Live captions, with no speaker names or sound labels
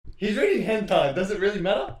He's reading hentai. Does it really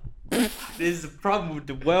matter? There's a problem with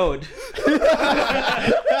the world.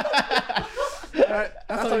 Alright,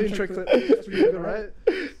 that's how you tricked it. That's pretty good, right?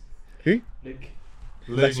 Who? Nick.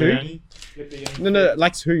 That's who? No,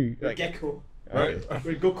 likes who? Like, Gecko.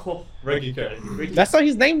 Regoko. Regiko. that's not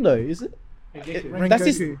his name though, is it? That's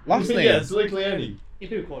his last name. Yeah, it's Luke Leone. You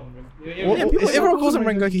do call him. Yeah, people, everyone calls him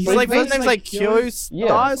Rengoku. He's like, first name's like Kyo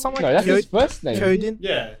Star or something No, like that's his first name. Kyojin.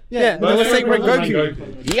 Yeah. Yeah, But let's say everyone calls him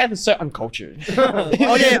Rengoku. You guys are so uncultured.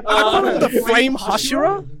 Oh yeah, I call him the Flame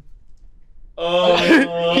Hashira.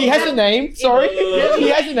 He has a name. Sorry, he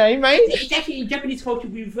has a name, mate. It's actually in Japanese culture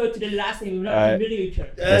we refer to the last name, not familiar each other.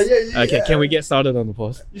 Okay, can we get started on the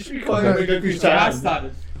post? You should be calling him Regoku's So I dad.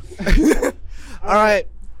 started. Alright.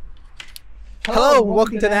 Hello,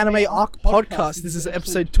 welcome to the Anime Arc Podcast. This is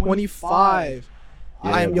episode 25.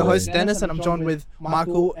 I am your host Dennis, and I'm joined with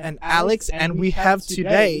Michael and Alex, and we have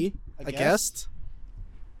today a guest.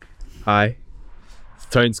 Hi, it's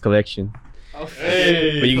Tones Collection.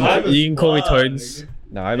 Hey, But you can call me Tones.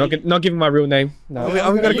 No, I'm not giving my real name. No.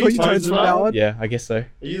 Are we gonna call you Tones from now on? Yeah, I guess so.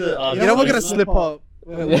 You know we're gonna slip up.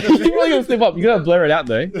 You're really gonna slip up. You're gonna blur it out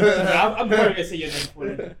though. I'm going to say your name for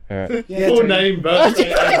it. Alright. Yeah, Full Tony. name,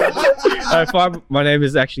 birthday. Fine. My name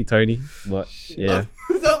is actually Tony, but yeah.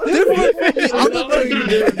 Between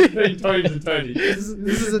Tony and Tony. This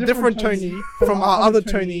is a different Tony from our other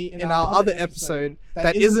Tony in our other episode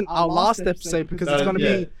that isn't our last episode because it's gonna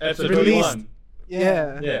be episode released 21.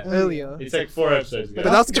 yeah earlier. It's like 4 episodes ago.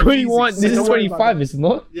 But that's 21. This is Don't worry about 25, that. is it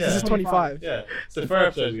not? yeah. This is 25. Yeah, so 4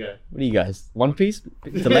 episodes ago. What are you guys? One Piece?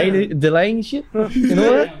 Delaying shit? You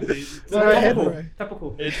know what? Go ahead, bro.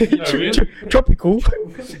 Topical. It's, you know, really? Tropical.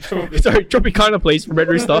 Sorry, Tropicana, please, from Red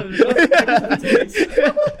Rooster.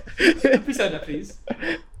 Episode that, please.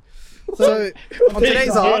 So on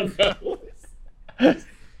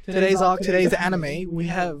today's anime, we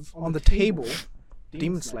have on the table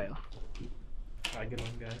Demon Slayer. Alright, good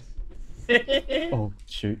one, guys. Oh,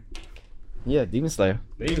 shoot. Yeah, Demon Slayer.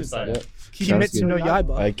 Demon Slayer. Yeah. Kimetsu no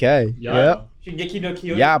Yaiba. Okay. Yaiba. Shingeki no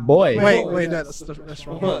Kyojin. Yeah, boy. Wait, no, that's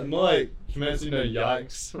wrong. More like Kimetsu no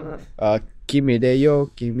Yikes. Kimi de yo,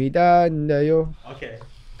 kimi da yo. Okay,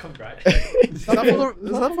 come right. Is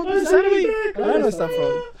that from this anime? I don't know what's that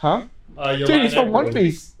from. Huh? You're Dude, it's from One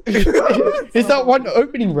Piece. It's that one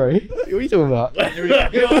opening, bro. What are you talking about?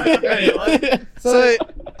 So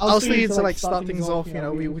obviously to like start things off, you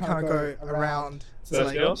know, we kind of go around to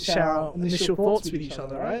Let's go. like share our initial thoughts with each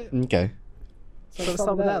other, right? Okay. So let's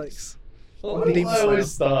start with Alex. Well, Demon I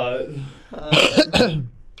always Slayer. start.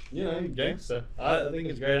 You know, gangster. I think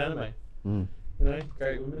it's great anime. Mm. You know,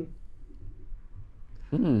 great women.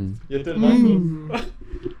 Hmm. You did Michael.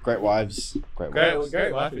 Great wives. Great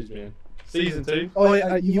waifus, man. Season 2.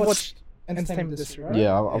 Oh, you watched Entertainment District, right?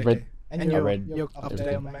 Yeah, I've read. And I you're read up to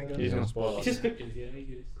date on the manga. He's gonna spoil It's us. just pictures, yeah.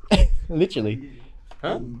 You just... Literally.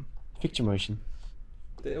 Huh? Picture motion.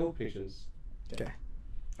 They're all pictures. Oh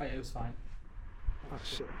yeah, it was fine. Oh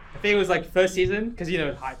shit. I think it was like first season, because you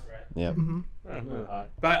know, hype, right? Yeah. Mm-hmm.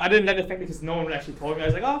 But I didn't let it affect me because no one actually told me. I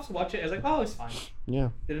was like, oh, I'll just watch it. I was like, oh, it's fine. Yeah.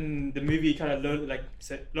 Then the movie kind of lowered, like,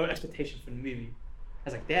 set low expectations for the movie. I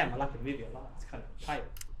was like, damn, I like the movie a lot. It's kind of tight.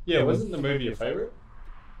 Yeah, wasn't the movie your favourite?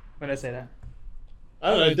 When I say that, I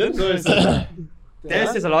don't know, Dennis always says that.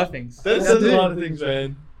 Dennis says a lot of things. Dennis says a lot of things,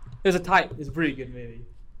 man. It was a tight, it's a pretty good movie.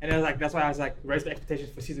 And it was like, that's why I was like, raised the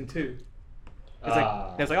expectations for season 2. It's like,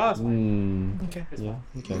 I was like, oh, it's fine. Okay. It's Yeah.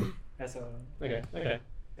 fine. Okay. That's Okay.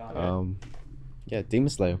 Yeah, Demon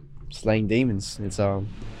Slayer, slaying demons. It's what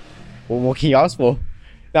more can you ask for?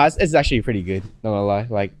 No, it's actually pretty good. Not gonna lie.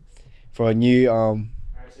 Like for a new Alright,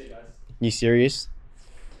 see you guys.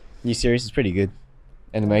 new series is pretty good.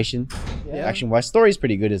 Animation, Yeah. action wise, story is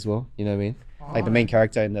pretty good as well. You know what I mean? Like the main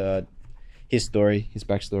character and his story, his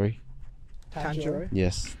backstory. Tanjiro.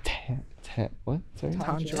 Yes. What? Sorry.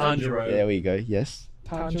 Tanjiro. Yeah, there we go. Yes.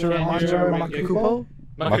 Tanjiro Makukupo.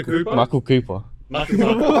 Michael Cooper.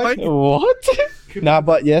 What? What? Nah,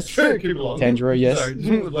 but yes. Tanjiro, yes.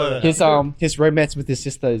 His romance with his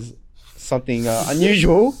sister is something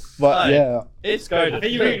unusual, but Hey. yeah. It's I good.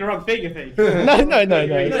 think you're reading the wrong thing, I think. No. No,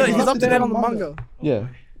 he's up to date on the manga. Yeah.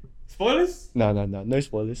 Spoilers? No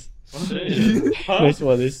spoilers. Huh? No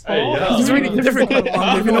spoilers. Hey, yeah. He's reading a different kind of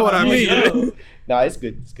manga, if you know what I mean. No, it's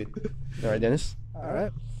good. It's good. All right, Dennis.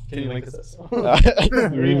 Alright. Can you link us?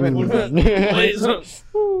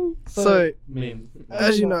 So, Mean.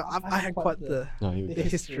 as you know, I had quite the No, here we go.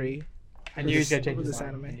 history. I knew he was going to change with his this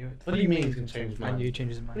mind. anime. I knew it. What do you mean he's gonna change his I mind? knew he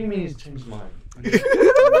changed his What do you mind. mean he's changed his mind?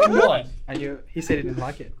 What? What? I knew he said he didn't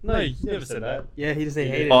like it. No, you never said that. Yeah, he just said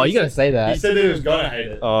he hated it. Oh, you gotta say that. He said he was gonna hate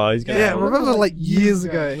it. Oh, he's gonna. Yeah, remember like years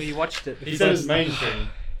ago. When you watched it. He said it's mainstream.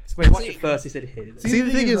 When he watched it first, he said he hated it. See,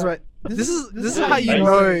 the thing is, right? This is how you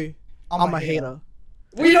know I'm a hater.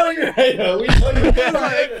 We know you're a hater. We know you're a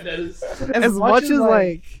hater, Dennis. As much as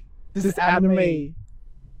like this anime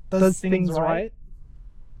does things right,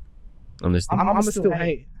 I'm listening. I'm still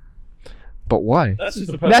hate. But why? That's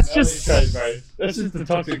just the That's just- trait, bro. That's just the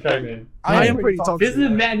toxic trait, man. I am pretty toxic. This is a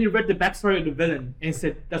man who read the backstory of the villain and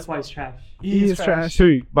said that's why he's trash. He is trash.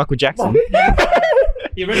 Who? Michael Jackson?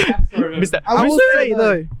 He read the backstory of Mr. I will say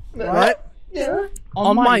though, right? Yeah.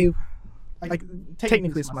 On my like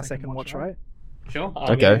technically it's my second watch, right? Sure.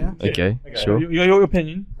 Okay, okay, sure. Your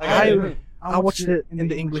opinion. I watched it in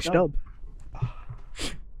the English dub,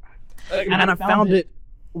 and I found it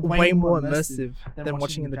way more immersive than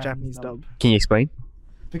watching in the Japanese dub. Can you explain?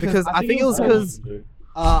 Because I think it was because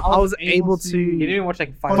I was able He to didn't watch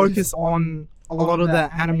like 5 focus on a lot of the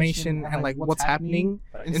animation and like what's happening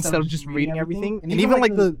instead of just reading everything. And even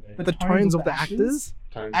like the tones of the actors,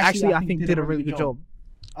 actually I think did a really good job.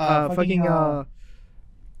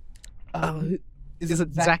 Is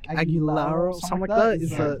it Zach Aguilar or something like that?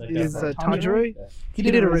 Is Tanjiro? He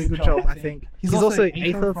did a really good job, I think. He's also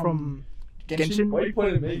Aether from Genshin. Why are you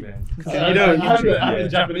pointing at me, man? You know, I have the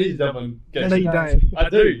Japanese dub on Genshin. No, you don't. I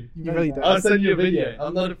do. You really don't. I'll send you a video.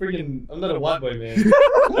 I'm not a white boy, man.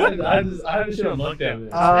 I have shit on lockdown, man.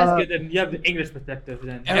 That's good. Then you have the English perspective.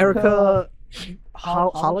 Then Erica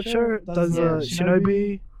Halacher does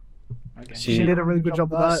Shinobi. Okay. She did a really good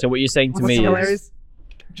job with that. So what you're saying to What's me is, hilarious?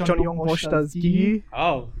 Johnny Young Bosch does Giyu.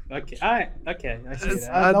 Oh, okay. Okay. I see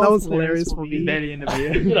that. That was hilarious for He's me. barely in the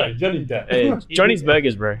video. You know, Johnny Depp. hey, Johnny's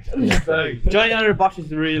Burgers, bro. Johnny Under Bosch is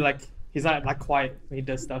really like he's not like quiet when he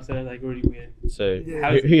does stuff, so that's like really weird. So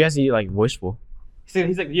Yeah. who has he like voiced for?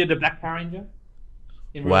 He's like you're the Black Power Ranger.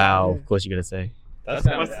 In real Wow, life. of course you're gonna say. That's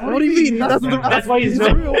What do you mean? That's why he's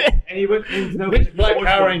not real. And he went. Which Black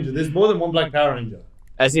Power Ranger? There's more than one Black Power Ranger.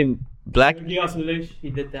 As in black. Kyogias Lelouch, he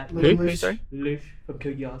did that. Who? Sorry. Lelouch from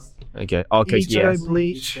Kyogias. Okay. Oh, okay. Ichigo, Yes.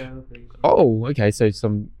 Bleach. Oh, okay. So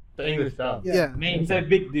some. The English dub. Yeah. Man, he's a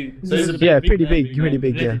big dude. So he's a Yeah, big pretty man, big. Pretty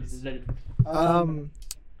big. Yeah. He's a legend.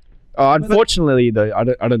 Oh, unfortunately though, I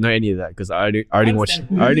don't know any of that because I only watch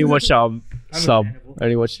sub. I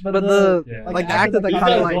only watch. But the Yeah. like the actor that You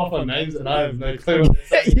kind of guys like. off on names and I have no clue what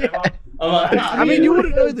they're saying. Yeah. I'm like, I mean, you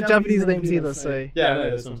wouldn't know the Japanese names either, so. Yeah, I know,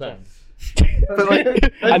 that's what I'm saying. But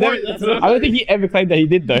like, I don't think he ever claimed that he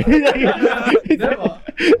did though. Never.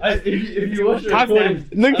 If you watch the recording,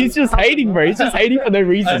 Look, he's just hating, bro. He's just hating for no I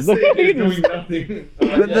reason. see Look at you this. doing nothing.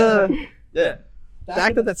 but the Yeah.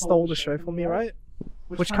 actor that stole the show for me, right?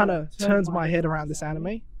 Which kind of turns my head around this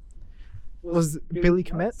anime, was Billy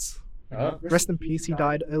Kimetsu. Huh? Rest in peace. He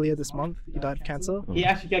died earlier this month. He died of cancer. He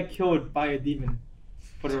actually got killed by a demon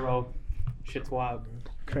for the role. Shit's wild, bro.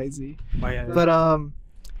 Crazy. But But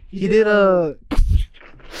he did a.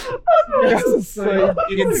 You guys are so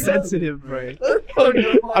insensitive, bro.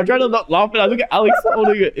 I'm trying to not laugh, and I look at Alex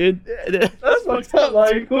holding it in. That's fucked up,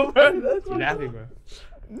 like, bro. That's you're laughing, bro.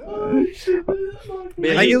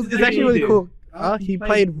 Like, it's actually really cool. He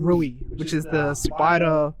played Rui, which is the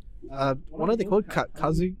spider. What are they called?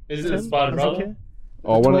 Kazu? Is it a spider brother?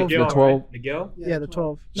 Oh, one of the 12. The girl? Yeah, the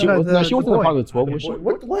 12. She wasn't a boy. part of the 12, was she?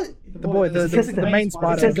 What? The boy, the main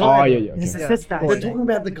spider. Oh, yeah, yeah. It's Okay. a sister. Boy. We're talking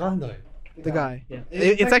about the gun, though. The guy. Yeah.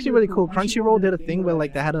 It's actually really cool. Crunchyroll did a thing where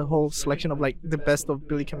like they had a whole selection of like the best of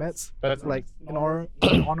Billy Kimetsu, That's like in honor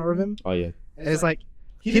of him. Oh, yeah. And it's like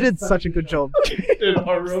he did such a good job. In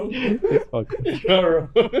horror. Fuck. Horror.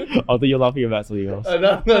 I thought you're laughing about something else.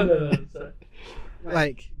 No.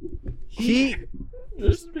 Like he,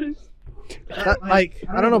 Just please. like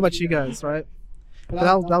I don't know about you guys, right? But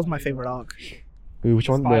that was my favorite arc. Wait, which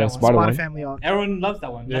one? Spider The one. spider Spider one? Family arc. Everyone loves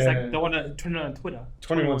that one. That's Yeah. like the one that turned on Twitter.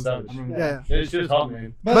 21 Savage. I remember Yeah. Yeah, it's just hot,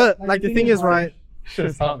 man. But like the thing is, right? It's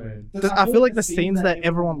just hot, man. I feel like the scenes that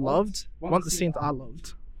everyone loved weren't the scenes I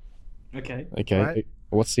loved. that. Okay. Okay. Right.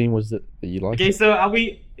 What scene was it that you liked? Okay, so are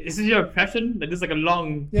we? Is this your impression? Like this is like a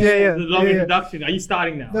long, Yeah. introduction. Are you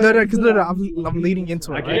starting now? No, because I'm leading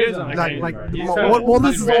into it. Okay, Right? okay, Like right. what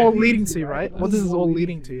this is all leading to, right? What this is all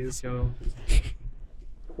leading to is So,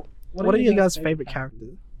 what are your guys' favorite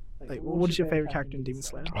characters? Like, what is your favorite character in Demon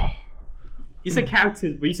Slayer? you said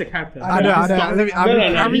characters, but you said character. I know.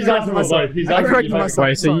 I'm He's asking for both. He's I asking corrected you both. myself.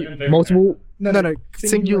 Wait, so you, multiple? No,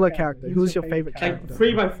 singular character. Who's your favorite Like character?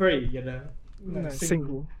 3 by 3, you know. No,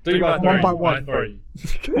 single. 3 by 3. One by one. 3.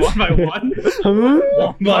 1 by 1. One by one.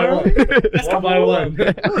 One by one. It's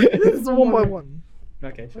a 1 by 1.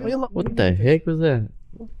 Okay. Sure. What the heck was that?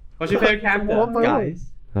 What's your favorite character, 1 by 1.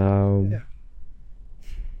 guys?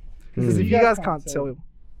 Because if you guys can't tell,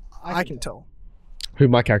 I can tell. Who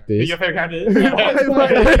my character Who is? your favorite character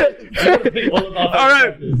is?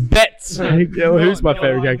 Alright, bets. Who's my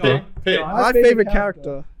favorite character? My favorite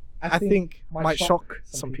character, I think, might shock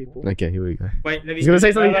some people. Okay, here we go. Wait, let me. He's gonna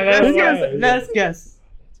say something. Let's guess.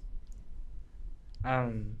 You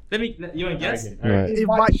want to guess? Right. It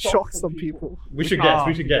might shock some people. We should guess.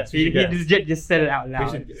 We should guess. He just said it out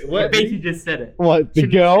loud. What? He basically just said it. What? The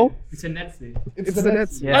girl? It's a Netsu. It's the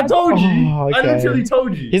Nets. Yeah. I told you. Oh, okay. I literally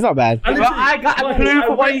told you. He's not bad. I literally- I got a clue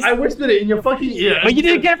from what he I said. whispered it in your fucking ear. But you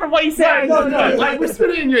didn't get it from what he said. No. I whispered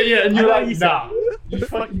it in your ear, and you're I know like, you said nah. You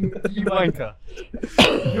fucking wanker.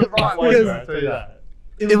 You're right. Wanker, I'll tell you that.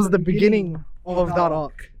 It was the beginning of that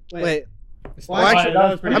arc. Wait. Well, Right, actually,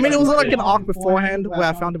 that was pretty I mean, it was funny. like an arc beforehand where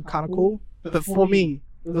I found him kind of cool. But for me,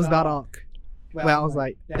 it was that arc where I was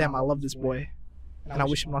like, damn, I love this boy. And I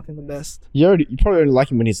wish him nothing the best. You probably only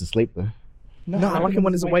like him when he's asleep though. No, I like him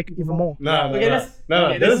when he's awake even more. No. Okay, let's-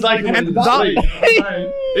 okay, This is like and him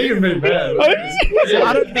that- He can be bad.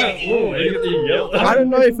 I don't think- I don't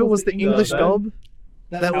know if it was the English dub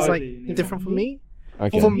that was like different for me.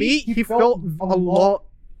 Okay. For me, he felt a lot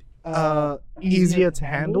easier to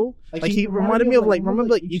handle. Like he reminded me of like,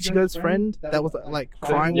 remember like Ichigo's friend that was like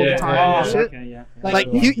crying all the time and shit. Okay, yeah. Like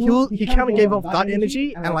he kind of gave off that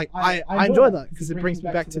energy, and like I enjoy that because it brings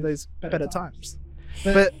me back to those better times.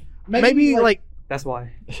 But maybe like That's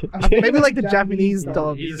why. maybe like the Japanese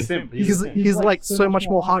dub, He's a simp. he's like so much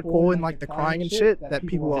more hardcore in like the crying and shit that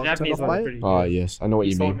people are turned off by it. Oh yes, I know what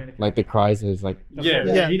you mean. Like the cries is like.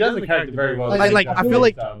 Yeah, he does the character very well. Like, I feel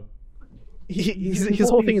like his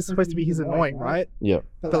whole thing is supposed to be he's annoying, right? Yeah.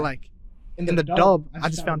 But like in the dub, I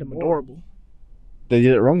just found him adorable. They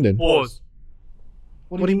did it wrong then. Pause.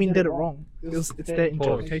 What do you mean did it wrong? It's their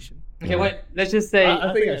interpretation. Okay, wait. Let's just say.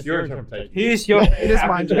 I think it's your interpretation. Who's your? It is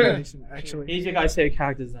my interpretation, actually. Who's your guys' favorite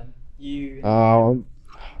characters then? You. Man,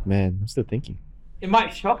 I'm still thinking. It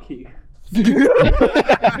might shock you.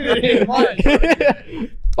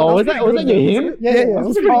 Oh, was that your him? Yeah.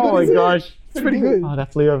 It's pretty Oh my good. gosh. It's pretty good. Oh,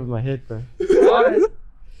 that flew over my head, bro.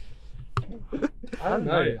 I don't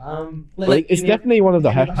know. Like, it's definitely one of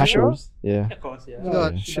the Hashiros. Yeah. Of course, yeah. You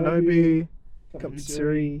got Shinobi, got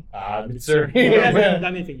Mitsuri, Mitsuri. You haven't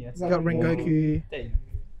done anything yet. you got Rengoku. There you go.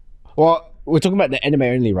 Well, we're talking about the anime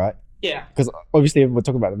only, right? Yeah. Because obviously, if we're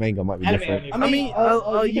talking about the manga, it might be Anime different. only. I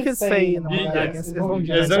mean, you can say in the manga, I guess, as long as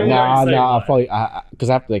you Is don't there- say- Nah, Say nah, why. probably because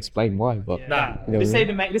I have to explain why. But Nah. you know, Just say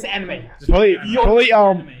the this anime.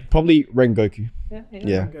 probably Rengoku. Yeah.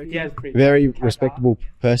 Yeah. Yeah, it's pretty. Very respectable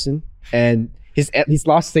person, and his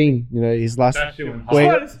last scene, you know, his last That shit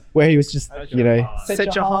went where he was just, you know.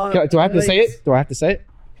 Set your heart. Do I have to say it? Do I have to say it?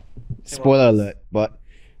 Spoiler alert. But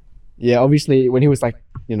yeah, obviously when he was like,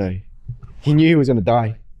 you know, he knew he was gonna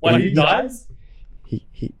die. When he dies? He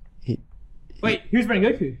Wait, who's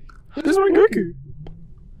Rengoku? Who's Rengoku?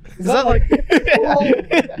 Is that like?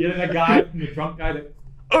 You're the guy from the drunk guy that.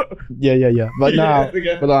 yeah. But now,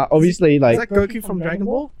 Yeah, but obviously Is like that Goku from Dragon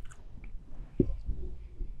Ball?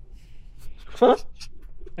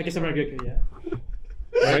 I guess I'm Rengoku,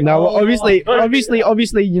 yeah. no, obviously,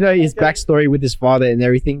 you know his backstory with his father and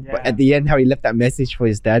everything. But Yeah. at the end, how he left that message for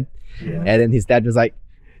his dad, and then his dad was like,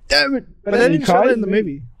 "Damn it!" But they And he didn't show it cried. in the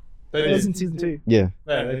movie. They It was did. in season 2. Yeah,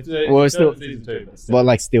 Well, it's still- season 2. but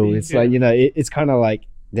like still, it's like, you know, it's kind of like,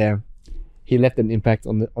 damn, he left an impact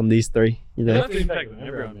on these three. You know,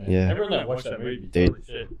 Everyone, man. Yeah. Everyone that watched that movie. Dude. Holy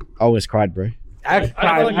shit. I almost cried, bro. I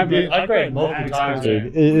cried multiple times,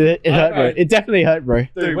 Dude, dude. it hurt, bro. It definitely hurt, bro.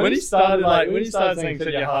 Dude, when he started saying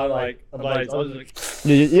set your heart like ablaze, I was like,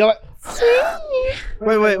 You're like,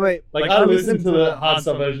 Wait. like I listen to the hard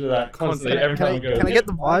stop version of that constantly every time I go. Can I get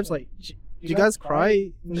the vibes? Like, did you guys cry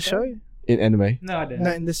in the show? in anime. No, I didn't.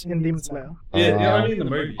 No, in Demon Slayer. Yeah, only in the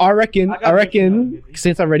movie. I reckon, I got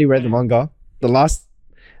since I already read the manga, the last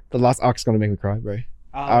arc's gonna make me cry, bro.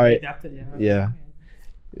 Alright. Adapted, yeah. Yeah.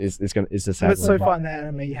 It's a sad But so one. far in the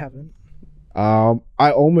anime, you haven't.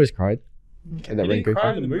 I almost cried in that You didn't Rengoku.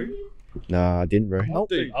 cry in the movie? Nah, I didn't, bro. Nope.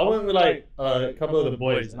 Dude, I went with like a couple of the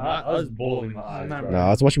boys and I was bawling my eyes. No, bro. No, I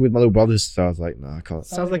was watching with my little brothers, so I was like, nah, I can't.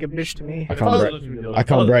 Sounds like a bitch to me. I If can't was break. listening to the I other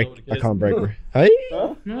can't break. kids- I can't break, bro. Hey?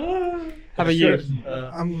 Huh? How about you?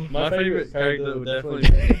 My favorite character would definitely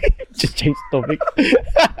be Just change the topic.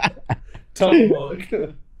 Tomahawk.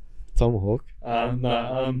 Tomahawk.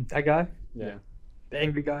 That guy? Yeah. The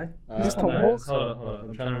angry guy? Just no, Tomahawk? hold on.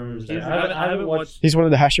 I'm trying to remember his name. I haven't watched. He's one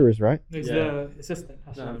of the Hashiras, right? He's Yeah. the assistant.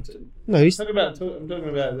 No, I'm No, he's talking about the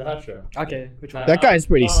Hashra. Okay, which one? that guy's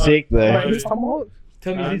pretty sick Wait, though. who's Tomahawk?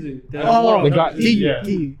 Tell me Zizu. Oh, The guy- Yeah.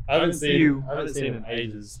 Giyu. I haven't seen You. him in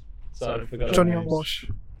ages, so I forgot. Johnny his on names. Bosch.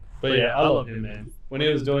 But yeah, I love him, man. When he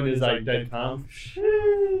was doing his like dead calm.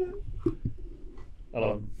 I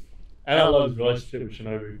love him. And I love his relationship with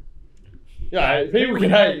Shinobu. Yeah, people can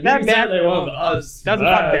hate. That That man- they want, but us. That's a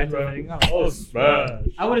fun banter thing. Oh, smash.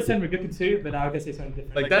 I would have said Rigoku too, but I was gonna say something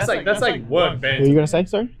different. Like that's like work What banter. are you gonna say?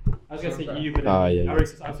 Sorry. I was gonna say you, but Oh, yeah, I would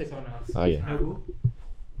say someone else. Oh, yeah. Nobu.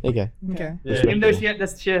 Okay. Okay. Yeah. Even though she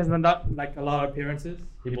has not like a lot of appearances.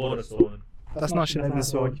 He bought a sword. That's not Shinobu's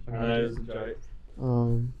sword. I know it's a joke.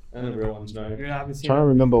 Um, And the real ones know. You know, I haven't seen trying to her.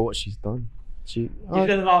 remember what she's done. She. She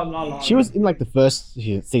does a lot. She was in like the first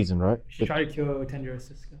season, right? She tried to kill Tanjiro's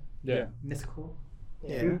sister. Yeah. Mystical.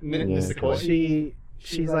 Yeah. Mr. Koi.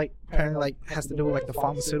 She's like apparently like has to do with like the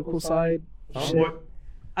pharmaceutical side. Shit. What?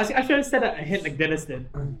 I should have said a hint like Denis did.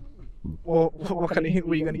 Well, what kind of hint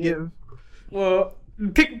were you gonna give? Well,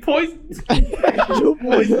 pick poison.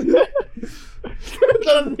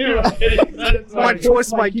 My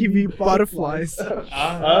choice might give you butterflies.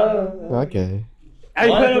 Okay. I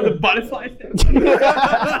heard of the butterfly thing.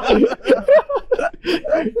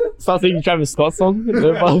 Sounds like Travis Scott song.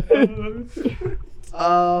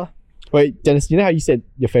 Wait, Dennis, you know how you said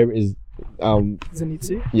your favorite is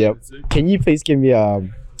Zenitsu. yeah. Can you please give me what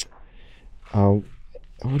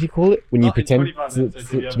do you call it when you pretend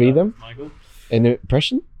to be them? An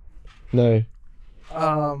impression? No.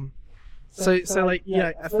 So like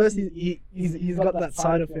yeah, at first he's got that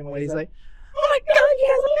side of him where he's like, oh my god, you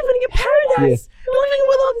guys are living in paradise, living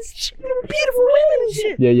with all these beautiful women and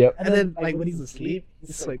shit. Yeah. And then like when he's asleep,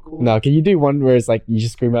 it's so cool. No, can you do one where it's like you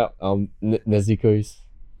just scream out Nezuko's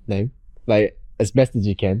name, like as best as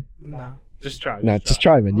you can? Nah. Just try. No, just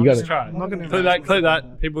try, man. You Just gotta. try. I'm not gonna Click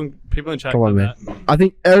that. People in chat. Come on, click man. I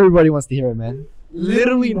think everybody wants to hear it, man.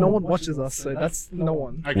 Literally, no one watches us, so that's no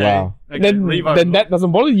one. that. Okay. Wow. Okay. Then Levi. that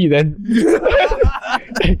doesn't bother you then.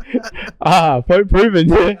 Point proven.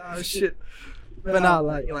 Yeah. Oh shit. But nah,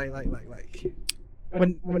 like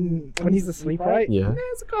when he's asleep, right? Yeah.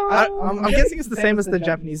 I'm guessing it's the same as the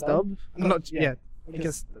Japanese dub. I'm not. Yeah, I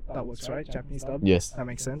guess that works, right? Japanese dub. Yes. That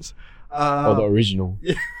makes sense. Or the original.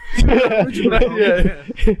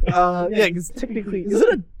 Yeah, because technically, is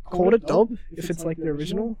it called a dub if it's like the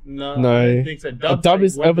original? No. No. I think so. A dub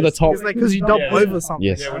is over the top. It's like because you dub Yeah. over something.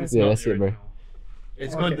 Yes. Yeah, when it's Yeah, not that's the it, bro. original.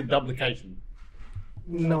 It's called Okay. the duplication.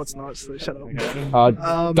 No, it's not. So shut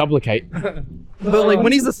up. Duplicate. But like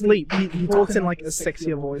when he's asleep, he talks in like a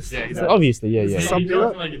sexier voice. Yeah, So- Obviously, yeah. He Something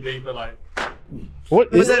talks like- like a deeper, like.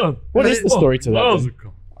 What is it- What is the story to that? Oh, then?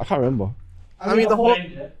 I can't remember. I mean the whole.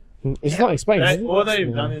 It's not explained. is it? All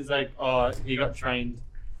they've done is like, he got trained.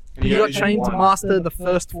 and He got only trained to did master the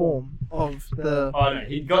first form of the Oh no,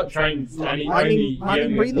 he got trained and he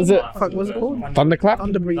lightning breathing. Is it- Fuck, what's it called? Thunderclap?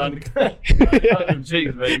 Thunder breathing.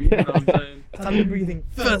 Cheeks, baby. You know what I'm saying? Thunder breathing.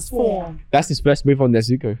 First form. That's his first move on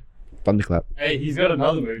Nezuko. Thunderclap. Hey, he's got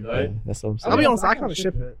another move though. Yeah, that's what I'm saying. I'll be honest, I kind of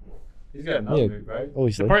ship it. He's got another Yeah. move, bro.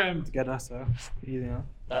 Obviously. Probably them together, so easy enough.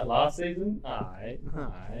 That last season? Alright.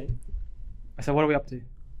 So what are we up to?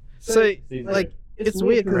 So Season like eight. it's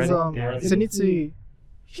weird because Yeah. Zenitsu,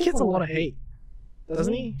 he gets a lot of hate,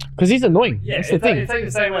 doesn't he? Because he's annoying. Yeah, That's it's the thing. like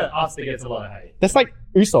the same way Asta gets a lot of hate. That's like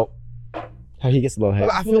Usopp. How he gets a lot of hate.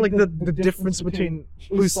 I feel like the difference between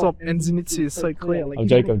Usopp and Zenitsu is so clear. Like I'm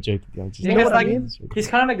joking. I'm just You know what I mean? He's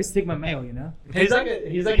kind of like a Sigma male, you know? No, he's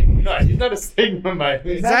not a Sigma, mate.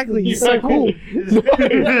 Exactly, he's so cool.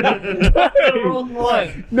 the wrong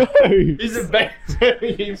one. No. He's a bad.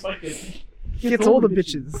 He fucking. He gets all the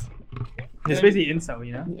bitches. He's basically incel,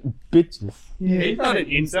 you know? Bitches. Yeah. He's not an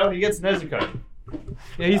incel, he gets Nezuko.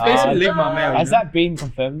 Yeah, he's basically Ligma male. Has You know? that been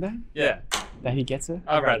confirmed then? Yeah, That he gets it?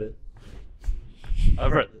 I've read it.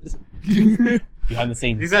 I've read this. Behind the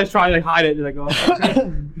scenes. These guys try to like hide it. They're like,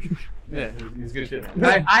 oh. Yeah, he's good shit.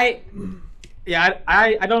 Man. I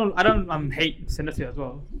don't hate Zenitsu as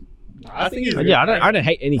well. I think he's. Yeah, I don't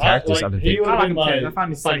hate any characters. I don't He think. would have I been like him my too. I find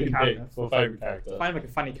his second second pick character. for favorite character. I find him like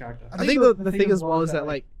a funny character. I think the thing as well is that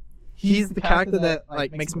like he's the character that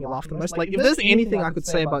like makes me laugh the most. Like if there's anything I could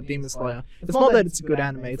say about Demon Slayer, it's not that it's a good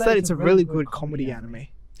anime. It's that it's a really good comedy anime.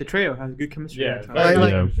 The trio has good chemistry. Yeah,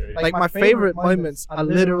 Like- very Like my favorite moments are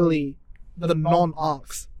literally the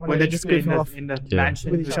non-arcs when they're just goofing off. in the Yeah. mansion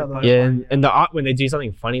With each other. Yeah, and the art when they do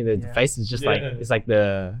something funny, the Yeah. face is just Yeah. like it's like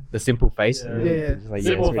the simple face. Yeah. Yeah. It's like,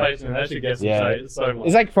 Simple it's really- face, man. That shit gets Yeah. yeah. so much.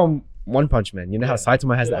 It's like from One Punch Man. You know how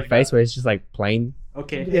Saitama has that Like face that. where it's just like plain,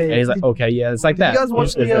 Okay. Yeah, and he's like, okay, yeah, it's like Did that. you guys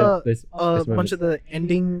watch There's the there's bunch moments. of the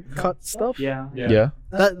ending cut stuff? Yeah. Yeah.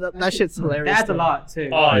 That shit's hilarious. That adds a though. lot too.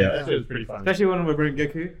 Oh yeah, Yeah. that shit was pretty funny. Especially when we're bringing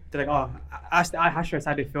Goku. They're like, oh, I Hashira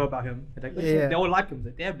how they feel about him. They're like, Yeah. They all like him.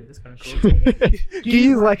 They're like, damn, dude, that's kind of cool.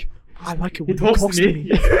 He's like, I like it when he talks to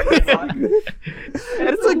me. And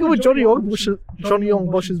it's like with Johnny Young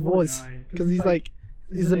Bosch's voice because he's like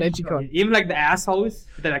He's an edgy con. Even like the assholes,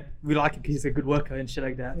 they're like, we like him because he's a good worker and shit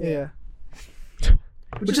like that. Yeah.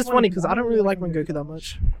 Which is funny because I don't really like Rengoku that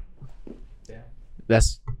much.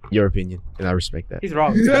 That's your opinion, and I respect that. He's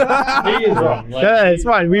wrong. He is wrong. Like, Yeah, it's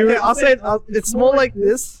fine. Okay, I'll say it's more like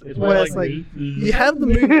this, It's where more it's like me. you have the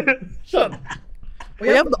movie, Shut up. well,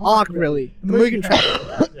 you have the arc really, the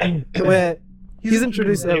Mugen Train, where he's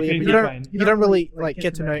introduced earlier, but you don't really like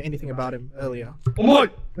get to know anything about him earlier. Oh my!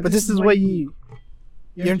 But this is where you're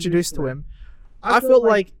introduced to him. I feel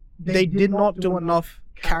like they did not do enough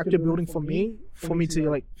character building for me to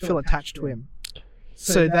like feel attached to him.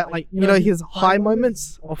 So that like his high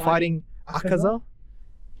moments of fighting Akaza,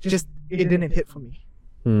 just it didn't hit for me.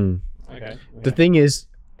 Okay. The thing is,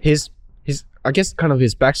 his I guess kind of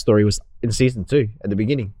his backstory was in season 2 at the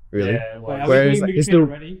beginning, really. Yeah, Wait, well, are Whereas, we like, doing it's Mugen still-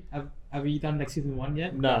 already? Have we done like season 1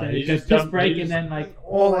 yet? No, Then you it just goes jumped- break you and just- then like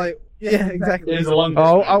Or like exactly. There's a long.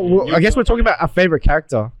 Well, I guess we're talking about our favorite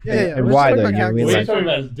character we're and why talking though. about You know what I mean? We're characters. Like,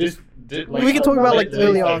 talking about this. We can talk about like the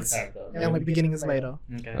early main arcs character. and like beginnings later.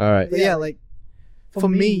 okay. all right. But yeah, like for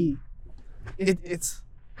me, it's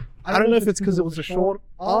I don't know if it's because it was a short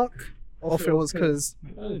arc or if it was because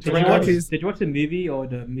Did Rengoku's- you watch the movie or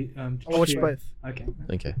the I watched series? both. Okay.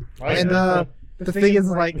 Okay. And the thing is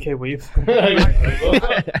like Okay, we've.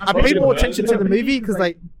 I paid more attention to the movie because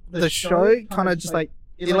like the show kind of just like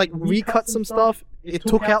it like recut some stuff, it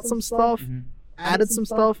took out some stuff, added some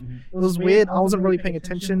stuff. It was weird. I wasn't really paying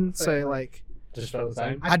attention, so like Just felt the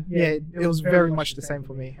same. it was very much the same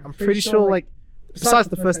for me. I'm pretty sure like besides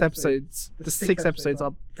the first episodes, the 6 episodes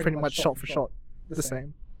are pretty much shot for shot the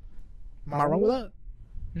same. Am I wrong with that?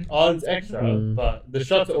 Oh, it's extra, but the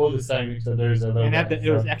shots are all the same except there's a little. And bit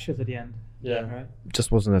it was extra. extras at the end. Yeah. Right.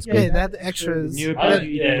 Just wasn't as Yeah, good. they had the extras. New-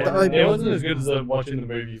 Yeah, the it wasn't as good as watching the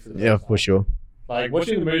movie. For the Yeah, first for time. sure. Like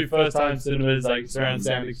watching the movie first time cinemas, like surround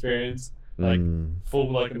sound experience, like Mm.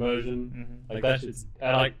 full like immersion, like that shit's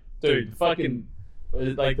and like dude, fucking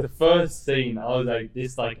like the first scene, I was like,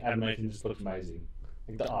 this like animation just looks amazing.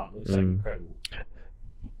 Like the art looks like incredible.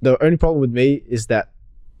 The only problem with me is that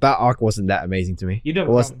arc wasn't that amazing to me. You don't.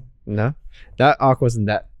 It wasn't. No, that arc wasn't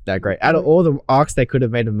that great. Out of all the arcs they could have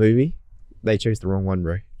made a movie, they chose the wrong one,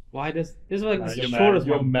 bro. Why does this is like No, the you're shortest mad.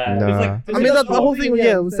 You're one? mad. No. It's like, I mean, the whole thing,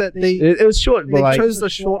 was that they It was short, but like chose the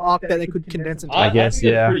short arc that they could condense into. I guess, think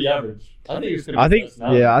it's yeah. pretty average. I think it's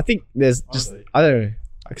I think there's just Honestly. I don't know.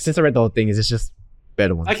 Since I read the whole thing, it's just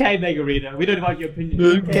better ones. Okay, Mega Reader. We don't want your opinion.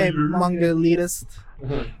 Okay, manga elitist.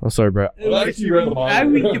 I'm sorry, bro. I actually read the I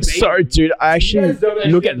read manga. the Sorry, dude. I actually guys don't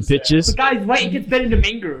actually look at the understand. pictures. But guys, wait, it gets better in the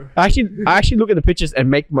manga. I actually look at the pictures and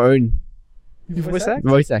make my own Voice act?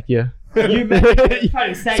 voice act. Yeah. You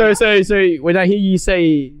trying to say So when I hear you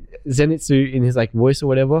say Zenitsu in his like voice or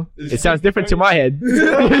whatever, it sounds different to my head.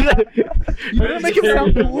 You don't make him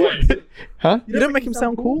sound cool. Huh? You don't make him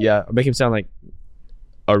sound cool. Yeah, I make him sound like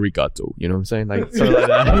arigato. You know what I'm saying? Like something like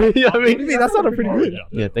that. You know what I What do you mean? mean? That sounded pretty good.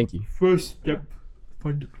 Yeah, thank you. first step.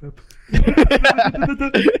 Find the club.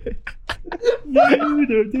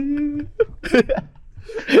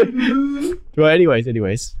 Well,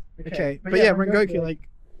 anyways. Okay, but yeah, Rengoku, like,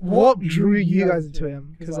 what drew you guys into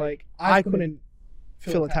him? Because like, I couldn't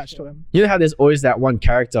feel attached to him. You know how there's always that one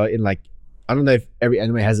character in like, I don't know if every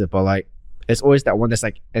anime has it, but like, there's always that one that's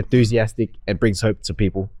like enthusiastic and brings hope to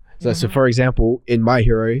people. So for example, in My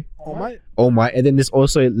Hero, All Might. and then there's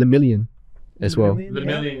also Lemillion as well. Lemillion, The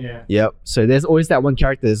million, yeah. Yep. So there's always that one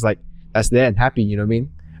character that's like that's there and happy. You know what I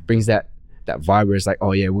mean? Brings that vibe where it's like,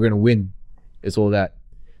 oh yeah, we're gonna win. It's all that.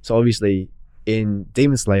 So obviously, in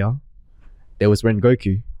Demon Slayer, there was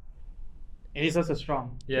Rengoku. And he's also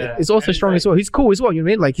strong. Yeah. It's also And strong like- as well. He's cool as well. You know what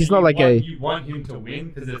I mean? Like he's not like You want him to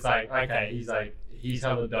win because it's like, okay, he's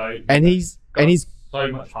hella dope. and he's so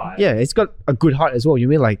much higher. yeah, he's got a good heart as well. You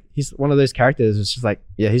know what I mean? Like he's one of those characters. It's just like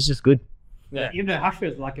yeah, he's just good. Yeah. Even the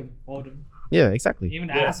Hashras like him, all them. Yeah, exactly. Even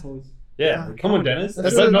the Yeah. assholes. Yeah. Come on, Dennis.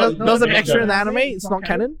 That's Not- an not extra in the Dennis. anime. It's not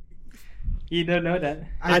canon. You don't know that.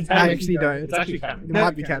 I actually don't. It's actually It canon.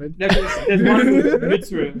 might be canon. No, there's one with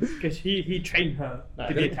Mitsuru because he trained her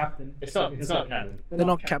to be a captain. It's not canon. They're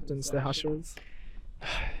not captains. They're Hashiras.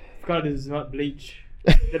 God, this is not Bleach.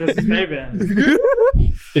 That is his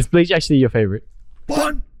favorite. Is Bleach actually your favorite?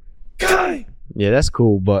 One guy. Yeah, that's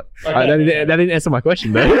cool, but Okay. that didn't answer my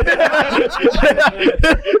question, though. I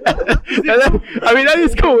mean, that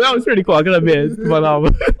is cool. That was pretty cool. I gotta admit, but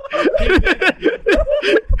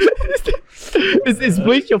is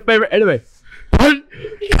Bleach your favorite anime?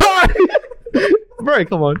 Bro,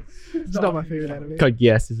 come on. It's not my favorite anime. Code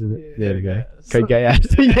Geass, isn't it? Yeah. There we go. Code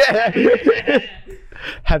Geass. Yeah.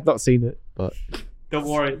 Have not seen it, but Don't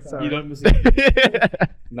worry, Sorry. you don't miss it.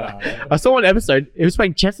 Nah. I saw one episode. It was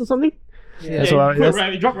playing chess or something. That's all I. Put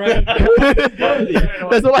Ram, drop Ram.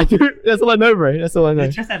 That's all I do. That's all I know, bro. That's all I know.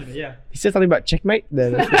 It's chess anime, yeah. He said something about checkmate.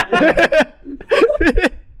 Then.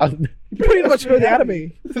 You pretty much know the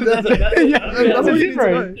anime. That's what you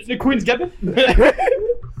bro. The Queen's Gambit.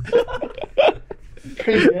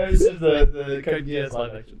 This is the Code Geass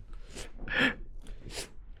live action.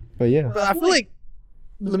 But yeah. But I feel like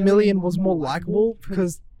Lemillion was more likable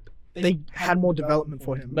because they had more development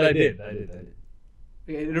for him. They did.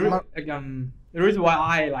 Okay, the reason why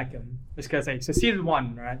I like him is because so season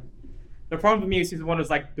 1, right? The problem for me with season 1 was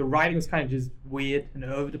like the writing was kind of just weird and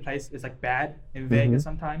all over the place. It's like bad and vague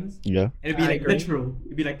sometimes. Yeah. And it'd be like literal.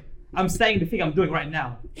 It'd be like, I'm saying the thing I'm doing right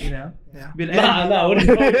now, you know? Yeah. It'd be like, What are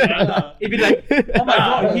you talking about? it'd be like, oh my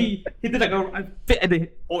god, he did like a fit and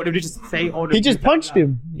or they just say all the He just punched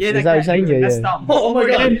him. Yeah, Is that what you're saying? that's Yeah. dumb. Oh my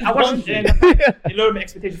god, And he then I watched punched it him. and it lowered my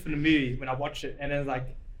expectations from the movie when I watched it, and then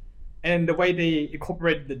like, and the way they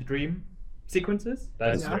incorporated the dream sequences.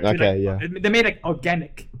 That's Yeah. true. Okay, yeah. They made like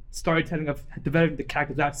organic storytelling of developing the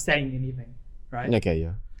characters without saying anything, right? Okay,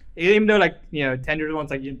 yeah. Even though like Tanjiro one's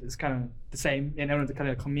like it's kind of the same, and everyone's kind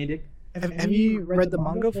of comedic. Have you read the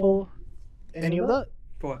manga for any of that?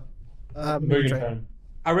 For Mugen Mugen Train. Train.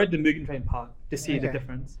 I read the Mugen Train part to see the Okay.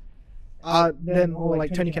 difference. Then, or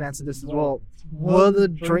like Tony can answer this as well. Were the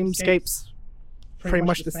dreamscapes pretty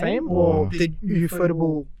much the same, or did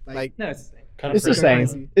Ufotable like? No, it's the same. Kind It's the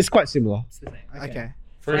crazy. same. It's quite similar. It's the same. Okay.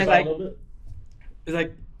 Freestyle And, like- a little bit. It's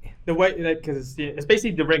like the way like because it's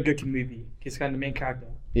basically the Rengoku movie. He's kind of the main character,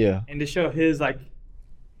 Yeah. and they show his like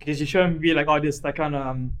because you show him be like this like kind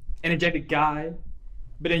of energetic guy,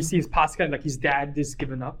 but then you see his past kind of like his dad just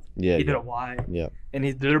giving up. Yeah. He don't Yeah. know why, Yeah. and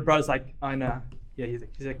his little brother's like yeah he's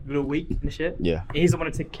like a little weak and shit. Yeah. And he's the one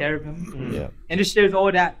to take care of him, Yeah. and just shows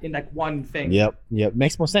all that in like one thing. Yep. Yep.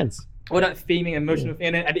 Makes more sense. All that theming and emotional thing,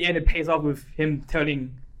 and then at the end it pays off with him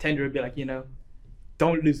telling Tendra be like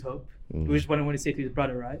don't lose hope. Mhm. Which is what I want to say to his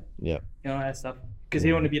brother, right? Yep. All that stuff. Because he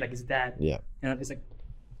don't want to be like his dad. Yeah. It's like,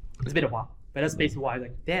 it's been a while. But that's basically why I was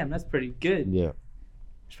like, damn, that's pretty good. Yeah.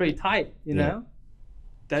 It's pretty tight, you Yeah. know?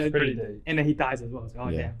 That, Pretty deep. And then he dies as well. So,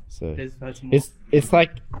 Yeah. damn. So This hurts more.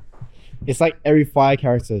 it's like every fire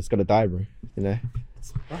character is gonna die, bro. You know.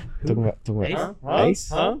 Talking about Ace? Ace.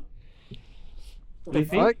 Huh? What do you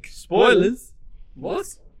think? Fuck. Spoilers?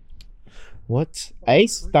 What? What?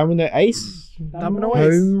 Ace? Domino Ace? Domino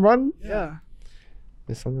Ace. Home run? Yeah.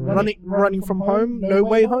 There's something like Running from home. No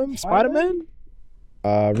Way Home. Spider-Man.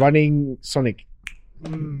 running Sonic.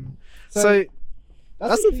 So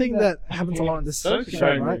that's the thing that happens a lot in this show, Sonic's a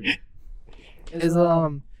great right? movie. Is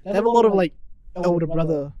they have a lot of like older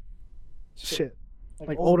brother shit,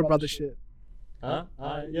 like older brother shit Huh?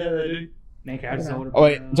 Yeah, they do. Main character's Yeah. older Oh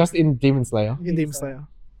wait, brother. just in Demon Slayer. in Demon Slayer.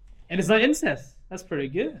 And it's not incest. That's pretty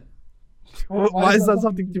good. Why is that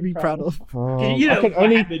something to be proud of? You know I can what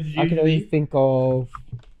only happens I can only usually. think of.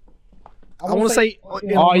 I want to say.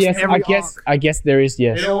 in Oh almost yes, every I guess there is. In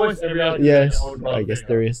Yes. almost every other Yes. older brother I guess figure.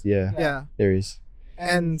 there is. Yeah. arc. Yeah, There is.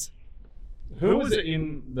 and Who was it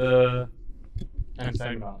in the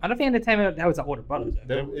entertainment? I don't think entertainment that was an older brother.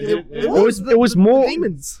 Though. it It was more.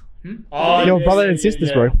 demons. Oh, Your yeah, brother yeah, and yeah, sisters,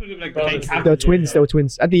 yeah. bro. Like Brothers. main They character. were twins. They were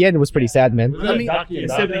twins. At the end, it was pretty sad, man. Wasn't I it mean, Ducky and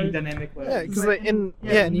The Dado? sibling dynamic. where- Yeah, because and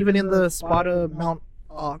even in the Spider Mount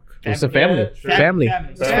arc, It was a family. Yeah, Family.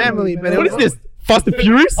 it's family. But What is this? Fast and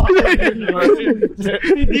Furious? These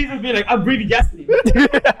would be like, I'm breathing gasoline.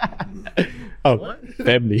 Oh,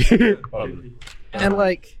 family. And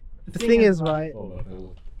like the thing is, right,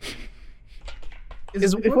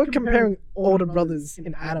 is if we're comparing older brothers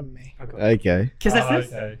in anime, Okay. Kiss this?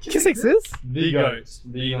 Okay. Kiss exists. The GOAT.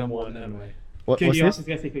 The number one anime. What's Kyogi, I was this? just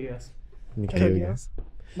gonna say Kyogi. Okay, here we go.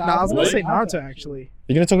 No, I was gonna say What? Naruto actually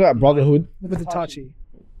You're gonna talk about Brotherhood? with Itachi.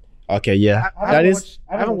 Okay, yeah. I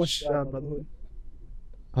haven't watched Brotherhood.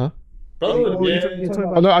 Brotherhood, Oh, yeah. you're talking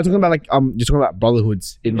Oh no, I'm talking about like you're talking about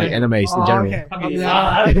brotherhoods in like animes in general. Okay. Okay,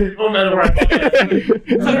 Yeah. Full Metal Alchemist.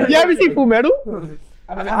 You haven't seen Full Metal?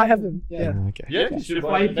 I haven't. Yeah. Okay. Yeah, you should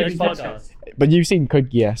Why watch you next keep it podcast. But you've seen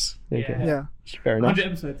Code Geass. Okay. Yeah. Yeah. Fair enough. 100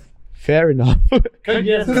 episodes. Fair enough. Code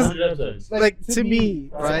Geass, 100 episodes. Like to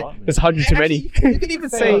me, right? There's 100 too many. You can even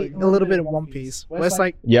say a little bit of One Piece, where it's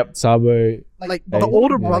like Yep, Sabo. the Yeah.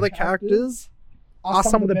 older brother characters are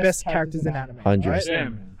some of the best characters in anime. Hundreds. Right? Yeah,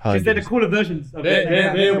 man. Because they're the 100. cooler versions of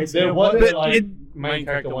They're what But the like, it- main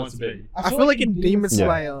character wants to be. I feel like in Demon Yeah.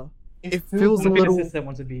 Slayer, it feels a The little. sister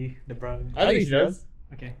wants to be the bro. I think she does.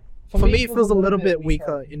 Okay. For me, it feels a little bit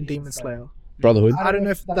weaker in Demon Slayer. Brotherhood. I don't know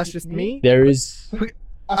if that's just me. There is.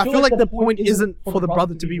 I feel like the point isn't for the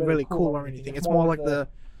brother to be really cool or anything. It's more like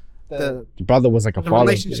the brother was like a father.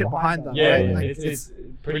 relationship behind that. Yeah, right? yeah, Like, it's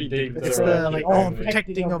pretty deep. it's the like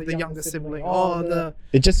protecting of the younger sibling. The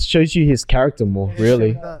It just shows you his character more, really.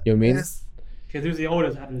 You know what I mean? Yes. Because he was the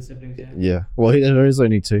oldest out of the siblings, yeah. Yeah. Well, there is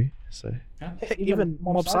only 2, so. Heck, even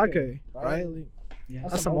Mob Psycho, right? Like, Yeah.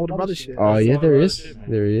 that's some older brother shit. Oh yeah, there is.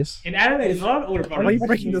 There is. In anime, there's a lot of older brothers. Why are you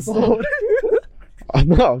breaking the sword? I'm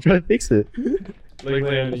not. I'm trying to fix it.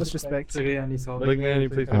 Disrespect. So, yeah, please.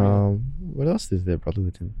 What else is there,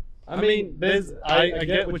 brotherhood in? I mean, there's. I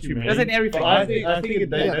get what you mean. There's in everything. But I think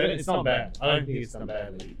it's not bad. I don't think it's done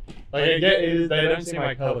badly. Like I get it, they don't seem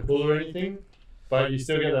like hella cool or anything, but you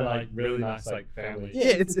still get that like really nice like family.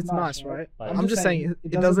 Yeah, it's nice, right? I'm just saying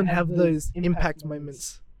it doesn't have those impact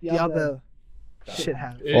moments the other shit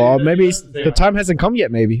has. Or maybe the time hasn't come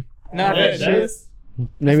yet. Maybe. No, Yeah, but that is. I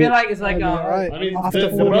Maybe. feel like it's like Right. I mean, After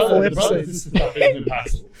the 44 brothers episodes. and stuff isn't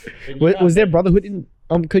impassable. Like, you Was there can't- brotherhood in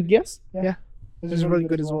Code Geass? It was really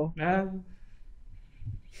good as well.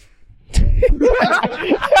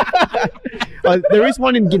 There is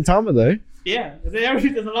one in Gintama though. Yeah,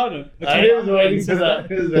 there's a lot of. I was waiting for that.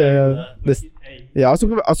 Yeah, I was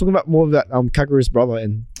talking about more of that Kaguru's brother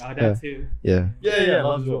and Oh, that too. yeah. Yeah,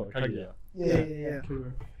 Love's War. Kaguya. Yeah.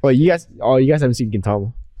 Oh, you guys haven't seen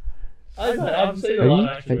Gintama? I've seen a Have lot you?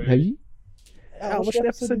 actually. Have you? I watched the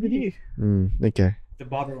episode with you. Okay. The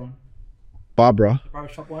barber one. Barbara. The barber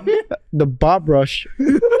shop one. The Barbara.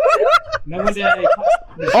 Remember the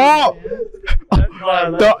Oh!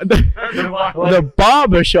 The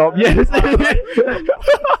barber shop, yes.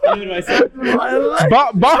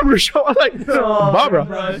 Barber shop, I like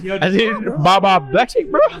Barbara. As in Barbara Black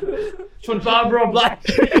Sheep, bro. Barbara Black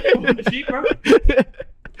Sheep, bro.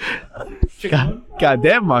 Chicken God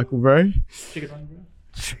damn, Michael, bro.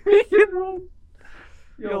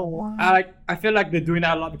 bro. I feel like they're doing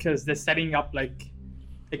that a lot because they're setting up like,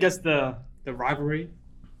 I guess the rivalry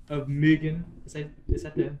of Mugen. Is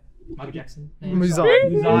that the Michael Jackson name? Muzan.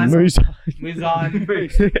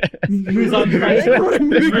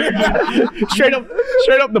 Straight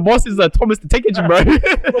up, the boss is Thomas the Tank Engine, bro. I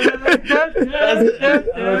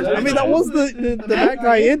mean, that was the bad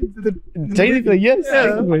guy in the Technically, yes.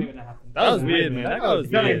 Yeah. That was weird, man. That guy was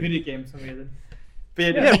It's not like a weird. video game for some reason.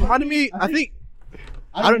 But Yeah, it reminded me. I think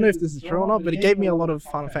I don't know if this is true or not, but it gave me a lot of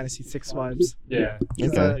Final Fantasy VI vibes. Yeah.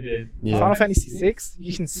 Okay. It did. Yeah. Final Fantasy VI,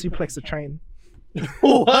 you can suplex a train.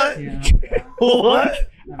 What? Yeah. What?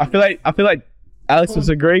 I feel like Alex was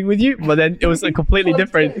agreeing with you, but then it was like completely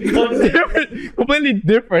different. Completely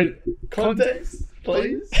different. Context,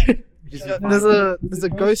 please. There's a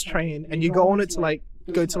ghost train, and you go on it to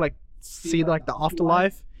go to see like the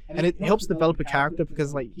afterlife, and it helps develop a character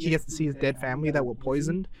because like he gets to see his dead family that were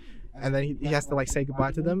poisoned, and then he has to like say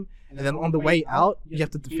goodbye to them, and then on the way out you have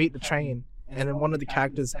to defeat the train, and then one of the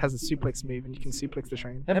characters has a suplex move, and you can suplex the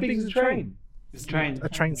train. How big is the train? It's train. A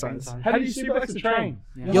train size. How do you suplex a train?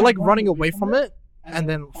 Yeah. You're like running away from it, and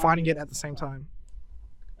then fighting it at the same time.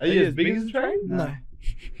 Are you as big as the train? No.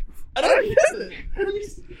 I don't get it.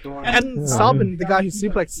 And Sabin, the guy who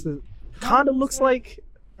suplexes it, kind of looks like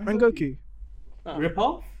Rengoku. Rip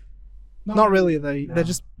off? Not really though. They're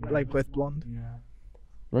just like both blonde. Yeah.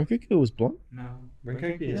 Rengoku was blonde. No.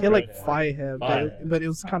 He had like fire hair, but it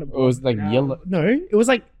was kind of. It was like yellow. No, it was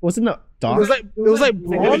like wasn't it It dark? was like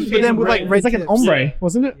blonde, but then with like It red was like an tips. ombre,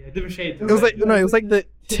 wasn't it? Yeah, different shades. It was like no, it was like the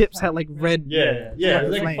tips had like red. Yeah, it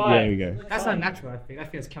was like Flame. There fire. we go. That's not natural, I think. I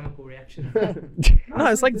think it's chemical reaction. No,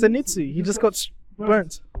 it's like Zenitsu. He just got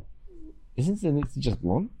burnt. Isn't Zenitsu just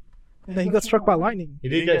blonde? No, he got struck by lightning. He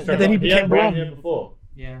did get struck. then he He became had brown blonde. hair before.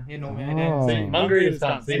 Yeah, you know, Oh. and See, Margarita's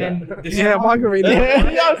can't see then, that. Yeah, Margarita.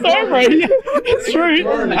 Yeah, I'm sorry, bro. It's true.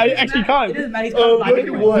 I actually It can't. is, man. He's Oh, kind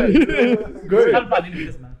of look at He's what? Good. kind of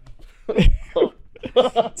this man.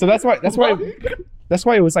 So that's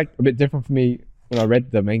why it was like a bit different for me when I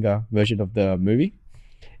read the manga version of the movie.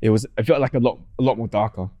 I felt like a lot more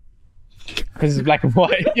darker. Because it's black and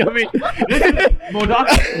white, you know what I mean? More dark.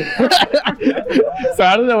 So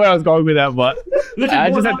I don't know where I was going with that, but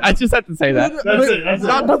I just had to say that. That's it.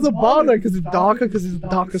 That doesn't bother because it's darker because it's a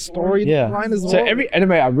darker story Yeah. line as well. So every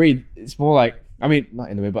anime I read, it's more like, I mean, not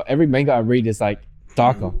anime, but every manga I read is like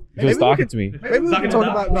darker. It feels Maybe we darker could- to me. Maybe we can talk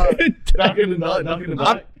about that. Dark in the night, dark in the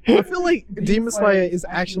night. I feel like Demon Slayer is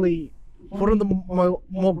actually one of the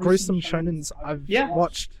more gruesome shonens I've Yeah.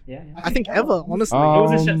 watched. Yeah. I think ever, honestly. It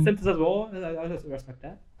was a Um, sentence as well. I just respect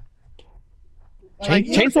that.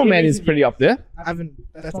 Chainsaw Man is pretty up there. I haven't.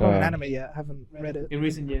 That's not an anime yet. I haven't read it. In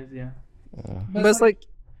recent years, yeah. But it's like,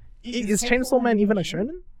 is Chainsaw Man even a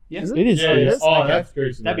shonen? Yeah. Is It is. Yeah, it yeah. is? Oh, that's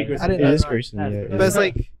gruesome. That'd be man. gruesome. I didn't It know is that. gruesome, yeah. But it's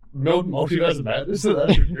like Multiverse of Madness, so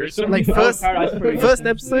that's gruesome. like Paradise Paradise. first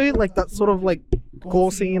episode, like that sort of like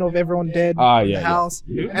gore scene of everyone dead Ah, in yeah, the yeah. house,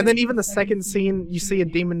 and then even the second scene, you see a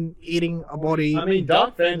demon eating a body. I mean,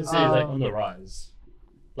 dark fantasy is like on the rise,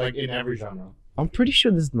 like in every genre. I'm pretty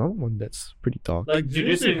sure there's another one that's pretty dark. Like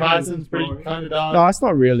Jujutsu Kaisen's pretty kind of dark. No, it's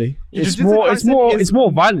not really. It's Jujutsu more. Kaisen It's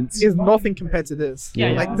more violence. Is nothing compared to this.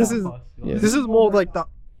 Yeah, Like this is Yeah. this is more like the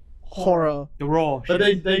horror. The raw. But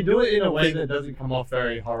they do it in a way that doesn't come off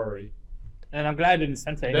very horror-y. And I'm glad it didn't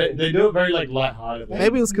censor it. They do it very like lighthearted.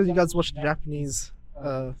 Maybe it was because you guys watched the Japanese,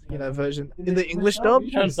 version. In the English dub, What are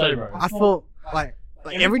you trying to say, bro? I felt like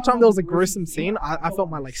every time there was a gruesome scene, I felt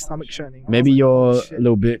my like stomach churning. Maybe you're Shit. a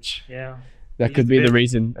little bitch. Yeah. That could be the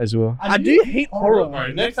reason as well. I do hate horror. Bro,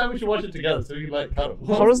 next time we should watch it together so we can like cut it.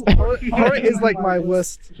 Horror is like my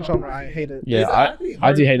worst genre. I hate it. Yeah,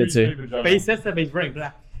 I do hate it too. But he says that he's wearing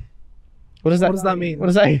black. What does that? What does that mean? What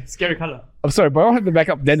does that? Scary color. I'm sorry, but I'll have to back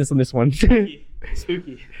up Dennis on this one. Are Spooky.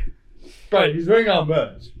 Spooky. Bro, he's wearing our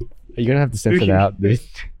merch. you gonna have to censor that out, dude?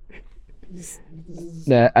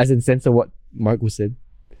 Nah, as in censor what Michael said.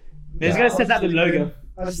 He's gonna set out the logo.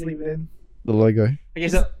 I'll just leave it in. The logo. Okay,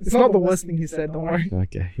 so It's not the worst thing he said. Don't worry.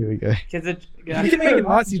 Okay, here we go. because it, You can make a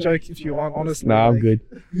Nazi joke if you want. Honestly. Nah, I'm like- good.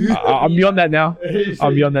 I'm beyond that now.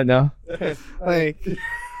 I'm beyond that now. Like.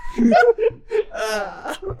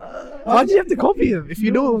 Why'd you have to copy him if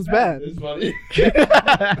you knew it was bad? It's funny.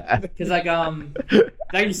 Because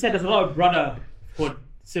like you said, there's a lot of brother or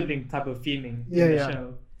sibling type of theming Yeah, in the yeah.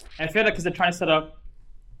 show. And I feel like because they're trying to set up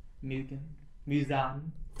Muzan.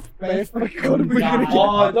 Man, I fucking gotta bring it again.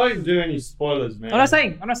 Oh, don't do any spoilers, man. I'm not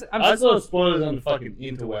saying. I saw spoilers on the fucking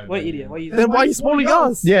interweb. What man. idiot? What you? Then why are you spoiling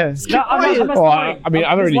us? Yeah. No, I'm not Oh, spoiling. I mean,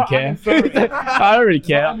 I don't really care. inferring. I don't really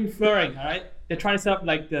care. I'm inferring, alright? They're trying to set up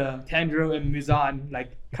like the Tanjiro and Muzan,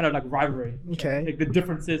 like kind of like rivalry. Okay. Like the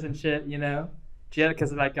differences and shit, you know? Yeah,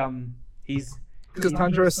 because like he's. Because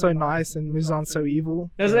Tanjiro is so nice and Muzan's so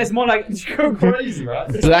evil. It's more like You're crazy, right?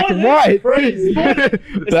 Black and white. Crazy.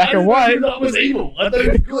 Black and white. That was evil. I thought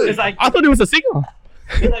it was good. it's like I thought it was a singer.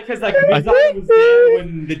 because like Muzan was there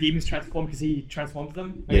when the demons transformed because he transformed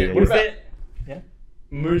them. Yeah, What is yeah. that? Yeah.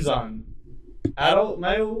 Muzan. Adult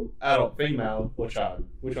male, adult female, or child?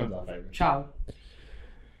 Which one's our favorite? Child.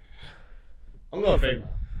 I'm going female.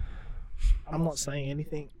 I'm not saying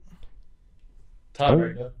anything.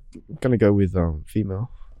 Tiebreaker. I'm gonna go with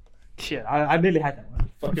female. Shit, I nearly had that one.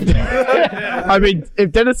 Fucking I mean,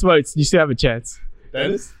 if Dennis votes, you still have a chance.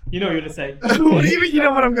 Dennis? You know what you're gonna say. What do you mean? You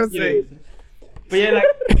know what I'm gonna You know say? what you're saying. But yeah,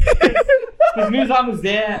 like, because Muzan was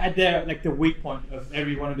there at the weak point of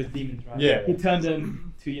every one of the demons, right? Yeah. He turned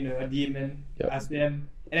them to a demon Yep. as them,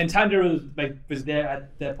 and then Tanjiro was there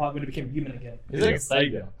at the part when he became human again. He's like a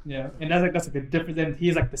savior. Yeah, and that's like the difference. And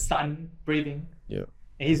he's like the sun breathing. Yeah.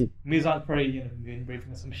 And he's Muzan's probably moon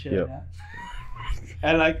breathing or some shit Yeah. like that.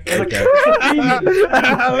 And like, it's like Okay.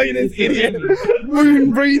 Look at this idiot.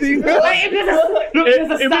 Moon breathing. Like, if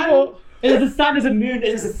there's a sun, if there's a sun, there's a moon,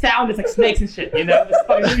 there's a sound, it's like snakes and shit, you know? It's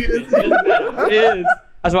fucking stupid. It doesn't matter. It is.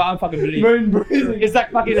 That's what I'm fucking believing. Moon breathing. It's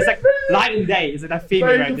like light and day. It's like that Bro,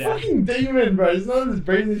 theming he's right a there. fucking demon, bro. It's not this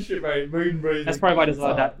breathing shit, bro. Moon breathing. That's probably why there's a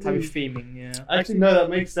lot of that type of theming, yeah. Actually, no, that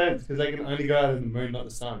makes sense because they can only go out in the moon, not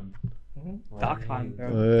the sun. Dark time,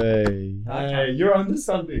 bro. Hey. Hey, you're onto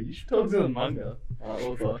something. You should talk to the manga.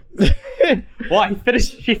 Author. What?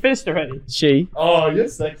 She finished already. She. Oh, you're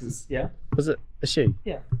sexist. Yeah. Was it a she?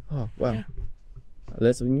 Yeah. Oh, wow.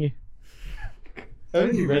 That's something new.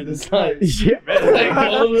 Haven't you read this site? Yeah.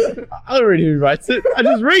 I don't read who writes it. I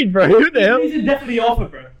just read, bro. Who the hell? He's definitely author,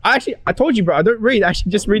 bro. I told you, bro. I don't read. I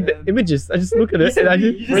actually just read the images. I just look at it and I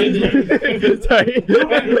You just. read the Sorry.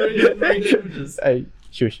 read the images. Hey,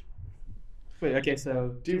 shush. Wait, okay,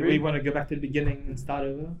 so do we want to go back to the beginning and start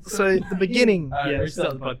over? So the beginning, Yeah,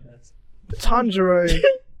 restart restart the podcast. Tanjiro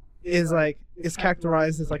is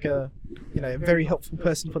characterized as like a very helpful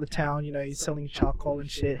person for the town. He's selling charcoal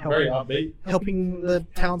and shit, Very helping upbeat. the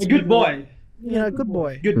town's A good boy. Good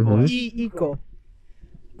boy. Good Mhm. boy. Iko.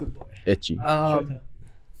 Good boy. Etchy.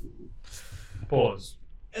 Pause.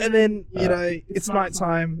 And then it's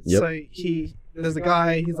nighttime, Yep. so there's a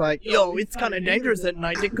guy. He's like, "Yo, it's kind of dangerous at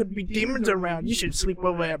night. There could be demons around. You should sleep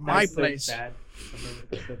over at my That's so place." bad.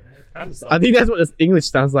 I think that's what this English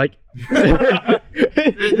sounds like. That's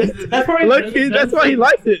probably Look, that's why he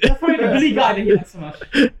likes it. That's probably the Billy guy that he likes so much.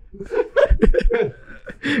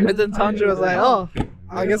 And then Tanjiro's like, "Oh,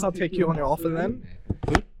 I guess I'll take you on your offer then."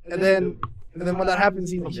 And then when that happens,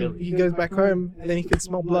 he goes back home, and then he can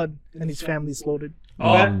smell blood, and his family's slaughtered.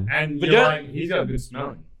 Oh, Mm. and But you're don't- like, he's got good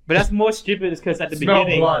smelling. But that's more stupid because at the Smell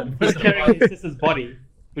beginning, blood. he's carrying his sister's body,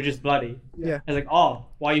 which is bloody. Yeah, It's like, oh,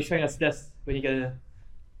 why are you showing us this when you get a...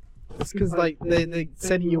 it's because like they're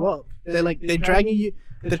setting you up. They're dragging you.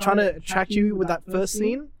 they're trying to attract you with that first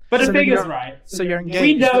scene. But the so thing then is, you're- right? So you're engaged.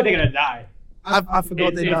 We know they're gonna die. I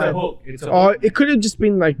forgot they It's a died. hook. It's a Or hook. it could have just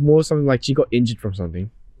been like more something like she got injured from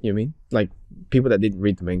something. You know what I mean? Like people that didn't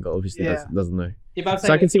read the manga obviously Yeah. doesn't know. Yeah, but I'm So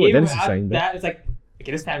saying I can see what even Dennis is without saying, but- That it's like,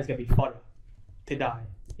 okay, this time it's gonna be fodder to die.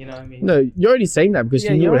 You know what I mean? No, you're already saying that because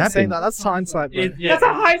Yeah, you knew you're what already saying happened. that. That's hindsight, bro. That's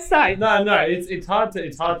a hindsight. No, it's hard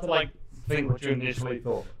to like think what you initially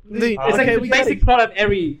thought. Dude, It's like okay, the we get basic it. plot of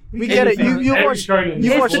every. We get it. You Every watch. shonen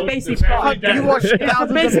you is watch full the of basic family plot. death. You watch It's the thousands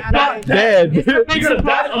of basic plot. anime. Dead. It's the You basic got a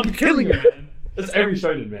plot. dad, I'm killing you, man. That's every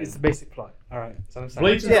shonen, man. It's the basic plot. All right. So I'm saying.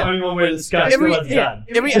 Bleach is Yeah. the only one where the guy Every still has a dad.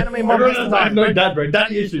 every anime mom has to Everyone else, I have die. no dad, bro.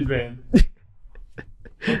 Daddy issues, man.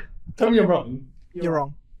 Tell me you're wrong. You're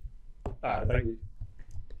wrong. Alright, thank you.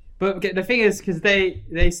 But okay, the thing is, because they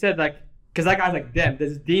said like, because that guy's like, damn,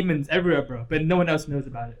 there's demons everywhere, bro, but no one else knows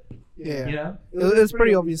about it. Yeah. You know? It was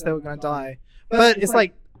pretty obvious they were gonna die, but it's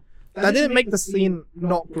like that didn't make the scene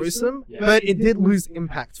not gruesome, but it did lose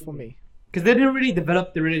impact for me. Because they didn't really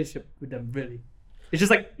develop the relationship with them, really. It's just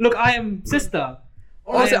like, look, I am sister.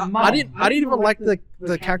 Honestly, am mom. I didn't even like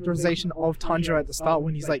the characterization of Tanjiro at the start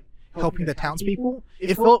when he's like helping the townspeople.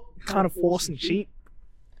 It felt kind of forced and cheap.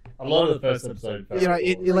 A lot of the first episode. You know,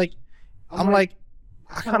 it like I'm like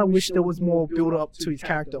I kind of wish there was more build up to his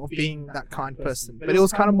character of being that kind person, but it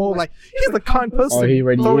was kind of more like he's the kind person. Oh, he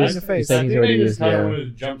already throw it is. in the face. He's I saying think he's already they is, just kind yeah. of wanted to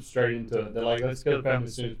jump straight into it. They're like, let's go to family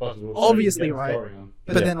as soon as possible. Obviously, get the right. story on.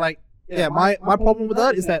 But then like yeah, my problem with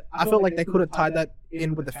that is that I felt like they could have tied that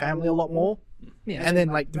in with the family a lot more, Yeah. and then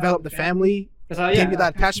like develop the family, That's why, give you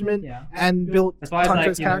that attachment, Yeah. and build That's why it's Tanjiro's like, you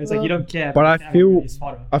know, it's character. like you don't care. But about I the family, feel- it's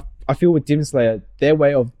fodder. I feel with Demon Slayer, their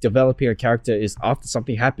way of developing a character is after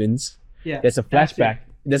something happens, Yeah. there's a That's it. flashback.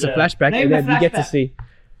 There's a Yeah. flashback, Name and the then you get to flashback. see.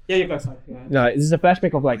 Yeah, you go, sorry. Yeah. No, this is a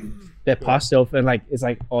flashback of like their past self, and like it's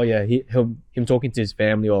like, oh yeah, him talking to his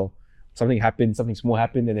family, or something happened, something small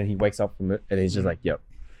happened, and then he wakes up from it, and he's just like, yep.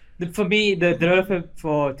 For me, the development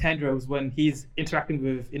for Tanjiro was when he's interacting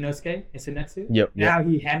with Inosuke and Senetsu. Yep, And how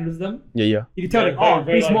he handles them. Yeah. You can tell, Yeah, like, oh,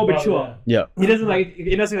 very he's like more brother, mature. Yeah. He doesn't like,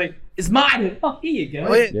 Inosuke like, it's mine. Oh, here you go.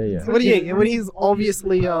 Oh, yeah. Yeah. What do you when he's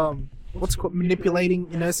obviously what's it called manipulating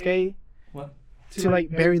Inosuke What? to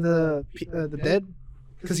like bury the dead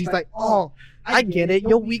because he's like, oh, I get it,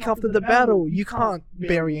 you're weak after the battle, you can't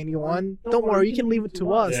bury anyone, don't worry, you can leave it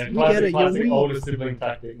to us, Yeah, we get it, you're classic weak. older sibling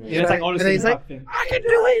tactic, man. Yeah, it's like Right. older And he's sibling like, thing. I can do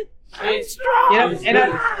it, I'm strong.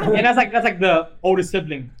 Yeah, and that's like the older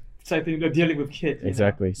sibling. It's like they're dealing with kids. you know?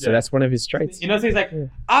 Exactly. So Yeah. that's one of his traits. Inosuke's like,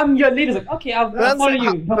 I'm your leader. He's like, okay, I'll That's follow like, you.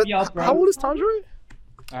 Help but me out, bro. how old is Tanjiro?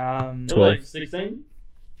 Um, You're like 16?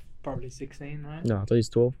 probably 16, right? No, I thought he's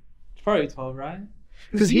 12. It's probably 12, right?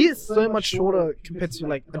 Because he is so much shorter compared to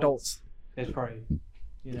like adults. It's probably,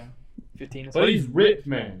 15 or But something. he's ripped,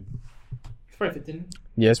 man. It's probably 15.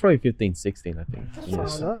 Yeah, it's probably 15, 16, I think. Something like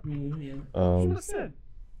Yes. that. Yeah. Um,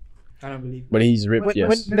 I don't believe. but he's ripped, When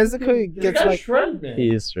yes. Nezuko The gets guy's like shredded, man.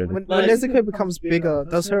 He is shredded. when Like- Nezuko becomes bigger,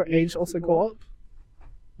 does her age also go up?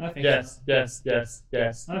 I think Yes. so.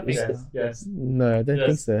 Yes. I don't think Yes. so. Yes. No, I don't think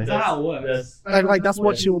Yes. so. That's how it works. Yes. Like that's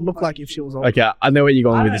what she would look like if she was older. Okay, I know where you're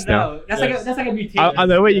going I with don't this now. know. That's Yes. like a mutation. I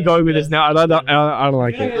know where you're going with this now. I don't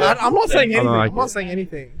like it. Yeah. I'm not saying I don't anything. like I'm not it. saying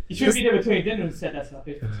anything. You should be there between dinner and said that stuff.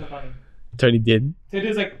 It's so funny. Tony did. So it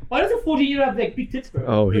was like, why does a 40-year-old have like big tits, bro?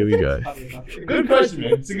 Oh, here we go. Good question,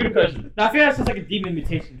 man. It's a good question. No, I feel that's just like a demon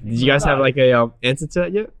mutation. Did you guys have like a answer to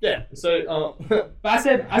that yet? Yeah. So, But I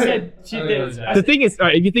said she did. The thing is,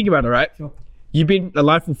 if you think about it, right? Sure. You've been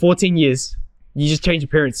alive for 14 years. You just change your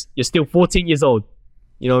parents. You're still 14 years old.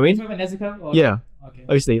 You know what I You mean? talking about Nezuko? Or- Yeah. Okay.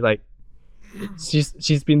 Obviously, like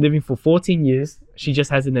she's been living for 14 years. She just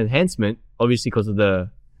has an enhancement, obviously because of the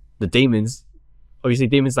demons. Obviously,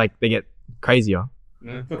 demons like they get crazier.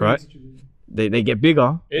 Right. They get bigger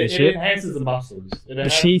and it shit. enhances the muscles. It But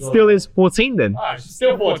enhances she the- still is 14 then. Ah, she's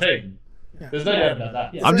still 14. Yeah. There's no doubt about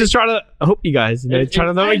that. Yeah. I'm just trying to help you guys. It's- Trying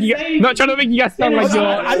to not make you it's- not trying to make you guys sound like you're.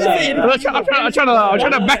 I didn't say anything. I'm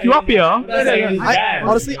trying to back you up here. I'm not saying it's bad.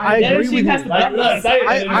 Honestly, I Then agree she with has you. to Like, look, say it,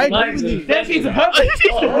 I and agree with you. Then she's a puppet.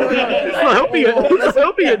 It's not helping it. That's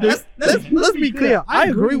helping it, dude. Let's be clear. I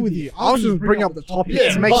agree with you. I was just bringing up the topic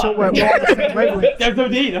Yeah, to make sure we're on the same wavelength. There's no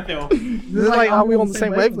need, I feel. This is like, are we on the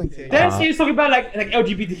same wavelength here? Then she's talking about like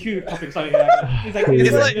LGBTQ topics. Something like that.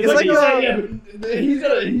 He's like, It's like He's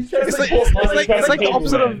trying to It's like support it's like the people,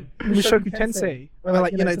 opposite of man. Mushoku Tensei, where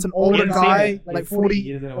like it's an older guy, like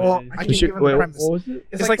 40, or I can give him the premise. What was it?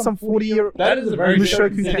 It's like some 40-year That is a very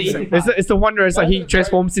Mushoku good- Tensei. It's the one where it's like he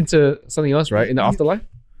transforms into something else, right? In the afterlife.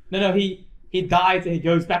 no, he dies and he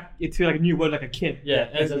goes back into like a new world like a kid. Yeah,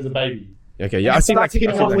 as a baby. Okay, yeah, I've seen like Starts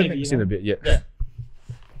hitting off women, I've seen a bit, yeah. Yeah.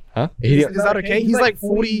 Huh? Is that okay? He's like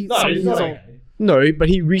 40 No, something it's years not old. okay. No, but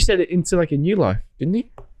he reset it into like a new life, didn't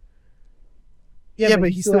he? Yeah, but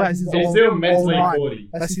he still has his He's own still mentally mind. 40.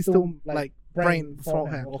 That's his still like brain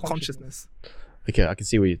beforehand or consciousness. Okay, I can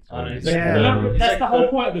see what you. I know, he's Yeah. like, That's the whole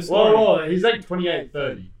point of the story. Whoa, he's like 28,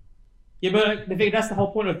 30. Yeah, but the thing, that's the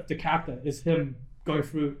whole point of the character is him going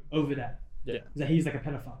through over that. Yeah. Is that he's like a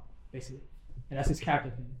pedophile, basically, and that's his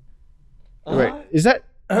character thing. Wait, is that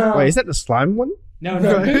the slime one? No,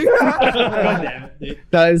 God damn it, dude.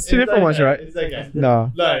 No, it's two different ones, right? It's okay.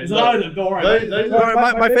 No. No, There's a lot of them. Don't worry.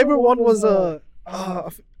 Alright, my favorite one was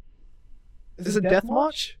is it Death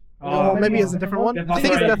March? Oh, Or maybe it's a different one. Death I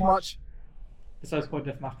think it's March. Death March. So it's called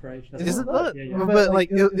Death March Rage. Is it that? that? Yeah. But like,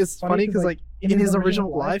 it's funny because like in his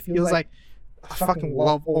original life, he was like, I fucking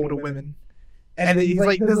love older women, and he's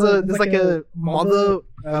like, there's like a mother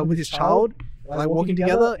with his child, like walking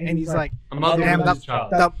together, and he's like, A mother damn, with that his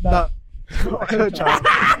child. her child.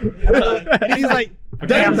 And he's like,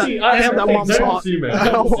 damn, that mom's hot.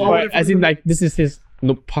 Right, as in like this is his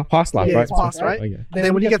past life, Yeah, right? his past, right? Okay.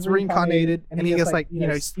 Then when he gets reincarnated and he gets like, you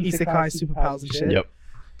know, isekai superpowers and shit, Yep.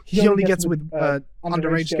 he only gets with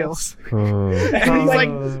underage girls. Oh. And he's like,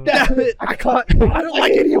 damn it, I don't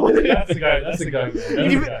like anyone. That's a go. That's a go.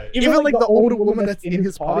 Even like the older woman that's in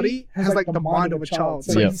his party has like the mind of a child,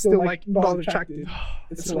 so Yeah. he's still like not attractive.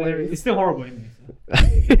 It's hilarious. It's still horrible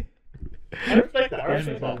anyway. I respect that. I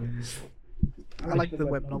respect that. I like the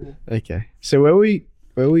web novel. Okay. So where we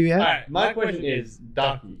at? Alright, my question is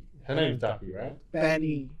Ducky. Her name's Ducky, right?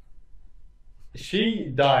 Benny.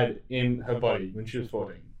 She died in her body when she was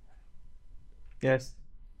 14. Yes.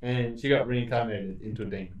 And she got reincarnated into a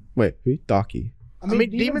demon. Wait, who? Darky. I mean,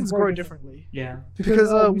 demons grow differently Yeah.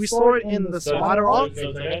 because we saw it in the spider arc. So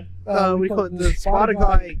it's okay? We call it the spider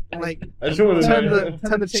guy, like I just want to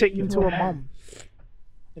turn the chick into a mum.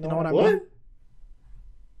 You know what I mean? What?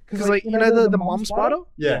 Because like you know the mum spider.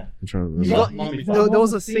 Yeah. I'm trying to You remember. got, Mummy there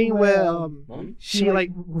was a scene where Mummy? she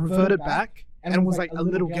like reverted back and was like a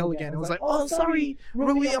little girl again. It was like, oh, sorry,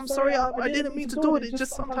 Rui, I'm sorry, I didn't mean to do it. It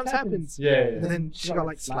just sometimes happens. Yeah. And then she got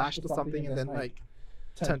like slashed or something, and then like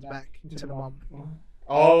turned back into the mum.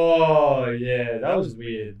 Oh, yeah. That was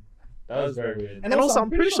weird. That was very weird. And then also, I'm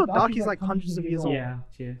pretty sure Darky's like hundreds of years old. Yeah.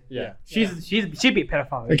 Yeah. She'd be a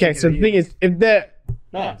pedophile. Okay, so the thing is, if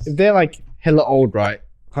Nice. they're like hella old, right?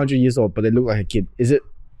 100 years old, but they look like a kid. Is it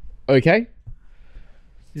okay?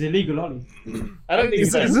 Is it legal, Ollie? I don't think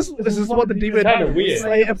Is so. this what the demon Kinda weird.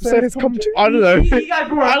 Slayer episode has come to? I don't know. You guys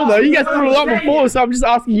grew I don't know. You guys put it up before, so I'm just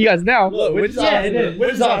asking you guys now. Look, we're just Yeah, asking, it is. we're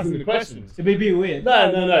just asking the questions. It'd be a bit weird.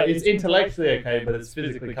 No. It's intellectually okay, but it's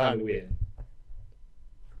physically kind of weird.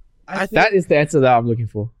 I think That is the answer that I'm looking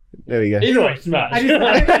for. There we go. Either way, smash.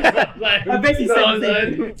 I basically said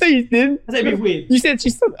the same. So you did. I said it'd be weird. You said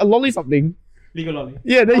she's a lolly something. Legal Ollie.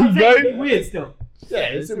 Yeah, there you I'm saying it'd be go. weird still. Yeah,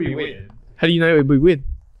 it's gonna be weird. How do you know it would be weird?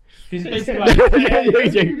 She's basically like,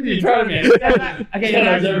 You're trying to okay, That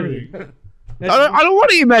knows yeah, everything. I don't want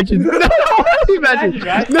to imagine. No, I don't want to imagine.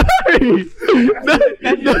 Imagine,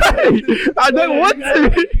 No, I don't want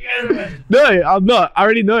to. No, I'm not. I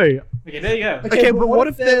already know. Okay, there you go. Okay, but what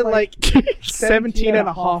if they're like 17 and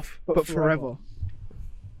a half, but forever?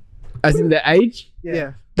 As in the age?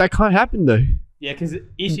 Yeah. That can't happen though. Yeah, because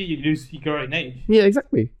each year you grow in age. Yeah,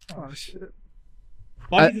 exactly. Oh shit.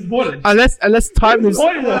 Why is he disappointed? Unless time is.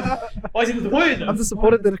 Disappointed though. Why is he disappointed I'm though?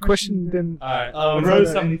 disappointed that the question didn't. Alright, We no, wrote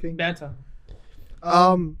no, some anything. banter.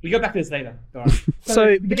 Um. We go back to this later. Don't worry.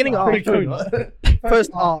 So beginning arc,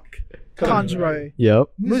 first arc, Kanjuro, Yep.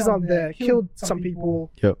 Muzan there killed some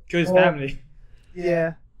people. Kill his Oh. family.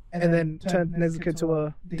 Yeah. And then turned Nezuko to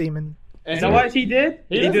a demon. Is that what he did?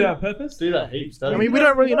 He Did he do doesn't- that on purpose? do that heaps, doesn't I mean, we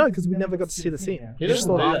don't really know because we never got to see the scene. Yeah. He We just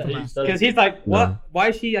doesn't saw do the that aftermath. heaps, does Because he? he's like, what? No. Why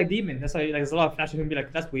is she a demon? That's why like, there's a lot of fans who can be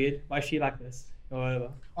like, that's weird. Why is she like this? Or whatever.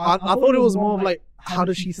 I thought it was more of like, how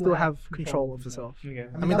does she still have control of herself? Okay.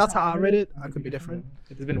 I mean, that's how I read it. I could be different.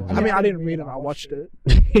 It's been a I while. mean, I didn't read it. I watched it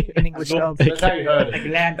in English dub. That's how you heard Like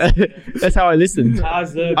it. land. That's how I listened.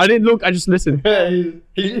 How's the? I didn't look. I just listened.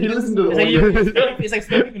 he listened to the It's like, audio. it's like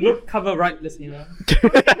smoking, look, cover, right, listen, you know.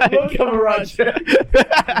 Cover right.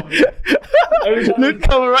 Look,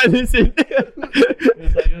 cover right. Listen.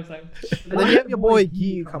 It's like, And then you have your boy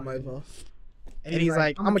Gyu come over, and he's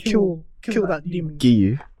like, "I'm gonna kill that demon."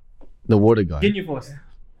 Giyu, the water guy. Ginyu Force.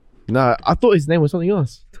 No, I thought his name was something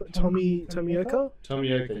else. Tomioka.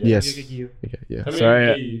 Tomioka, yeah. Yes. Ginyu. Okay, yeah. I mean, Sorry,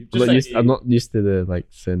 Giyu. I'm Just not, say used, I'm Giyu. not used to the like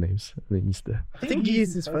surnames. I'm not used to. I think Gyu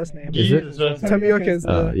is his first name. Is it? Tomioka is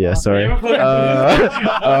the. Yeah, sorry. Yeah,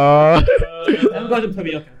 I'm going to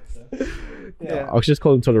Tomioka. So. Yeah. I'll just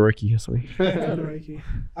call him Todoroki or something. Todoroki.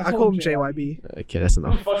 I call him JYB. Okay, that's What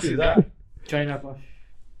the enough. fuck is that? China Bosch.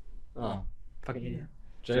 Oh. Fucking idiot.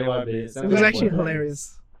 JYB. It was actually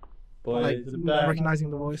hilarious. Boys Like are back. recognizing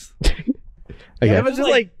the voice. Okay. Yeah, but just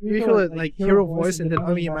like you could like hear a voice and then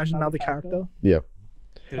only imagine another character. Yeah.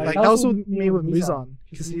 Like that was with me with Muzan,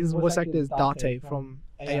 because his voice actor is Date from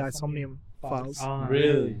AI Somnium Files.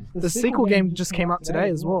 Really? The sequel game just came out today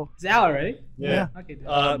as well. It's out already? Yeah. Okay.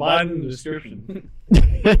 Mine in the description.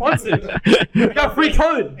 What's it? We got free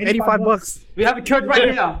code. $85. We have a code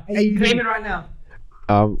right now. Hey, Claim it right now.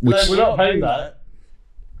 Which We're not paying that.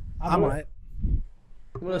 I might.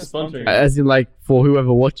 We're not sponsoring. as in like for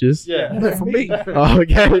whoever watches. Yeah. No, for me. Oh,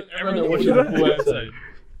 okay. Everyone that watches the full episode.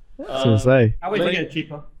 That's what I say. I wish we get it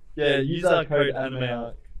cheaper. Yeah, use our code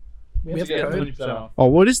AnimeArc. We have to get code. 20% off. Oh,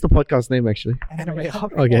 what is the podcast name actually? Anime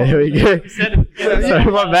Hub. Okay, here we go. We said it. Sorry,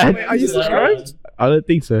 my bad. Wait, are you subscribed? I don't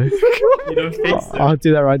think so. You don't think so? I'll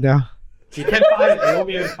do that right now. You can find it. You won't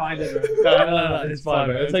be able to find it, bro. No, it's fine,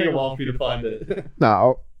 bro. It'll take a while for you to find it.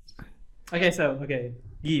 No. Okay,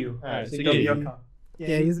 Giyu. Alright, so Go to Giyu. your car.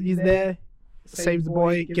 Yeah, he's there, saves the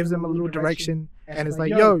boy, gives him a little direction, and is like,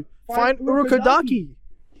 "Yo, find Urokodaki.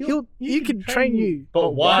 He can train you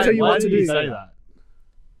But why? Tell you Why what did to he do. say that?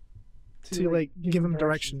 to like give him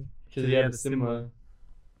direction." Because he had a similar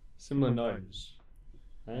nose,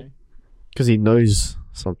 right? Because he knows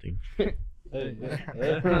something. I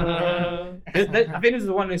think this is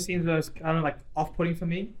the one of those scenes that was kind of like off-putting for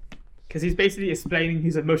me, because he's basically explaining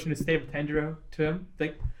his emotional state of Tanjiro to him. It's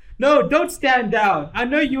like, no, don't stand down. I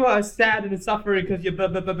know you are sad and suffering because you're blah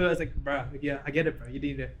blah blah blah. It's like, bro, yeah, I get it, bro. You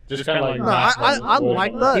need to. Just kind of like. No, I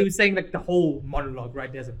like that. He was saying like the whole monologue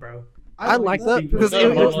right there, bro. I like that because It's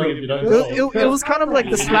not wrong if you don't know. it was kind of like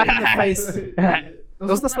the slap in the face. It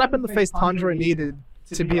was the slap in the face Tanjiro needed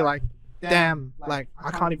to be like, damn, like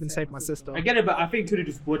I can't even save my sister. I get it, but I think could have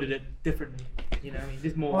just worded it differently. You know, what I mean,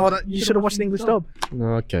 just more. Oh, you should have watched the English dub.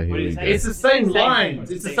 Okay, here What do we you go. say? It's the same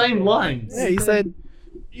lines. It's the same lines. Yeah, he said,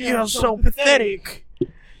 "You're so pathetic.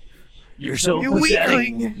 You're so You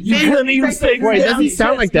weakling. You couldn't even say. Wait, does he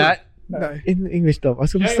sound like that No, in the English dub? I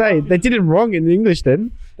was going to say, they did it wrong in the English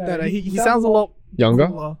then. no, he sounds a lot Younger?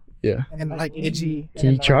 cooler Yeah. and like edgy.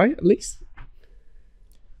 Can you try at least?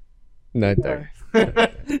 No, don't. I'm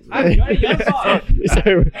Johnny Youngboy.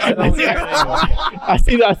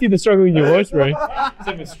 I see the struggle in your voice, bro.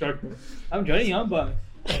 I'm Johnny Youngboy.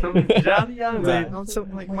 I'm so,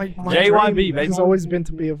 like my JYB, dream baby. has always been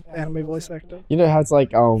to be an anime voice actor. You know how it's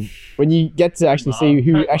like when you get to actually see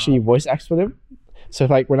who actually voice acts for them. So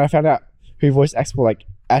like when I found out who voice acts for like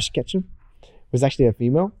Ash Ketchum was actually a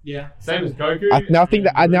female. Yeah. Same as Goku. I now think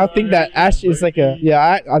that Ash is like a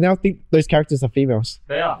I now think those characters are females.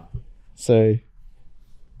 They are. So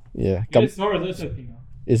yeah, Sora's also female.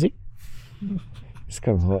 is he? It's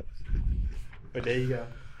kind of hot. But there you go.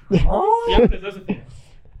 Yama's also female.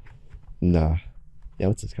 Nah, yeah,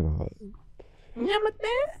 what's this kind of hot?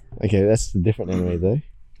 Okay, that's a different anime though.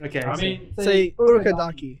 Okay. I mean, Say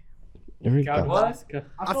Urokodaki. Eureka. what?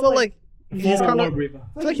 I feel like he's kind of. Breather.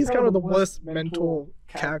 I feel like he's kind of the worst mentor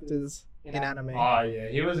characters in anime. Oh yeah,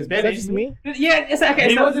 he was. Is that just me? Yeah, it's okay.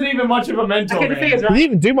 He so, wasn't even much of a mentor. okay, the man. thing is, He right? didn't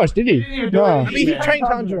even do much, did he? He didn't even do No. anything. I mean, he trained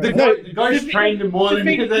Tanjiro. The ghost trained him more than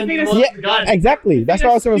the Yeah, the guy. exactly. That's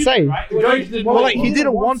what I was gonna say. Right? The ghost did Well, more. like he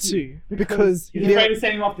didn't want to because he He was trying didn't. to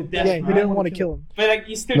send him off to death. Yeah, he right? didn't want to kill him. But like,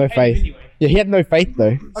 you still No paid him faith. anyway. Yeah, he had no faith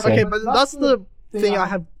though. So. Okay, but that's the thing I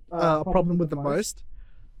have a problem with the most.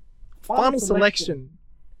 Final selection.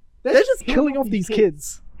 They're just killing off these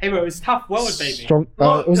kids. Hey, bro, it's tough world, baby. Strong.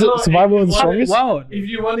 Was it Survival of the Strongest? World. If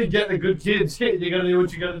you want to get the good kids, shit, you gotta do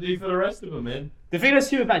what you gotta do for the rest of them, man. The thing that's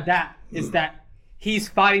true about that is that he's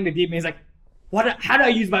fighting the demon. He's like, "What? How do I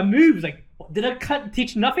use my moves? Like, did I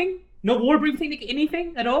teach nothing? No water breathing technique,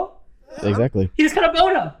 anything at all? Exactly. He just cut a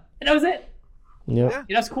boulder, and that was it. Yeah.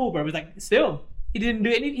 Yeah, that's cool, bro. But like, still, he didn't do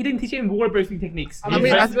any. He didn't teach any water breathing techniques. I mean,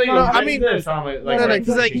 because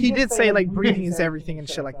no, like he did say like breathing is everything and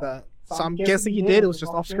shit like that. So I'm guessing he did. It was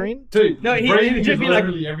just off screen. Dude, No, he breathing should is be like-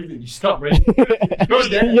 literally everything. You stop breathing.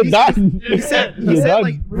 You're done. He said You're done.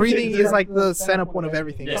 like breathing is like the center point of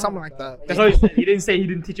everything, Yeah. something like that. That's what he said. He didn't say he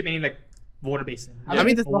didn't teach him any like water basin. I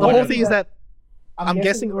mean, the whole thing is that I'm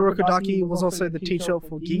guessing Urokodaki was also the teacher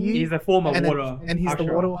for Giyu, He's a former and, water. and he's the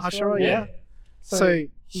usher. water Hashira, yeah. So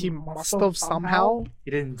he must have somehow.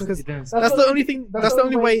 He didn't. Because He didn't. That's the only thing. That's the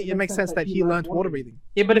only way it makes sense that he learned water breathing.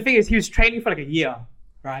 Yeah, but the thing is, he was training for like a year,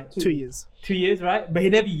 right? 2 years. 2 years, right? But he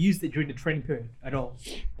never used it during the training period at all.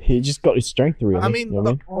 He just got his strength really. I mean, you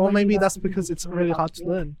know what or maybe that's because it's really hard to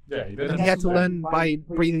learn. Yeah, he And he had to learn by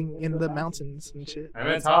breathing in the mountains and shit. And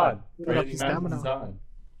it's hard. Build up Breathing his mountains is stamina. hard.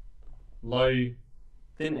 Low,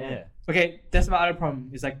 thin air. Okay, that's my other problem.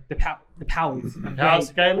 Is like the powers. Power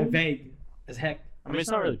scaling? Are vague as heck. I mean, it's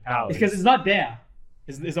not really power. It's because it's not there.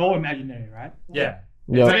 It's all imaginary, right? Yeah.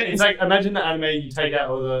 Yeah. It's like imagine the anime, you take out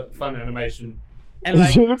all the fun animation. And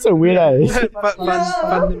like, it looks so weird.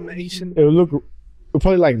 Funimation. It'll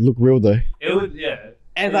probably like look real though. It would, yeah.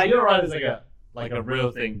 and Yeah, like, you're right. It's like a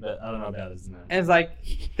real thing, but I don't know about it, isn't it? and it's like,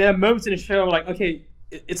 there are moments in the show like, okay,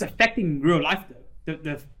 it's affecting real life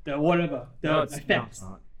though. The whatever the No, it's effects.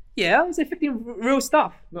 not. Yeah, it's affecting real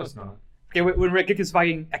stuff. No, it's not. Okay, when Rikiku's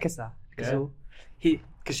fighting Akasa, because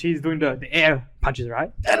she's doing the air punches,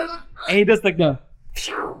 right? And he does like the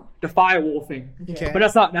firewall thing. Okay. But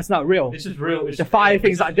that's not real. It's just real. It's The just fire air.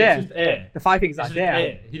 things It's are there. It's just air. The fire things It's are just there.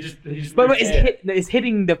 air. He just But moves air. it's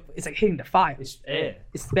hitting the fire. It's air.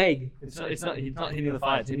 It's vague. It's not. He's not hitting the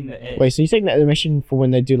fire. It's hitting the air. Wait, so you're saying the animation for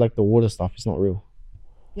when they do like the water stuff is not real?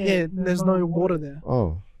 Yeah, there's no water there.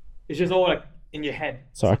 Oh, It's just all like in your head.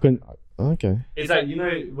 so I couldn't. Okay. It's like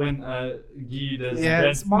when Gyu does. Yeah,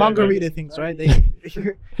 dance it's margarita things, right? They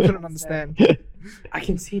couldn't understand. I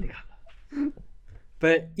can see the color.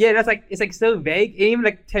 But yeah, that's like it's like so vague. And even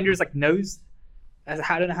like Tender's like knows.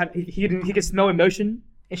 I don't know how he can smell emotion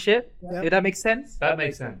and shit. Yeah. If that makes sense. That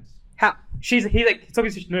makes sense. How he like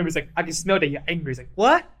talking to Shinobu, he's like, I can smell that you're angry. He's like,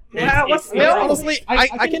 what? It's- What it's- smell? it's- Honestly, I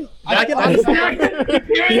can understand.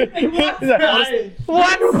 What?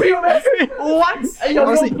 What?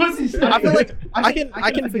 Honestly, I feel like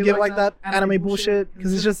I can forgive like that anime bullshit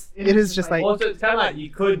because it is just like Also, it's kind of like you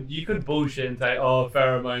could bullshit and say, oh,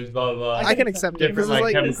 pheromones, blah blah blah. I can accept it because different it's like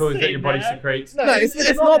like chemicals that your body secretes. no,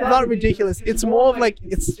 it's not that ridiculous. It's more of like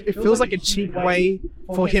it feels like a cheap way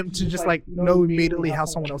for him to just like know immediately how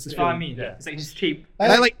someone else is That's what I feeling. mean. Yeah. It's like it's cheap.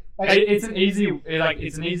 Like It's an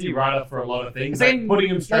easy write-up for a lot of things. It's Like like- putting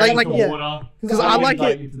them straight like, into yeah. water. 'Cause I putting like them,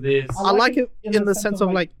 it- into this. I like it in the sense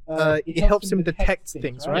of like it helps him detect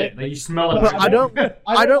things, right? Yeah, like you smell it. But I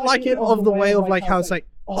don't like it of the way of like how it's like,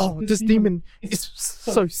 oh, this demon is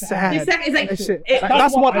so sad. It's like and shit. it-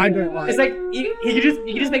 That's what I don't like. It's like he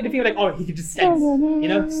can just make the feel like, oh, he can just sense,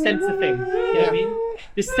 sense the thing. You know what I mean?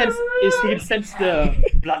 This sense is he can sense the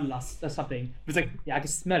bloodlust or something. It's like, yeah, I can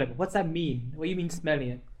smell it. But what's that mean? What do you mean smelling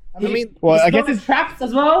it? I mean, Well, He I can guess smell it's the traps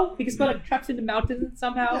as well. He can smell like traps in the mountains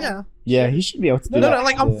somehow. yeah. yeah. He should be able to do No, that. no,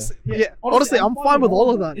 like honestly, I'm fine with all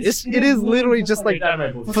of that. It is literally just like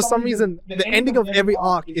for some reason the ending of every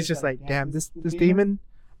arc is just like, damn, this demon,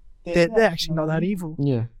 they're actually not that evil.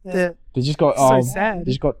 Yeah. They're They just got so sad.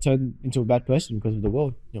 They just got turned into a bad person because of the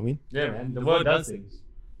world. You know what I mean? Yeah, man. The world does things,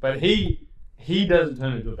 but he doesn't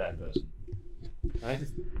turn into a bad person. Right?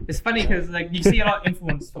 It's funny because like you see a lot of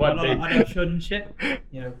influence from a What lot of thing? other shonen shit.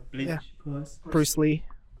 You know, Bleach, Yeah. of course. Bruce Lee.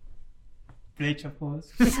 Bleach, of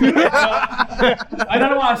course. I don't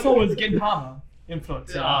know what I saw was Gintama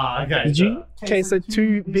influence. Ah, okay. Did you? Okay, so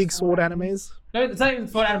two big sword animes. No, it's not even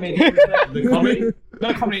for anime. The comedy?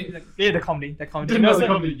 No comedy. The comedy. The comedy. No, also, the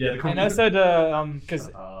comedy. Yeah, the comedy. And also the because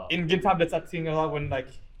Ah. in Gintama that's that thing a lot when like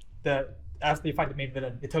after you fight the main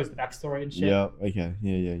villain, it tells the backstory and shit. Yeah. Okay.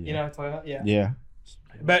 Yeah. You know what I'm talking about? Yeah. Yeah.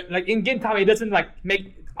 But like in Gintama, it doesn't like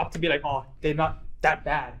make up to be like, oh, they're not that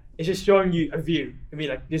bad. It's just showing you a view. I mean,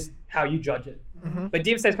 like this how you judge it. Mm-hmm. But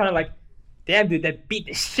Demon Slayer is kind of like, damn dude, they beat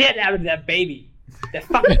the shit out of that baby. They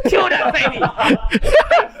fucking killed that baby.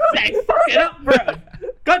 They fuck it up, bro.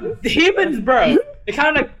 God demons, bro. They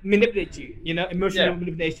kind of like manipulate you, emotional Yeah.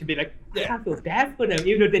 manipulation. Be like, I kind of feel bad for them,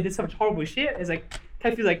 even though they did so much horrible shit. It's like,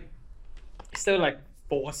 kind of feels like it's so like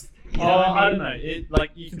forced. You know what I mean? don't know. It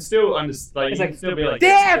like you can still understand. Like, It's you like, can still be like,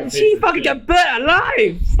 damn, this she is fucking shit. got burnt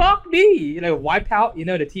alive. Fuck me. Wipeout,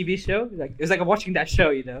 the TV show. Like it was like watching that show,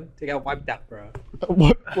 they got wiped out, bro.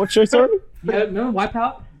 What show, sorry? No,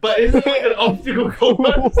 Wipeout. But isn't it like an obstacle course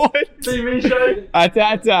What? TV show? I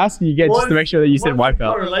had to ask you again just to make sure that you said What's the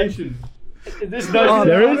wipeout. correlation? There's Oh,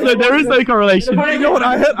 There is no correlation. You know what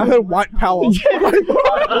I heard? I heard white power.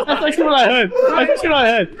 That's actually what I heard.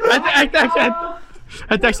 I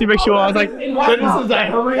had to actually make sure. I was like, So this is like,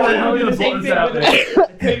 how many the same buttons thing. out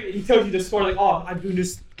there? He tells you the story like, oh, I'm doing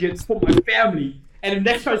this for my family, and the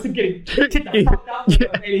next person getting kicked the fuck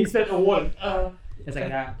out, and he said a word. It's like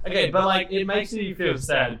that. Okay, but like it makes you feel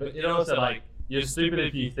sad, but it also like you're stupid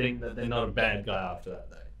if you think that they're not a bad guy after that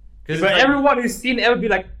though. Because But everyone who's seen it would be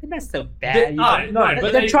like, they're not so bad. no,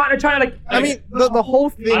 but they're trying to like. I mean, the whole I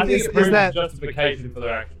thing think is it proves that justification for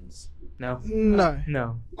their actions. no.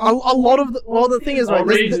 no. A lot of the thing is right.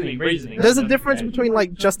 Reasoning. There's a difference between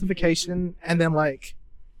like justification and then like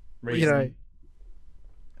Reasoning.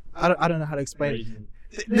 I don't know how to explain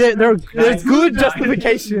it. Reasoning. There's good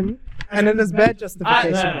justification and then there's bad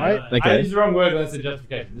justification, right? Okay. I used the wrong word. That's a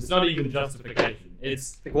justification. It's not even justification.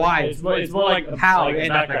 It's Like, why? It's more like a, How like you a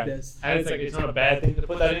end up like background. this? And it's like it's not a bad thing to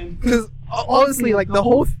put that in. Because honestly, like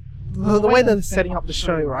the way they're setting up the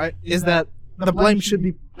show, right, is that the blame should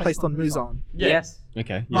be placed on Muzan Yes.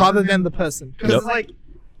 Okay. rather than the person. Because it's like,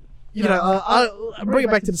 you know, I'll bring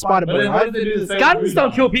it back to the Spider But Boy, then what right? if they do the same? Guns with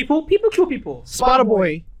don't Muzan? kill people. People kill people. Spider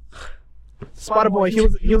Boy, he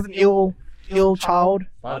was an ill child.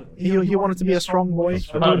 He wanted to be a strong boy,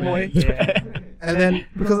 a good boy. Yeah. And then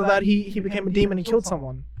because of that, he became a demon and killed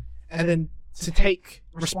someone. And then to take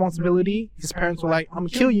responsibility, his parents were like, "I'm gonna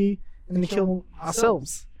kill you and then kill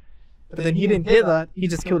ourselves." But then he didn't hear that. He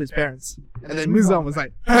just killed his parents. And then Muzan was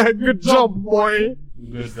like, "Good job, boy."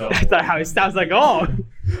 Good job. That's not how it sounds like. Oh.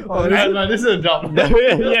 Oh, No, this is a job.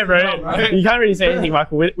 Yeah, bro. You can't really say anything,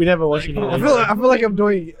 Michael. We never watched it. I feel like I'm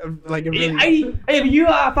doing like a really. Hey, if you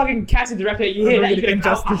are a fucking casting director, you hear that, you can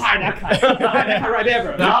Injustice. hire that guy. Hire that guy right there,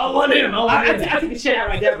 bro. No, I want him. I take the shit out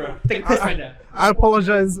right there, bro. Take a piss right there. I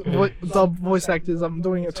apologize, dub voice actors. I'm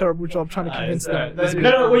doing a terrible job trying to convince them. that's It's good.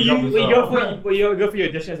 No, when Job you as well. go for your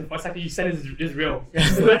audition as a voice actor, you said it's real.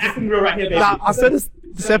 We're acting real right here, baby. Nah, I said this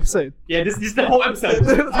episode. Yeah, this is the whole episode.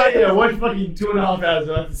 Yeah, watch fucking 2.5 hours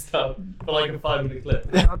worth of stuff for like a 5-minute clip.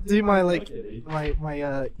 I'll do my like my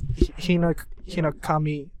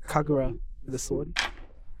Hinokami Kagura with the sword.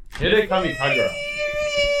 Hidekami Kagura.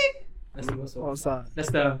 That's the whistle. What was that?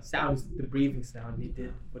 That's the sound, the breathing sound he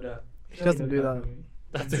did for the. He doesn't do that.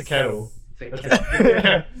 That's a kettle. It's like a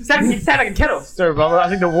kettle. It sound like a kettle. Sorry, brother. I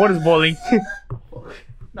think the water's boiling.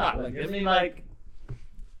 Nah, like, I mean, like,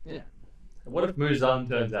 yeah. What if Muzan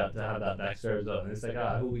turns out to have that backstory as well? And it's like, who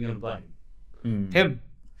are we gonna blame? Him.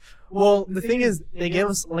 Well, the thing is, they gave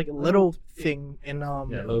us like a little thing in Yeah, a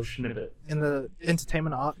little snippet. in the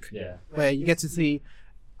entertainment arc Yeah. where you get to see.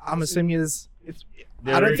 I'm assuming it's.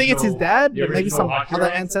 The I don't think it's his original- dad, the but maybe original some Hashira? other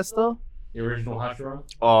ancestor. The original Hashira.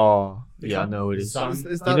 Oh, yeah, I know it is. Son.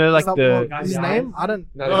 Is You know, like is that the- what his name? I don't.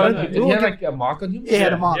 No, no, no. Did he have like a mark on him? Yeah, he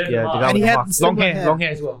had a mark. Yeah, Yeah, the the guy mark. And with he the had mark. similar Long hair. hair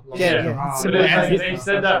as well. Yeah, Yeah. yeah. Ah, But Similar they, hair. they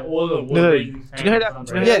said that all the No, war do you know that- do you know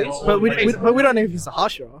Yeah, that but we don't know if he's a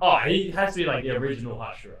Hashira. Oh, he has to be like the original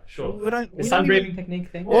Hashira, sure. We don't. The we sun don't breathing even- technique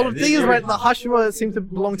thing. Well, Yeah, the this thing is, is right? The original. Hashira seem to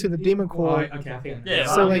belong to the demon Oh, core. okay, I think. Yeah,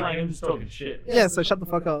 So, so like- like, I'm just talking shit. Yeah, so shut the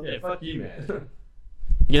fuck up. Yeah, fuck you, man.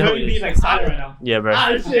 You know So what you it be is. like silent right now. Yeah, bro.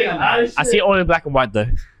 shit, I see it all in black and white though.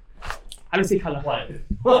 I don't see color.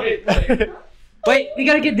 Wait. Wait, we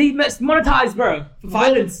gotta get demonetized, bro. For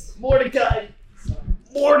violence. Mordecai.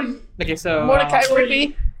 Morty. Okay, so.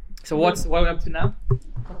 Ruby. So what are we up to now?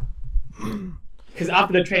 Because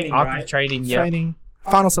after the training, After right? training, yeah. Training,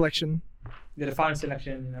 final selection. Yeah, the final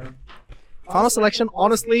selection, you know. Final selection,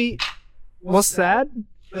 honestly, was sad,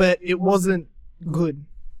 but it wasn't good.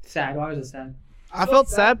 Sad. Why was it sad? I felt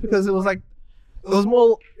sad because it was like, it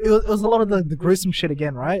was a lot of the gruesome shit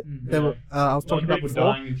again, right? Mhm. That were, I was talking about People before.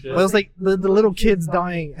 dying and shit. But it was like the little kids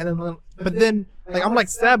dying, and then but then like I'm like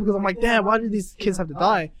sad because I'm like, damn, why did these kids have to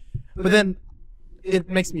die? But then it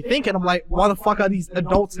makes me think, and I'm like, why the fuck are these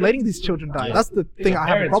adults letting these children die? Yeah. That's the thing I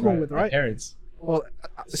have a problem with, right? Parents. Well,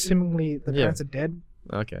 assumingly the Yeah. parents are dead,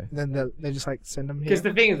 Okay. then they just like send them here. Because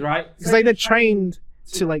the thing is, right? Because like they're trained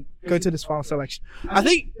to like go to this final selection. I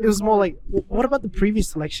think it was more like, what about the previous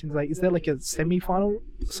selections? Like, is there like a semi-final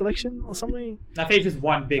selection or something? I think it's just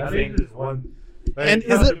one big I thing. think there's one. And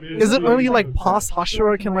is it only like past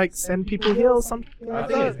Hashira can like send people here or something I like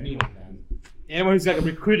think it's that? anyone, man. Anyone who's like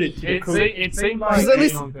recruited to It recruit. seemed like Because at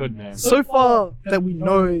least- anyone could, man. So far that we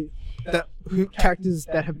know that characters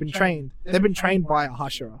that have been trained, they've been trained by a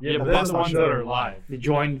Hashira. Yeah, but or they're past the ones Hashira. that are alive. They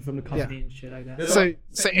joined from the company and shit like that.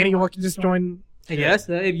 So anyone can just join. I guess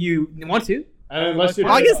if you want to. And unless you're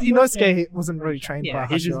I guess Inosuke wasn't really trained Yeah, by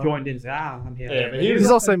he just Hashira. joined in. Said, I'm here. Yeah, but He's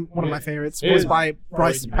also one of my favorites, He voiced is by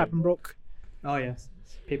Bryce great, man. Papenbrook, Oh yes,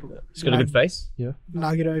 people. He's got a good face. Yeah.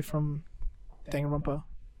 Nagito from Danganronpa,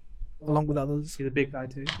 along with others. He's a big guy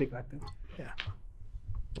too. Big actor.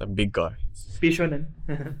 A big guy. Be shonen.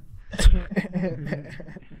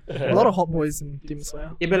 A lot of hot boys in Demon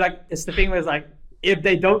Slayer. Yeah, but like it's the thing where it's like if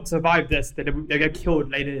they don't survive this, then they get killed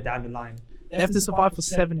later down the line. They have to survive for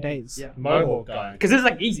 7 days. Yeah. Mohawk guy. Because it's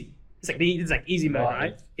like easy. It's like easy mode, Right.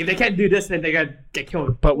 right? If they can't do this, then they gotta get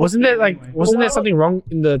killed. But wasn't there like Anyway. wasn't there something wrong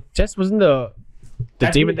in the test? Wasn't the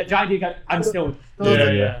That demon? the giant dude got unstilled.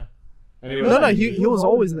 Yeah. And he was No, like- he was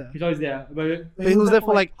always there. He's always there. But But he was there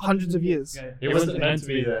for like hundreds of years. yeah. He wasn't meant to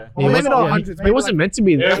be there. Well, maybe wasn't- not yeah, hundreds. He wasn't meant to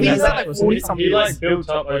be there. Yeah, I think he's at like he- 40 something He like years. built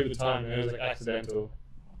up over time and it was like accidental.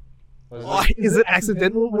 Was Oh, it? is it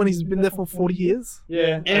accidental when he's been there for 40 years?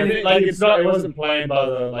 Yeah. And And it- like it's not. It wasn't planned by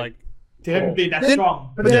the like. To him being that Then-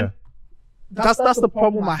 strong. But then that's the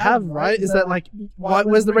problem I have, right? Is that like,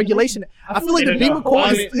 where's the regulation? I feel like the Demon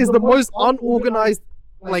Corps is the most unorganized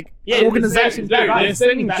like Yeah, organization. Dude, they're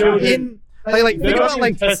sending children. In like They're think not about even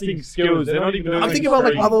like testing skills. They're not even. I'm thinking about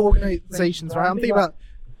like other organizations, right? I'm thinking about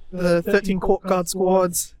the 13 court guard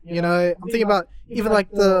squads. You know, I'm thinking about even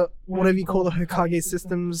like the whatever you call the Hokage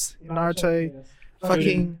systems in Naruto.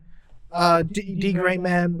 Fucking D-Gray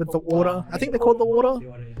Man with the water. I think they call it the water.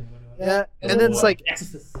 Yeah, and then it's like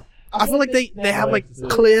I feel like they have like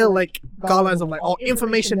clear like guidelines of like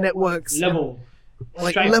information networks,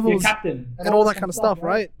 like levels and all that kind of stuff,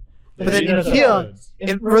 right? But then in here,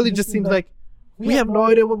 it really just seems like we have no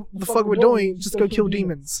idea what the fuck we're doing. Just go kill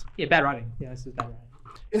demons. Yeah, bad writing. Yeah, this is bad writing.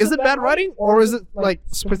 Is it bad writing, or is it like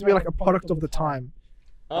supposed to be like a product of the time?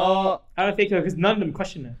 I don't think so, because none of them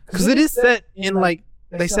question it. Because it is set in like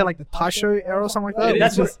they said like the Taisho era or something like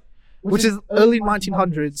that, which is early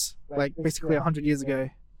 1900s, like basically 100 years ago.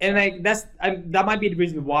 And like that might be the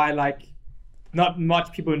reason why like not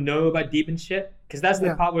much people know about demon shit, because that's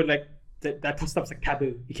the part where like that stuff's like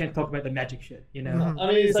taboo. You can't talk about the magic shit, you know. Mhm. I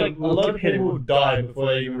mean, it's like a lot of people die before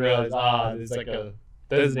they even realize there's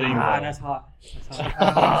a demon. That's hot. That's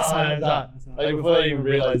hot. Like before they even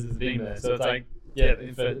realize there's a demon there. So it's like, yeah, the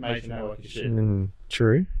information network is shit.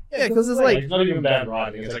 True. Yeah, because it's like It's not even bad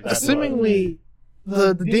writing. It's like assumingly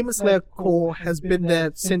the Demon Slayer Corps has been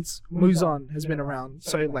there since Muzan has been around,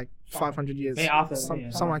 so like 500 years, After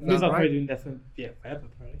something like Who's that, not right? doing that for forever,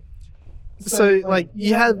 probably. So like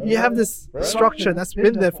you have this structure that's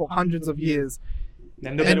been there for hundreds of years,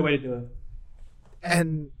 There's no better way to do it.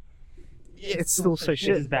 and it's still so This is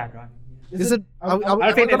shit. bad writing. Is it? I don't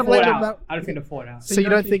think they gonna fought blame it out. about? I don't think they fought out. So you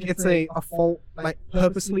don't think it's a fault like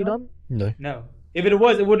purposely done? No. No. If it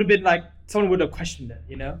was, it would have been like someone would have questioned it,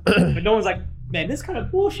 you know. But no one's like, man, this kind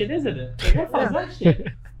of bullshit, isn't it? Like, what the fuck is that shit?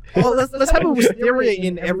 Well, let's have a wisteria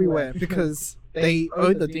in everywhere because they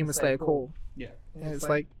own the Demon Slayer Corps. Yeah. And it's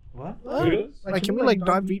like, What? like can we like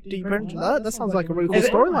dive deeper into that? That sounds like a really cool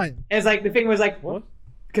storyline. And it's like the thing was like, What?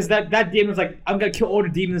 because that demon was like, I'm gonna kill all the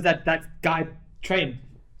demons that guy trained.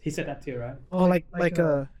 He said that too, right? Or like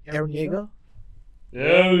Eren Yeager.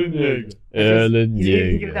 Ellen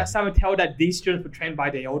He gave that Simon tell that these students were trained by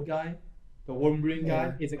the old guy, the Warm Green guy.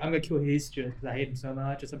 Yeah. He's like, I'm gonna kill his students because I hate him so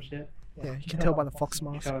much or some shit. Yeah, you can tell by the fox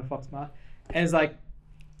mask. Cover Fox Mask. And it's like,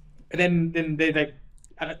 and then they like,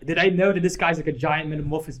 did I know that this guy's like a giant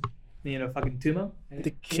metamorphosis, you know, fucking tumor?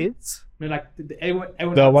 The kids? I mean, like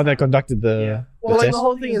everyone The one that conducted the, Yeah. Well, like test. the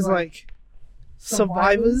whole thing is like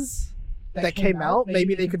survivors that came out.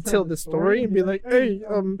 Maybe they could tell the story and be like, hey,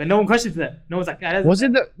 But no one questions that. No one's like, ah, that's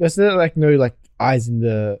Was there like no like eyes in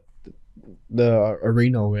the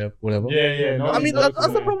arena or whatever? Yeah. I mean, that's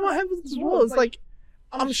the problem I have with this as well. It's like,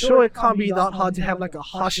 I'm sure it can't be that hard to have like a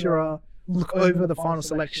Hashira look over the final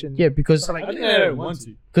selection. Yeah, because So, like, I think they don't want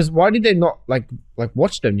to. why did they not like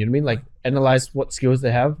watch them? You know what I mean? Like analyze what skills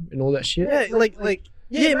they have and all that shit. yeah,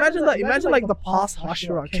 imagine that. Imagine like the past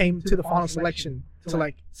Hashira came to the final selection to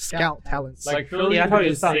like scout talents. Like, surely Yeah, I you thought could it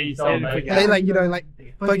just was see something. someone Yeah. they like like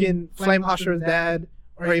fucking Flame Hashira's dad,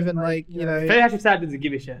 or even like Very actually sad doesn't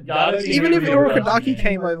give a shit. Yeah, I don't think even if it would be Urukadaki around.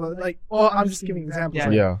 came over, like, well, I'm just giving examples. Yeah.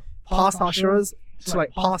 Like, Yeah. past Hashiras to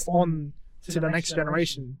like pass on to the next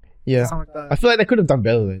generation. Yeah. Something like I that. feel like they could have done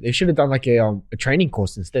better. They should have done like a training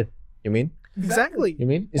course instead. You mean? Exactly. You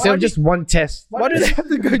mean instead of do just one test? Why do they have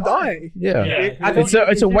to go die? Yeah. Yeah.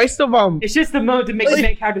 It's a waste of It's just the moment to make the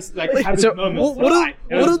main characters like have So, this moment.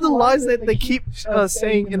 What are the lies that they keep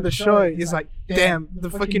saying in the show? Is like, damn,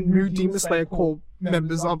 the fucking new Demon Slayer Corps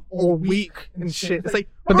members are all weak and shit. It's like,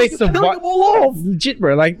 But bro, they you're killing survive. them all off, Legit,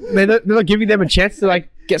 bro. Like they're not giving them a chance to like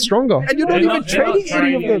get stronger. and you're not They're even not training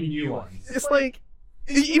any of them. new ones. It's like,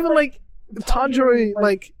 even like Tanjiro,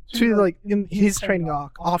 like to like in his training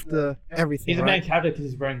arc after everything. He's a main right? character because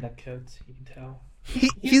he's wearing that coat. You can tell.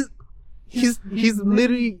 He's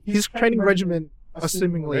literally his training regimen,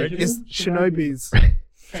 assumingly, is Shinobi's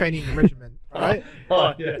training regimen, right?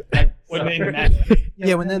 Oh, yeah. Like when they're in the match.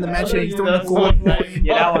 Yeah, when they're in the match and he's doing the That's gore. what-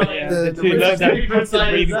 Yeah, that one. Yeah, The- the two the loves that breathing breathing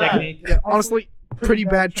technique. technique. Yeah, honestly, pretty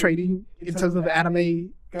bad trading in terms of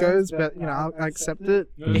anime goes, but you know, I accept it.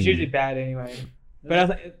 It's usually bad anyway. But I was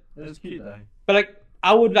like, That's cute though. but like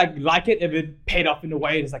I would like it if it paid off in a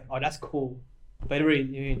way. It's like, oh, that's cool. But it really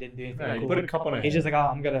you didn't do anything Yeah, you cool. put a cup on it. It's just like, oh,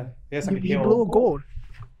 I'm gonna. There's You, like a you heal. blew a gourd.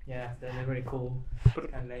 Yeah, they're really cool.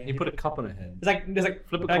 Kinda lame. You put a cup on her head. It's like there's like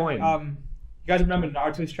Flip a like, coin. You guys remember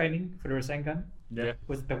Naruto's training for the Rasengan? Yeah.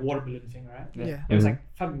 Was the water balloon thing, right? Yeah. It was like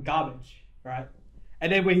fucking garbage, right?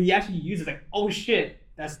 And then when he actually used it, like, oh shit,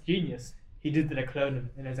 that's genius. He did the clone,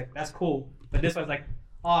 and it's like that's cool. But this one's like,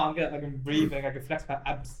 oh, I'm gonna like breathe, like I can flex my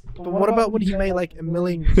abs. But what about when he made like a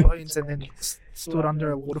million coins and then stood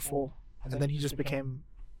under a waterfall and then he just became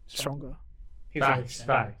stronger? He's like,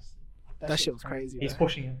 Facts. That shit was crazy. He's bro.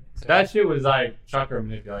 pushing it. So- That shit was like chakra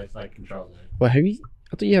manipulation, like control though. Well, have you?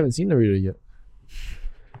 I thought you haven't seen Naruto yet.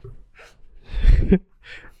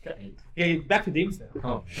 Yeah, back to Demon Slayer.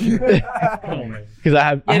 Oh, come on, man. Because I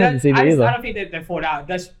haven't seen it either. I don't think they fought out.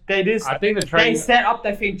 They just I think the they train. set up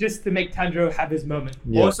that thing just to make Tanjiro have his moment.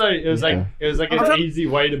 Yeah. Also, it was Yeah. like an easy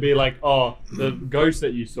way to be like, oh, the ghosts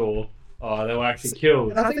that you saw, they were actually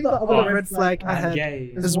killed. And I think the other red flag I had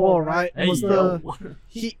Gay. as well, right, Hey, was yo.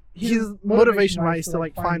 his motivation, right, is to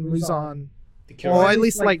like find Muzan, or at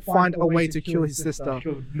least like find a way to kill his sister.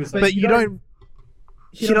 But you don't.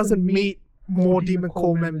 He doesn't meet more Demon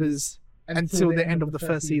Core members until the end of the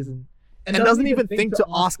first season, and doesn't even think to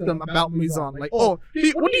ask them about Muzan. Like, oh,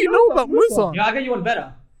 what do you know about Muzan? Yeah, I get you one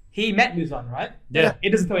better. He met Muzan, right? Yeah. It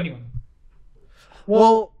doesn't tell anyone.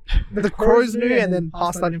 Well, the crows knew and then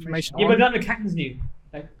passed that information Yeah, on. but none of the captains knew.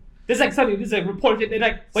 Like, there's like something. There's a report. They're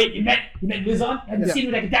like, wait, you met Muzan? And Yeah. seen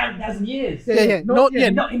him like 1,000 years. Yeah. No, and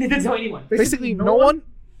it didn't tell anyone. Basically, no one.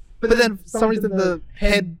 But then, for some reason, the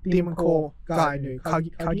head Demon Core guy knew.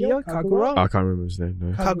 Kagura? I can't remember his name.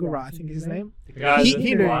 No. Kagura, I think is his name. The guy He that's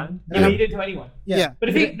knew. blind. Yeah, he didn't tell anyone. Yeah.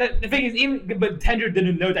 But the thing is, but Tanjiro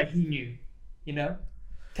didn't know that he knew. You know,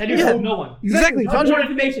 Tanjiro Yeah. told no one. Exactly. No more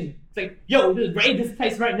information. It's like, yo, just raid this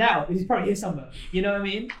place right now. He's probably here somewhere. You know what I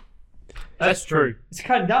mean? That's true. It's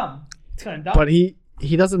kind of dumb. But he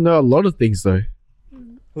doesn't know a lot of things though.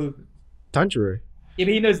 Who? Tanjiro. Yeah,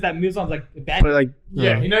 but he knows that Muzan's like a bad But like,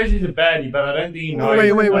 Yeah, he knows he's a baddie, but I don't think he knows.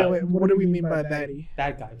 Wait. What do we mean by baddie?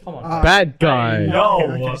 bad guy. Come on. bad guy.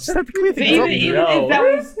 No. Just have to clear So things up. even Yo. if that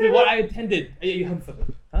was what I intended, are you home for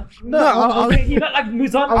them? Huh? No, I He's not like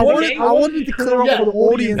Muzan. I wanted to clear up for the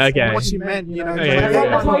audience Okay. what she meant, you know. Yeah, because yeah, I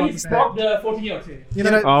That's don't why he understand. stopped the 14-year-old too. You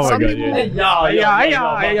know, Oh my some God, people,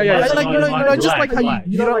 Yeah. like, you know, just like how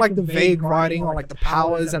you don't like the vague writing on like the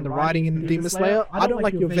powers and the writing in Demon Slayer. I don't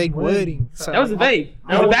like your vague wording. So That was vague.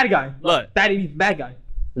 That was a bad guy. Look. Bad means bad guy.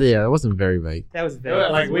 Yeah, that wasn't very vague. That was vague.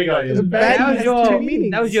 Like we got It's a you. bad- That was has your two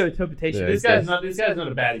meanings. that was your interpretation. Yeah. This guy's not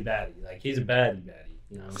a baddie. Like he's a baddie.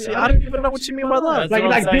 You know. See, I don't even know what you mean by that. That's Like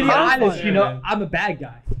what I'm Billie saying. Eilish, Yeah, you know, man. I'm a bad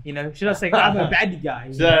guy. You know, she's not saying I'm a baddie guy.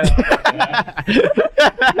 You So,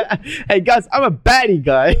 Hey guys, I'm a baddie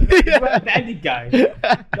guy. I'm a baddie guy.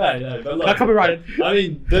 no, but Not look. copyrighted. I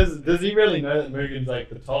mean, does he really know that Mugen's like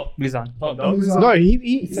the top Muzan. dog? No, he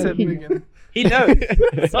He said Mugen. He knows.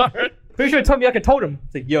 Sorry. Pretty sure Tomiyaka told him.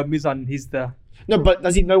 It's like, yo, Muzan, he's the. No, but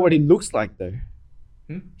does he know what he looks like though?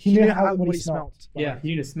 He knew what he smelled. Yeah,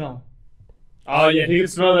 you need to smell. Oh yeah, he can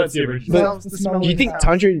smell that zebra. Smells the smell Do you of think his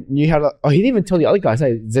house. Tanjiro knew how to? Oh, he didn't even tell the other guys.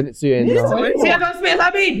 Hey, Zenitsu and. He didn't tell See, that's what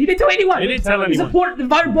I mean. He didn't tell anyone. He didn't tell He anyone. supported the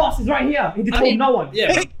vital boss is right here. He didn't tell no one.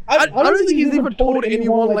 Yeah. I don't think he's even told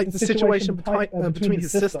anyone like the situation between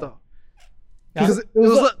his sister. Because it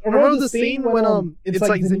was like, remember the scene when it's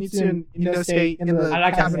like Zenitsu and Inosuke in the I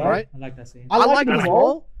like that cabin, scene. right? I like that scene. I like it as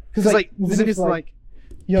well because like Zenitsu's like,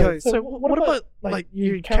 yo, so what about like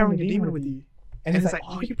you carrying a demon with you? And he's like,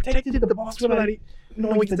 oh, you protected the boss without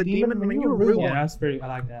knowing it's a demon. I mean, you're a real Yeah, one. that's pretty. I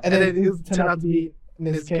like that. And then it turned out to be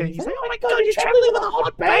Inosuke. He's like, oh my god, you're traveling with a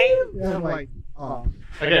hot babe. And I'm like, oh.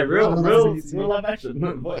 Okay, real live action.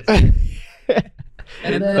 Voice. And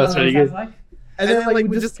then, That's pretty good. And then like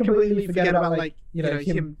we just completely forget about like you know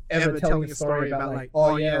him ever telling a story about like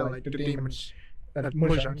oh yeah like the demon that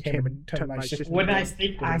Muzan came and turned my shit. When I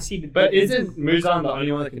think I see the. But isn't Muzan the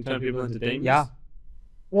only one that can turn people into demons? Yeah.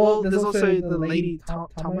 Well, there's also the lady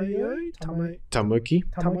Tamuki.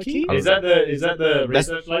 Tamuki. Is that the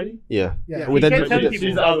research lady? Yeah. Yeah. With He that- can't tell with people.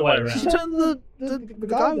 She's the other way She around. turned the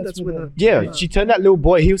guy that's with her. Yeah, she turned that little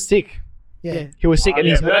boy. He was sick. Yeah. He was sick, and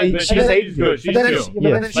Yeah, he's. but She she's said, good. She's But then chill. she- Yeah.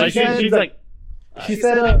 but then Like she's like. she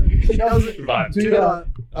said she doesn't Vibe. do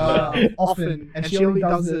that often, and she only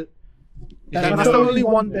does it. That's the only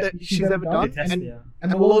one that she's ever done,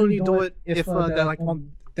 and will only do it if they're like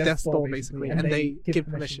on death's door basically, and they give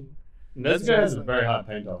permission. Nezuko has a very high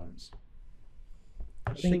pain tolerance.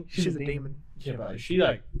 I think she's a demon. Yeah, but she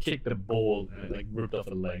like kicked the ball and it, like ripped off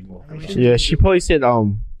her leg. More. Yeah, she probably said,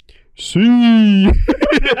 see.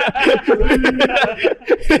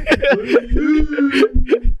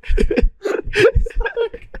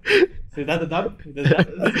 Is that the dub?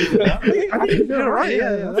 I think you're right.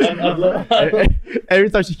 Yeah. I'd love- Every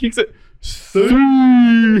time she kicks it, see.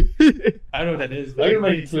 I don't know what that is. I'm gonna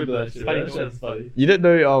make a clip of that shit. Funny That shit's funny. You don't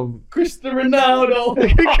know Cristiano Ronaldo.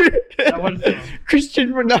 That one song.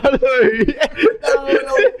 Christian Ronaldo.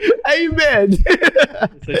 Amen.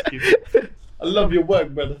 It's so stupid. I love your work,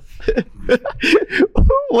 brother.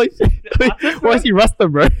 why is he Rasta,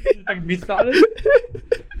 bro? It's like beat artist.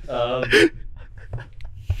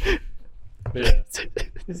 Yeah.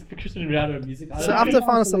 This is Christian Ronaldo music. So after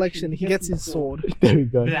final selection, he gets his sword, There we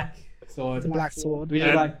go. black sword. the black sword. We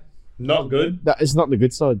just like not good. That is not the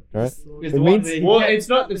good sword, right? It's It the one means- that he Well, gets- it's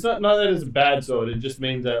not that it's a bad sword. It just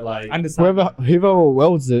means that like understand. Whoever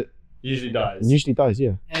welds it usually dies. usually dies.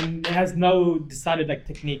 Yeah. And it has no decided like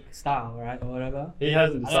technique style, right, or whatever. He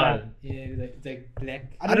hasn't decided. Yeah, it's like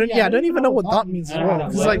black. I don't even know what that means as I don't well. know.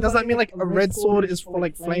 'Cause, like, does that mean like a red sword is for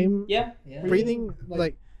like flame Yeah. breathing?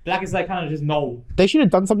 Like, Black is like kind of just no. They should have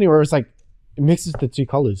done something where it's like it mixes the two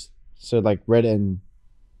colors, so like red and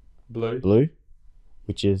Blue. blue,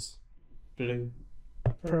 which is Blue.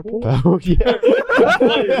 purple. purple.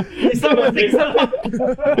 Yeah. You said what things are like.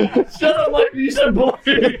 Shut up, like you said blue.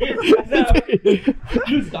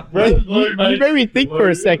 Bro, you made me think for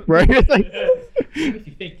a sec, bro. It's like, If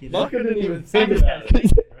you think, you know. Marco didn't even think about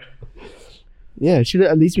it. yeah, it should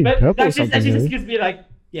have at least been But purple or that just something. gives me like,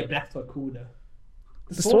 yeah, black's what cool though.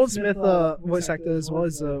 The swordsmith voice actor as well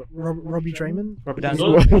is Robbie Draymond. Robert Downey.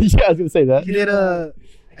 Yeah, I was gonna say that. He did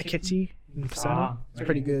Akechi in Persona. Ah, It's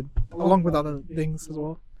pretty good, along with other things as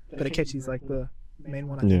well. But Akechi's like the main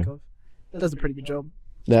one I think of. Does a pretty good job.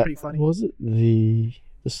 That pretty funny. what was it the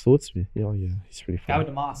swordsmith? Yeah, oh, yeah, he's pretty Guy funny. with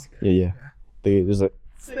the mask. Yeah. There's like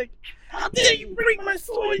It's like, how dare you break my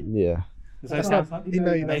sword? yeah, Does that sound fun? You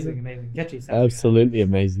know, he Amazing, doesn't. amazing. Get you. absolutely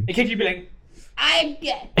amazing. It can you be like, I'm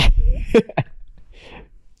dead.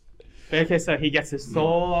 Okay, so he gets his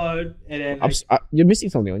sword, and then You're missing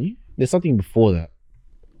something, aren't you? There's something before that.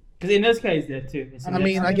 because in this case there too. I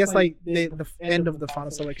mean, I guess like the end of the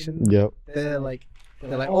final selection, Yep. they're like,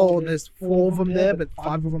 oh, there's 4 of them there, but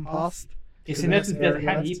 5 of them passed. It's in this there's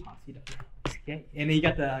how he passed. Okay, and then you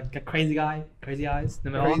got the crazy guy, crazy eyes, the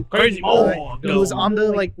middle. Crazy Oh, He was under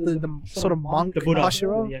like the sort of monk The Buddha.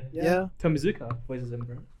 Hashira. Yeah. Yeah. Tomizuka voices him,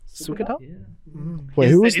 bro. Sukata? Yeah. Mm. Wait,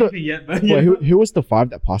 He who hasn't was said the anything yet, but wait? yeah. Who was the 5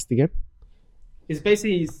 that passed again? It's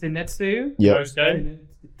basically Senetsu, Yep. Okay.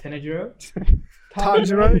 Tenejiro,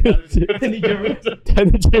 Tanjiro.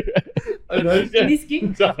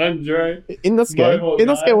 Iniski, Tanjiro.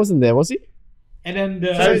 Inosuke wasn't there, was he? and then the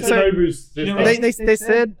Shinobu's you know, sister. They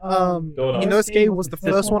said Daughter. Inosuke was the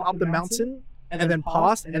first one up the mountain and then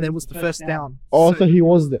passed and then was the first down. Oh, so he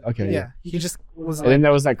was there. Okay. Yeah, he just was And then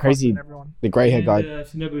there was that crazy, crossing everyone. the grey haired guy.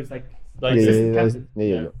 Shinobu is like Like, Yeah, sister yeah, captain.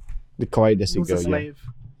 yeah. The kawaii He desu was a girl. Yeah. slave.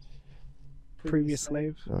 Previous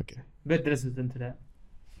slave. Okay. but this is into that.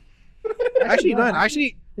 Actually, no, I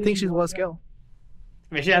actually think she's worst girl.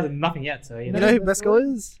 I mean, she has nothing yet, so you You know. know who best girl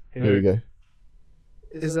is? Here we go.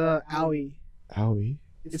 Is Aoi. Owie.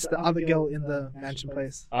 It's the other girl in the mansion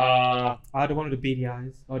place. Oh, the one with the beady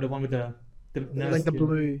eyes, or the one with the Like the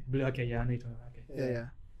blue. Blue. Okay, yeah, I know you're talking about. Okay. Yeah, yeah.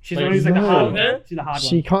 She's Wait, the one who's like the no. hard one. She's the hard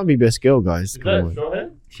She one. can't be best girl, guys. Is Come that on. short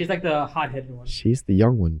hair? She's like the hard-headed one. She's the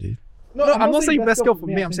young one, dude. No, I'm not saying best girl for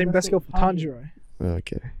me. I'm saying best girl for Tanjiro.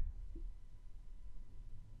 Okay.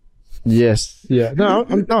 Yes. Yeah. No,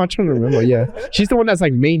 I'm trying to remember. Yeah. She's the one that's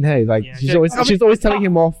like mean. Hey, like Yeah, she's she- always I mean, she's always telling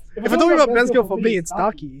him off. If we're talking about best girl for me, it's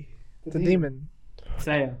Daki, the demon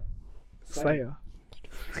Saya. slayer.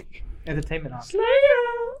 Entertainment arc.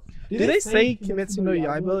 Did they say Kimetsu no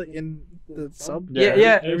Yaiba in the sub?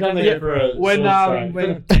 Yeah. Every time they get for a When sword strike.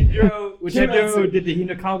 when Tenjiro did the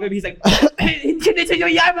Hinokage, he's like, Kimetsu no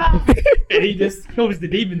Yaiba! And he just kills the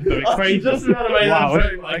demon though. It's Oh, crazy. just about to make Wow. that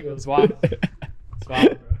joke, Michael. It's wild. It's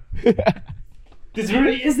wild, bro. This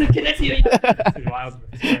really is the Kimetsu no Yaiba. It's wild, bro.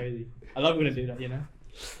 It's crazy. I love when they do that, you know?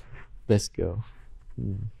 Best girl.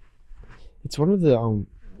 It's one of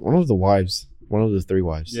the wives. One of the 3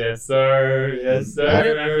 wives. Yes, sir. Yes,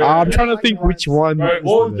 sir. I'm trying to think which one. Right, is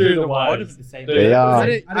we'll the- do the All wives. the same. They are.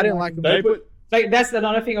 I didn't like them. They put Like that's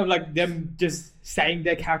another thing of like them just saying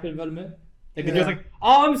their character development. Like they're just Yeah. like,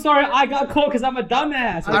 oh, I'm sorry, I got caught because I'm a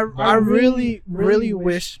dumbass. Like, I really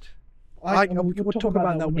wished. We'll talk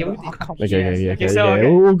about that when Yeah, the we- arc comes. Okay, Yes. yeah. Okay, so,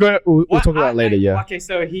 okay. We'll What talk about I- it later. Yeah. Okay,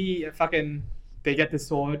 so he fucking they get the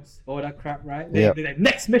swords, all that crap, right? Yeah. They're like,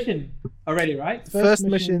 next mission already, right? The first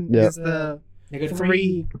mission Yeah. is the They got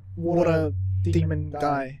 3 water demon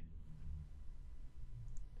guy.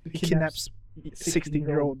 He kidnaps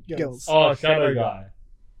 16-year-old girls. oh Shadow Guy.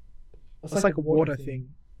 It's like a water thing.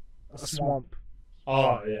 A swamp.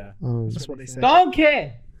 Oh yeah. That's what they say. Don't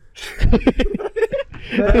care.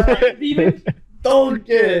 Demon. Don't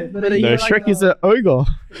get. But No, you like Shrek is the- an ogre.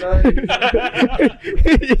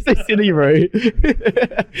 You're so silly, bro.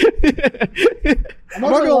 I'm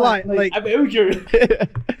not gonna lie, like I'm ogre.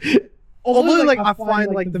 although like I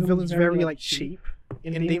find like the villains very like cheap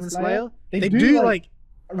in Demon Slayer, they do like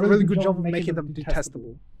a really good job of making them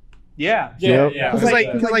detestable. Yeah. Yeah, Yep. yeah. Because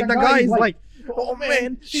like the guy is like oh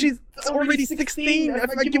man, she's already 16. If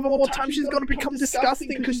I give her more time, she's gonna become disgusting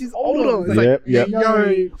because she's older. It's like, Yep.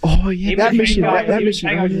 yo, Oh yeah, that mission. That mission.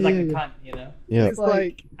 Hang Oh, out just like a yeah. cunt, you know. Yeah. it's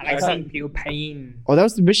like, I like seeing people pain. Oh, that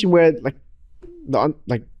was the mission where like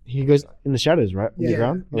he goes in the shadows, right? On the Yeah.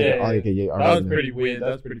 ground. Yeah, Oh, okay, yeah. I That was remember. pretty weird. That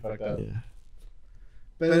was pretty fucked up. Yeah.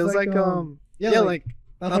 but it was like, like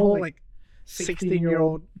that whole like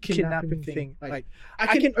 16-year-old kidnapping thing. Like,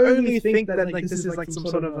 I can only think that like this is like some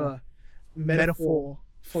sort of a metaphor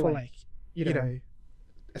for like, you know,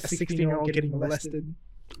 a 16-year-old getting molested.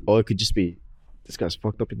 Or it could just be this guy's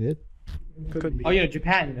fucked up in the head. Could be. Oh, you know,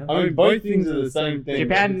 Japan, you know. I mean, both things are the same thing.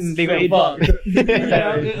 Japan It's legal still age. fucked.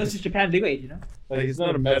 It's just Japan legal age, you know. Like, it's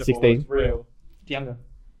not a metaphor. 16. It's real. Younger,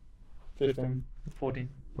 15. 14.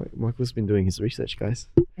 Wait, Michael's been doing his research, guys.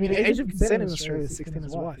 I mean, age of consent in Australia is 16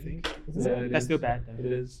 as well, I think. Yeah, it That's is. still bad though.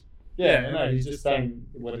 It is. Yeah, no, he's just saying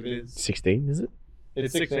what it is. 16, is it?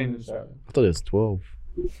 It's 16 in Australia. I thought it was 12.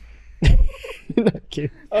 Not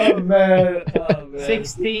kidding. Oh man.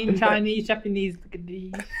 16 Chinese, Japanese. Look at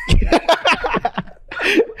these.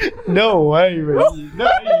 No way, bro. No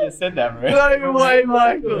way you said that, bro. No way, You know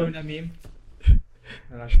Michael. what I mean?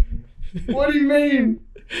 What do you mean?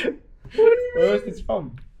 Where is this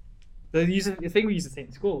from? The thing we used to say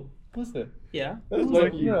in school. What's it? Yeah. That's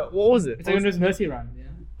like you. What was it? It's like when there's nursery rhyme, yeah.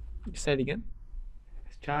 Say it again.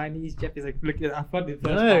 It's Chinese, Japanese, like, look at I thought the first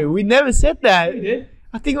No, one. we never said that. You did?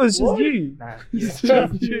 I think it was just What? you. Nah.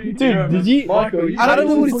 Dude, did you? Michael, I don't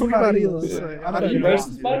know what he's talking about either. Yeah. So, Are I don't you know.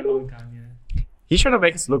 racist, Michael? He's trying to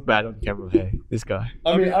make us look bad on camera. Hey, this guy.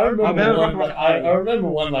 I mean, I remember one. Rock Like, I remember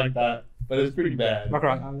one like that, but it's pretty bad.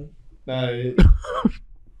 Macaroni. No.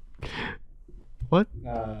 What?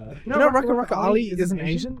 You know, Raka Ali isn't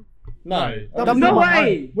Asian? No. No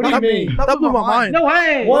way! What do you mean? That blew my mind. No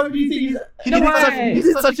way! What do you think he's? He No did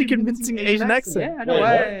way! such a convincing Asian accent. Yeah, no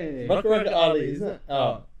way. Raka Ali, isn't it?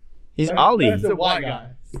 Oh. He's Ali. That's a white guy.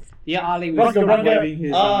 Yeah, Ali was microwaving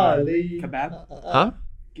his Ali. kebab. Huh?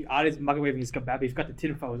 Ali's microwaving his kebab. He's got the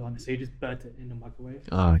tin foil on, so he just burnt it in the microwave.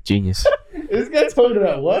 Oh, genius. This guy's talking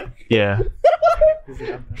about what? Yeah. This is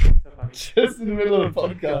dumb, so funny. Just in the middle of a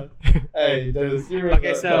podcast. Hey, there's a serious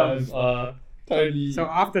Okay, so- Tony. So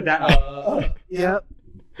after that, Yeah.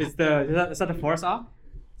 is that the forest arc?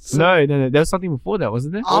 No. There was something before that,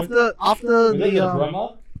 wasn't there? After Was that the the drummer?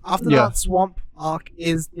 after Yeah. that swamp arc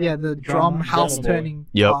is the drum house Drummer boy. turning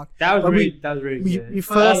Yep. arc. That was But really good. You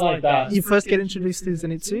first I like that. you first get introduced to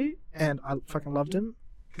Zenitsu, and I fucking loved him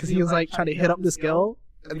because he was like trying to hit up this girl,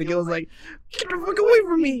 and the girl was like, "Get the fuck away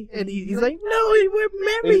from me!" And he's like, "No, we're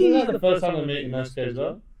Isn't that married." the first time I met Inosuke as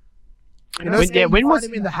well? You know, When- so yeah, you when find was-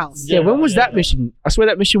 him in the house? Yeah, when was Yeah, that mission? I swear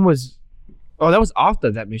that mission was. Oh, that was after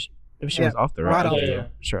that mission. The mission Yeah, was after, right? right after. Yeah.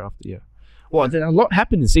 Straight after, yeah. Well, then a lot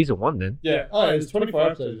happened in season 1 then. Yeah. Oh, it was 24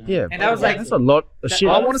 episodes. man. Yeah. And that was like- that's a lot of shit.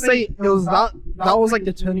 I want to say it was that was like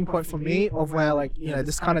the turning point for me of where like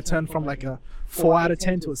this kind of turned from like a 4 out of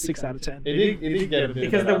 10 to a 6 out of 10. It did get a bit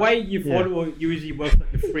Because the better. way you Yeah. follow usually works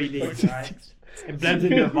like the 3D, right? It blends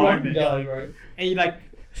into the environment, Yeah, right. and you like,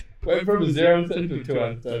 Went from a 0 out of 10 to a 2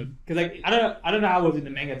 out of 10. cause like I don't know how it was in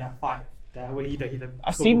the manga that fight. That when he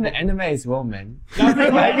I've seen the anime as well, man. I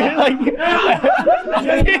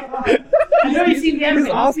know you've seen the anime.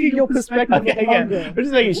 your perspective. Okay, yeah. I'm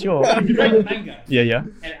just making sure. You read the manga, Yeah.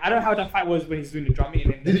 and I don't know how that fight was when he's doing the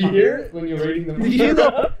drumming. And then Did you hear it when you were reading the Did you hear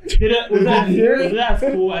manga? Was that Did you hear it? as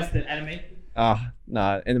cool as the anime?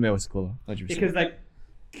 Nah, anime was cooler. 100%.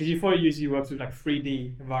 Because you thought it usually works with like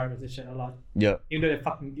 3D environments and shit a lot. Yeah. Even though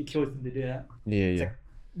it kills them to do that. Yeah.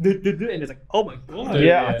 And it's like, oh my god.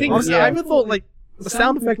 Yeah, I think. Honestly, yeah. I even thought like the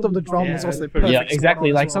sound effect of the drum was Yeah, also pretty- perfect. Yeah, spot exactly.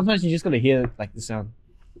 on Like as well. sometimes you just gotta hear like the sound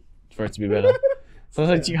for it to be better.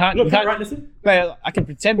 Sometimes you can't. Look, You can't right, listen. like, I can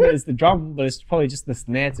pretend that it's the drum, but it's probably just the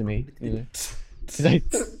snare to me. You know. It's like,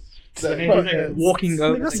 And then he's like walking I think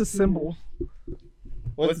over. that's a symbol.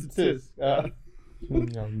 What's the tis? What's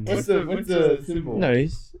the symbol? no,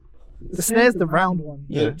 it's, The snare's the round one.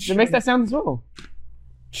 yeah. It makes that sound as well.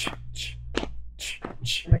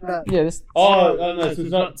 Like that. Yeah. This. Oh, no, so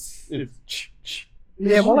it's not. It's.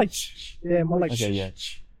 Yeah, more like. Yeah, more like. Okay. Yeah.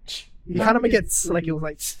 You kind of make it like it was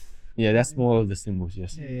like. Yeah. That's more of the symbols.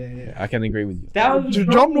 Yes. Yeah. I can agree with you. That was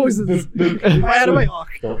Drum noises. My anime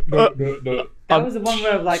arc. that was the one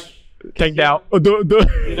where like Take down. Why you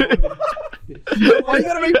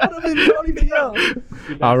gotta make fun of him? You don't even hear.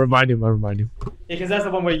 I'll remind him. because that's the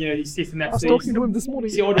one where you see I was Senetsu. talking to him this morning.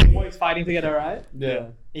 You see all the boys fighting together, right? Yeah.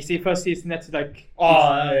 You see Senetsu like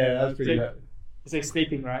Oh, yeah, that's pretty It's bad. he's like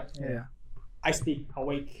sleeping, right? Yeah. I sleep,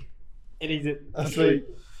 awake, and he's Asleep.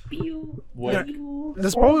 pew, What? pew.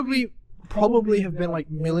 There's probably probably have been like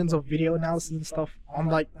millions of video analysis and stuff on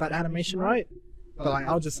like that animation, right? But like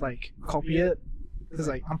I'll just like copy it. Because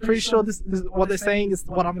like I'm pretty sure this is what they're saying is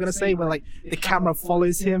what I'm gonna say, where like the camera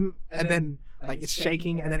follows him and then like it's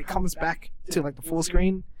shaking and then it comes back to like the full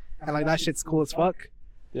screen and like that shit's cool as fuck.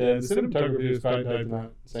 Yeah, the cinematography was quite dope in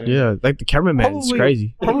that scene. Yeah, like the cameraman is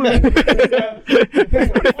crazy. Probably.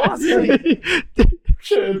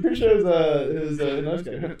 Pretty sure it was a nice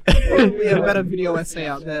game. Probably a better video essay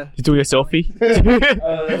out there. You doing a selfie?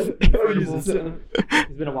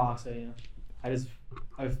 It's been a while, so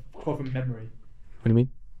I've caught from memory. What do you mean?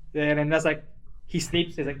 Yeah, and then that's like he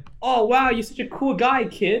sleeps. He's like, "Oh wow, you're such a cool guy,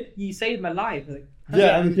 kid. You saved my life." Like,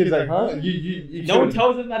 yeah, and the kid's like, "Huh? You no one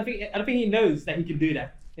tells him. I don't think he knows that he can do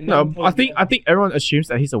that. And No, I think everyone assumes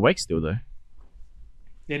that he's awake still though.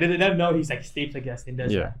 Yeah, they don't know he's like sleeps, I guess, and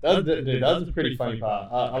does Yeah. that. That was a pretty funny part.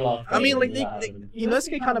 I love. I mean, like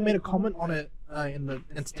Inosuke kind of made a comment on it in the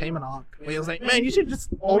entertainment arc where he was like, "Man, you should just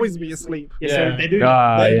always be asleep." Yeah, Yeah. so they do.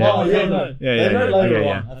 Yeah. Oh yeah, no. Yeah, They know yeah, later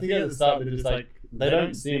yeah, on. I think at the start they're just like they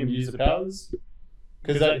don't see him use the powers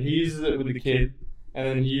because he uses it with the kid, and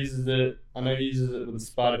then he uses it. I know he uses it with the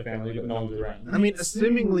spider family, but no one's around. I mean,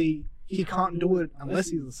 assumingly he can't do it unless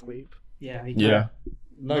he's asleep, Yeah. Yeah.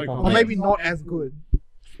 No or confidence. maybe not as good.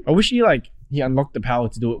 I wish he unlocked the power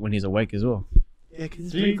to do it when he's awake as well. Yeah,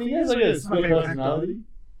 because Do you think he has like a split personality?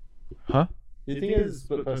 Huh? Do you think he has a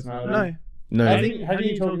split personality? No, No. How can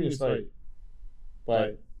you talk in your sleep?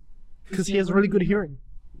 Like, because he has really good hearing.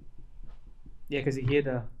 Yeah, because you hear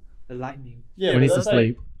the lightning. yeah, when but he's that's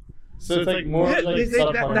asleep. So it's like more Yeah, like they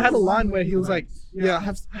had a line where he was like, "Yeah,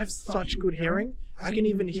 I have such good hearing. I can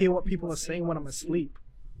even hear what people are saying when I'm asleep."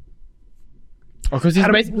 Oh, because he's Out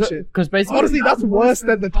of basically bullshit. basically Honestly, that's worse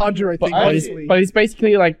than the Tanjiro thing. Honestly, but he's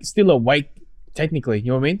basically like still awake technically. You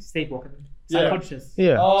know what I mean? Sleepwalking. Yeah. Subconscious.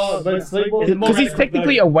 Yeah. Oh, but sleepwalking. Is it more Because he's like-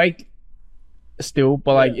 technically awake still,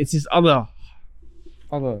 but like Yeah. it's his other.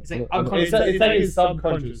 It's like other- It's like his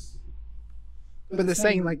subconscious. but they're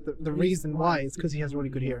saying like the reason why is because he has really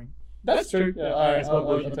good hearing. That's true. Yeah, alright, That's what I'll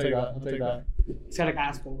bullshit. take that. I'll take that. It's kind of like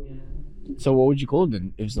Asshole, yeah. So what would you call it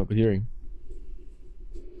then if it's not good hearing?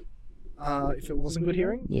 If it wasn't good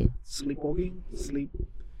hearing, Yeah. sleepwalking, sleep.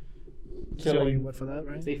 Killing. Word for that,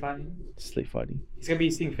 right? Sleep fighting. Sleep fighting. He's gonna be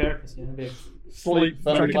seeing therapists, you know. Be like, Sleep.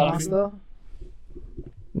 Dragon fucking- Master.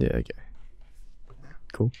 Yeah. Okay.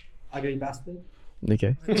 Cool. ugly bastard.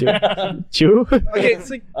 Okay. Chill. Chill. Okay, it's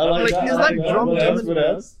like, I like that. is I that like drum What else? demon What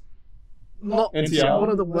else? not NTR. one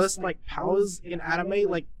of the worst like powers in anime?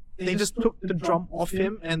 Like they just took the drum off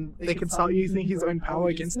him and they can start using his own power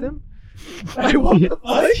against him. Like, what the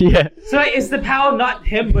fuck? Yeah. So like, it's the power, not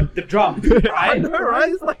him, but the drum, I right? know,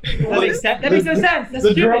 right? It's like, That makes sense. That makes no sense. That's The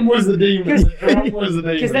stupid. drum was the demon. Because- The drum was the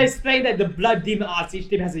Because they demon. explained that the blood demon arts, each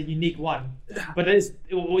demon has a unique one. But is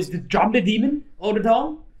the drum the demon all the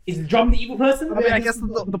time? Is the drum the evil person? I mean, I guess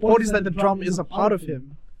the point is that the drum is a part of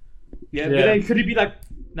him. Yeah, Yeah. but then could it be like,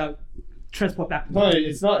 no, transport back to No,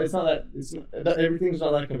 it's not. It's not that. It's not, that everything's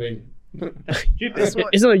not that convenient. That's stupid. That's what,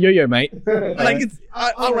 It's not a yo-yo, mate. like it's,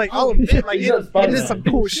 I'll admit, like it is some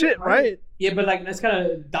cool shit, right? Yeah, but like that's kind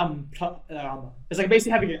of dumb plot armor. It's like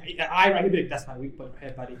basically having an eye right here. Like, that's my weak point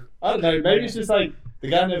here, buddy. I don't know. Maybe it's just like the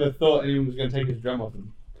guy never thought anyone was gonna take his drum off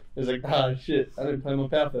him. It was like, ah, shit. I didn't play my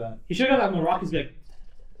power for that. He should have got like Morocco's like,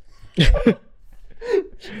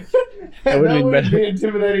 That would've been wouldn't better. be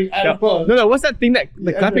intimidating at all. No, what's that thing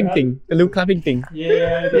the clapping thing? The little clapping thing.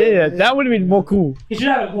 yeah. Yeah, that would have been more cool. He should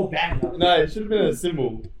have a whole band. Though. No, it should have been a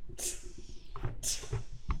symbol.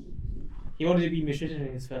 He wanted to be a musician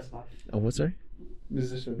in his first life. Oh, what's that?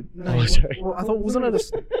 Musician. No, Oh, sorry. well, I thought wasn't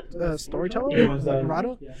it a storyteller, It was,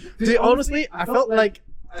 writer? Yeah. See, honestly, I felt like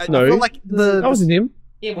No. I felt like That wasn't him.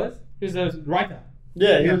 He was. He was a writer.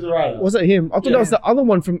 Yeah, he was a writer. Was it him? I thought Yeah. that was the other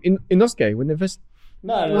one from Inosuke when they first.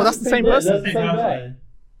 No, no. Well, that's the same person. That's the same guy.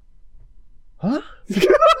 Huh?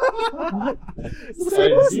 It's the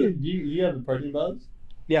same person. You have the protein bars?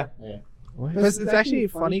 Yeah. Yeah. What? But it's actually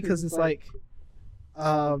funny because it's like,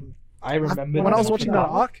 I when I was watching that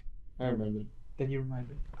arc, I remember. Then you remind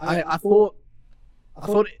me. I thought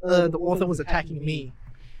the author was attacking me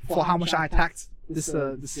for how much I attacked this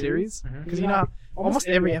series, because you know almost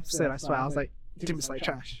every episode I swear I was like, Demon Slayer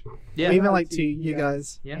trash. Yeah. Or even like to you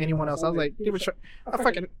guys, Yeah. anyone else, I was like, Demon Slayer,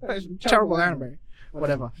 fucking terrible anime,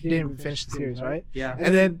 whatever. Didn't even finish the series, right? Yeah.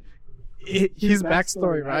 And then his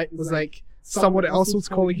backstory, right, was like someone else was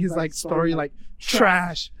calling his like story like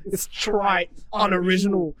trash. It's trite,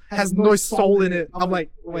 unoriginal, has no soul in it. I'm like,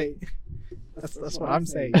 wait, that's what I'm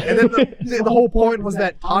saying. And then the whole point was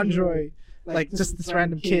that Tanjiro, like just this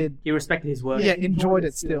random kid, He respected his work. yeah, enjoyed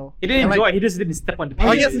it still. He didn't And, enjoy like, it. He just didn't step on the page.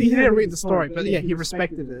 I guess he didn't read the story, but yeah, he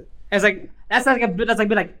respected it. It's like that's like a bit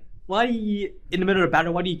like why do you in the middle of a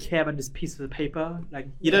battle? Why do you care about this piece of paper? Like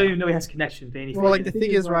you don't even know he has connection to anything. Well, like the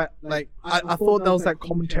thing is, right? Like I thought that was that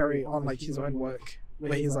commentary on like his own work,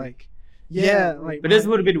 where he's like, yeah, like. But this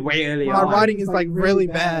would have been way earlier. my writing is like really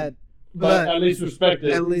bad, But but at least respect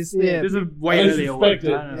it. at least yeah. This is way At least earlier. respect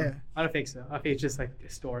it. I don't know. Yeah. I don't think so. I think it's just like a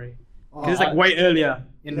story. Oh, 'Cause it's like way earlier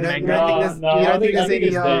in the You manga. don't think there's- you don't think there's any,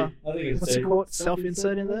 it's deep. I think it's what's it deep. called?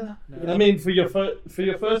 Self-insert in there? I mean, for your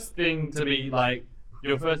first thing to be like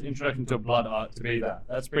your first introduction to a blood art to be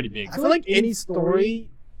that's pretty big. I feel like any story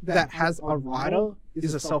that has a writer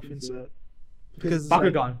is a self-insert because it's like-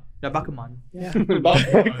 Bakugan. The Bakuman. yeah.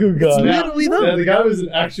 Bakugan. It's literally them. Yeah, the guy was an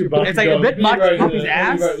actual Bakugan. It's like a bit He much wrote up it. his He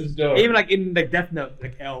ass. wrote his story. Even like in like Death Note,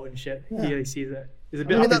 like L and shit. Yeah. He sees it. It's a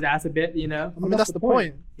bit I mean, up his that- ass a bit, you know? I mean that's the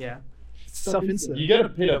point. Yeah. It's self-insert. You gotta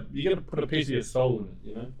put a piece of your soul in it,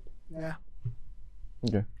 you know. Yeah.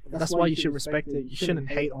 Okay. That's why you should respect it. You shouldn't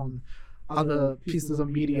hate on other pieces of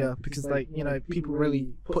media because, like, you know, people really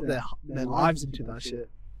put their lives into that shit.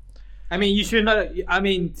 I mean, you should not. I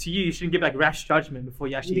mean, to you shouldn't give like rash judgment before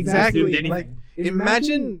you actually Exactly. do anything. Like,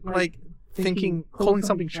 imagine like calling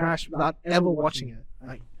something trash without ever watching it.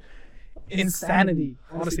 Like, insanity.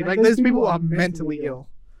 Honestly, like those people are mentally ill.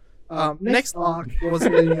 Next arc was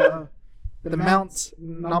the Mount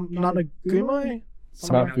Nanagumo.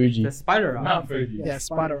 Mount Fuji. The spider arc. Mount Fuji. Yeah,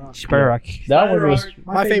 Spider Arc. Spirak. That one was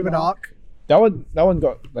My favorite arc. that one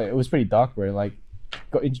got like it was pretty dark, bro. Like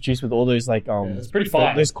got introduced with all those like it's pretty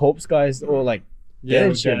fire. those corpse guys or like dead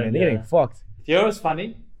and shit, man. They're getting fucked. You know what's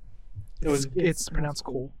funny? It was. It's pronounced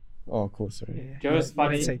cool. Oh, cool. Sorry, You know what's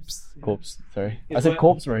funny? Tapes. corpse. Sorry, I It's said what-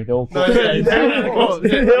 corpse, bro. They're all No, corpse. yeah, yeah, of course.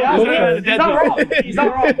 He's not wrong. He's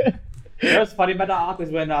not wrong. You know what's funny about that arc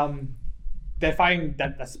is when they're fighting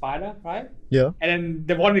the spider, right? Yeah. And then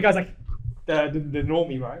the one of the guys like the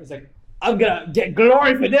normie, right? He's like, I'm gonna get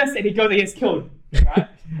glory for this, and he goes and gets killed, right?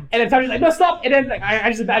 And then Tanji's like, no, stop! And then like I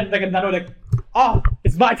just imagine like another like, oh,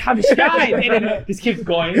 it's my time to shine, and then it just keeps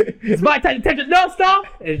going. It's my time to attention. No, stop!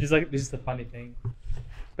 And it's just like this is the funny thing,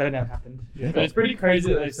 but it never happened But it's pretty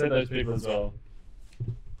crazy that they said those people as well.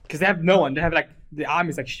 because they have no one. They have like the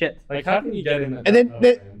army's like shit. Like, how can you get in? And then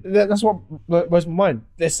that's what blows my mind.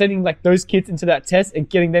 They're sending like those kids into that test and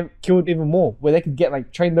getting them killed even more, where they could get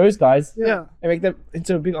like train those guys Yeah. and make them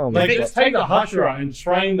into a big army. Like, just take the Hashira and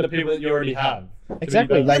train the people that you already have.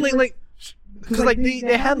 Exactly, Like, Like, because like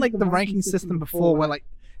they had like the ranking system before where like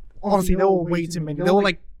honestly there were way too many. There were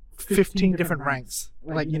like 15 different ranks.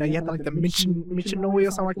 Like, you know, you had like the Michinoi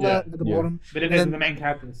or something like that at the Yeah. bottom. But then And there's then- the main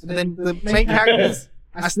characters. And then the main characters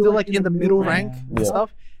are still like in the middle rank and Yeah.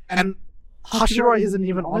 stuff. And Hashira isn't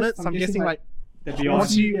even on it, so I'm guessing like They're beyond.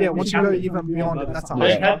 once you go even beyond it, that's a the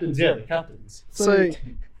Hashira. captains, yeah, the captains. So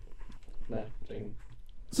No, dang.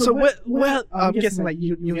 so where I'm guessing like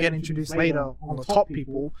you'll get introduced later on the top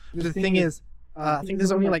people. But the thing is, I think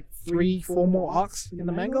there's only like 3-4 more arcs in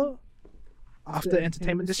the manga after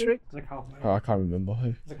Entertainment District. It's like halfway. Oh, I can't remember.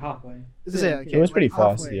 It's like halfway. Is it? Okay, It was pretty like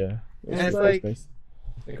fast, halfway. yeah. It was And it's pretty like- fast-paced.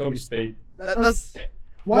 They call me Speed. That's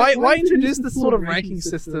why introduce this sort of ranking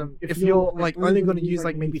system if you're like only going to use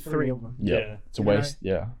like maybe 3 of them? Yeah, it's a You know? waste.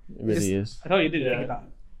 Yeah, it really is. I thought you did think about it.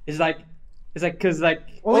 It's like because like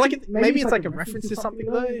Or like maybe it's like a reference to something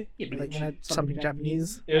though, Yeah, but like, you know, something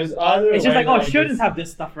Japanese. It was either. it's just way like, oh, that students just- have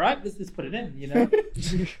this stuff, right? Let's just put it in, you know.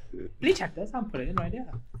 Bleach actors, I'm put it in right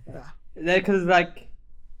there. Yeah.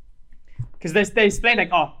 Because they explain like,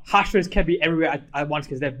 oh, Hashiras can be everywhere at once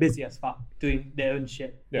because they're busy as fuck doing their own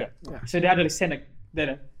shit. Yeah. So they had to send like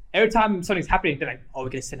every time something's happening, they're like, oh, we're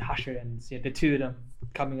gonna send Hashira and the two of them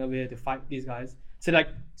coming over here to fight these guys.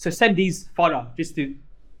 So send these fodder just to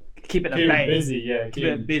keep it at Keep bay. it busy, yeah. Keep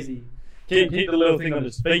it busy. Keep the little thing on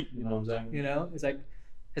his feet, you know what I'm saying? You know, it's like,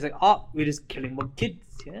 oh, we're just killing more kids.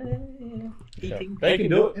 Yeah, eating. They can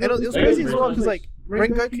do it. And it was They crazy can as do well it. because like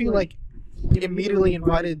Rengoku like immediately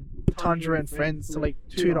invited Tanjiro and friends to like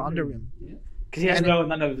tutor under him. Because he has And-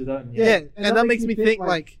 none of his own. Yeah, and that makes me think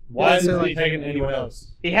like Why so, isn't he like, taking anyone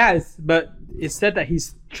else? He has, but it's said that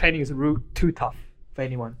his training is too tough for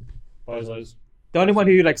anyone. Bozos. The only one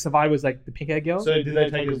who like survived was like the pink hair girl. So did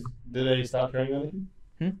they start training on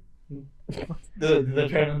him? Did they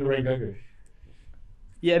train under Rengoku?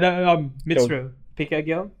 Yeah, no, Mitsuru, pink hair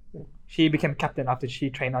girl. She became captain after she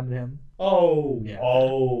trained under him. Oh. Yeah.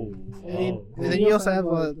 Oh. and then you also have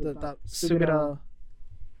that Sugita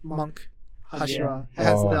monk Hashira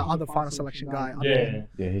has Oh. the other final selection guy under Yeah. him.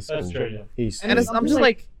 Yeah, he's That's cool. true, yeah. He's And I'm just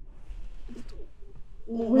like,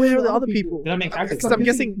 where are the other people? They're not main characters. Because I'm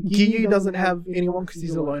guessing Giyu doesn't have anyone because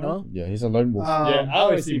he's a loner. Yeah, he's a lone wolf. Yeah, I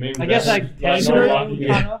always see memes. I guess about like that. Tenjo,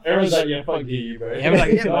 Everyone's everyone's like, yeah, fuck you, bro. Yeah,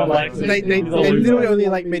 like, Yeah, like, they he's a loser. literally only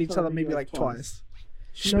like met each other maybe like twice.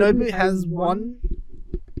 Shinobu has one,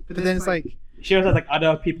 but then it's like she also has like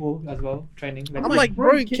other people as well training. I'm like,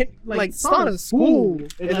 bro, you can like start a school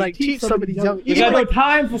and like teach some of these young. we got no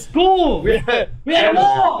time for school. We have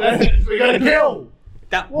war. We gotta kill.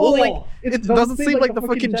 That Well, war. like it doesn't seem like the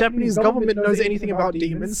fucking Japanese government knows anything about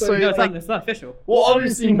demons, so no, it's like it's not official. Well,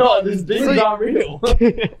 obviously not. This demons So- aren't real.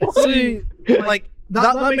 so like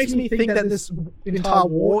that makes me think that this entire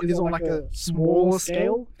war is on like a smaller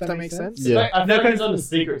scale. If that makes sense. Yeah. I feel like it's on the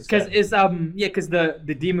secret. Because it's because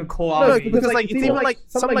the demon core No, army. because like it's even like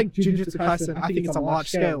something like Jujutsu Kaisen. I think it's a large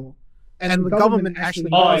scale, and the government actually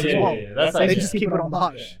Oh knows as well. yeah. That's like They just keep it on the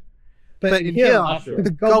hush. But in here, Sure.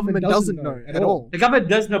 the government doesn't know at all. The government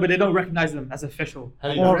does know, but they don't recognize them as official. How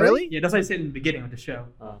do you Oh, know? really? Yeah, that's what I said in the beginning of the show.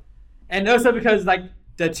 Oh. And also because like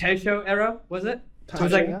the Taisho era, was it? It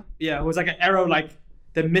was like Taisho, it was like an era like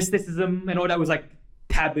the mysticism and all that was like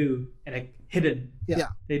taboo and like hidden. Yeah.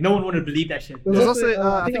 No one wanted to believe that shit. There was also,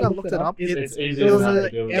 I think I looked it up. It's It easier was than an that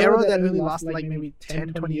to deal with. era that only lasted like maybe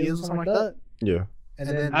 10, 20 years or something like that. Yeah. And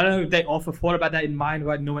then I don't know if they also thought about that in mind,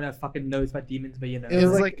 but no one else fucking knows about demons, but you know. it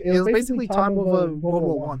was basically time of World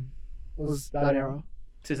War One. Was that era?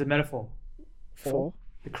 It's a metaphor. For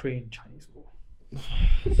The Korean Chinese War.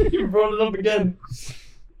 You brought it up again.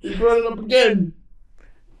 You brought it up again.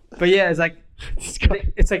 But yeah, it's like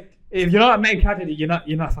if you're not a main character, you're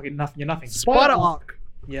not fucking nothing. You're nothing. Spider Arc.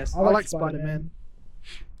 Yes. I like Spider-Man.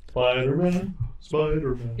 Spider-Man.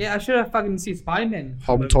 Spider-Man. Yeah, I should have fucking seen Spider-Man.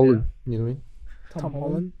 Home Tolan. You know what I mean? Tom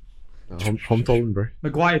Holland. Home Tolan, bro.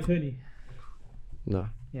 Maguire Tony. No.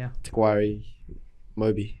 Yeah. Taquari.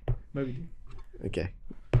 Moby. Maybe. Okay.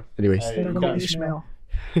 Anyways. Hey, They you call me can't- Ishmael.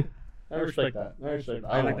 I respect that. I respect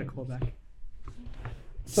that. I like the callback.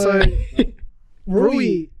 So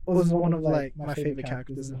Rui was one of like my favorite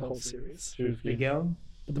characters in the whole series. She was good. Miguel.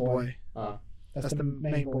 The boy. Ah, That's the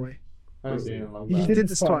main boy. I haven't seen it in a long He time. did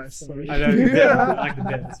this twice. Sorry. I know. I like the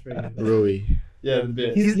bit. That's pretty good. Rui. Yeah, the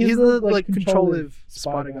bit. He's the like controlling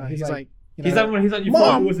spider guy. He's like you He's know, that one. He's on you Mom,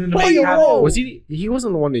 thought wasn't the play main your character. role. Was he? He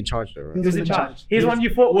wasn't the one in charge though, right? He was in charge. He's one you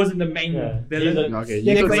thought wasn't the main Yeah. villain. Okay.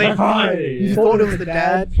 Yeah, You because could like, Hi. you thought it was the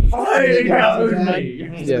dad. Hi, His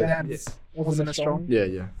me. Yeah. dad wasn't as strong.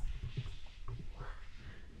 Yeah.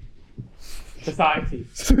 Society.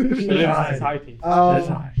 Society.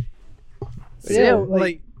 So yeah,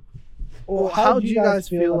 like, or how do you guys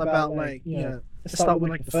feel about like let's start with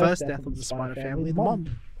like the first death of the Spider family, the mom?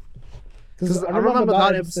 Because I remember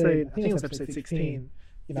that episode. I think it was episode 16.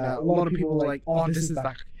 You know, a lot of people were like, "Oh, this is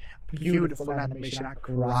like beautiful animation." I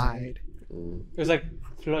cried. It was like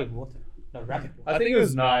flowing water. No, rapid water. I think it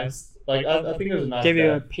was nice. Like, I think it was a nice. Gave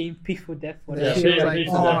you a death. peaceful death. Yeah, Whatever. She was yeah, like,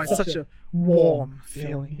 peaceful "Oh, death. it's such a warm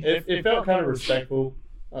feeling." It felt kind of respectful.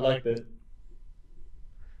 I liked it.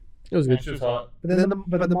 It was good. She was hot. But then the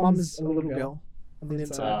mom is a little girl on the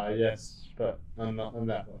inside. Yes, but I'm not. I'm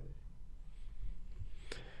that one.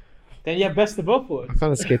 Then yeah, best of both worlds. I'm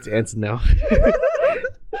kind of scared to answer now.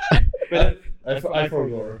 But I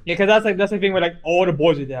forgot. yeah, because that's the thing where like all the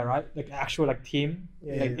boys are there, right? Like actual like team.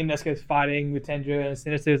 Yeah, Like yeah. in this case, fighting with Tenjo and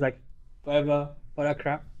Sinister is like whatever, all that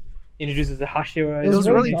crap. Introduces the Hashira. It was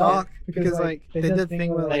really dark because like they did the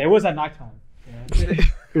thing where Like, like it was at nighttime. You know?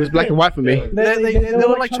 It was black and white for me. they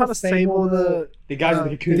were like trying to save all the The guys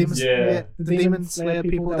with the demon, cocoons. Yeah. the demon slayer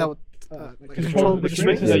people that would control the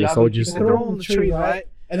Control trees. the Yeah, the Yaiba soldiers. They're all on the tree, right?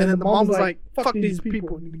 And then the mom was like, "Fuck these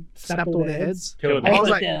people," and snapped all their heads. Killed I was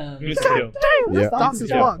him. like, Damn. Insta kill. Damn, that's Yeah. dark as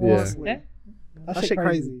Yeah. fuck. Yeah. Honestly. Yeah. That shit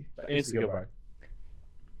crazy. Insta kill, bro.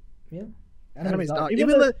 Anime's dark. Even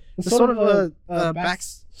the sort of a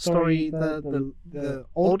backstory the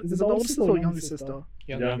old is it the older sister or younger sister?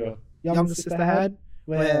 Younger. Younger sister had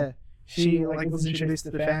where she like was introduced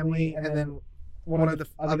to the family, and then one of the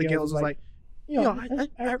other girls was like,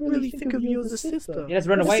 I really think of you as a sister. Yeah, let's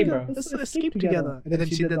run away, bro. Let's escape together. And then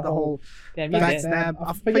she did the whole Damn, you dead. backstab.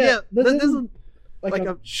 I forget. There's like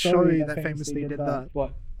a show that famously did that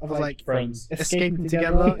What? of like Friends. escaping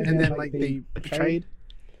together, and then like they betrayed.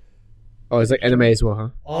 Oh, it's like anime as well, huh?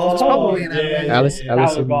 Oh, It's probably an anime. Alice-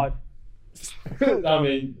 Alice Oh and- god. I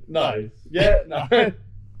mean, no. Yeah, no.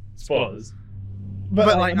 Spoilers.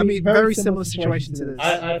 But like, I mean, very similar situation to this.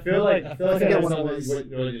 I feel like I forget that's what not it what was. what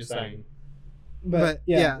you're saying. But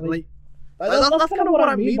yeah, like that's kind of what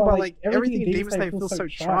I mean by like everything in Demon Slayer feels so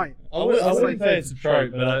trite. I wouldn't say it's a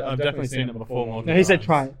trope, but I've definitely seen it before. No, he said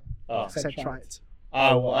try it. Oh. I said trite.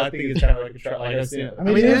 Oh, well, I think it's kind of like a trope. Like I've seen it. I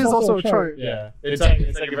mean, it is also a trope. Yeah, it's like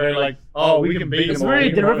a very like, oh, we can beat It's them all, very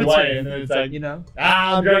we can run derivative, away, and then it's like, you know.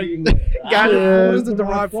 I'm joking. What does it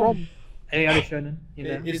derive from? Any other shonen, you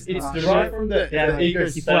know. It's derived from the Yeah,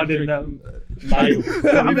 people I didn't know. male.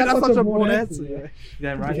 I mean, that's such a broad answer. Yeah.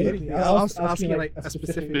 Yeah, right. I was asking like a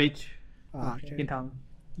specific. Bleach, Okay. Gintama.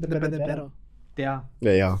 But they're better. They are.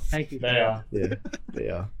 They are. Thank you. They are. Yeah, they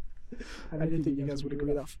are. I didn't think you guys would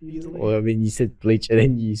agree that easily. Well, I mean, you said Bleach and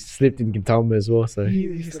then you slipped in Gintama as well, so.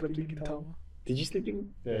 He slipped in Gintama. Did you slip in?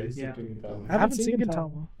 Yeah, he's Yeah. doing it. I haven't seen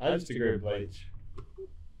Gintama. I just agree with Bleach.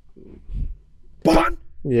 Bon!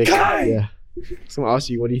 Yeah. Guy! Yeah. Someone asked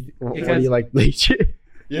you, what do you Because- like Bleach?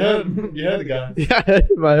 You heard the guy. Yeah,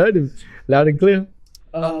 I heard him loud and clear.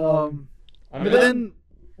 I But mean, then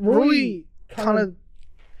Rui kind of.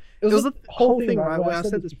 It was the whole thing, right? Where I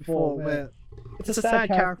said this before, where it's a sad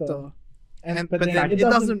character, but then it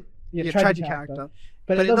doesn't. Yeah, tragic character,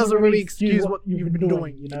 but it doesn't really excuse what you've been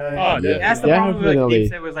doing. You know. Oh, yeah. That's the Yeah, problem with like, definitely. Game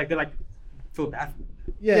Set was like, they're like, feel bad.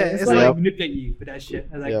 Yeah, it's They like. like manipulate you for that shit.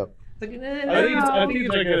 I was like, Yep. it's like, I think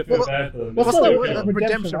it's like a feel bad for them. What's It's the still word? good.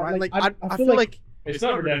 Redemption, right? Like I feel like It's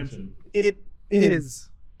not redemption. it is.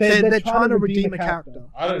 They're trying to redeem a character.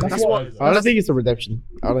 I don't That's think what- it is. I don't think it's a redemption.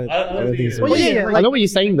 I don't think it's a Well, redemption. yeah, I know what you're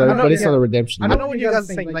saying though, I know- but it's yeah. not a redemption. I know what you guys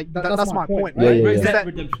are saying. Like that's my point, right? Yeah, yeah, Is yeah. that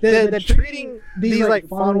redemption. they're treating these like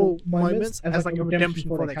final moments as like a redemption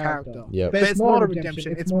for their character. Yeah. But it's not a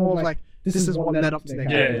redemption. It's more like this is what led up to their Yeah,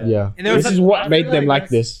 character. Yeah. And there was This like- is I what feel made them like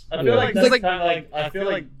that's- this. I feel Yeah. like that's Like- kind of like I feel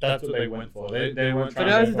like that's what they went for. They weren't But trying.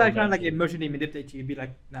 that was to like trying to like emotionally manipulate you. You'd be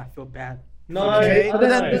like, nah, I feel bad. No, Okay, I but don't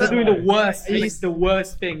then- know. but They're doing the worst. He's- It's the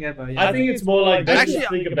worst thing ever. Yeah. I think it's more like they Actually, just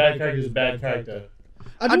think a bad character is a bad character.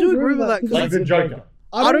 I do agree with that. 'Cause Like the Joker.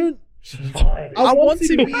 I don't. I want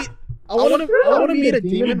to meet. I want to meet a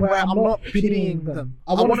demon where I'm not pitying them.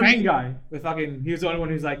 I want to main meet. guy with fucking. He was the only one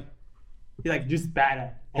who's like, he's like just bad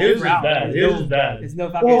at. He was just Proud. bad. He There's was just no- bad. There's no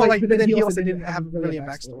fucking. Well, like, but then he also didn't have really a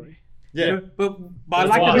backstory. Yeah. But I That's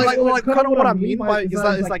like why. the Like kind of what I mean by is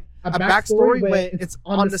that it's like a backstory where it's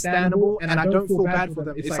understandable and I don't feel bad for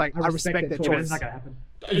them. It's like I respect their But choice. it's not gonna happen.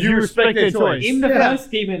 You respect their choice. In the Yeah.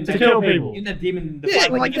 first demon, To kill people. In the demon, the Yeah,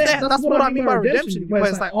 fight, like that's what I mean by redemption. Where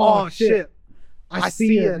it's like, oh shit, I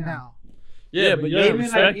see it now. Yeah, but you don't Even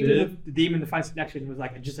respect even it. the demon, the fight selection was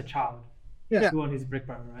like just a child. Yeah. Who wanted his brick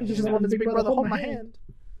brother, right? He just wanted his big brother hold my hand.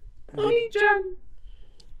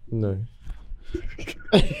 No.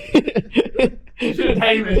 You should have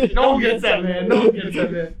tamed it. No one gets that, man. No one gets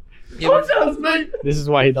that, man. Don't judge me. This is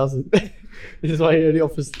why he doesn't. This is why he only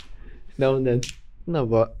offers now and then. No,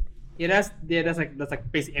 but Yeah, that's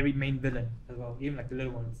like basically every main villain as well, even like the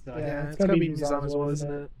little ones. So, like, Yeah, it's gonna be Muzan as well,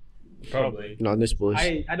 isn't it? Probably. no, no spoilers.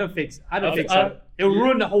 I don't think so. I don't I- think I- so. It'll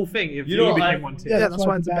ruin the whole thing if You you know, became I- one too. Yeah, that's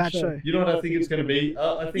why it's a bad show. You know what I think it's gonna be?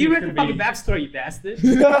 I think You it's read the gonna fucking be. backstory, you bastard.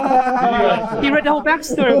 Yeah. He read the whole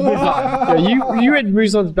backstory of Muzan. Yeah, you read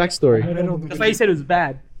Muzan's backstory. That's why he said it was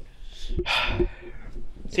bad.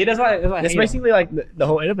 See, that's why. I That's hate basically like the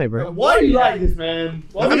whole anime, bro. Why do you like this, man?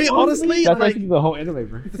 Why I do mean, you- honestly, That's like basically the whole anime,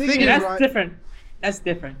 bro. the him. thing Yeah, is, that's right, different. That's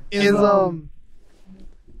different. is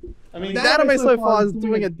I mean, the anime so far is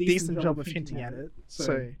doing a decent job of hinting at it.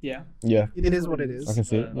 So Yeah. Yeah, it is what it is. I can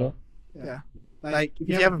see it. Yeah. Yeah. Like if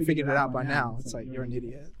you haven't figured it out by now, it's like you're an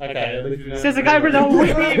idiot. okay. At least you know. Says the guy read the whole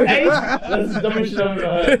Wikipedia page. That's the dumbest shit I've ever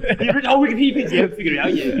heard. You read the whole Wikipedia page. You haven't figured it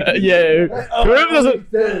out yet. Yeah. Whoever doesn't,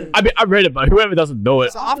 I mean, I read it, but whoever doesn't know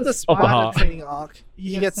it. So after the Spider heart. training arc,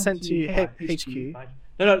 he gets sent to HQ.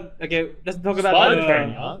 No. Okay, let's talk about Spider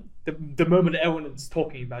training, huh? the moment everyone is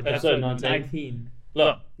talking about. Episode Episode 19. 19.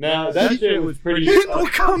 Look, now that shit was pretty.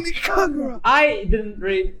 I didn't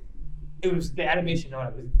read. It was the animation on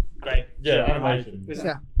it was great. Yeah, animation. It was-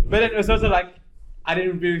 Yeah. But then it was also like I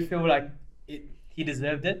didn't really feel like he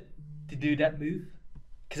deserved it to do that move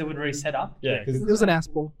because it was already set up. Yeah, It because was an ass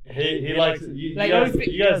ball. he likes you, Like,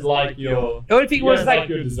 you guys like your. The only thing You was guys like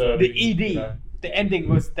your deserving, the ED. you know. The ending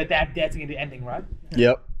was the dad dancing in the ending, right?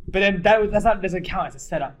 Yep. But then that doesn't count as a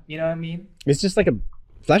setup. You know what I mean? It's just like a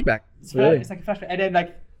flashback. It's, Really. it's like a flashback, and then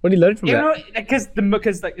like What did you learn from you that? know,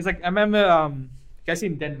 because like it's like I remember you guys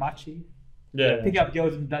seen Denmachi Yeah. pick up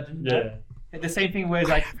girls in dungeon. Yeah. Right? And the same thing where it's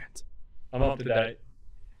like I'm up to date.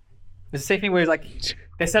 it's the same thing where it's like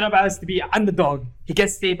they set up as to be an underdog. He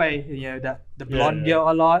gets saved by the blonde Yeah.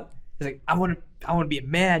 girl a lot. He's like I want to be a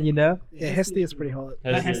man, you know. Yeah, Hesty is pretty hot.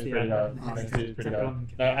 Hesty is Hesty, pretty yeah. hard. Oh, Hesty is pretty it's a hard.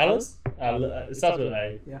 blonde No, Alice? It starts with an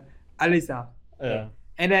A. Yeah, Alisa. Yeah.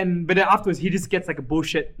 And then afterwards he just gets like a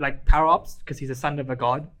bullshit like power ups because he's a son of a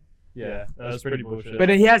god. Yeah, that's pretty bullshit. But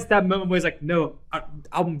then he has that moment where he's like, no,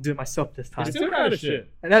 I'm doing it myself this time. It's still kind of shit.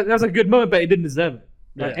 And that was a good moment, but he didn't deserve it.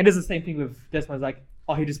 Like, and it's the same thing with this one. It's like,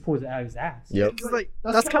 oh, he just pulls it out of his ass. Yep. It's like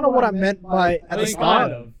that's kind of what I meant by at the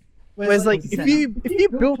start. Whereas like if you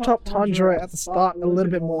built up Tanjiro at the start a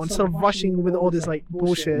little bit more instead of rushing with all this like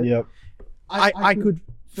bullshit, Yep. I could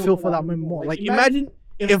feel for that moment more. Like imagine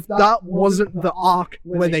if that wasn't the arc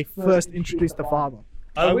where they first introduced the father.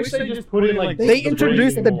 I wish they just put in like They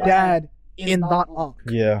introduced the dad in that arc,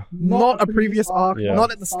 Yeah. not a previous arc, Yeah.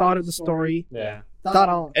 not at the start of the story. Yeah. That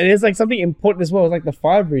arc. And it's like something important as well. It's like the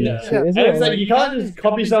fire breathing Yeah. shit, Yeah. isn't And it? it's like you can't just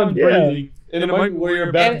copy someone's breathing in a moment where you're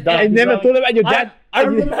about to die. I never thought about your dad. I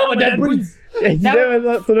remember how my dad breathes. Yeah, you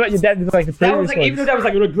never thought about your dad in like the That was previous like, ones. even though that was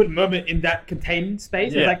like a really good moment in that contained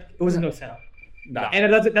space, Yeah. it wasn't no setup. Nah.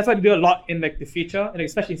 And that's why they do a lot in like the future, and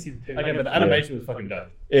especially in season 2. Okay, but the animation was fucking dope.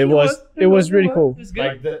 It was really cool. It was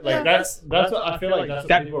good. That's what I feel like that's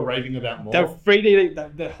what people are raving about more. The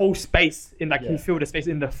 3D, the whole space in like Yeah. you feel the space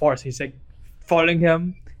in the forest. He's like following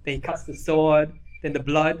him. Then he cuts the sword. Then the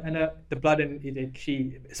blood and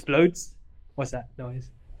she explodes. What's that noise?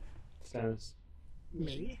 Sounds.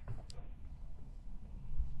 Me?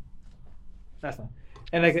 That's fine.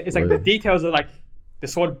 And like it's like the details are like the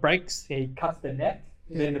sword breaks. He cuts the neck.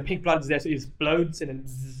 Then the pink blood is there, so it explodes. And then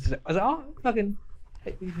zzz. I was like, oh, fucking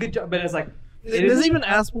good job. But it's like There's even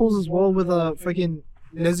ass pulls as well with fucking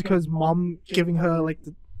Nezuko's mom giving her like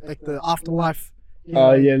the afterlife. You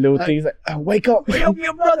know, Oh yeah, little things like wake up. Wake up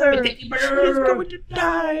your brother! He's going to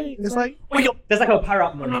die! It's like, wake up. There's like a power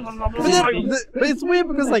up moment. but it's weird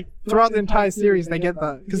because like throughout the entire series they get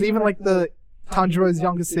that. Because even like the Tanjiro's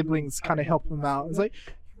younger siblings kind of help him out. It's like,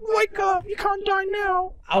 wake up! You can't die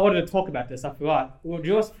now! I wanted to talk about this. I forgot. What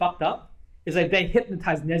was fucked up is like they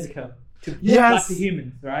hypnotized Nezuko to look Yes. like the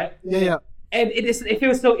humans, right? Yeah. And it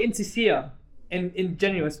feels so insincere and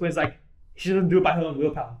ingenuous when it's like she doesn't do it by her own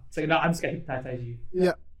willpower. It's like, no, I'm just gonna hypnotize you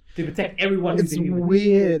Yeah. to protect everyone who's It's a human.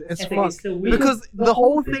 weird as I think fuck. it's so weird. Because the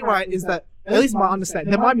whole thing, right, is that, at least my understanding,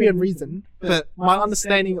 there might be a reason, but my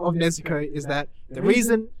understanding of Nezuko is that the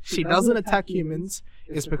reason she doesn't attack humans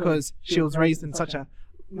is because she was raised in such a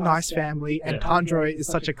nice family and Tanjiro is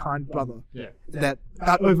such a kind brother. Yeah. That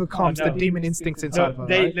overcomes Oh, no. the demon instincts inside No, of her,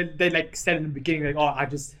 right? they like said in the beginning like, oh, I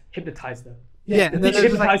just hypnotized her. Yeah, and then They it's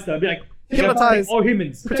just like, hypnotized her. Be like, Hypnotize. all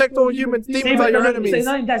humans. protect all humans, demons are your enemies.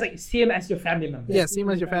 So that's like see them as your family members. Yeah, see them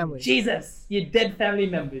as your family. Jesus, your dead family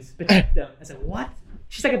members, protect them. I said, what?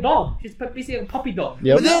 She's like a dog. She's basically a puppy dog.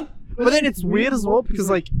 Yep. But then it's weird as well because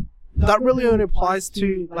like that really only applies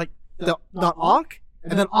to like the arc,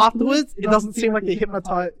 and then afterwards it doesn't seem like the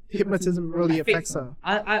hypnotism really affects her.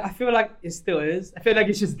 I feel like it still is. I feel like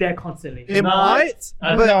it's just there constantly. It No, might,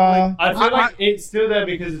 I- but like, I feel like it's still there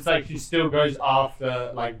because it's like she still goes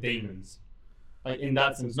after like demons. Like in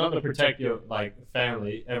that sense, not to protect your like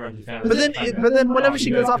family, everyone's your family. but then whenever she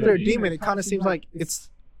goes after a demon, it kind of seems like it's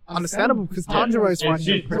understandable because Tanjiro is And finding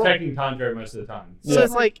she's it. protecting Tanjiro most of the time. So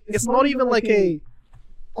it's like it's not even like a.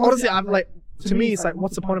 Honestly, I'm like, to me, it's like,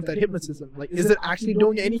 what's the point of that hypnotism? Like, is it actually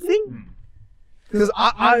doing anything? Because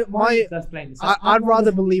That's plain. I'd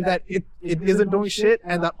rather believe that it isn't doing shit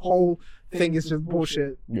and that whole thing is just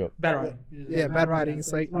bullshit. bad writing. Yeah, bad writing.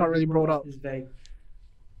 It's like not really brought up. It's vague.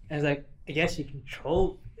 And it's like, I guess you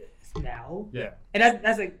control this now. Yeah. And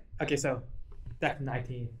that's like, okay, so back in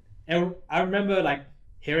 19. And I remember like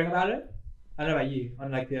hearing about it. I don't know about you,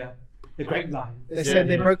 on like the grapevine. They said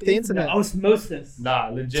they broke the The internet. osmosis. Nah,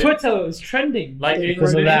 legit. Twitter was trending. Like it,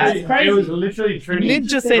 Because of that. it was literally trending.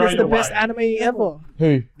 Ninja said it's straight the best away. anime ever.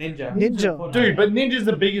 Who? Ninja. Ninja. Dude, but Ninja's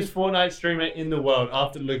the biggest Fortnite streamer in the world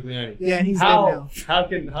after Luke Leone. Yeah, and he's dead How? now. How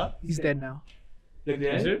can? Huh? He's dead now. Look Are you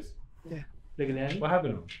at that. serious? Look at that. What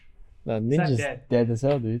happened to him? No, not Ninja's dead. dead as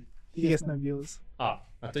hell, dude. He gets no viewers. Ah,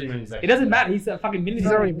 I thought you meant he's like. It doesn't matter. He's a fucking millionaire.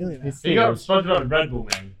 He's already a millionaire. He got sponsored on Red Bull,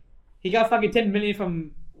 man. He got fucking 10 million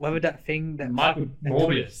from whatever that thing that Michael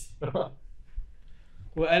Morbius.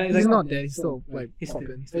 Well, and it's He's like, not dead. He's still like He's still-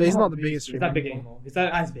 popping. But he's not the biggest He's streamer. not big anymore. He's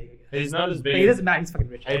not as big. I guess. He's not as But big he as doesn't matter. He's fucking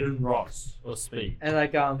rich. Aiden Ross or Speed. And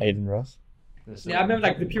like Aiden Ross. yeah, I remember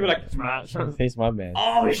like the people like, He's my man.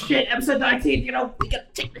 oh shit, episode 19. You know, we gotta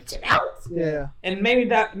check the shit out. Yeah. And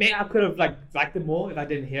maybe I could have like liked it more if I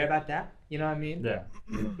didn't hear about that. You know what I mean? Yeah.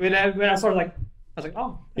 When I sort of like, I was like,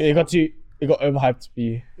 oh. Yeah, it got overhyped for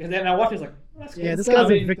you. And then I watched it, I was like, oh, that's cool. Yeah, this I guy's a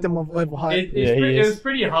mean, victim of overhype. Yeah, he it is. was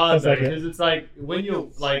pretty hard That's though, like it. because it's like when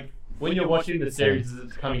you're watching the series as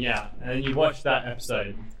it's coming out, and then you watch that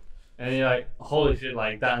episode, and you're like, holy shit,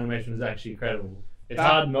 like that animation was actually incredible. It's But-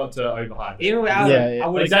 hard not to overhype it. Even without Yeah, it, yeah. I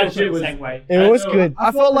would Like, that have shit felt the was- same way. It I was know. good.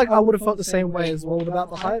 I felt like I would have felt the same way as well without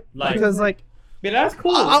the hype. Like- Because like But that's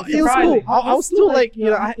cool. it was cool. Surprising. I was still like, you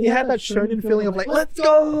know, it had that shonen feeling of like, let's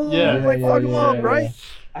go, Yeah. like Yeah, fuck him yeah, up, yeah, right?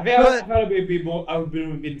 I felt I would be more. I would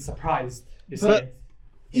have been surprised to see But- it.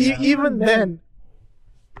 even then,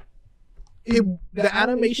 the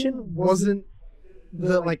animation wasn't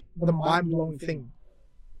the mind blowing thing.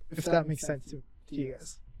 If that makes sense to you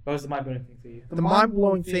guys. What was the mind blowing thing for you? The mind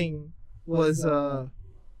blowing thing was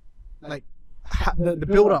like the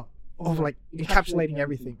build up of like encapsulating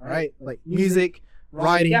everything, right? Like music,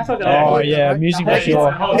 writing. Yeah, I thought that- Oh like, yeah, right? music I for think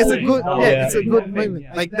sure. It's a good, Oh, it's a good yeah. moment.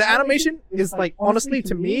 Yeah. Like the animation is like honestly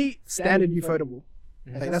to me standard ufotable.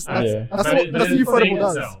 Like that's Yeah. that's But what the scene ufotable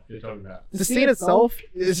does. itself you're talking about. The scene itself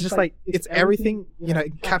is just like it's everything In a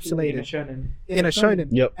encapsulated shonen. in a shonen.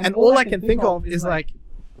 Yep. And all I can think of is like,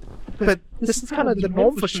 but this is kind of the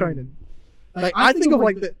norm for shonen. Like I think of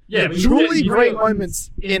like the but you truly said- you great said- moments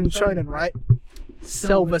in shonen, right?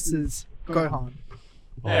 Cell versus Gohan,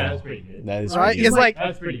 Yeah, that's pretty good. That is right? pretty It's good. like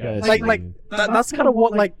That's pretty That good. is like pretty like good. that's kind of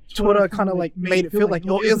what like Twitter kind of like made it feel like.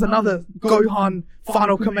 Oh, here's another Gohan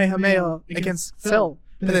final Kamehameha against Cell,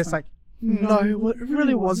 but it's like no, it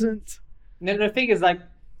really wasn't. No, the thing is like,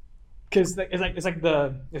 because it's like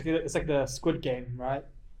the Squid Game, right?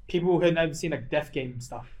 People who have never seen like Death Game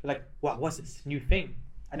stuff, they're like, wow, what's this new thing?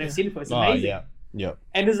 I never seen it before. It's Oh amazing. yeah, yep.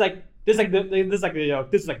 And this is like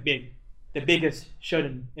the biggest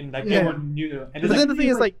shonen in like Yeah. everyone knew. And But it's then like, the thing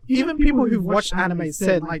is like even people who've watched anime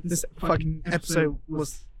said like this fucking episode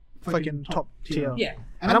was fucking top tier. yeah,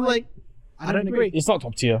 And I'm like, I don't agree. It's not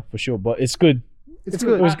top tier for sure, but it's good. It's It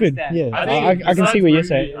good. was good. understand. Yeah, I think I can see besides what you're movie-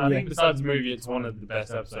 saying. I Yeah. think besides the movie, it's one of the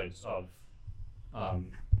best episodes of. I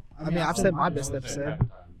mean, I've said my best episode.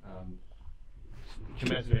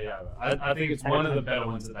 Kimetsu no Yaiba. I think it's one of the better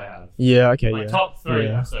ones that they have. Yeah. Okay. Like Yeah. top 3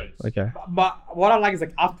 Yeah. episodes. Okay. But what I like is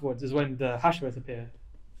like afterwards is when the Hashiras appear.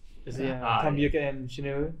 Is Ah, Tamiyuka and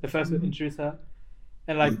Shinobu, the first one introduce her,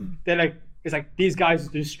 and like they're like it's like these guys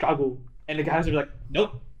just struggle, and the guys are like,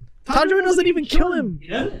 nope, Tanjiro doesn't even kill him. he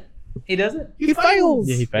doesn't. He doesn't. He fails.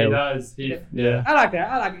 Yeah, he He failed. does. Yeah. I like that.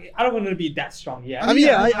 I like it. I don't want to be that strong. Yeah. I mean,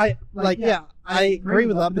 yeah, I like, yeah, I agree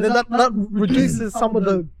with that. But then that reduces some of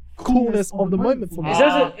the coolness of the moment for me. It's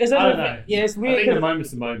also, it's I also don't know. yeah, it's I weird think the because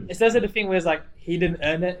moment's the moment. it's also the thing where it's like he didn't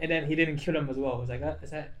earn it and then he didn't kill him as well. It's like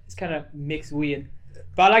it's kind of mixed weird.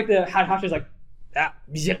 But I like the how Hashi's like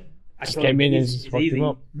zip. I Just killed came him. in and It's just fucked him easy.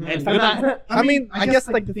 up. And I mean, I guess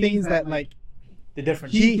like the thing is that like the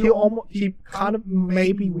difference. he kind of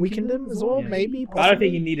maybe weakened him as well. Yeah. Maybe. But I don't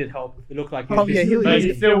think Possibly. he needed help. It looked like Oh, yeah, he was- But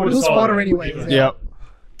he still would he was have fodder anyway. Yep.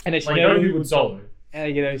 and then Like Goku Shinobu, would solo.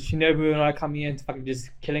 and you know Shinobu and I coming in fucking just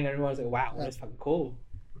killing everyone. I was like, wow, that's fucking cool.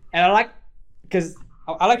 And I like because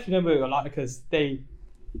I like Shinobu a lot because they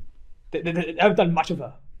haven't done much of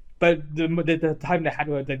her, but the time they had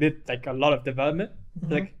her, they did like a lot of development.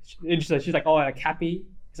 Like she's like like happy,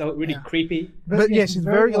 so really Yeah. creepy. But yeah, she's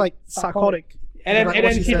very like psychotic. And then, Like and what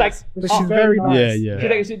then she she's like, says. But she's very nice. Yeah,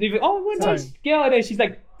 yeah. she's like, oh, what a nice girl. And then she's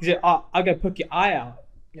like, oh, I'm gonna poke your eye out.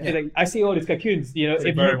 Yeah. She's like, I see all these cocoons. You know,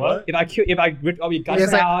 Like, very what? if I rip all your guts Yeah,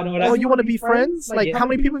 it's like, out or whatever. oh, you want to be friends? Like, Yeah. how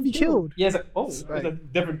many people have you killed? Yeah, it's like, oh, it's Right. a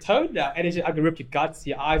different tone now. And then she's, I can rip your guts,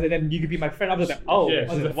 your eyes, and then you can be my friend. I was like, oh, Yeah, I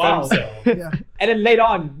was she's like, a wow. femcell. Yeah. And then later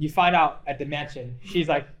on, you find out at the mansion, she's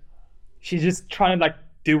just trying to like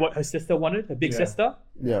do what her sister wanted, her big Yeah. sister.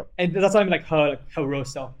 Yeah. And that's not even like her real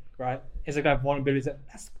self, right? It's like that vulnerability.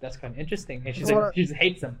 That's kind of interesting. And she's Well, like, she just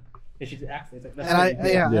hates him. And she's actually it's like, that's And I really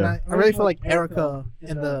good. yeah, and Yeah. I really feel like Erica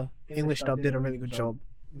in the English dub did a really good job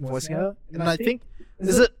voicing her. And I think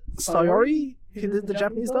is it Sayori who did the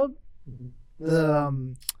Japanese dub?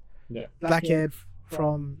 The Yeah. black-haired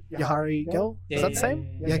from Yahari Girl? Yeah, Is that the yeah, same?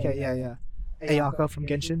 yeah, Yeah, okay, yeah. Ayaka from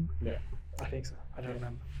Genshin. I think so. I don't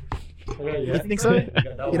remember. You think so?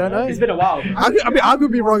 You don't know? It's been a while. I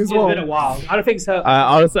could be wrong as It's well. been a while. I don't think so.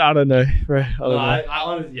 Honestly, I don't know, bro. I don't know. I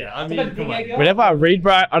honestly, yeah. I mean, come on. Whenever I read,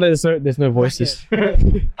 bro, I know there's no voices.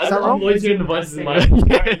 I'm always doing the voices in my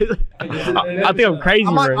head. I think I'm crazy,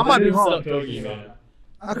 I might- bro. I might be Stop wrong. talking, man.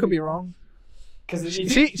 I could be wrong. Because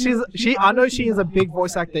She I know she is a big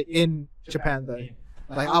voice actor in Japan though.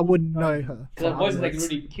 Like I wouldn't know her. her voice is like otherwise.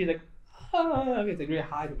 really cute, like it's like really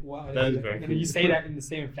high. Wow. That is very and then cool. you say that in the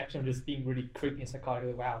same inflection of just being really creepy and psychotic.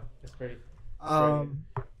 Like, wow, that's great.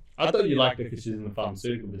 I thought you liked it because she's in the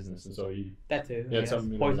pharmaceutical business, and so you That too. had yeah,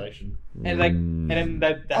 some poison. relation. And like, and then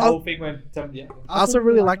that Oh. whole thing when some I also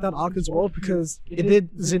really like that arc as well because it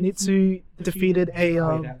did Zenitsu defeated a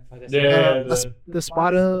Yeah, the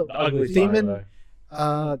spider the ugly demon. spider,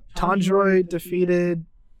 though. Tanjiro defeated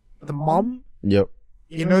the mom. Yep.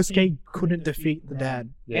 Inosuke couldn't defeat the dad,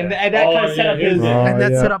 Yeah. And that kind of set up his. Oh, and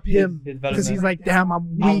that yeah. set up him his because he's development. like, "Damn,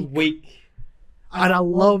 I'm weak," I'm weak. and I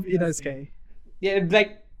love Inosuke. Yeah, it's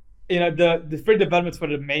like the three developments for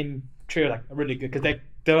the main trio like are really good because they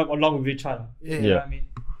develop along with each other. Yeah. You know what I mean?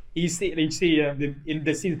 you see in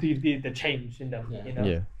the season 2 the change in them. Yeah. You know.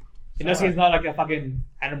 Yeah. Inosuke is not like a fucking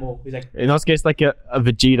animal. He's like In Oscar, it's like a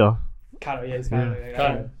Vegeta. kind of yeah. He's kind of like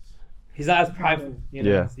Kind of. He's not as prideful, you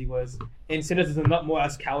know, Yeah. as he was. In Sinners, he's not more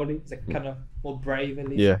as cowardly. He's like kind of more brave at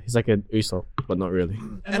least. Yeah, he's like an Usopp, but not really.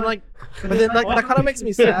 And like, but then like that kind of makes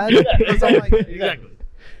me sad because I'm like, Exactly.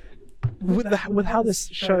 with how this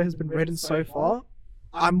show has been written so far,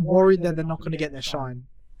 I'm worried that they're not going to get their shine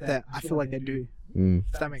that I feel like they do. Mm.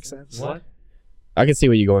 If that makes sense. What? I can see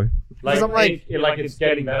where you're going. Like, I'm like- like it's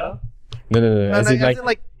getting better. No. No, As no, in,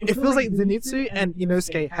 like, it feels like Zenitsu and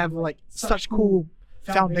Inosuke have like such cool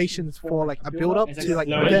foundations for like a build up It's like to like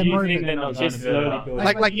slowly their you think moment. they're not It's going just to build slowly up?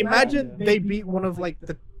 building. Like imagine they beat one of like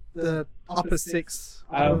the upper six.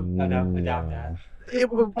 I doubt that.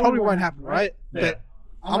 Probably won't happen, right? But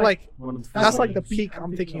I'm like, that's like the peak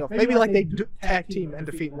I'm thinking of. Maybe like they do tag team and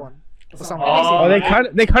defeat one or something. oh,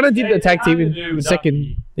 they kind of did the tag team in do the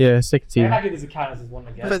second. Yeah, second Yeah, team. I think there's a count as one,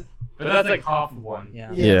 I guess. But But that's like half of one.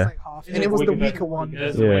 yeah. yeah, Yeah. it's like half, and it was the weaker one.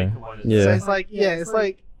 There's Yeah. a weaker one. Yeah. So it's like, it's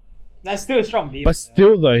like That's still a strong beat. But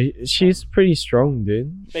still, though, she's pretty strong,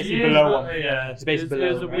 dude. Basically She below is, one. Yeah, It's basically it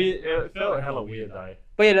was below, a right? weird. It felt hella weird though.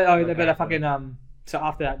 But yeah, Okay. but fucking so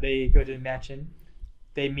after that they go to the mansion,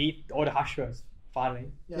 they meet all the Hashiras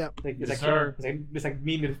finally. yeah, Like, Yes, it's sir. like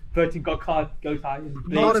me and the 13 got card go time.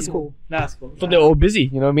 not as cool. Not as cool. So they're all busy,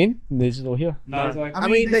 you know what I mean? They're just all here. No, it's like, I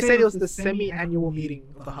mean, they said it was the semi-annual meeting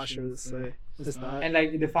of the Hushers, so it's not. and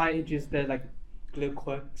like the fight introduced the like little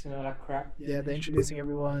quirks and all that crap. Yeah, they're introducing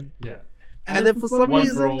everyone. Yeah. And then for some One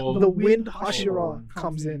reason, for all. the Wind Hashira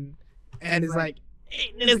comes in and is like,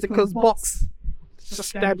 hey, Nezuko's box. It's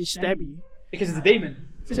just stabby. Because it's a demon.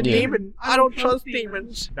 It's a Yeah. demon. I don't trust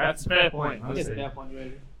demons. That's a fair point. It's Honestly. a fair point,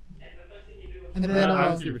 really. And then, I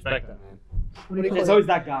honestly respect that, man. what do you It's call always it?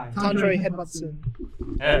 that guy. Tandre Headbutson.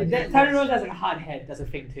 Yeah. Tanner Rose has like a hard head. That's a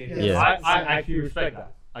thing too. Yeah. I actually respect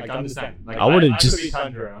that. Like, I understand. Like, I would've could just- be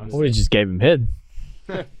Tundra, I honestly. would have just gave him head.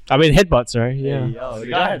 I mean, headbutts, right? Yeah. The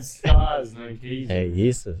guy had scars. Like, Hey,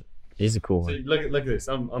 he's a cool So one. look at this.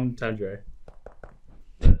 I'm Tundra.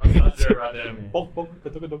 I'm Tundra right there, man.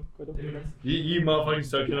 You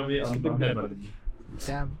motherfuckers talking on me. I'm headbutting you.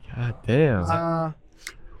 Damn. God damn.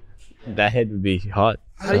 That head would be hot.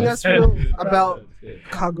 How do you guys feel about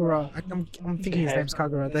Kagura? I'm thinking his name's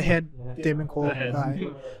Kagura, the head demon core The head. guy.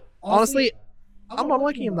 Honestly, I'm not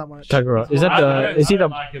liking him that much. Kagura. Is that I the? don't- Is he I don't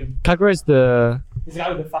the? like him. Kagura is the He's the guy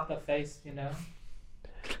with the fucked up face, you know.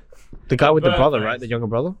 guy with the Burnt brother, face. right? The younger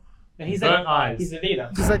brother. And he's Burnt like, eyes. he's the leader.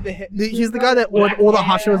 He's like he's the guy that when all the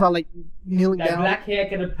Hashiras are like kneeling That down. black hair,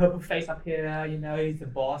 got a purple face up here. You know, he's the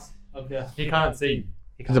boss of the. He can't see.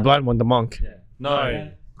 He's the blind one, the monk. Yeah. No. Yeah.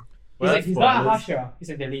 Well, he's that's not a pointless. Hashira. He's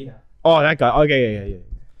like the leader. Oh, that guy. Okay,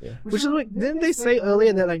 yeah. Which is like, didn't they say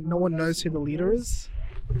earlier that like no one knows who the leader is?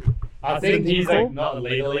 I think he's Cool. like not the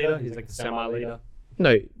leader. He's like the semi-leader.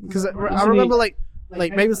 No. Because I remember like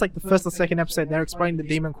maybe it's like the first or second episode they're explaining the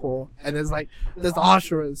demon core and there's the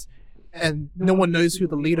Hashiras and no one knows who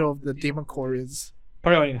the leader of the demon core is.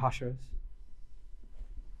 Probably only the Hashiras.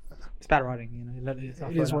 It's bad writing, you know.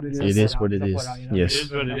 It is what it is. It is what it is. It Yes.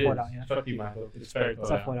 is what it It's thought out, is. yeah. Fuck you, Michael. It's very thought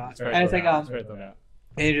It's out. thought out. It's very And it's thought like, out. It's very thought out.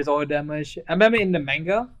 And he just all that much shit. I remember in the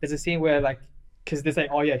manga, there's a scene where like, because they say,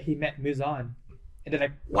 oh yeah, he met Muzan. And they're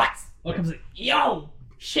like, what? One comes like, yo,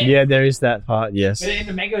 shit. Yeah, there is that part. Yes. But in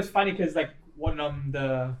the manga, it's funny because like one of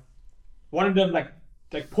them like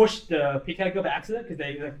pushed the PK girl by accident because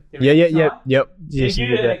they like. They Yeah. shot. Yep. And Yes, you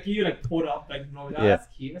did that. you pulled up like no, Yeah. that's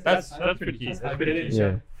cute. That's nice. pretty cute. That's That's nice, but pretty they didn't cute.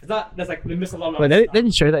 Yeah. show. It's not. That's like they missed a lot of. Wait, they stuff.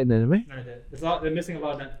 didn't show that in the anime. No, they did. It's not. They're missing a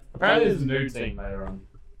lot of that. Apparently, there's a nude scene later on.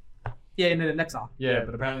 Yeah, in the next arc. Yeah,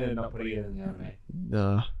 but apparently they're not putting it in the anime.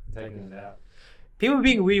 No. Taking it out. People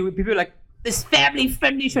being weird. People are like this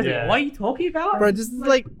family-friendly show. Yeah. Like, what are you talking about? Bro, this is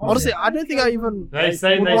like honestly I don't think I even They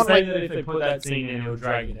say would want, like, that if they put that scene in, it'll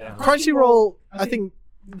drag it down. Crunchyroll I think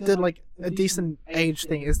did like a decent age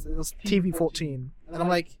thing. It was TV 14. And I'm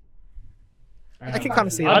like, I can kind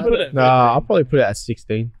of see I'd that. put it. Nah, I'll probably put it at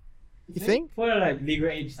 16. You think? For like legal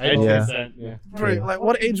age. 80%. Yeah. Bro, like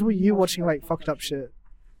what age were you watching like fucked up shit?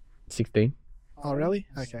 16. Oh really?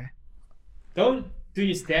 Okay. Don't do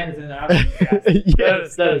your standards in the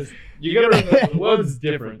That is. You gotta remember, the world's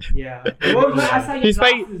different. Yeah. Well, that's how you He's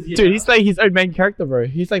glasses, playing, you dude. know? He's playing his own main character, bro.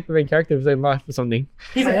 He's like the main character of his own life or something.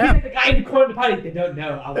 He's like, I he's like the guy in the corner of the party. They don't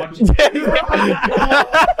know. I want you.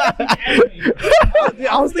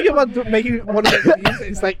 I was thinking about making one of the videos.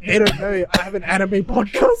 It's like, I don't know. I have an anime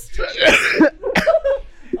podcast.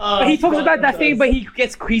 But he talks about that thing, but he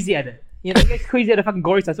gets queasy at it. You know, he gets queasy at the fucking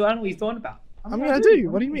gory stuff. So I don't know what he's talking about. I mean, I do.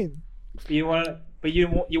 What do you mean? You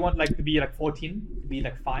want like to be like 14, to be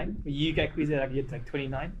like fine. But you get queasy at like you're like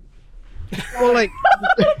 29. Or like,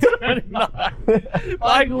 29.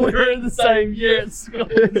 Michael, we're in the same year at school.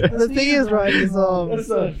 the thing is, right, is That's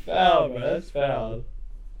so foul, bro. That's foul.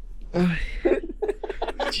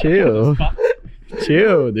 Chill.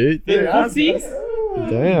 Chill, dude. Dude, that's-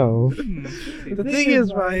 Damn. the thing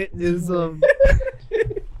is, right, is Oh,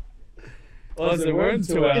 so we're in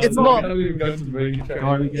 2 hours. It's not- We're not even going to the movie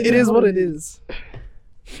train. it is what it is.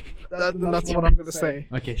 That's what I'm gonna say.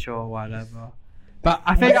 Okay, sure, whatever. But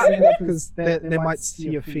I think Because they might see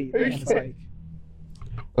your feet. And it's like,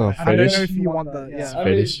 Oh, I don't know fetish. if you want that. Yeah. I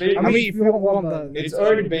mean, Fetish. it's I mean, if you want that, it's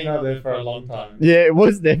already been out there for a long time. Yeah, it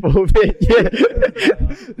was there for a bit. Yeah.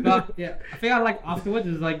 But yeah, I think I like afterwards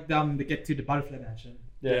is like they get to the butterfly mansion.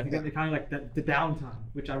 Yeah. They kind of like the downtime,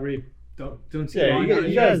 which I really don't see. Yeah, wrong.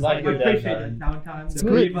 you guys like I your appreciate downtime. the downtime. It's The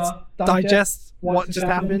good. river, digest what just some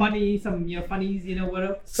happened. funny, some funnies,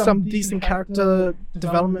 whatever. Some decent character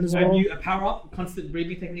development as When well. you power up, constant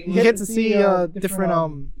breathing technique. You get to see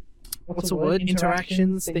different what's the word,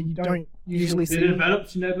 interactions that you don't usually They see. develop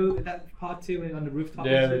Shinobu at that part too, and on the rooftop.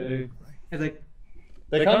 Yeah, and they shit. do. It's like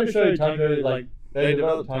They kind of show Tanjiro, like, they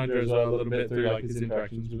develop Tanjiro as well a little bit through, like, his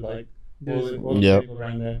interactions with, like, all the Yep. people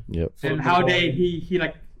around there. Yep. Sort and of how controlling. he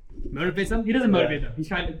like motivates them. He doesn't motivate them. He's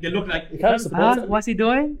trying to. They look like. He kind of supports it. What's he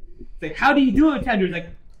doing? It's like, how do you do it, Tanjiro? Like,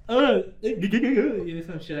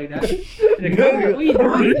 some shit like that. Like, what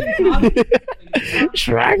are you doing?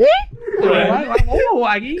 Shraggy? Oh,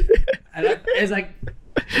 Waggy. And it's like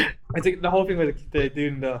the whole thing with the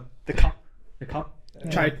doing the cup,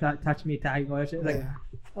 try to touch me, tagging all that shit. It's like, Yeah.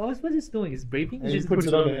 oh, what's this doing? He's breathing. And he puts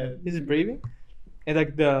it on the head. He's breathing. And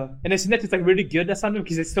like and it's next, it's like really good at something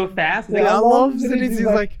because it's so fast. It's Like, like, I love that he's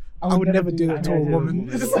like, I would never do that to a woman.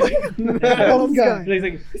 It's like, I love this guy. It's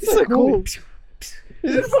like He's so cool.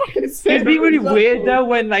 It'd be really weird though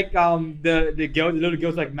when like the little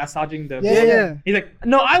girl's like massaging the. Yeah. He's like,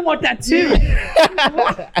 no, I want that too.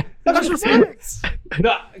 That's respect.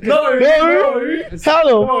 No. Hello.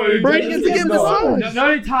 Bro, he gets to get massaged. The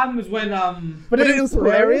only time was when But it was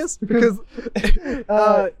hilarious because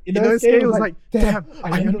Inosuke was like, damn,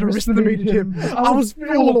 I underestimated him. I was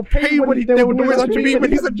feeling a pain when they were doing that to me, but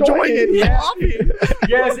he's enjoying it. He's laughing.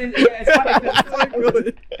 yes, it's funny. So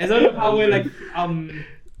good. It's also how we're like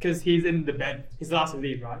because he's in the bed, he's the last to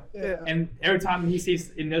leave, right? Yeah. And every time he sees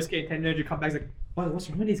Inosuke and Tennoji come back, he's like, what's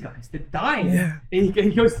wrong with these guys? They're dying. Yeah. And he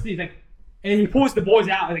goes, he's like, and he pulls the boys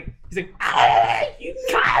out. And he's like, ah, you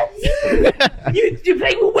cunts! you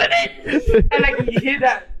play with women! And like you hear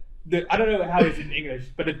that. I don't know how it's in English,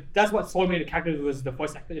 but that's what sold me the character was the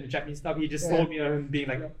voice actor in the Japanese stuff. He just sold me on him being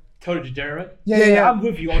like totally degenerate. Yeah. I'm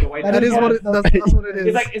with you all the way. That is what that's what it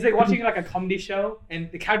is. It's like watching like a comedy show and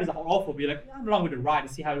the characters are awful, but you're like, I'm along with the ride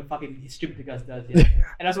to see how fucking stupid the guy does. Yeah.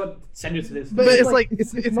 And that's what Senjutsu is. But it's like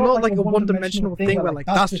it's not like a one-dimensional thing where like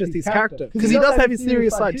that's just his character, because he does have his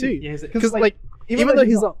serious side too. Yeah, Because like even though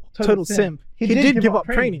he's a total simp, he did give up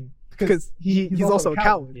training because he's also a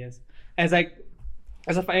coward. Yes. And it's like,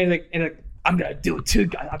 as a fan, like, I'm gonna do it too,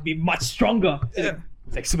 guys. I'll be much stronger.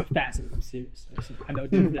 It's like super fast. I'm serious. I know.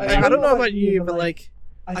 I don't know about you, but like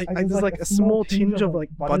I there's like a small tinge of like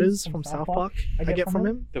Butters from South Park I get from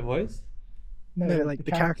him. The voice? No, like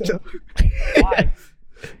the character, Why?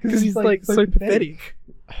 because he's like so pathetic.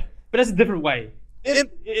 But that's a different way.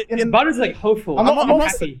 In Butters is like hopeful. I'm not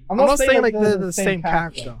happy. saying like they're the same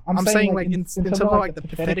character. I'm saying like in terms of like the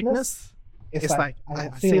patheticness, it's like I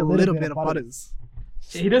see a little bit of Butters.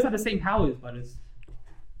 He does have the same powers, Butters.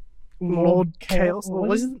 Lord Chaos, or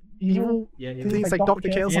was it evil? Yeah. Things like Dr.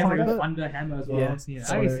 Chaos, He has something like a like that. thunder hammer as well. Yeah. Yeah,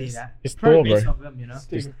 So I can see it's- that. it's Probably Thor, based bro. off them,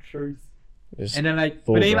 Stick truth. And then like,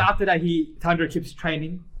 Thor, but even bro. after that, Tanjiro keeps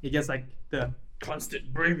training. He gets like the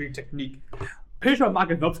constant breathing technique. Pretty sure Mark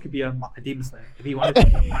Phelps could be a demon slayer if he wanted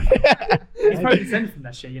to. He's probably descended from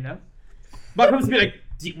that shit, you know. Mark Phelps would be like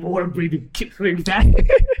deep water breathing, keep breathing back.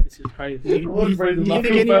 This is crazy. You think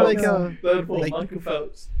any like Michael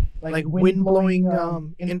Phelps. like wind blowing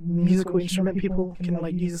musical instrument people can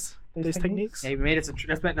like use those techniques? Yeah, made it.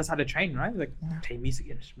 That's how they train, right? Like play music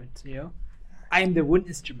instruments, you know. I am the wind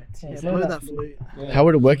instrument. Yeah, Yes. blow that flute. How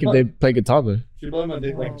would it work if they play guitar though? She blow my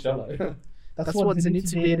dick like a cello. That's what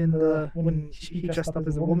Zenitsu did in when he dressed up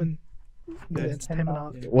as a woman. The entertainment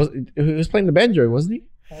arc. He was playing the banjo, wasn't he?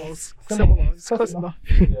 It's similar. It's close enough.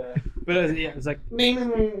 Yeah. But it's like,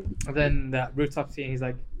 and then that rooftop scene, he's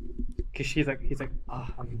like, cause he's like, oh,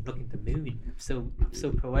 I'm looking at the moon. I'm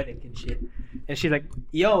so poetic and shit. And she's like,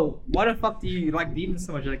 yo, why the fuck do you like demons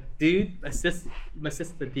so much? You're like, dude, my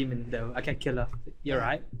sister's a demon though. I can't kill her. You're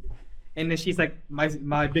right. And then she's like,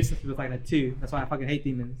 my big sister was like that too. That's why I fucking hate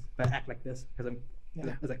demons. But I act like this because I'm.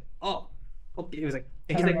 Yeah. It's like, oh, okay. It was like,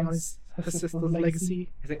 Carrying on her sister's legacy.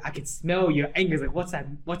 he's like, I can smell your anger. He's like, what's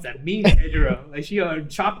that mean, Pedro? Like, she on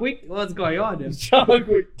Shark Week? What's going on? And Shark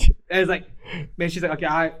Week. it's like, man, she's like, okay,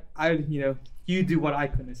 I, you do what I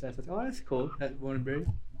couldn't. So I was like, oh, that's cool. That's one bird.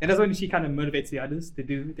 And that's when she kind of motivates the others to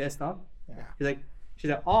do their stuff. Yeah. She's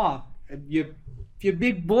like, oh, you're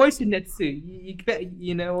big boys in that suit. You bet,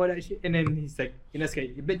 you know what that shit. And then he's like,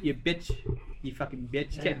 Inosuke, you bet you bitch, you fucking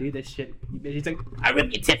bitch. You can't do that shit. You bitch. He's like, I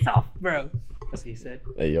rip your tits off, bro. That's what he said.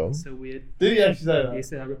 Hey yo. It's so weird. Did he actually say that? He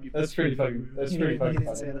said, I rip your That's pretty fucking. That's He pretty didn't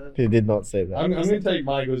fucking say funny. that. He did not say that. I'm gonna take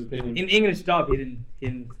Michael's opinion. In English dub, he didn't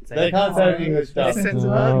say They it. can't say it in English They dub. censor No,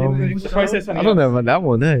 that in English The process dub. when I don't know about that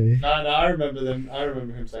one, eh? I remember them. I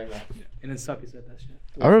remember him saying that. And then Saki said that shit.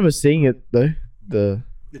 I remember seeing it though. The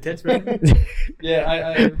The tits, bro. Yeah,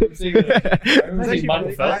 I remember seeing it. I remember seeing Michael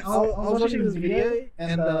I Phelps. was watching this video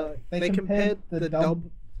and they compared the dub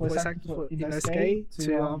voice actor for Inosuke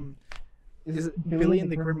to is it Billy in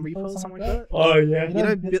the Grim Reaper or something like that? Oh yeah. You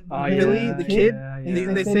know Billy yeah, the kid?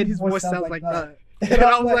 yeah. They said his voice sounds like that. And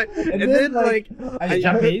I was like, and then like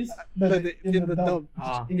Japanese? in the dub,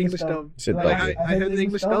 Ah. English dub. Said Like, dub. I heard the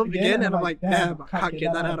English dub again, and I'm like, damn, I can't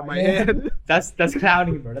get that out of my head. That's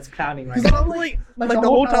clowning, bro. That's clowning right Because now. I'm like the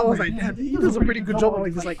whole time I was like, damn, he does a pretty good job of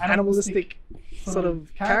like this like animalistic sort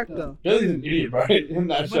of character. Billy's an idiot, bro. In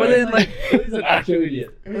that show. But then like, Billy's an actual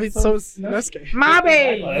idiot. I mean, so is Inosuke.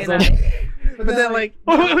 Mabe! But then like,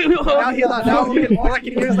 now all I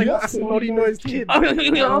can hear is like a snotty noised kid.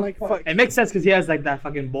 And I'm like, fuck. It makes sense because he has like that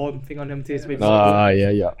fucking bald thing on him too. So maybe Ah,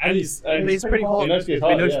 yeah. And he's pretty hot. Inosuke's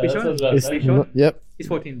hot. Inosuke Yeah, that's what I was about to It's say. sure? yep. he's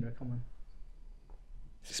 14, bro. Come on.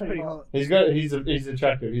 He's pretty hot. He's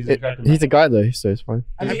attractive. He's attractive. He's a guy though, so it's fine.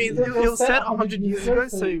 I mean, it was set 100 years ago,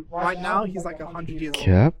 so right now he's like 100 years old.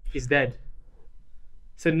 Cap. He's dead.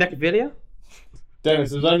 So necrophilia?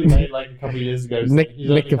 Dennis, it was only made like a couple of years ago. So Nic- he's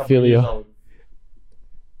only a couple of years necrophilia. old.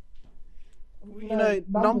 You know,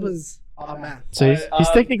 numbers are math. So he's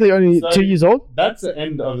technically only so- 2 years old, That's the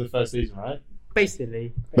end of the first season, right?